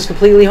 which is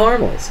completely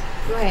harmless.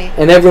 Right.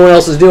 And everyone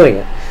else is doing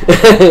it.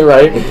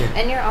 Right?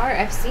 And your art,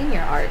 I've seen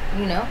your art,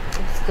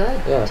 it's good.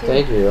 Yeah, too.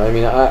 thank you. I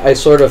mean, I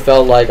sort of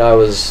felt like I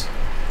was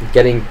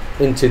getting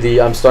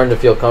into I'm starting to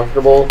feel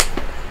comfortable.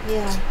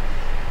 Yeah.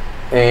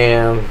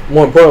 And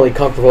more importantly,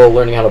 comfortable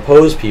learning how to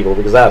pose people,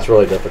 because that's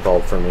really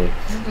difficult for me.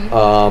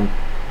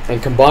 Mm-hmm.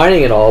 And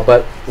combining it all,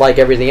 but like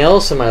everything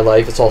else in my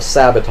life, it's all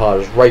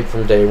sabotage right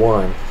from day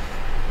one.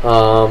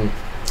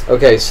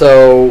 Okay,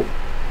 so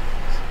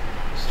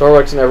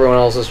Starbucks and everyone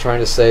else is trying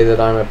to say that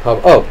I'm a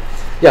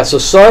so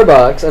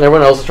Starbucks and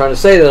everyone else is trying to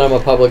say that I'm a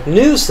public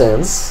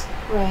nuisance,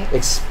 Right.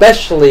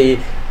 especially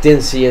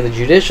Dincy and the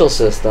judicial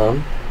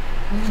system,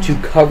 to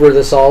cover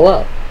this all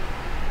up.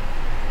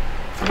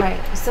 Right.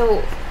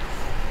 So,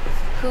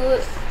 who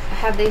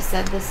have they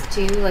said this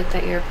to? Like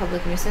that you're a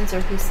public nuisance,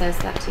 or who says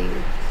that to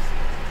you?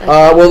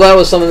 Like, Well, that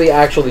was some of the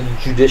actual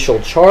judicial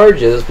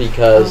charges,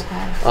 because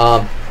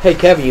hey,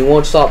 Kevin, you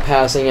won't stop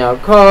passing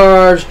out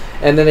cards,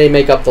 and then they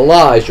make up the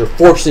lies. You're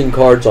forcing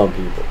cards on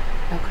people.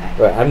 Okay.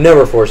 Right, I've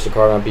never forced a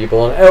card on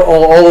people, and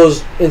all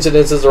those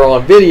incidences are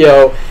on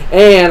video,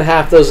 and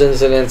half those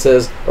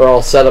incidences are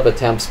all setup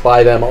attempts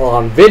by them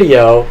on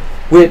video,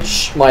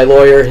 which my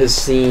lawyer has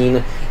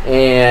seen,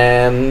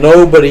 and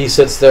nobody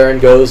sits there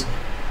and goes,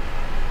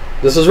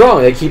 this is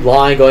wrong. They keep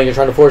lying, going and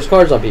trying to force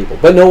cards on people,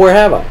 but nowhere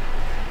have I.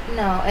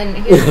 No, and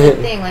here's the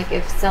thing, like,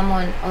 if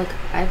someone, like,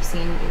 I've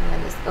seen even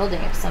in this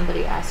building, if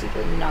somebody asks you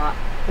to not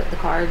put the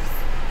cards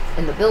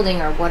in the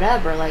building or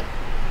whatever, like,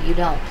 you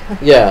don't.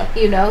 Yeah.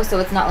 You know, so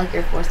it's not like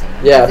you're forcing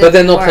them. Yeah, but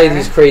then they'll play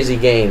these crazy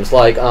games.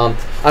 Like,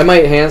 I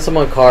might hand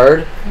someone a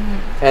card,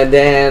 and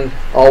then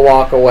I'll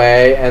walk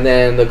away, and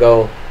then they'll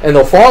go, and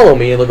they'll follow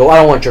me, and they'll go, I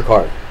don't want your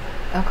card.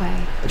 Okay.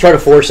 And try to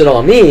force it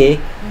on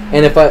me,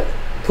 and if I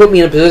put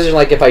me in a position,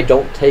 like, if I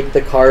don't take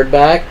the card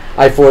back,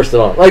 I forced it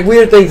on. Like,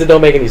 weird things that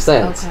don't make any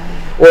sense. Okay.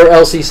 Or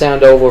Elsie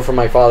Sandoval from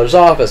my father's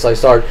office. I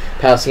start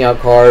passing out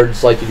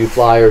cards, like you do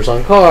flyers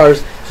on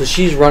cars. So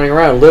she's running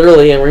around,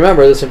 literally, and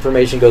remember, this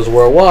information goes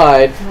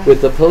worldwide,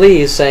 with the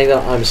police saying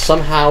that I'm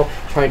somehow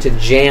trying to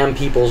jam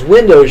people's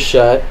windows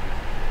shut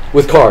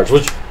with cards.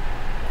 Which,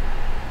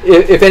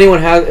 if anyone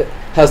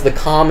has the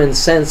common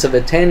sense of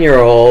a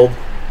 10-year-old,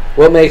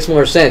 what makes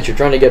more sense? You're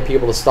trying to get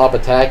people to stop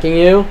attacking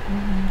you?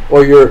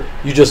 Or you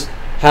just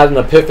had an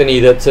epiphany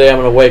that today I'm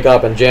going to wake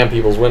up and jam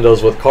people's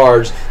windows with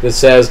cards that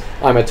says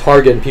I'm a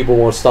target and people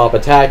won't stop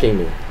attacking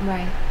me.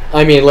 Right.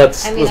 I mean,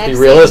 let's be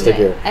realistic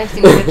here. I've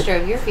seen a picture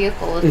of your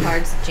vehicle with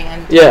cards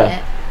jammed in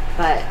it,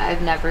 but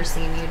I've never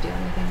seen you do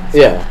anything like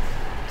that.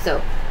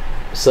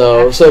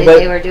 So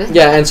they were doing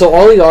that. And so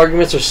all these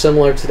arguments are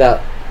similar to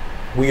that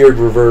weird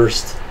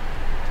reversed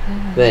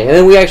thing. And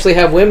then we actually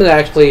have women that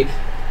actually,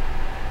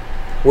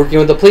 working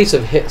with the police,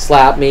 have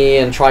slapped me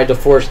and tried to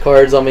force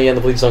cards on me, and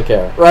the police don't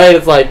care. Right?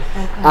 It's like,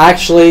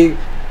 actually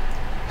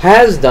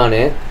has done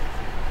it,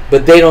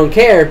 but they don't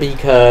care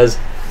because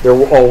they're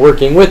all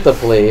working with the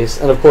police.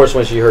 And of course,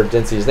 when she heard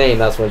Dincy's name,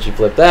 that's when she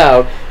flipped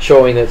out,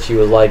 showing that she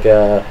was like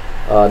a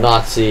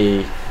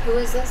Nazi. Who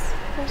is this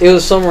person? It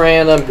was some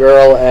random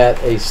girl at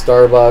a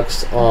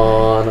Starbucks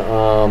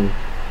on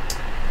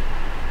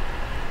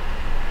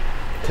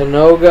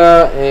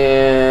Canoga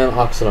and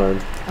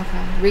Oxnard.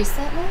 Okay.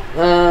 Recently?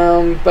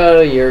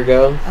 About a year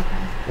ago.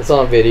 Okay. It's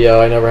on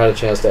video. I never had a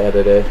chance to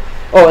edit it.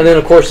 Oh, and then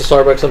of course the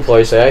Starbucks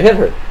employees say I hit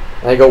her.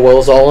 And I go, well,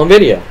 it's all on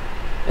video.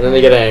 And then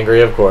they get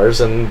angry, of course,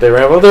 and they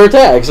ramp up their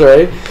attacks,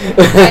 right?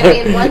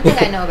 I mean, one thing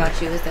I know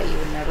about you is that you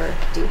would never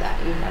do that.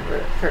 You would never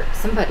hurt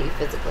somebody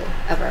physically,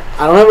 ever.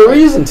 I don't have a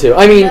reason to.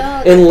 I mean,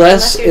 No,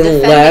 unless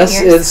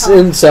it's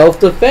in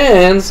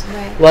self-defense,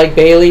 like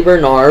Bailey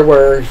Bernard,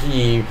 where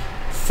he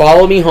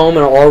followed me home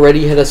and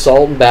already had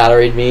assault and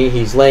batteried me.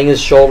 He's laying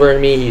his shoulder on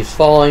me. He's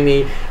following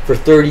me for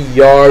 30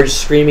 yards,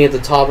 screaming at the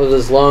top of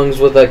his lungs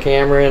with a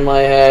camera in my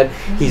head.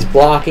 He's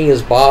blocking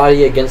his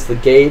body against the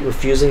gate,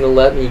 refusing to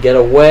let me get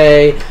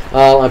away.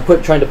 I'm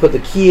trying to put the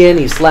key in.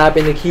 He's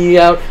slapping the key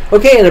out.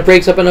 Okay, and it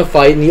breaks up in a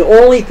fight. And the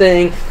only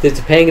thing that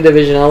Topanga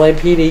Division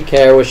LAPD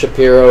care with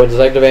Shapiro and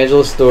Detective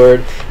Angela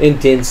Stewart and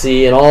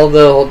Dincy and all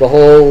the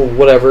whole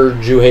whatever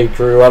Jew hate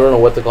crew, I don't know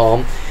what to call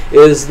them,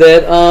 is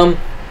that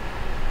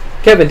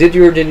Kevin, did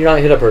you or did you not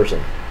hit a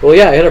person? Well,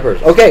 yeah, I hit a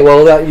person. Okay,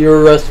 well,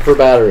 you're arrested for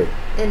battery.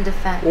 In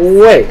defense.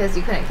 Wait. Because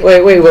you couldn't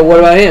Wait, but what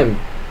about him?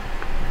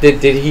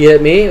 Did he hit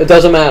me? It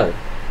doesn't matter.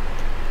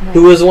 Right.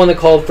 Who was the one that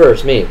called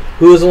first? Me.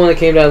 Who was the one that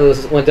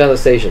went down to the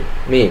station?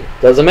 Me.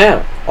 Doesn't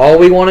matter. All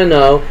we want to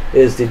know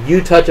is, did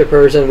you touch a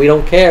person? We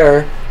don't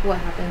care. What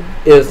happened?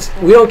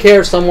 We don't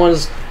care if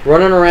someone's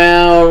running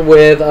around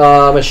with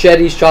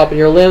machetes chopping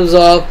your limbs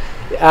off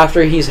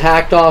after he's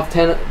hacked off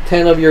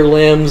 10 of your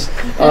limbs.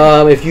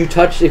 If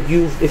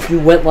you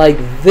went like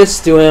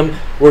this to him,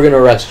 we're gonna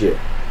arrest you.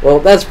 Well,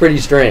 that's pretty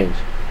strange,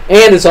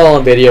 and it's all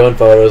on video and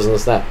photos and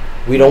stuff.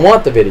 We don't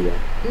want the video.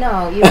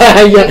 No, you.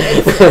 Why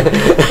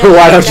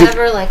don't you?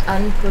 Never like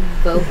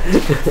unprovoked.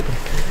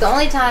 The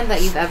only time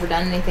that you've ever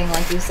done anything,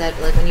 like you said,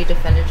 like when you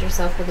defended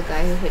yourself with a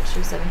guy who hit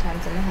you 7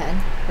 times in the head,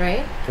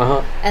 right?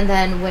 And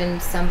then when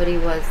somebody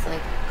was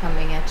like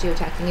coming at you,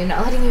 attacking you,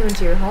 not letting you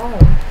into your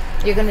home,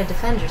 you're going to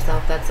defend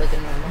yourself. That's like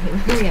a normal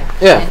human reaction.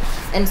 Yeah.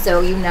 And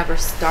so you never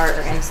start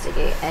or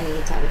instigate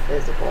any type of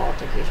physical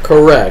altercation.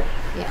 Correct.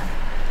 Yeah.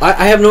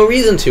 I have no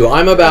reason to.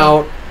 I'm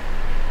about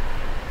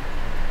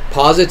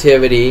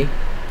positivity,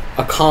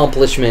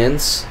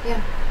 accomplishments,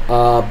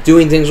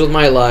 doing things with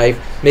my life,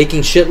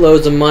 making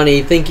shitloads of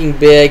money, thinking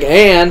big,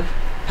 and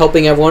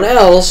helping everyone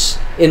else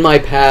in my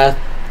path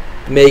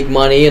make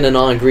money in a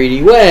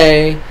non-greedy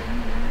way.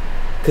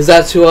 Because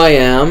that's who I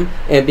am,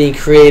 and being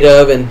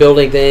creative and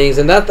building things,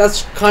 and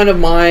that's kind of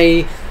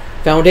my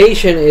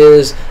foundation,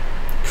 is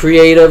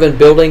creative and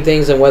building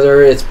things, and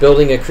whether it's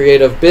building a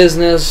creative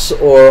business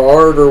or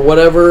art or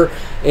whatever,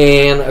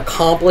 and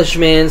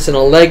accomplishments and a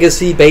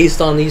legacy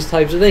based on these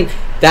types of things.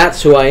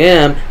 That's who I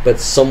am, but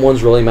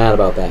someone's really mad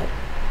about that.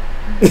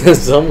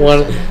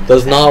 Someone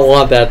does not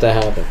want that to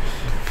happen.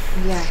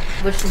 Yeah,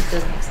 which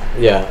doesn't make sense.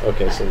 Yeah,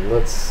 okay, so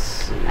let's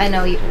see. I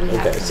know we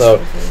okay,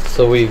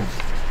 so we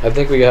I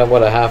think we have,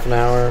 what, a half an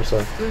hour? So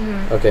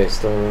Mm-hmm. okay,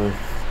 still.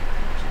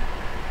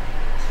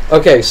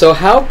 Okay, so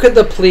how could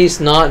the police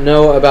not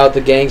know about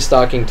the gang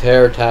stalking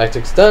terror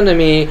tactics done to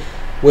me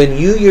when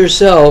you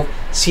yourself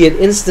see it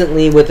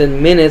instantly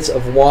within minutes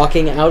of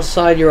walking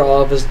outside your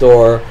office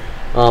door,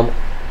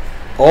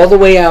 all the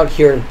way out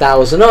here in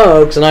Thousand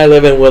Oaks, and I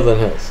live in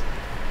Woodland Hills?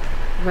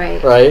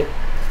 Right. Right?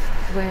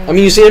 Where I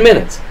mean, you see it in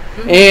minutes.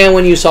 Mm-hmm. And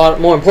when you saw it,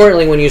 more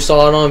importantly, when you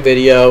saw it on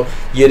video,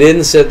 you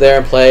didn't sit there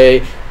and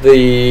play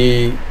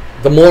the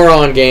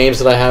moron games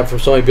that I have from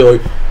so many people.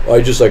 Like, I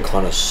just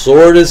kind of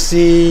sort of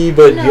see,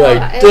 but No,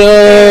 I it's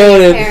don't.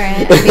 very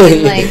apparent. I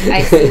mean, like,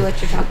 I see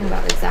what you're talking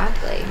about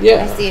exactly.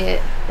 Yeah. I see it,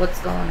 what's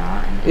going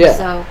on. And Yeah.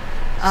 So,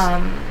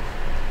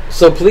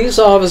 So police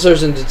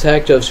officers and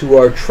detectives who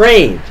are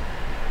trained,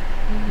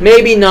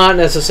 maybe not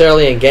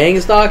necessarily in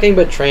gang stalking,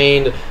 but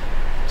trained to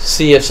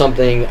see if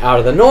something out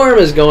of the norm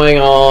is going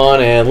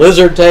on, and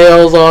lizard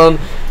tails on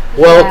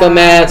welcome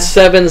Yeah. mats,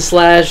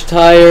 7-slash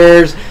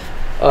tires,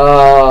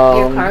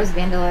 your car's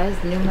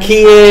vandalized numerous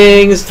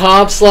keyings,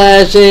 top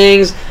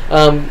slashings,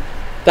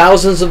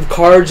 thousands of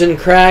cards and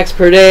cracks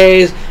per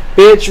day,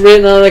 bitch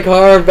written on the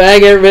car,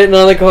 faggot written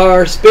on the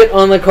car, spit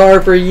on the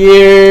car for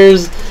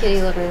years,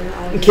 kitty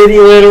litter. kitty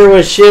litter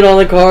with shit on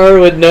the car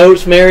with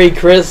notes, Merry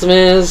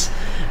Christmas.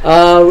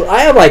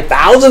 I have like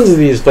thousands of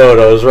these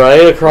photos,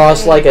 right,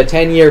 across like a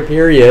 10-year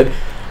period.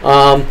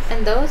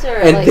 And those are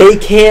And like, they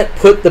can't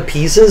put the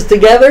pieces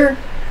together.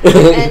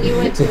 and you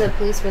went to the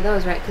police for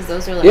those, right? Because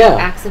those are like Yeah.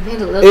 acts of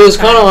vandalism. It was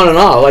kind of on and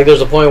off. Like,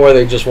 there's a point where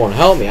they just won't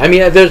help me. I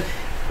mean, at the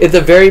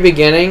very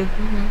beginning,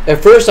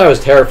 at first I was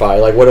terrified.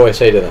 Like, what do I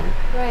say to them?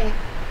 Right.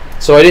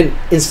 So I didn't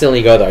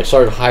instantly go there. I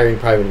started hiring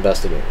private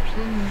investigators.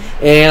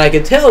 Mm-hmm. And I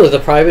could tell that the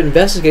private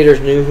investigators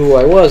knew who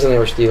I was, and they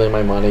were stealing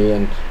my money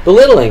and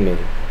belittling me.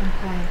 Okay.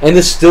 And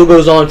this still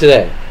goes on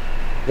today.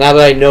 Now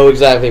that I know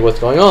exactly what's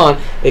going on,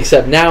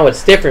 except now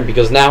it's different,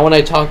 because now when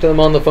I talk to them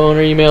on the phone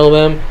or email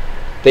them,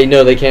 they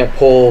know they can't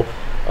pull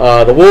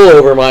the wool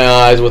over my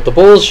eyes with the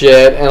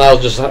bullshit, and I'll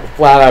just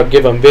flat out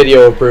give them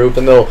video proof,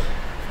 and they'll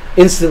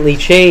instantly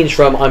change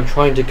from "I'm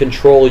trying to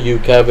control you,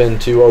 Kevin"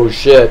 to "oh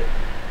shit,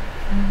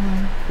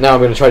 now I'm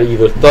going to try to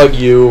either thug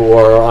you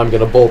or I'm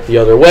going to bolt the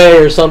other way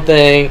or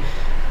something."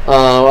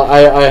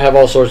 I have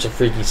all sorts of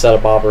freaky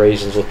setup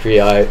operations with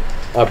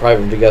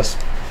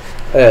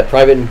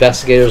private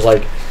investigators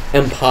like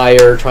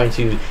Empire trying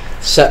to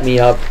set me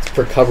up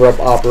for cover-up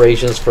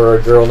operations for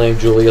a girl named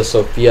Julia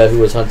Sophia who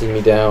was hunting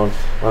me down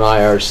on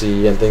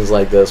IRC and things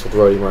like this with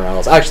Rhodey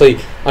Morales. Actually,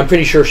 I'm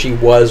pretty sure she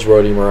was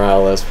Rhodey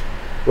Morales.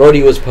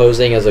 Rhodey was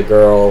posing as a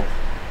girl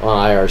on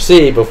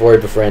IRC before he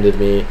befriended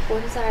me.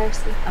 What is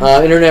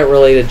IRC?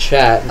 Internet-related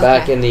chat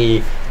back Okay. in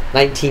the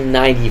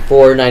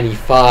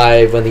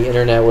 1994-95 when the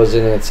internet was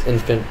in its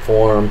infant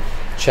form.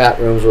 Chat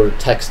rooms were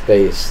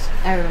text-based.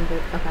 I remember.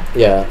 Okay.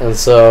 Yeah, and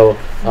so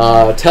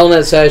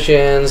telnet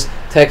sessions,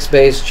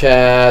 text-based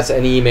chats,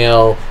 and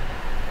email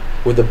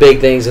were the big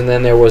things, and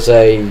then there was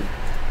a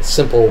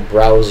simple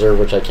browser,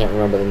 which I can't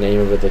remember the name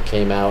of it, that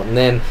came out, and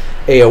then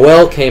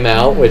AOL came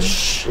out,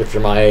 which, if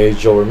you're my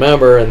age, you'll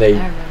remember, and they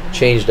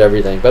changed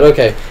everything. But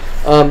okay,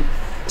 but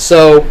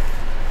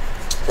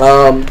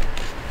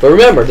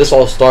remember, this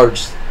all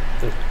starts.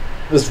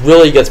 This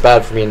really gets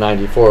bad for me in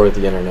 '94 with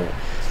the internet.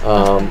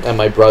 And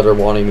my brother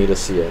wanting me to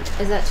see it.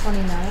 Is that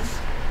 29?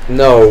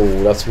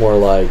 No, that's more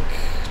like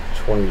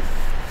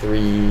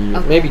 23,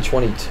 maybe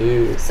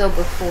 22. So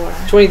before.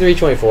 23,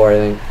 24, I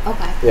think.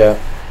 Okay. Yeah.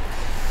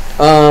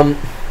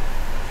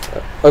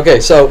 Okay,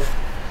 so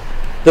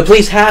the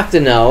police have to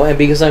know, and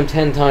because I'm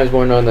 10 times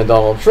more known than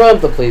Donald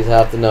Trump, the police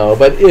have to know.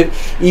 But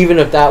even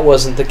if that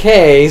wasn't the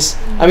case,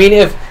 I mean,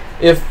 if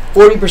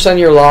 40% of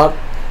your lot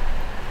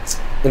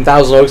in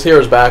Thousand Oaks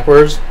here is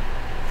backwards,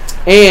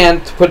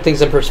 and to put things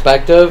in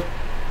perspective,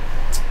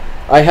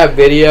 I have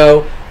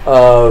video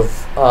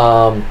of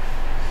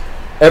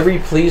every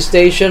police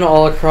station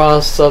all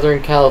across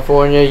Southern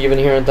California, even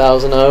here in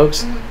Thousand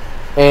Oaks,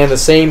 and the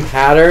same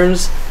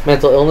patterns,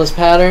 mental illness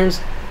patterns,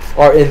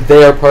 are in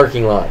their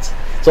parking lots.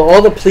 So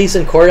all the police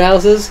and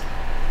courthouses,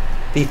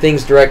 the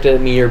things directed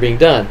at me are being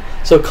done.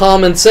 So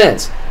common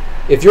sense.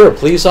 If you're a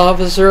police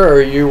officer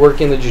or you work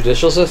in the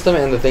judicial system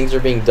and the things are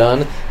being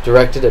done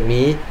directed at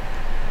me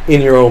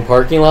in your own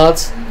parking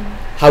lots,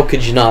 how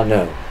could you not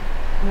know?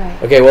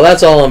 Right. Okay, well,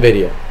 that's all on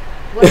video.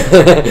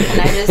 Can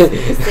I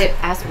just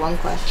ask one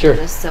question? Sure.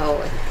 Just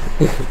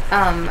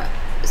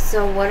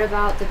so what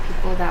about the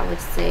people that would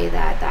say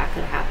that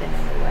could happen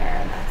anywhere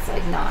and that's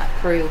like not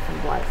proof and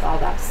all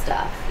that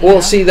stuff?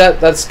 Well, see,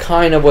 that's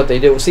kind of what they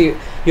do. See,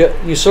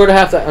 you sort of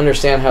have to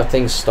understand how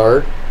things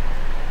start.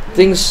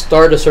 Things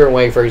start a certain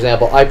way. For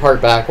example, I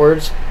park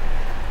backwards,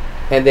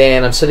 and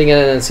then I'm sitting in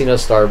an Encino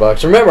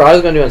Starbucks. Remember, I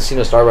was going to do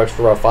Encino Starbucks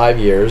for about 5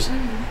 years.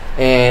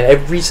 And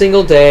every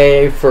single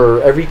day,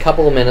 for every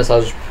couple of minutes, I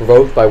was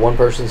provoked by one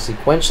person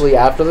sequentially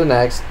after the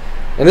next.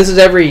 And this is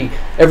every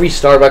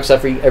Starbucks,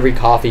 every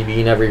coffee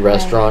bean, every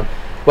restaurant.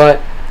 But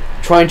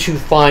trying to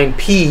find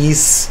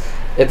peace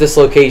at this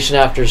location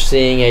after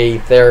seeing a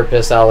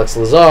therapist, Alex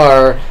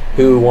Lazar,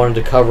 who wanted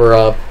to cover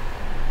up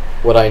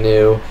what I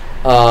knew.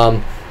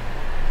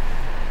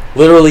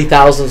 Literally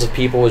thousands of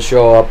people would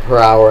show up per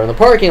hour in the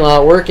parking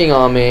lot working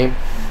on me.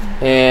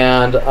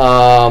 And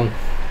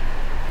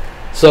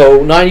so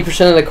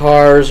 90% of the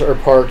cars are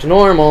parked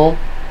normal.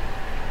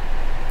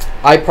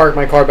 I parked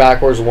my car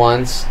backwards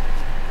once.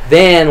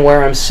 Then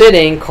where I'm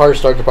sitting, cars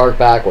start to park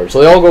backwards.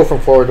 So they all go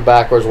from forward to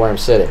backwards where I'm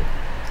sitting.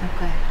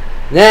 Okay.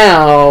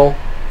 Now,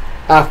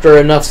 after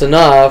enough's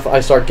enough,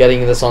 I start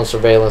getting this on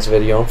surveillance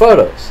video and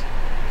photos.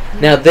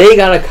 Now they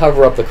got to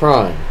cover up the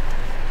crime.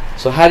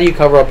 So how do you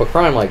cover up a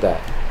crime like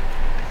that?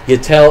 You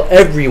tell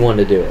everyone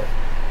to do it.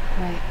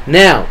 Right.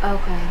 Now,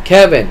 Okay.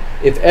 Kevin,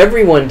 if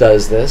everyone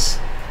does this,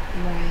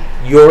 Right.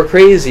 you're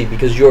crazy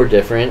because you're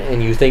different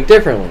and you think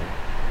differently.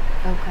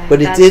 Okay.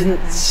 But it That's didn't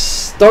okay.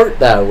 start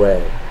that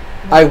way.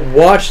 I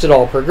watched it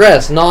all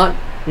progress, not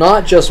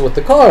just with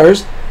the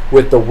cars,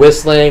 with the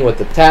whistling, with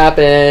the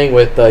tapping,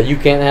 with the you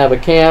can't have a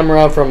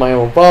camera from my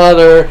own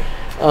father.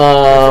 That's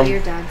what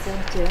your dad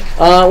said too.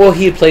 Well,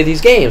 he'd play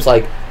these games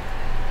like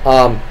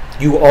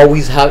you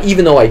always have,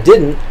 even though I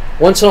didn't.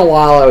 Once in a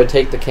while, I would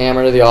take the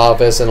camera to the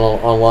office and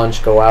on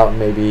lunch go out and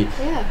maybe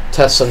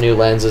test some new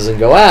lenses and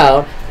go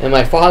out, and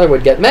my father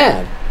would get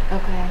mad.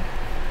 Okay.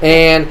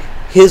 And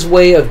his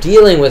way of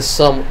dealing with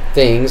some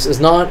things is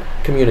not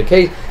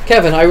communicate.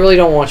 Kevin, I really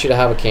don't want you to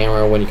have a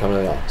camera when you come to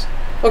the office.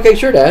 Okay,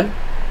 sure, Dad.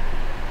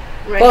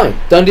 Right. Fine,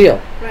 done deal.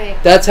 Right.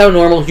 That's how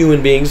normal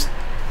human beings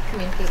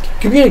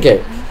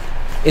communicate.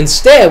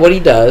 Instead, what he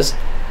does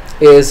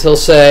is he'll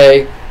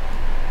say,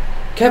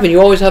 Kevin,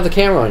 you always have the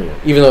camera on you,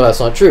 even though that's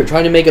not true.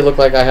 Trying to make it look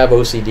like I have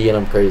OCD and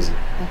I'm crazy.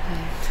 Okay.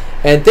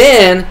 And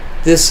then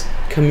this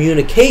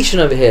communication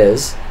of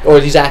his, or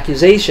these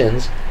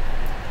accusations,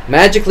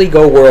 magically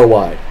go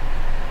worldwide.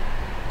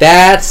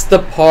 That's the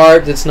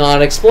part that's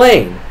not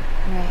explained.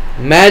 Right.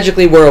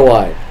 Magically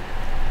worldwide.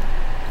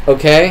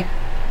 Okay?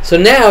 So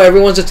now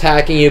everyone's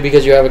attacking you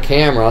because you have a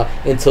camera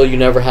until you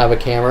never have a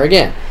camera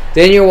again.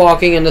 Then you're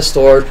walking in the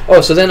store.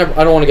 Oh, so then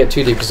I don't want to get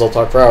too deep because I'll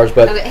talk for hours,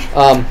 but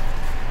Okay.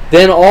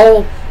 then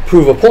I'll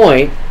prove a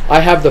point.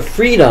 I have the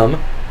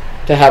freedom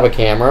to have a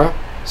camera,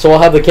 so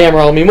I'll have the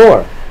camera on me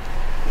more.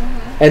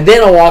 And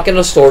then I'll walk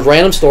into stores,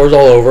 random stores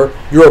all over.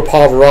 You're a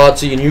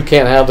paparazzi and you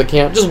can't have the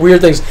camera. Just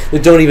weird things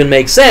that don't even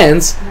make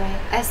sense. Right.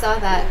 I saw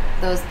that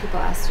those people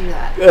asked you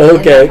that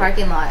Okay. in the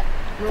parking lot.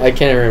 I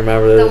can't even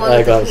remember The that. one I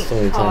with got the so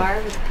many pink car,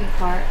 times. with the pink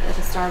car at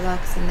the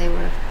Starbucks, and they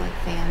were like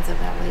fans of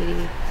that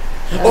lady.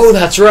 Oh,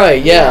 that's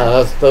right.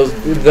 Yeah, those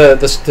the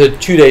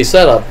 2-day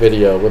setup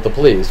video with the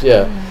police.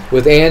 Yeah,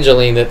 with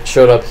Angeline that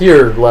showed up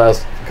here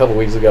last couple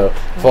weeks ago,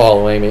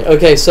 following me.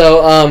 Okay,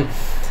 so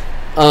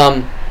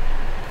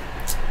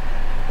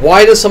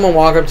why does someone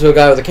walk up to a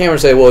guy with a camera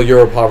and say, "Well,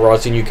 you're a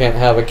paparazzi and you can't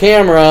have a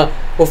camera"?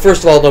 Well,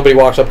 first of all, nobody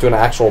walks up to an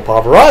actual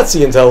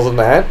paparazzi and tells them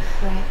that.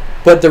 Right.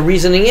 But the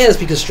reasoning is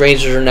because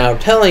strangers are now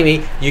telling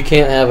me you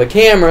can't have a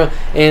camera,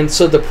 and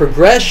so the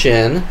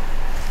progression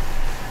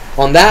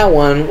on that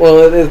one,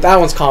 well, that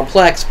one's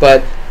complex,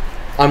 but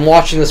I'm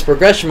watching this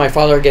progression. My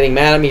father getting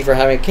mad at me for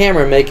having a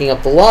camera, making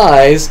up the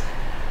lies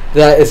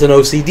that it's an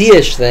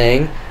OCD-ish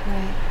thing.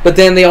 Right. But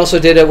then they also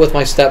did it with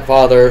my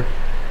stepfather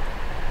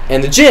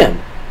and the gym.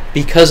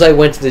 Because I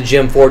went to the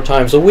gym 4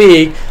 times a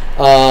week,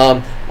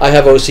 I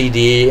have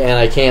OCD and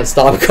I can't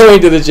stop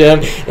going to the gym,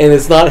 and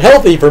it's not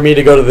healthy for me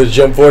to go to the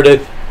gym 4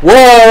 days.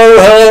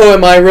 Whoa,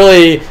 am I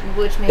really...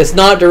 Which makes It's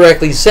not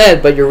directly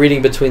said, but you're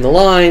reading between the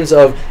lines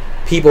of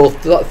people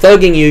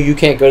thugging you. You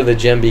can't go to the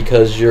gym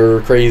because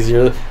you're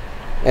crazy.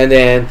 And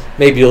then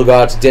maybe you'll go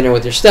out to dinner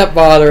with your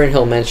stepfather and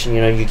he'll mention,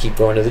 you keep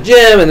going to the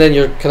gym, and then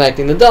you're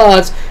connecting the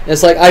dots. And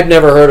it's like, I've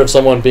never heard of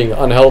someone being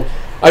unhealthy.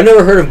 I've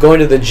never heard of going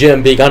to the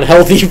gym being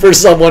unhealthy for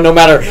someone, no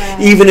matter,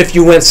 even if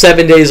you went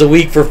 7 days a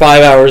week for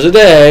 5 hours a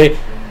day,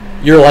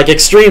 you're like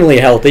extremely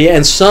healthy.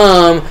 And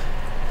some,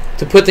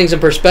 to put things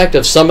in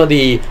perspective, some of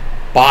the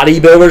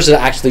bodybuilders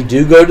that actually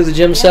do go to the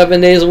gym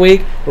 7 days a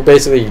week were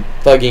basically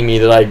thugging me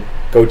that I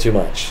go too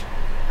much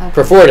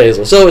for 4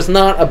 days. So it's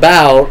not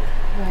about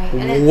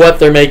what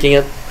they're making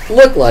it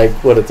look like,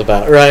 what it's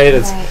about, right?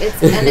 It's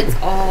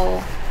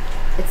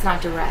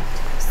not direct.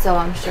 So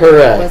I'm sure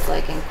Correct. it was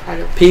like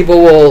incredible.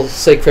 People will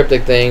say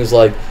cryptic things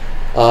like,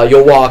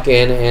 you'll walk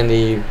in and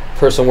the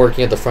person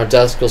working at the front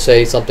desk will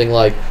say something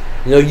like,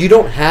 you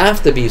don't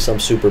have to be some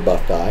super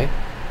buff guy.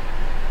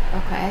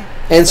 Okay.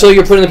 And so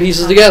you're putting the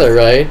pieces together,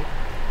 right?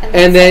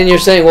 And then you're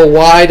saying, well,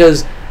 why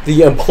does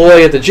the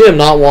employee at the gym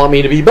not want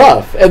me to be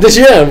buff at the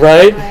gym,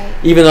 right?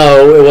 Even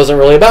though it wasn't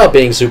really about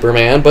being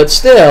Superman, but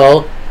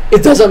still,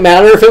 it doesn't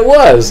matter if it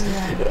was.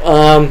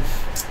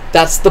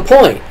 That's the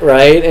point,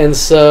 right? And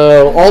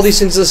so all these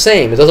things are the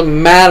same. It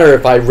doesn't matter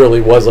if I really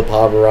was a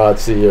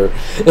paparazzi or...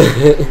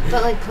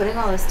 But like putting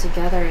all this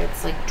together,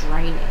 it's like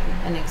draining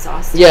and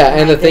exhausting. Yeah,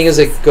 and the thing is,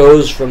 it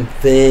goes from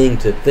thing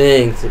to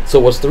thing. So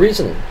what's the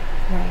reasoning?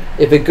 Right.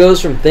 If it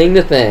goes from thing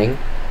to thing,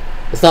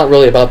 it's not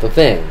really about the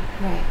thing.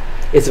 Right.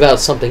 It's about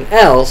something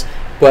else,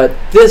 but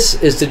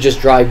this is to just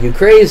drive you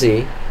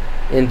crazy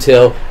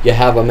until you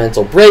have a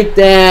mental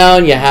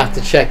breakdown, you have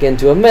to check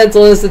into a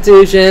mental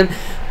institution,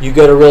 you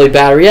get a really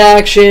bad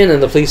reaction,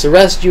 and the police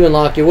arrest you and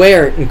lock you away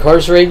or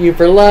incarcerate you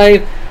for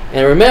life.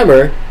 And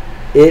remember,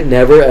 it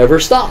never ever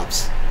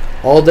stops.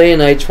 All day and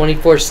night,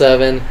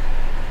 24/7,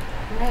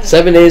 Right.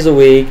 7 days a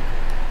week.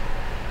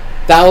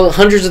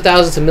 Hundreds of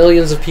thousands to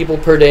millions of people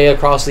per day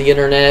across the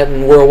internet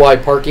and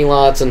worldwide parking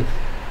lots. And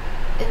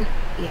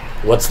Yeah.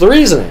 what's the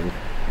reasoning?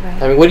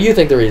 Right. I mean, what do you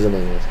think the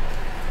reasoning is?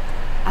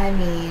 I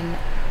mean,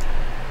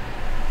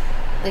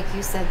 like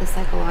you said, the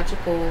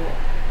psychological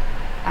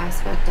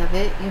aspect of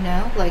it, you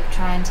know, like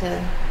trying to,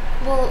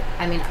 well,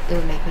 I mean, it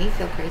would make me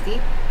feel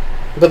crazy.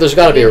 But there's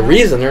got to be a Yeah.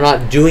 reason. They're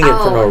not doing it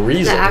for no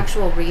reason. The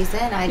actual reason?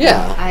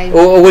 Yeah.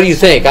 Well, what do you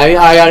think?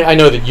 I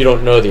know that you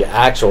don't know the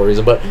actual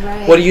reason, but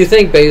Right. what do you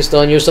think based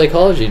on your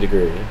psychology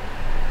degree?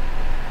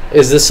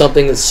 Is this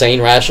something that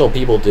sane, rational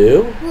people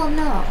do? Well,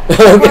 no.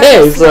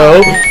 Okay, so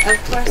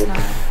Of course not.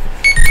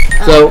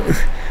 so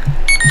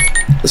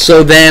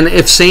so then,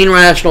 if sane,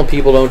 rational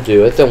people don't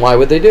do it, then why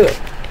would they do it?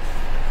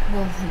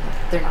 Well,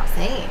 they're not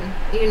sane,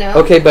 you know?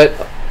 Okay, but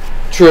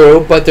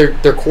true, but they're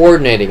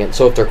coordinating it.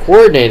 So if they're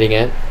coordinating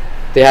it,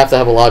 they have to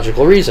have a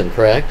logical reason,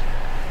 correct?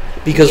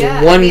 Because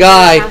Yeah, one I mean,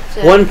 guy, you have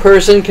to- one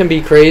person can be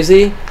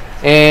crazy,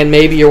 and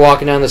maybe you're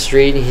walking down the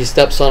street and he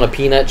steps on a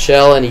peanut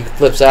shell and he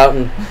flips out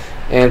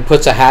and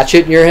puts a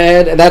hatchet in your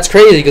head, and that's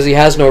crazy because he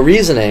has no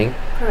reasoning.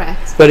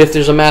 Correct. But if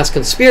there's a mass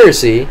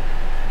conspiracy,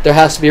 there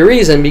has to be a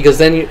reason, because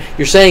then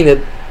you're saying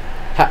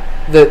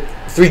that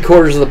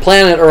 3/4 of the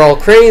planet are all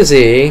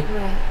crazy.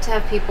 Right. To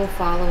have people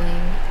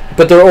following.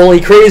 But they're only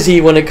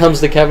crazy when it comes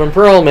to Kevin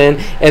Perlman,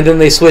 and then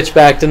they switch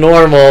back to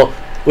normal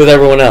with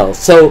everyone else.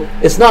 So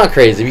it's not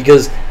crazy,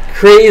 because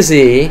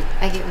crazy,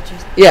 I get what you're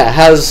saying. yeah,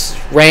 has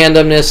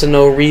randomness and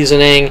no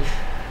reasoning.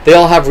 They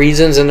all have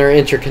reasons, and they're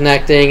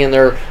interconnecting, and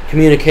they're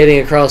communicating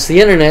across the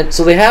internet.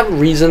 So they have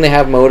reason, they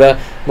have motive,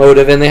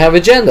 and they have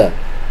agenda.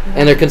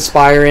 And they're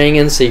conspiring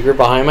in secret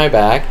behind my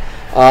back,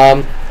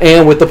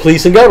 and with the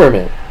police and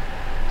government.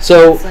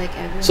 So, It's like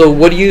everyone. so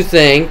what do you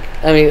think?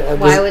 I mean,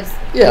 Why would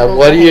yeah, people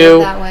what do behave you?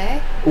 that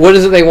way? What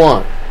is it they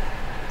want?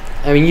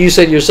 I mean, you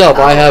said yourself,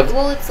 I have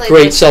well, it's like great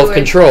if you were-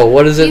 self-control.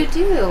 What is You it?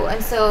 do,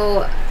 and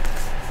so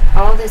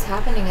all this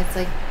happening, it's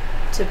like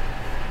to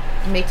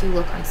make you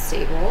look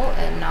unstable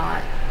and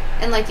not.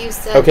 And like you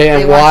said, Okay,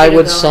 they and want why you to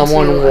would go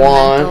someone into a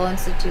want- mental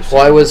institution.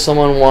 Why would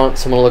someone want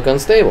someone to look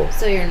unstable?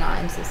 So you're not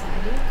in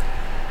society,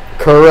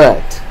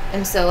 Correct.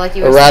 and so like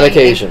you were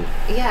Eradication.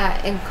 saying,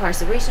 yeah,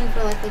 incarceration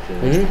for life, like you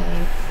were Mhm.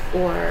 saying,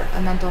 or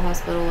a mental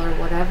hospital or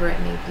whatever it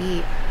may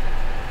be,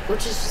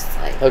 which is just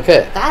like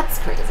Okay. that's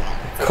crazy.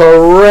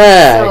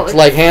 Correct. So it's-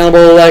 Like Hannibal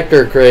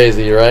Lecter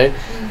crazy, right?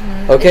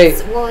 Okay.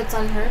 It's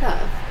unheard of.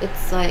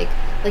 It's like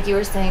you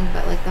were saying,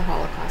 but like the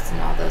Holocaust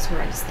and all those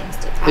horrendous things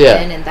did happen, Yeah.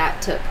 and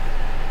that took,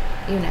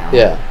 you know.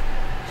 Yeah.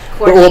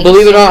 But, well,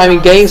 believe it or not, I mean,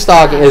 gang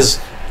stalking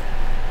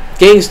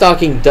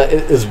stalking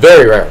is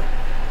very rare,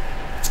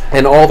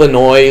 and all the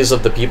noise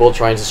of the people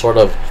trying to sort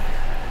of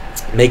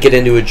make it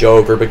into a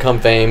joke or become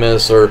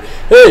famous, or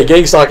hey,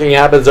 gang stalking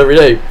happens every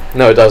day.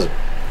 No, it doesn't.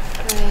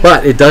 Right.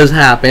 But it does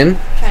happen.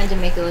 Trying to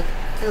make it look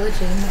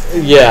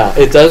illegitimate. Yeah,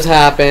 it does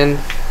happen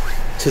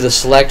to the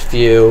select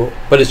few,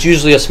 but it's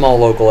usually a small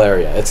local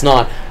area. It's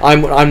not.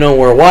 I'm known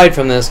worldwide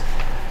from this,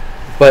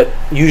 but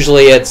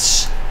usually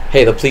it's,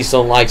 hey, the police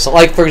don't like some.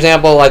 Like, for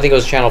example, I think it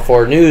was Channel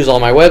 4 News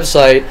on my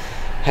website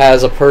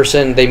has a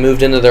person, they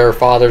moved into their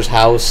father's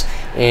house,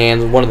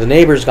 and one of the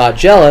neighbors got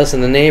jealous,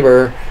 and the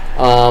neighbor,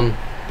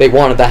 they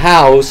wanted the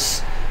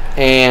house,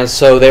 and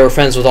so they were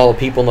friends with all the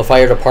people in the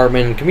fire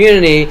department and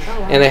community,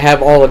 Oh, wow. and they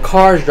have all the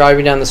cars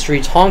driving down the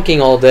streets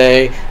honking all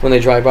day when they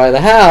drive by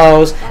the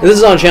house. Oh, And this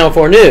is on wow. Channel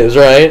 4 News,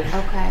 right?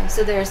 Okay,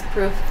 so there's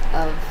proof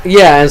of.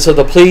 Yeah, and so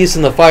the police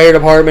and the fire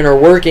department are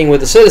working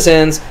with the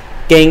citizens,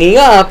 ganging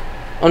up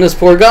on this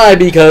poor guy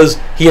because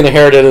he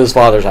inherited his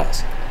father's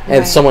house, and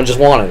Right. someone just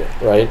wanted it,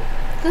 right?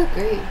 Good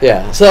grief.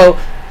 Yeah. So,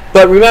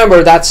 but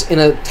remember, that's in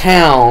a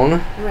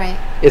town. Right.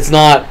 It's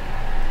not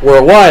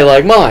worldwide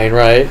like mine,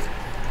 right?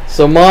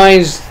 So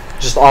mine's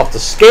just off the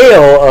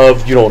scale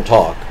of you don't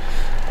talk.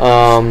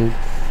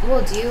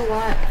 Well, do you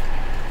want?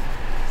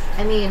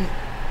 I mean,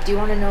 do you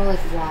want to know like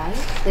why?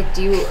 Like,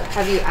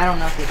 I don't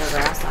know if you've ever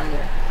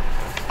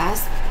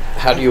asked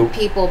How do you?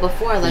 people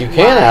before, like You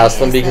can why ask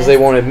them is because this- they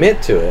won't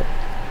admit to it.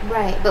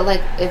 Right, but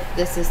like if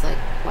this is like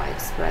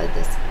widespread,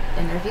 this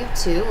interview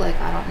too, like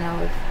I don't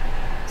know if.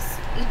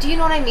 Do you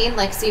know what I mean?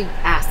 Like, so you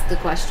ask the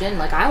question,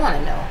 like I want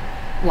to know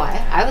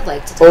why. I would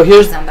like to talk Well,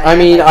 to somebody. I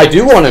mean, I'd I like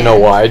do want to know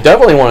understand. why. I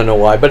definitely want to know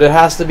why, but it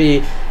has to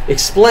be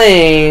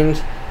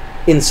explained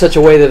in such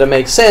a way that it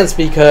makes sense,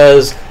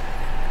 because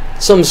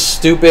some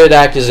stupid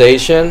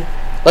accusation,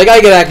 like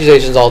I get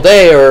accusations all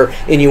day, or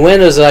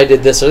innuendos that I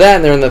did this or that,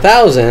 and they're in the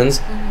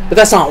thousands, but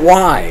that's not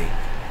why.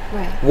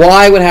 Right.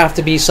 Why would have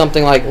to be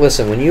something like,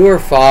 listen, when you were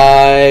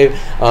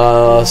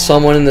 5,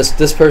 someone in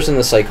this person in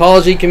the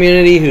psychology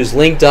community who's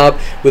linked up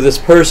with this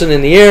person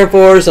in the Air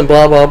Force and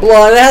blah, blah,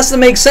 blah. It has to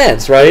make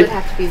sense, It right? would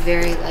have to be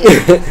very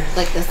like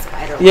like the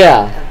spider.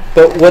 Yeah.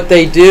 But what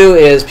they do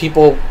is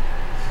people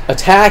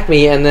attack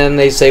me, and then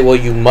they say, well,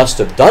 you must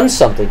have done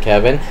something,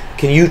 Kevin.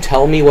 Can you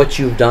tell me what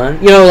you've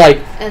done? You know, like,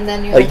 and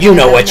then you're like you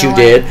know what you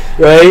did,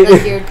 right?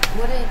 Like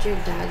what did your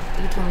dad,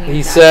 you told me your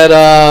He dad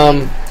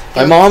said,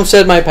 my mom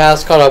said my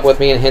past caught up with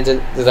me and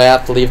hinted that I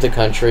have to leave the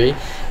country.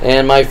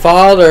 And my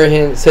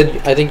father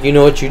said, I think you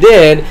know what you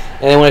did.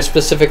 And then when I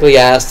specifically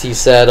asked, he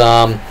said,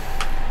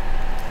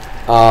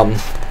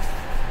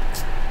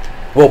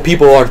 well,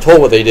 people aren't told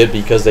what they did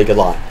because they could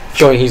lie.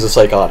 Showing he's a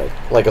psychotic,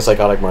 like a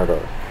psychotic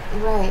murderer.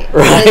 Right.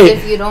 Right. Like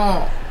if you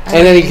don't.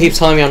 And then he keeps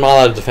telling me I'm not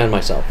allowed to defend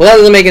myself. Well, that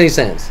doesn't make any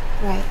sense.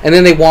 Right. And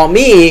then they want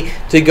me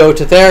to go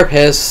to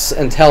therapists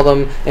and tell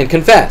them and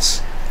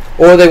confess.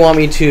 Or they want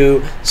me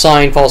to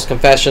sign false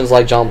confessions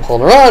like John Paul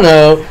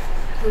Nerano,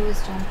 who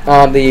was John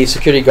Paul? The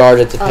security guard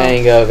at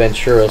Topanga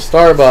Ventura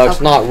Starbucks,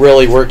 Okay. not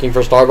really working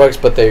for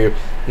Starbucks, but they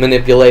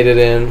manipulated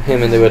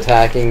him into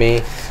attacking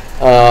me.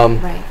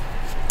 Right.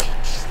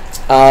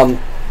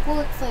 Well,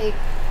 it's like,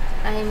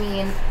 I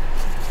mean,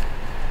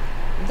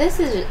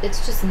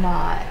 it's just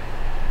not,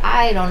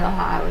 I don't know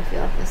how I would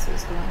feel if this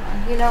was going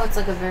on. You know, it's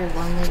like a very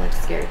lonely, like,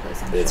 scary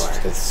place, I'm sure.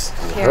 It's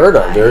unheard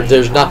of.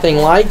 There's nothing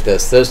like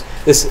this.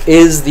 This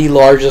is the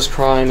largest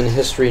crime in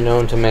history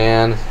known to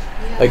man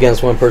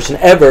against one person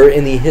ever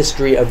in the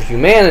history of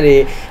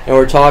humanity. And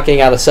we're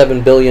talking out of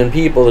 7 billion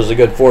people, there's a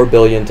good 4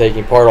 billion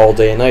taking part all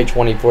day and night,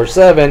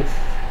 24/7.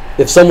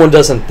 If someone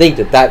doesn't think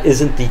that that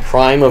isn't the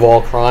crime of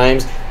all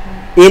crimes,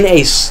 in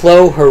a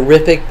slow,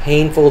 horrific,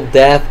 painful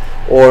death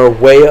or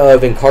way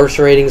of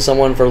incarcerating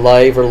someone for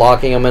life or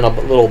locking them in a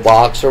little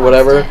box or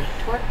whatever.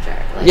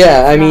 Torture. Like,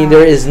 yeah, I mean,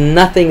 there is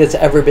nothing that's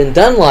ever been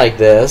done like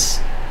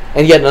this,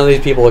 and yet none of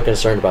these people are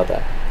concerned about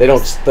that. They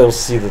don't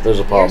see that there's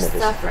a problem with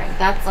this. You're suffering.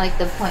 That's like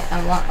the point.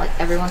 I want like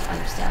everyone to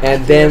understand.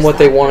 And like, then what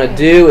they want to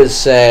do is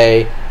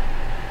say,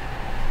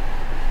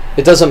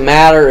 it doesn't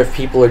matter if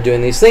people are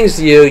doing these things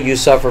to you, you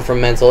suffer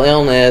from mental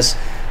illness,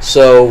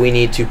 so we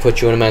need to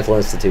put you in a mental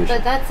institution.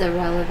 But that's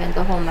irrelevant.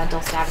 The whole mental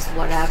status,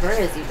 whatever,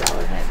 is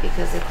irrelevant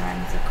because a crime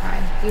is a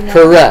crime. You know?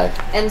 Correct.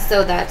 And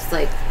so that's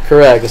like...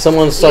 Correct. If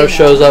someone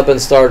shows up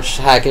and starts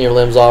hacking your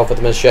limbs off with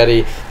a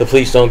machete, the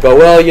police don't go,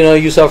 well, you know,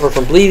 you suffer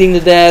from bleeding to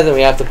death and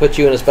we have to put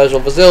you in a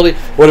special facility.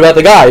 What about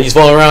the guy? He's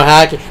falling around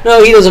hacking.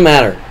 No, he doesn't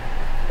matter.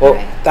 Well,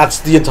 that's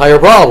the entire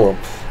problem.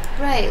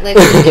 Right, like,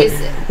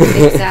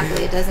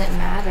 exactly, it doesn't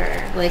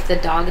matter. Like, the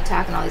dog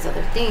attack and all these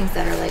other things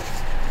that are, like,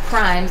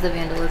 crimes, the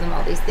vandalism,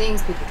 all these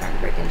things, people trying to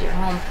break into your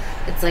home.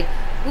 It's like,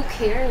 who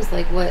cares?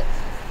 Like,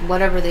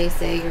 whatever they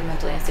say, you're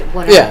mentally unstable,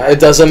 whatever. Yeah,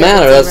 it doesn't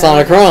matter. That's not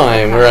a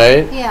crime,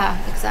 right? Yeah,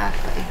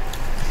 exactly.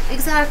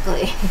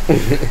 Exactly.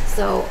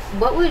 So,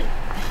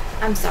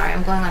 I'm sorry,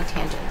 I'm going on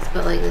tangents,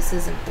 but, like, this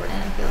is important,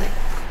 I feel like.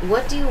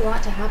 What do you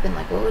want to happen?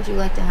 Like, what would you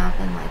like to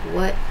happen? Like,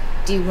 what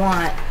do you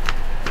want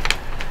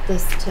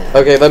this to...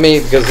 Okay,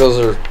 because those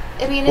are...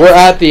 I mean, we're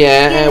at the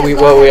end, and we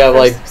have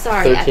like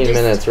sorry, 13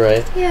 minutes,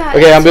 right? Yeah.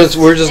 Okay,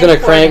 we're just gonna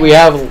crank. We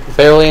have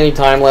barely any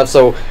time left,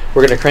 so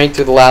we're gonna crank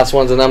through the last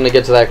ones, and then I'm gonna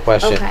get to that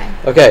question.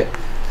 Okay.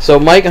 So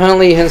Mike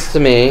Huntley hints to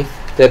me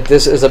that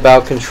this is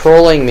about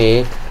controlling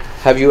me.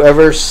 Have you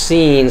ever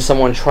seen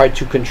someone try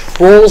to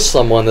control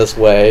someone this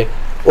way,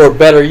 or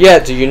better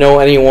yet, do you know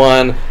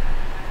anyone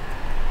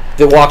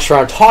that walks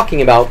around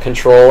talking about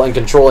control and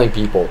controlling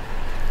people?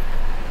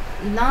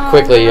 No.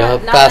 Quickly,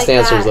 not fast like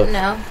answers that, though.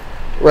 No.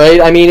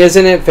 Right? I mean,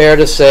 isn't it fair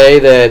to say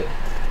that...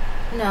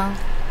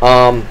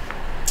 No.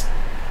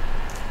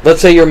 Let's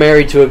say you're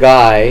married to a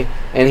guy,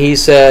 and he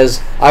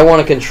says, I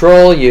want to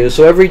control you,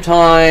 so every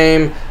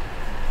time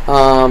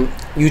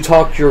you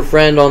talk to your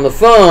friend on the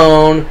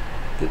phone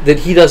that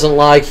he doesn't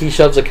like, he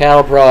shoves a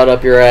cattle prod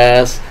up your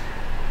ass,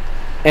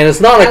 and it's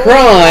not a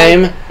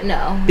crime,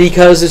 no,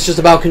 because it's just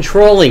about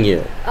controlling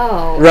you.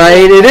 Oh.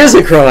 Right? Yeah. It is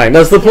a crime.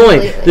 That's the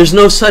point. Completely. There's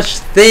no such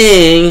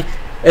thing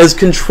as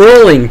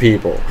controlling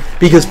people,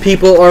 because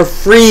people are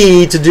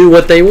free to do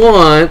what they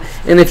want,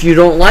 and if you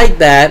don't like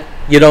that,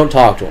 you don't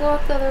talk to them.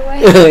 Walk the other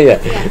way. Yeah.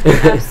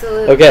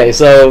 Absolutely. Okay,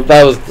 so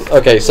that was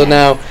okay. So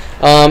now,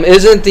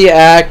 isn't the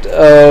act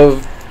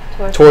of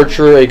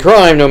torture a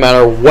crime, no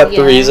matter what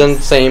the reason?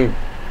 Same.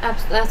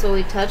 That's what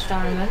we touched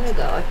on a minute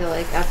ago. I feel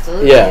like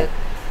absolutely. Yeah.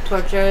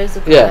 Torture is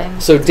a crime. Yeah.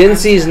 So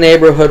Dincy's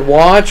neighborhood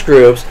watch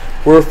groups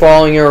were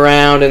following you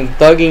around and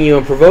thugging you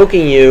and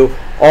provoking you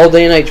all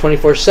day and night,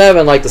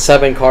 24/7, like the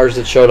 7 cars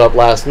that showed up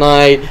last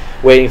night,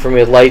 waiting for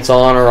me with lights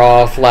on or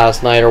off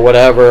last night or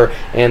whatever,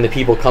 and the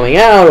people coming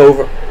out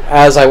over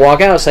as I walk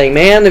out saying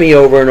 "man" to me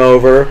over and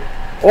over,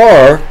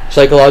 or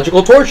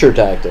psychological torture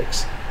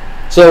tactics.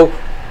 So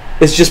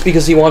it's just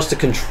because he wants to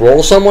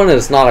control someone and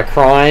it's not a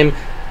crime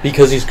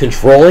because he's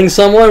controlling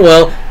someone?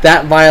 Well,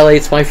 that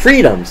violates my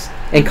freedoms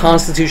and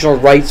constitutional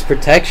rights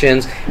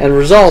protections and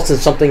results in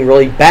something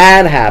really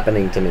bad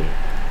happening to me.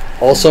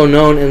 Also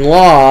known in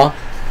law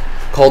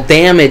called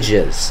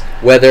damages,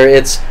 whether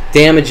it's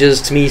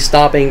damages to me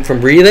stopping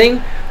from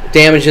breathing,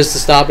 damages to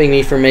stopping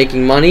me from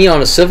making money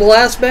on a civil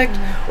aspect,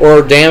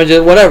 or damages,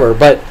 whatever,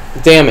 but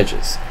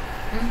damages.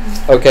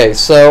 Okay,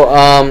 so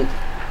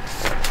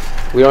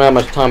we don't have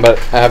much time, but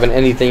having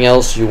anything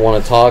else you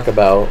want to talk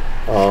about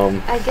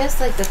I guess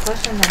like the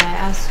question that I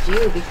asked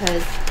you,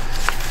 because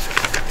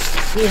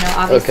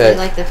obviously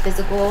like the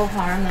physical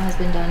harm that has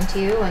been done to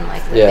you and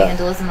like the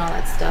vandalism and all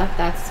that stuff,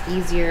 that's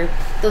easier.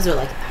 Those are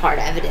like hard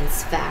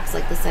evidence facts.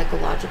 Like the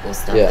psychological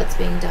stuff that's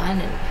being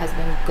done and has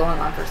been going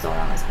on for so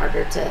long is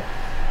harder to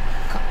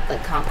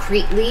like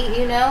concretely,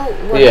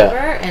 whatever,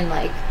 and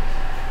like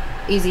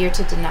easier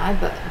to deny.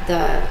 But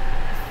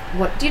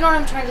do you know what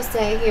I'm trying to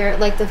say here?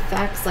 Like the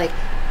facts, like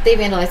they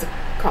vandalized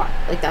a car,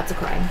 like that's a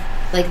crime.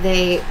 Like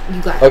you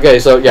got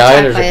so I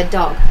understand. by a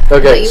dog.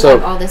 Okay, but you so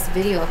have all this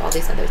video of all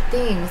these other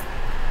things.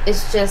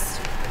 It's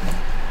just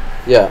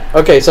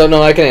so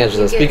no, I can answer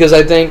this because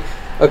I think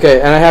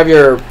and I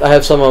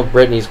have some of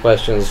Brittany's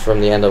questions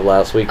from the end of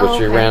last week, which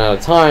we ran out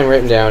of time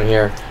written down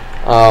here.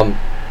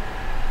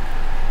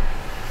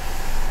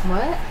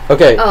 What?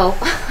 Okay. Oh.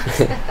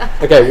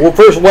 Okay. Well,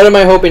 first, what am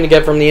I hoping to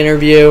get from the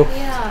interview?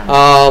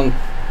 Yeah.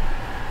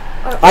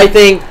 I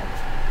think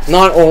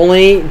not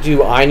only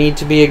do I need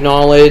to be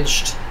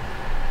acknowledged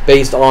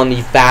based on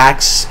the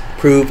facts,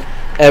 proof,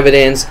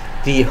 evidence,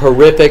 the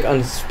horrific,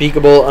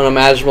 unspeakable,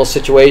 unimaginable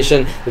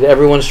situation that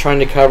everyone's trying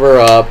to cover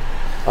up.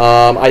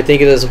 I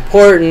think it is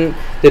important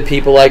that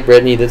people like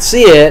Brittany that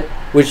see it,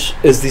 which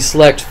is the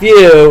select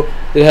few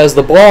that has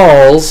the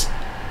balls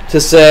to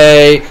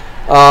say,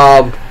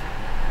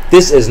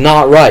 this is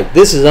not right.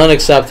 This is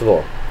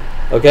unacceptable.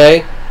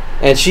 Okay?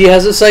 And she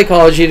has a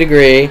psychology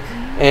degree,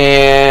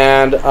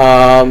 and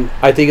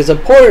I think it's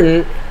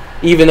important,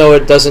 even though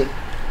it doesn't,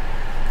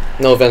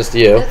 no offense to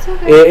you,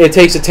 it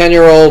takes a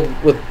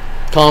 10-year-old with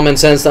common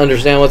sense to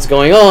understand what's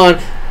going on,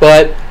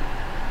 but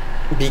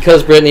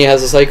because Brittany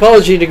has a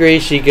psychology degree,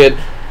 she could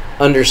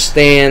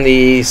understand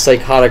the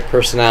psychotic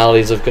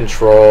personalities of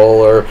control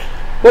or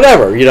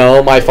whatever.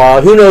 My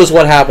father, who knows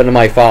what happened to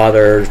my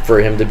father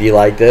for him to be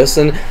like this,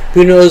 and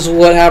who knows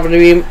what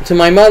happened to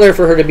my mother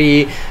for her to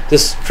be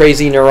this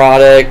crazy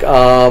neurotic,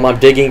 I'm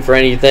digging for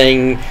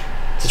anything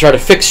to try to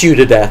fix you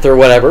to death or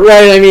whatever,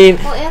 right? I mean,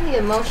 well, and the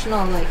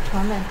emotional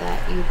torment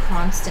that you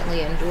constantly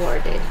endure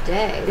day to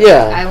day.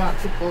 I want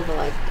people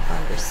to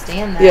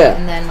understand that,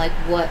 and then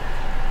what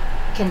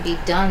can be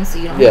done so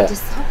you don't have to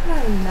suffer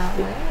in that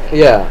way.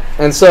 Yeah,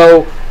 and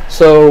so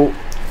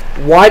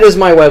why does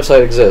my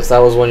website exist? That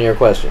was one of your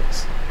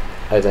questions,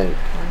 I think.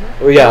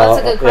 Well,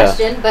 that's a good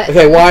question, but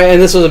okay, why?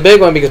 And this was a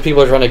big one because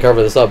people are trying to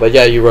cover this up. But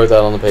you wrote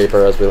that on the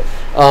paper as we.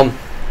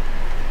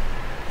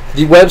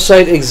 The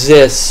website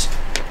exists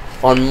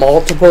on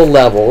multiple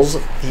levels.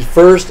 The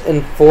first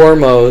and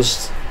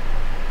foremost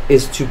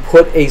is to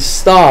put a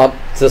stop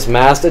to this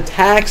mass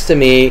attacks to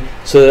me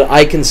so that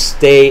I can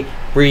stay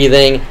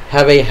breathing,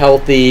 have a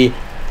healthy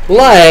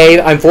life.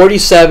 I'm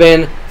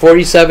 47.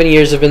 47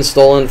 years have been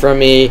stolen from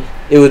me.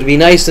 It would be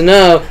nice to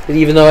know that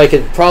even though I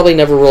could probably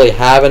never really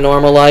have a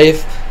normal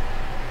life,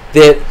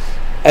 that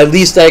at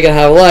least I can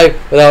have a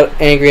life without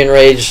angry,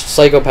 enraged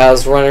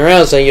psychopaths running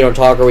around saying, you don't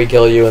talk or we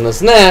kill you and this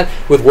and that,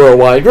 with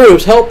worldwide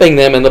groups helping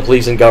them and the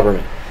police and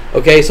government.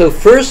 Okay, so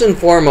first and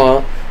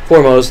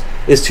foremost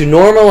is to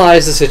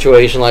normalize the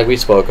situation like we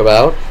spoke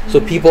about,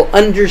 so people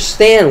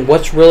understand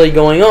what's really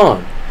going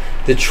on.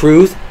 The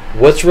truth,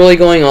 what's really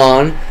going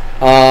on,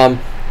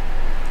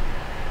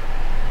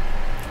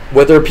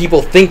 whether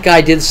people think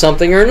I did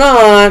something or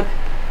not,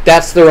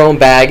 that's their own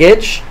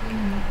baggage.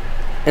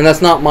 And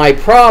that's not my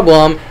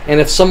problem. And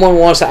if someone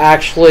wants to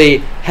actually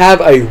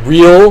have a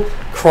real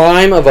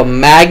crime of a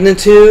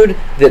magnitude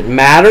that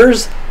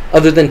matters,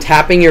 other than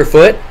tapping your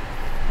foot,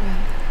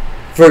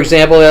 for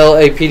example,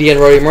 LAPD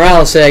and Roddy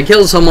Morales say I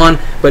killed someone,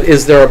 but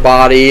is there a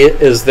body?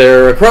 Is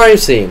there a crime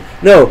scene?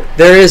 No,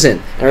 there isn't.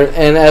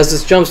 And as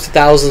this jumps to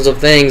thousands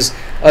of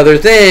other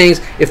things,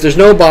 if there's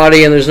no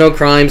body and there's no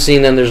crime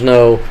scene, then there's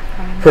no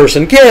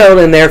person killed,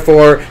 and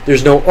therefore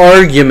there's no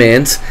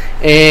argument.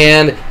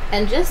 And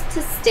just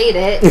to state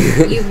it,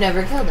 you've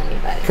never killed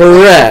anybody.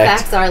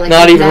 Correct. The facts are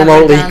not even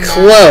remotely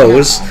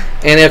close. No.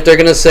 And if they're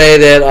going to say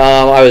that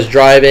I was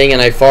driving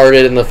and I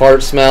farted and the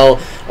fart smell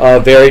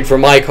varied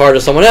from my car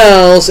to someone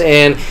else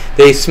and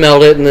they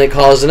smelled it and it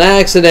caused an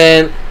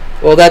accident,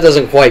 well, that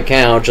doesn't quite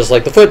count, just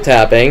like the foot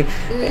tapping.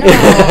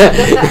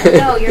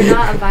 No, you're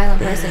not a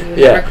violent person. You would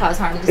never cause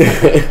harm to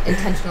somebody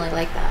intentionally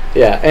like that.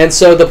 Yeah, and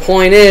so the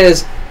point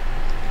is,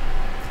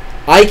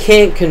 I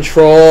can't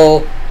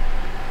control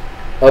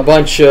a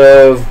bunch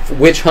of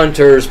witch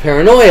hunters'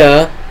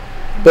 paranoia,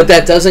 but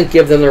that doesn't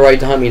give them the right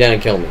to hunt me down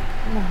and kill me.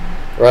 No.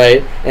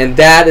 Right? And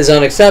that is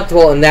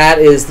unacceptable, and that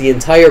is the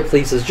entire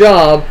police's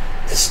job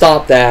to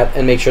stop that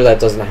and make sure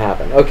that doesn't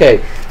happen.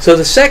 Okay, so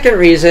the second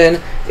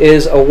reason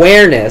is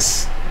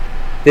awareness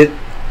that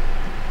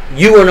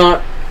you are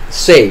not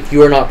safe.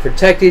 You are not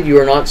protected. You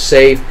are not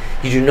safe.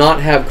 You do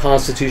not have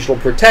constitutional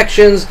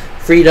protections,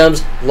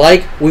 freedoms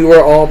like we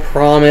were all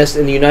promised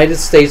in the United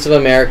States of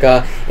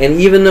America. And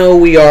even though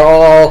we are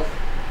all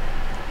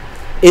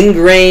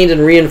ingrained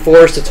and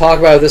reinforced to talk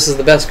about this is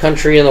the best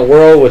country in the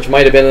world, which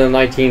might have been in the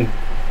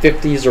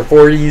 1950s or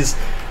 40s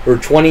or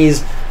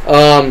 20s,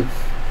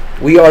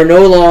 we are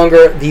no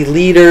longer the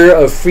leader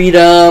of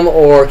freedom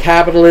or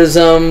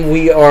capitalism.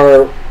 We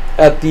are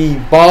at the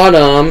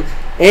bottom,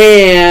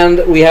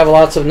 And we have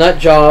lots of nut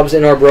jobs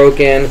in our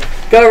broken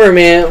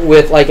government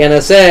with like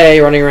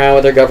NSA running around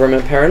with their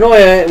government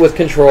paranoia with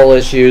control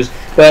issues.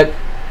 But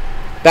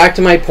back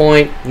to my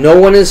point, no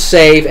one is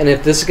safe, and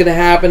if this is going to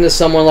happen to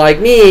someone like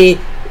me,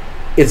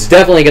 it's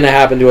definitely going to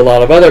happen to a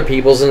lot of other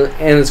people,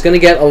 and it's going to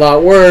get a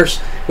lot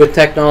worse with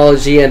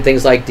technology and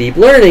things like deep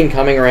learning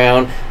coming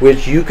around,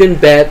 which you can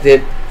bet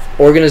that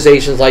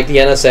organizations like the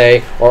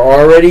NSA are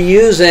already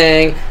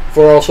using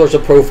for all sorts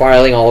of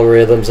profiling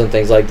algorithms and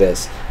things like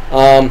this.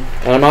 And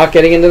I'm not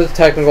getting into the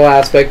technical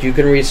aspect. You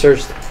can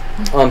research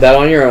that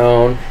on your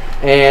own.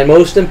 And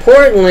most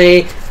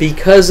importantly,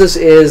 because this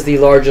is the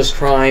largest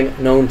crime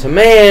known to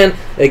man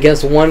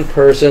against one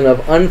person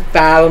of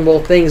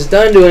unfathomable things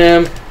done to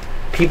him,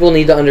 people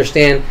need to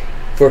understand,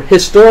 for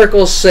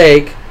historical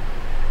sake,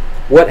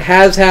 what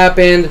has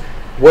happened,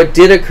 what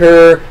did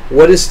occur,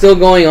 what is still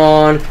going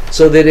on,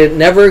 so that it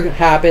never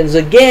happens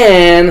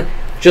again,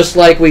 just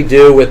like we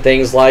do with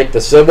things like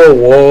the Civil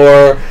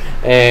War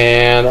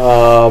and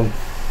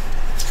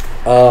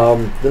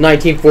the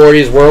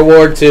 1940s, World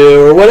War II,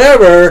 or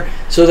whatever,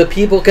 so that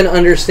people can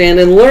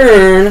understand and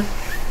learn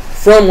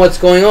from what's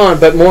going on.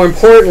 But more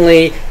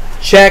importantly,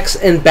 checks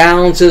and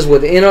balances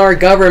within our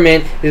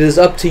government. It is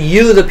up to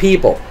you, the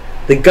people.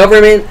 The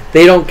government,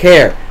 they don't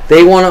care.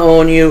 They want to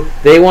own you.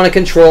 They want to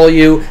control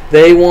you.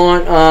 They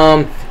want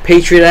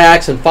Patriot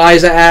Acts and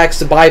FISA Acts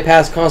to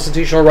bypass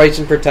constitutional rights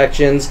and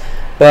protections.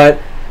 But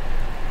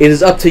it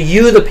is up to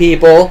you, the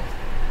people,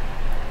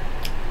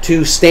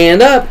 to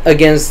stand up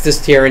against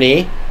this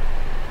tyranny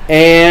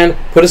and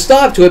put a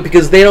stop to it,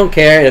 because they don't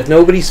care. And if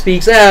nobody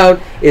speaks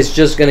out, it's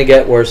just going to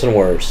get worse and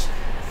worse.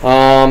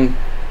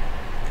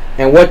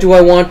 And what do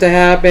I want to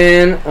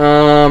happen?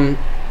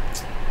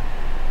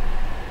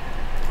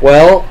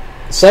 Well,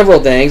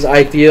 several things.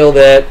 I feel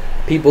that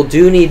people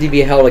do need to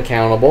be held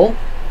accountable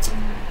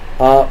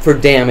for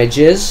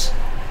damages.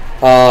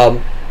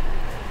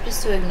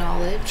 Just to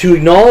acknowledge. To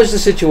acknowledge the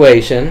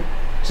situation,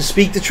 to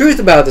speak the truth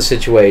about the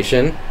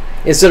situation,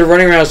 instead of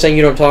running around saying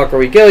you don't talk or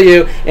we kill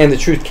you, and the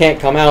truth can't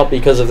come out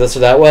because of this or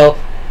that. Well,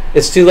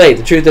 it's too late.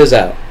 The truth is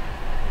out.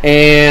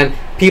 And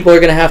people are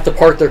going to have to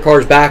park their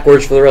cars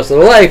backwards for the rest of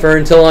their life or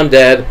until I'm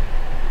dead.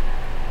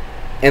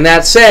 And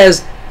that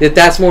says that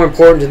that's more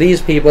important to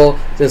these people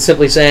than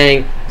simply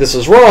saying this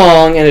is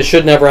wrong and it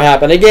should never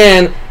happen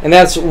again. And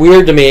that's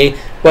weird to me.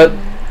 But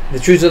the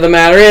truth of the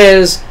matter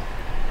is,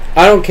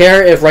 I don't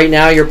care if right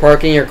now you're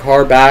parking your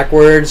car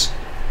backwards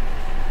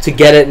to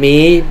get at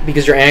me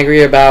because you're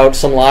angry about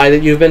some lie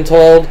that you've been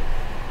told.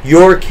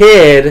 Your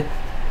kid,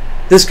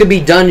 this could be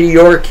done to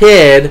your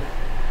kid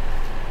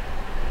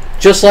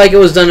just like it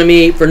was done to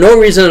me for no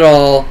reason at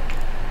all.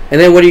 And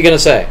then what are you going to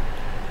say?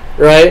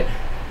 Right?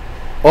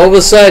 All of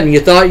a sudden, you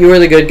thought you were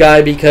the good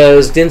guy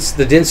because the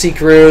Dincy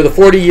crew, the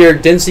 40-year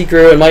Dincy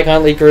crew and Mike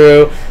Huntley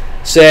crew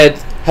said,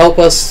 help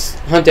us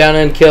hunt down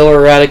and kill or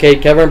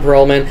eradicate Kevin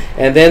Perlman.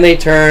 And then they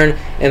turn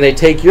and they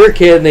take your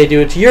kid and they do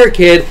it to your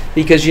kid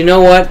because you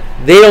know what?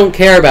 They don't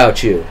care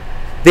about you.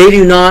 They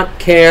do not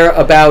care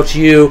about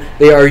you.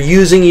 They are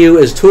using you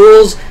as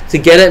tools to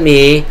get at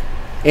me.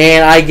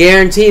 And I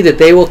guarantee that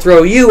they will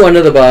throw you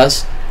under the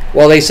bus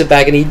while they sit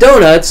back and eat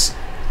donuts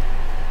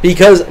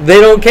because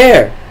they don't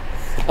care.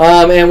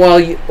 And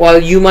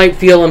while you might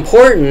feel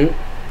important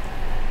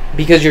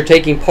because you're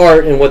taking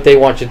part in what they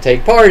want you to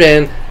take part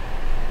in,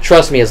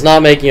 trust me, it's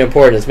not making you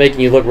important. It's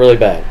making you look really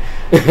bad.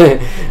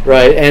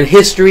 Right? And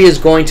history is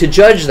going to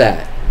judge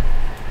that.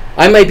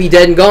 I might be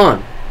dead and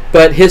gone,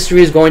 but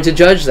history is going to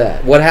judge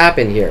that. What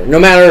happened here? No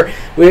matter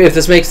if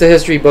this makes the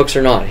history books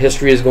or not,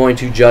 history is going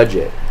to judge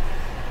it.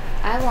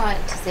 I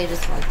want to say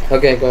just one thing.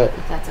 Okay, go ahead.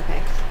 If that's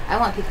okay. I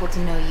want people to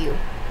know you,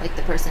 like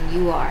the person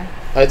you are.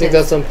 I think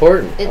that's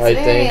important. I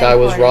think I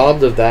was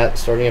robbed of that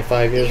starting at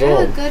 5 years old.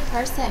 You're a good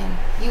person.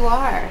 You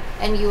are.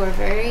 And you are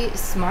very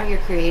smart. You're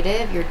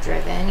creative. You're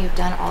driven. You've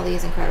done all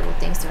these incredible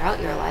things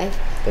throughout your life.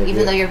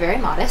 Even though you're very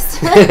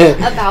modest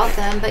about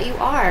them. But you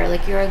are.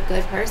 Like, you're a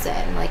good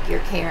person. Like, you're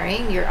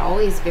caring. You're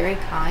always very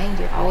kind.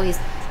 You're always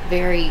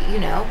very,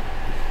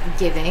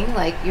 giving.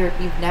 Like,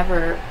 you've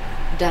never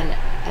done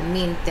a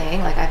mean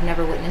thing. Like, I've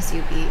never witnessed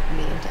you be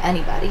mean to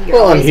anybody.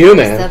 You're I'm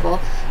human. Civil.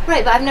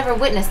 Right, but I've never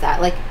witnessed that.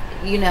 Like,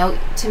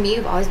 to me,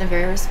 you've always been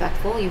very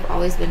respectful. You've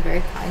always been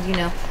very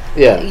kind.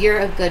 Yeah. You're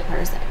a good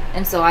person,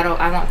 and so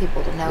I want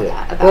people to know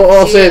that about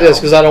I'll say this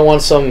because I don't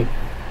want some.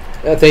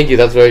 Thank you.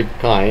 That's very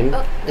kind,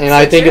 and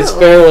I think it's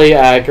fairly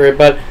accurate.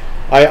 But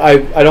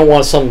I don't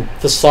want some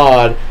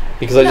facade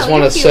because I just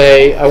want to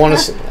say I want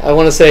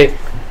to say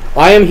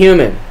I am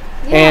human,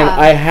 and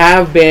I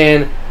have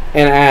been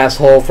an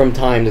asshole from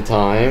time to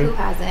time. Who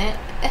hasn't?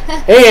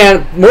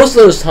 And most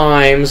of those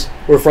times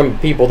were from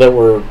people that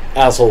were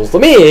assholes to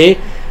me.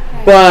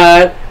 Right.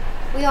 But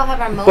we all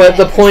have our moments. But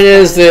the point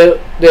is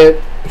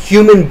that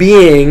human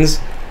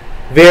beings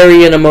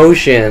vary in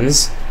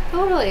emotions.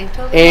 Totally.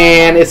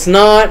 And it's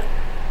not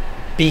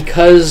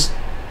because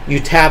you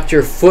tapped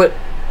your foot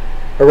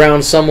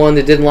around someone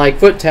that didn't like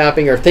foot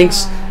tapping or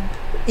thinks.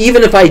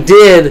 Even if I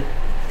did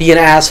be an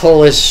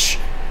asshole-ish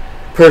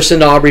person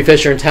to Aubrey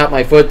Fisher and tap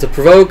my foot to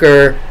provoke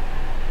her,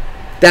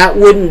 that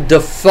wouldn't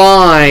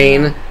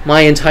define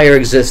my entire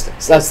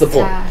existence. That's the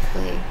point.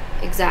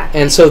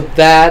 Exactly. And so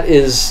that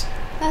is...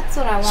 That's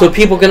what I want. So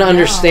people can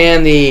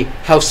understand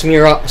how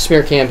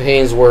smear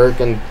campaigns work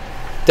and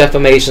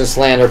defamation,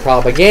 slander,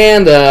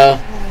 propaganda.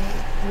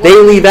 Right. They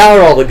leave out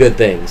all the good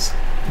things.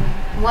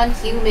 One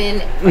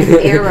human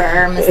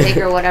error, mistake,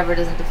 or whatever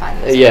doesn't define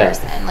this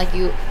person. Like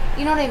you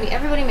know what I mean?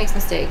 Everybody makes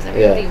mistakes.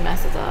 Everybody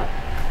messes up.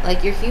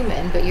 Like, you're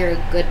human, but you're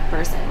a good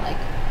person, like,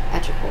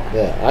 at your core.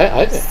 Yeah,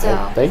 I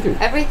thank you.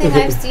 Everything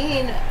I've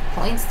seen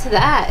points to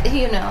that,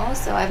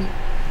 So I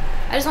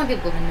just want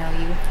people to know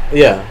you.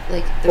 Yeah.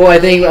 Like. Well, I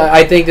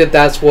think that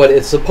that's what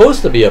it's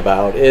supposed to be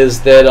about.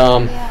 Is that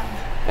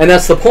and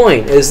that's the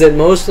point. Is that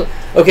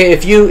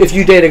if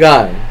you date a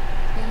guy,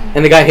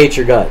 and the guy hates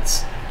your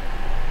guts,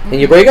 and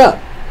you break up,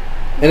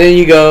 and then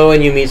you go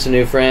and you meet some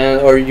new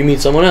friend or you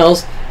meet someone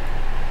else,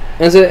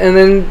 and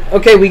then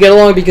we get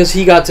along because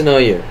he got to know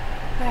you.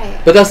 Right.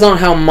 But that's not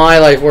how my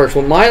life works.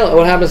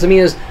 What happens to me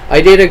is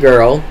I date a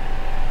girl,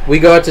 we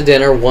go out to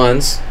dinner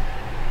once,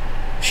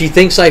 she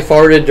thinks I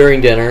farted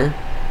during dinner,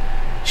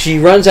 she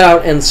runs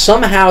out and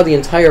somehow the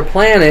entire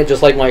planet,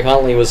 just like Mike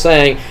Huntley was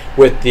saying,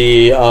 with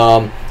the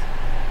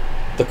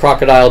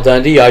Crocodile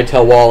Dundee, I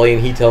tell Wally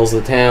and he tells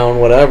the town,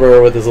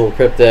 whatever, with his little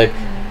cryptic,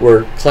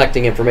 we're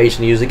collecting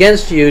information to use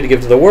against you, to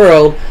give to the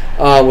world,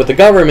 with the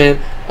government.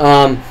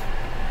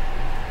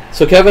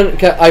 So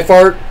I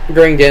fart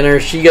during dinner,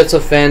 she gets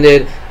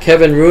offended,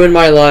 Kevin ruined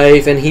my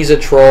life, and he's a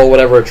troll,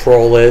 whatever a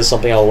troll is,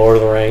 something out of Lord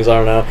of the Rings, I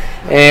don't know.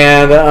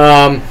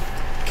 And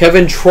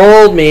Kevin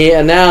trolled me,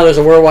 and now there's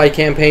a worldwide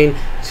campaign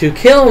to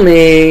kill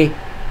me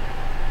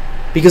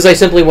because I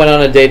simply went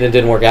on a date and it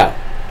didn't work out.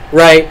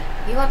 Right?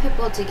 You want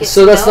people to get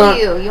to know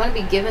you. You want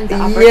to be given the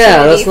opportunity.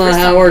 Yeah, that's not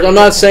how it works. I'm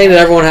not saying that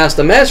everyone has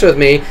to mess with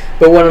me,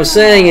 but what I'm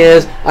saying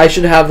is I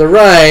should have the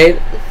right,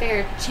 the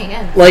fair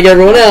chance. Like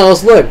everyone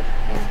else, look,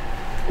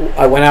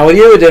 I went out with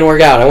you, it didn't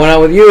work out. I went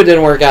out with you, it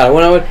didn't work out.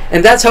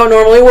 And that's how it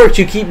normally works.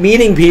 You keep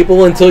meeting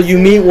people until you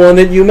meet one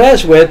that you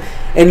mess with,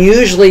 and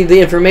usually the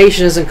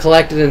information isn't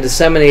collected and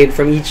disseminated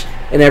from each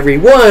and every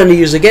one to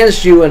use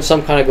against you in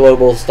some kind of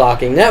global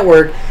stalking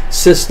network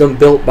system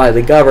built by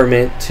the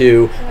government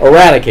to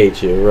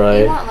eradicate you,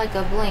 right? You want like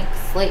a blank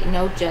slate,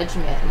 no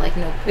judgment, like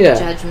no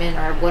judgment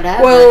or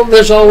whatever. Well,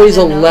 there's always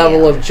a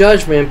level of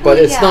judgment, but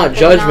it's not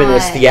judgment,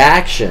 it's the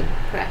action.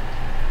 Correct.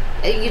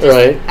 You just,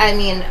 right? I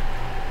mean...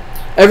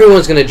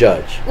 Everyone's going to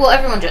judge. Well,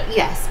 everyone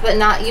yes, but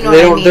not, you know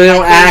what I mean? They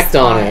don't act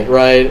on it,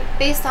 right?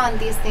 Based on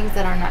these things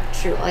that are not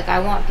true. Like, I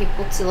want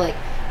people to, like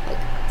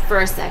for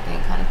a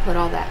second, kind of put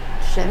all that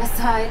shit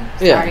aside.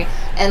 Sorry.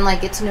 And,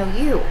 like, get to know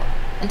you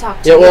and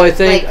talk to you. Yeah, well,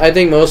 I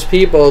think most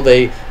people,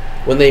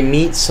 when they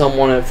meet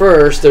someone at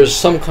first, there's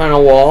some kind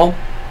of wall.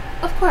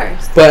 Of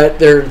course. But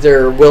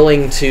they're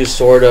willing to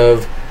sort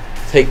of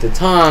take the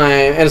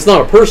time, and it's not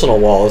a personal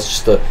wall, it's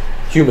just a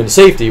human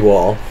safety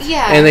wall.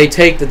 Yeah. And they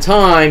take the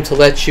time to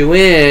let you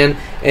in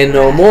and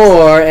know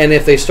more, and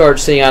if they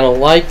start seeing I don't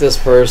like this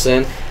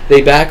person,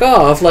 they back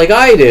off like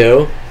I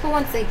do. But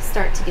once they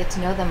start to get to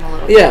know them a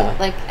little bit,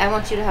 like, I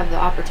want you to have the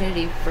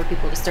opportunity for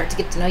people to start to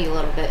get to know you a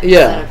little bit.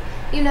 Yeah.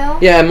 Instead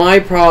of, Yeah, and my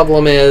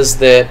problem is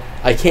that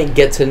I can't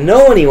get to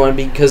know anyone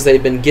because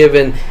they've been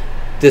given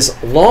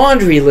this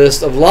laundry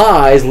list of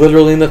lies,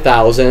 literally in the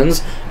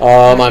thousands.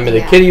 I'm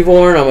a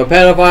kittyborn, I'm a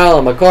pedophile,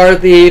 I'm a car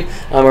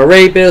thief, I'm a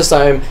rapist,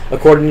 I'm,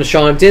 according to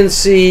Sean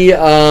Dinsey,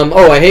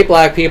 I hate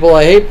black people,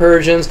 I hate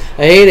Persians,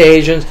 I hate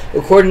Asians.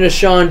 According to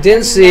Sean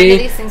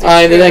Dinsey,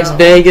 I'm the next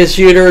Vegas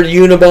shooter,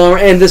 Unabomber,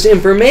 and this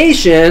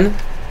information,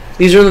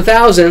 these are in the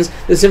thousands,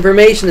 this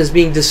information is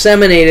being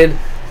disseminated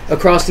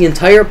across the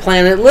entire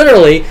planet,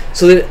 literally,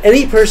 so that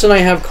any person I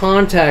have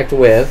contact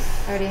with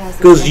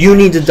goes, you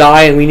need to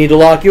die and we need to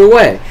lock you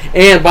away.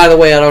 And, by the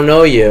way, I don't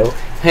know you.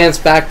 Hence,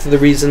 back to the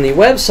reason the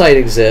website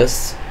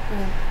exists.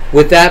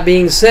 With that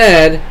being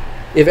said,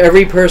 if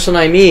every person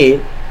I meet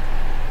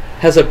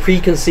has a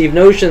preconceived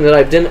notion that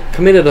I've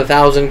committed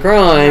 1,000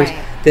 crimes,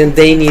 then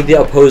they need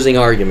the opposing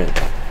argument.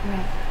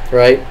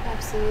 Right?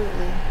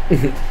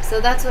 Absolutely.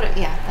 So that's what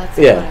that's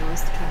what I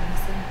was trying to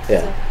say.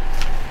 Yeah. So.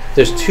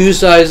 There's two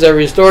sides to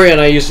every story,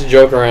 and I used to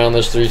joke around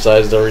there's three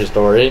sides to every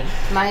story.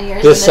 Mine,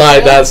 yours, this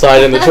side, that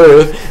side, and the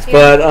truth.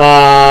 But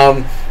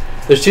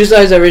there's two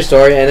sides to every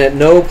story, and at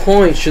no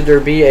point should there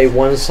be a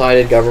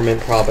one-sided government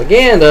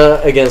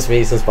propaganda against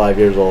me since 5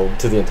 years old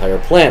to the entire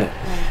planet.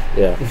 Right.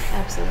 Yeah.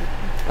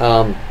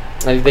 Absolutely.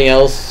 Anything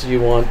else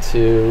you want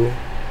to...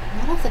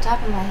 Not off the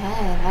top of my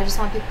head. I just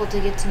want people to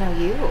get to know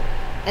you.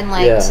 And,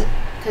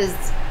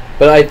 because...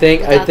 But I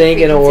think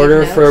in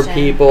order for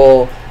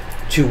people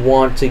to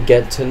want to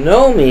get to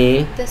know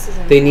me,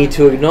 they need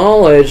to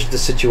acknowledge the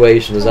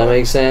situation. Does that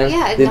make sense?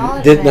 Yeah,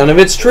 acknowledge none of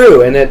it's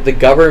true, and that the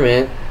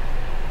government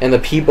and the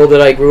people that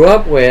I grew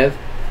up with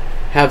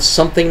have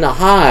something to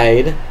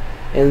hide,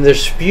 and they're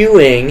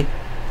spewing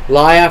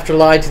lie after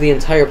lie to the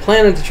entire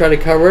planet to try to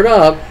cover it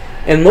up,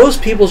 And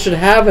most people should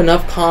have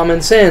enough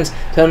common sense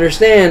to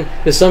understand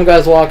if some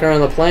guy's walking around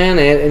the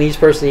planet and each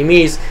person he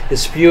meets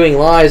is spewing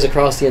lies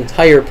across the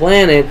entire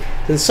planet,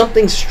 then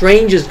something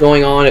strange is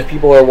going on if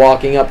people are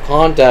walking up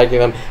contacting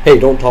them, hey,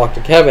 don't talk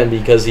to Kevin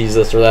because he's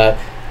this or that,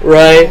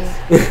 right?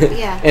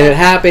 Yeah. And it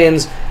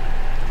happens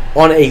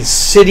on a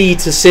city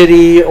to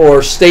city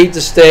or state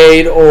to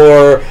state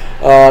or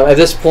at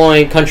this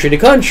point country to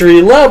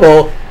country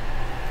level.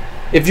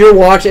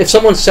 If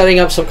someone's setting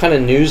up some kind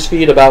of news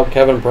feed about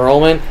Kevin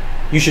Perlman,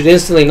 you should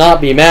instantly not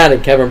be mad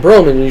at Kevin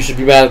Perlman. You should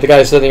be mad at the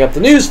guy setting up the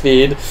news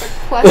feed.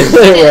 Question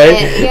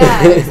right? it.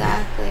 Yeah,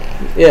 exactly.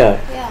 Yeah.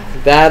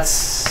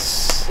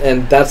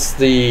 That's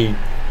the,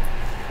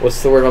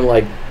 what's the word? I'm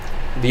like,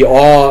 the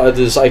awe of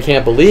this. I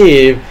can't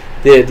believe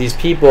that these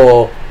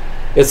people.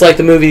 It's like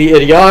the movie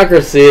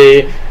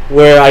Idiocracy,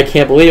 where I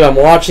can't believe I'm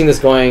watching this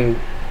going,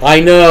 I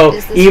know,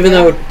 even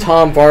though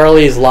Tom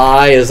Farley's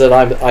lie is that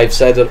I've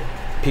said that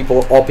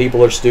all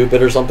people are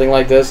stupid or something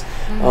like this,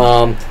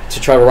 to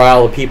try to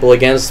rile the people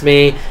against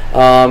me.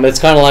 It's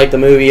kind of like the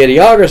movie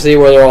Idiocracy,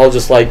 where they're all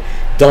just like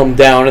dumbed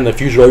down in the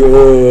future,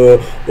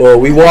 like,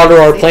 we water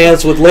our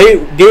plants with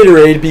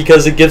Gatorade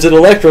because it gives it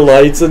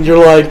electrolytes, and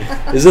you're like,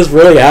 is this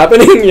really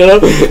happening? You know?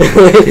 I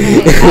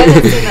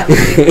haven't seen that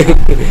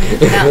movie.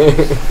 No.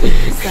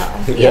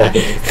 So, yeah,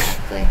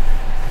 exactly.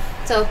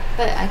 So,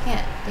 but I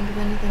can't think of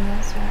anything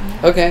else right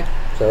now. Okay,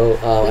 so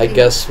I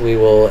guess we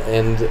will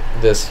end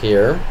this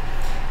here.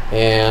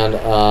 And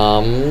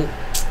to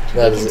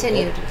be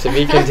continued. To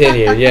be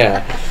continued,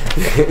 yeah.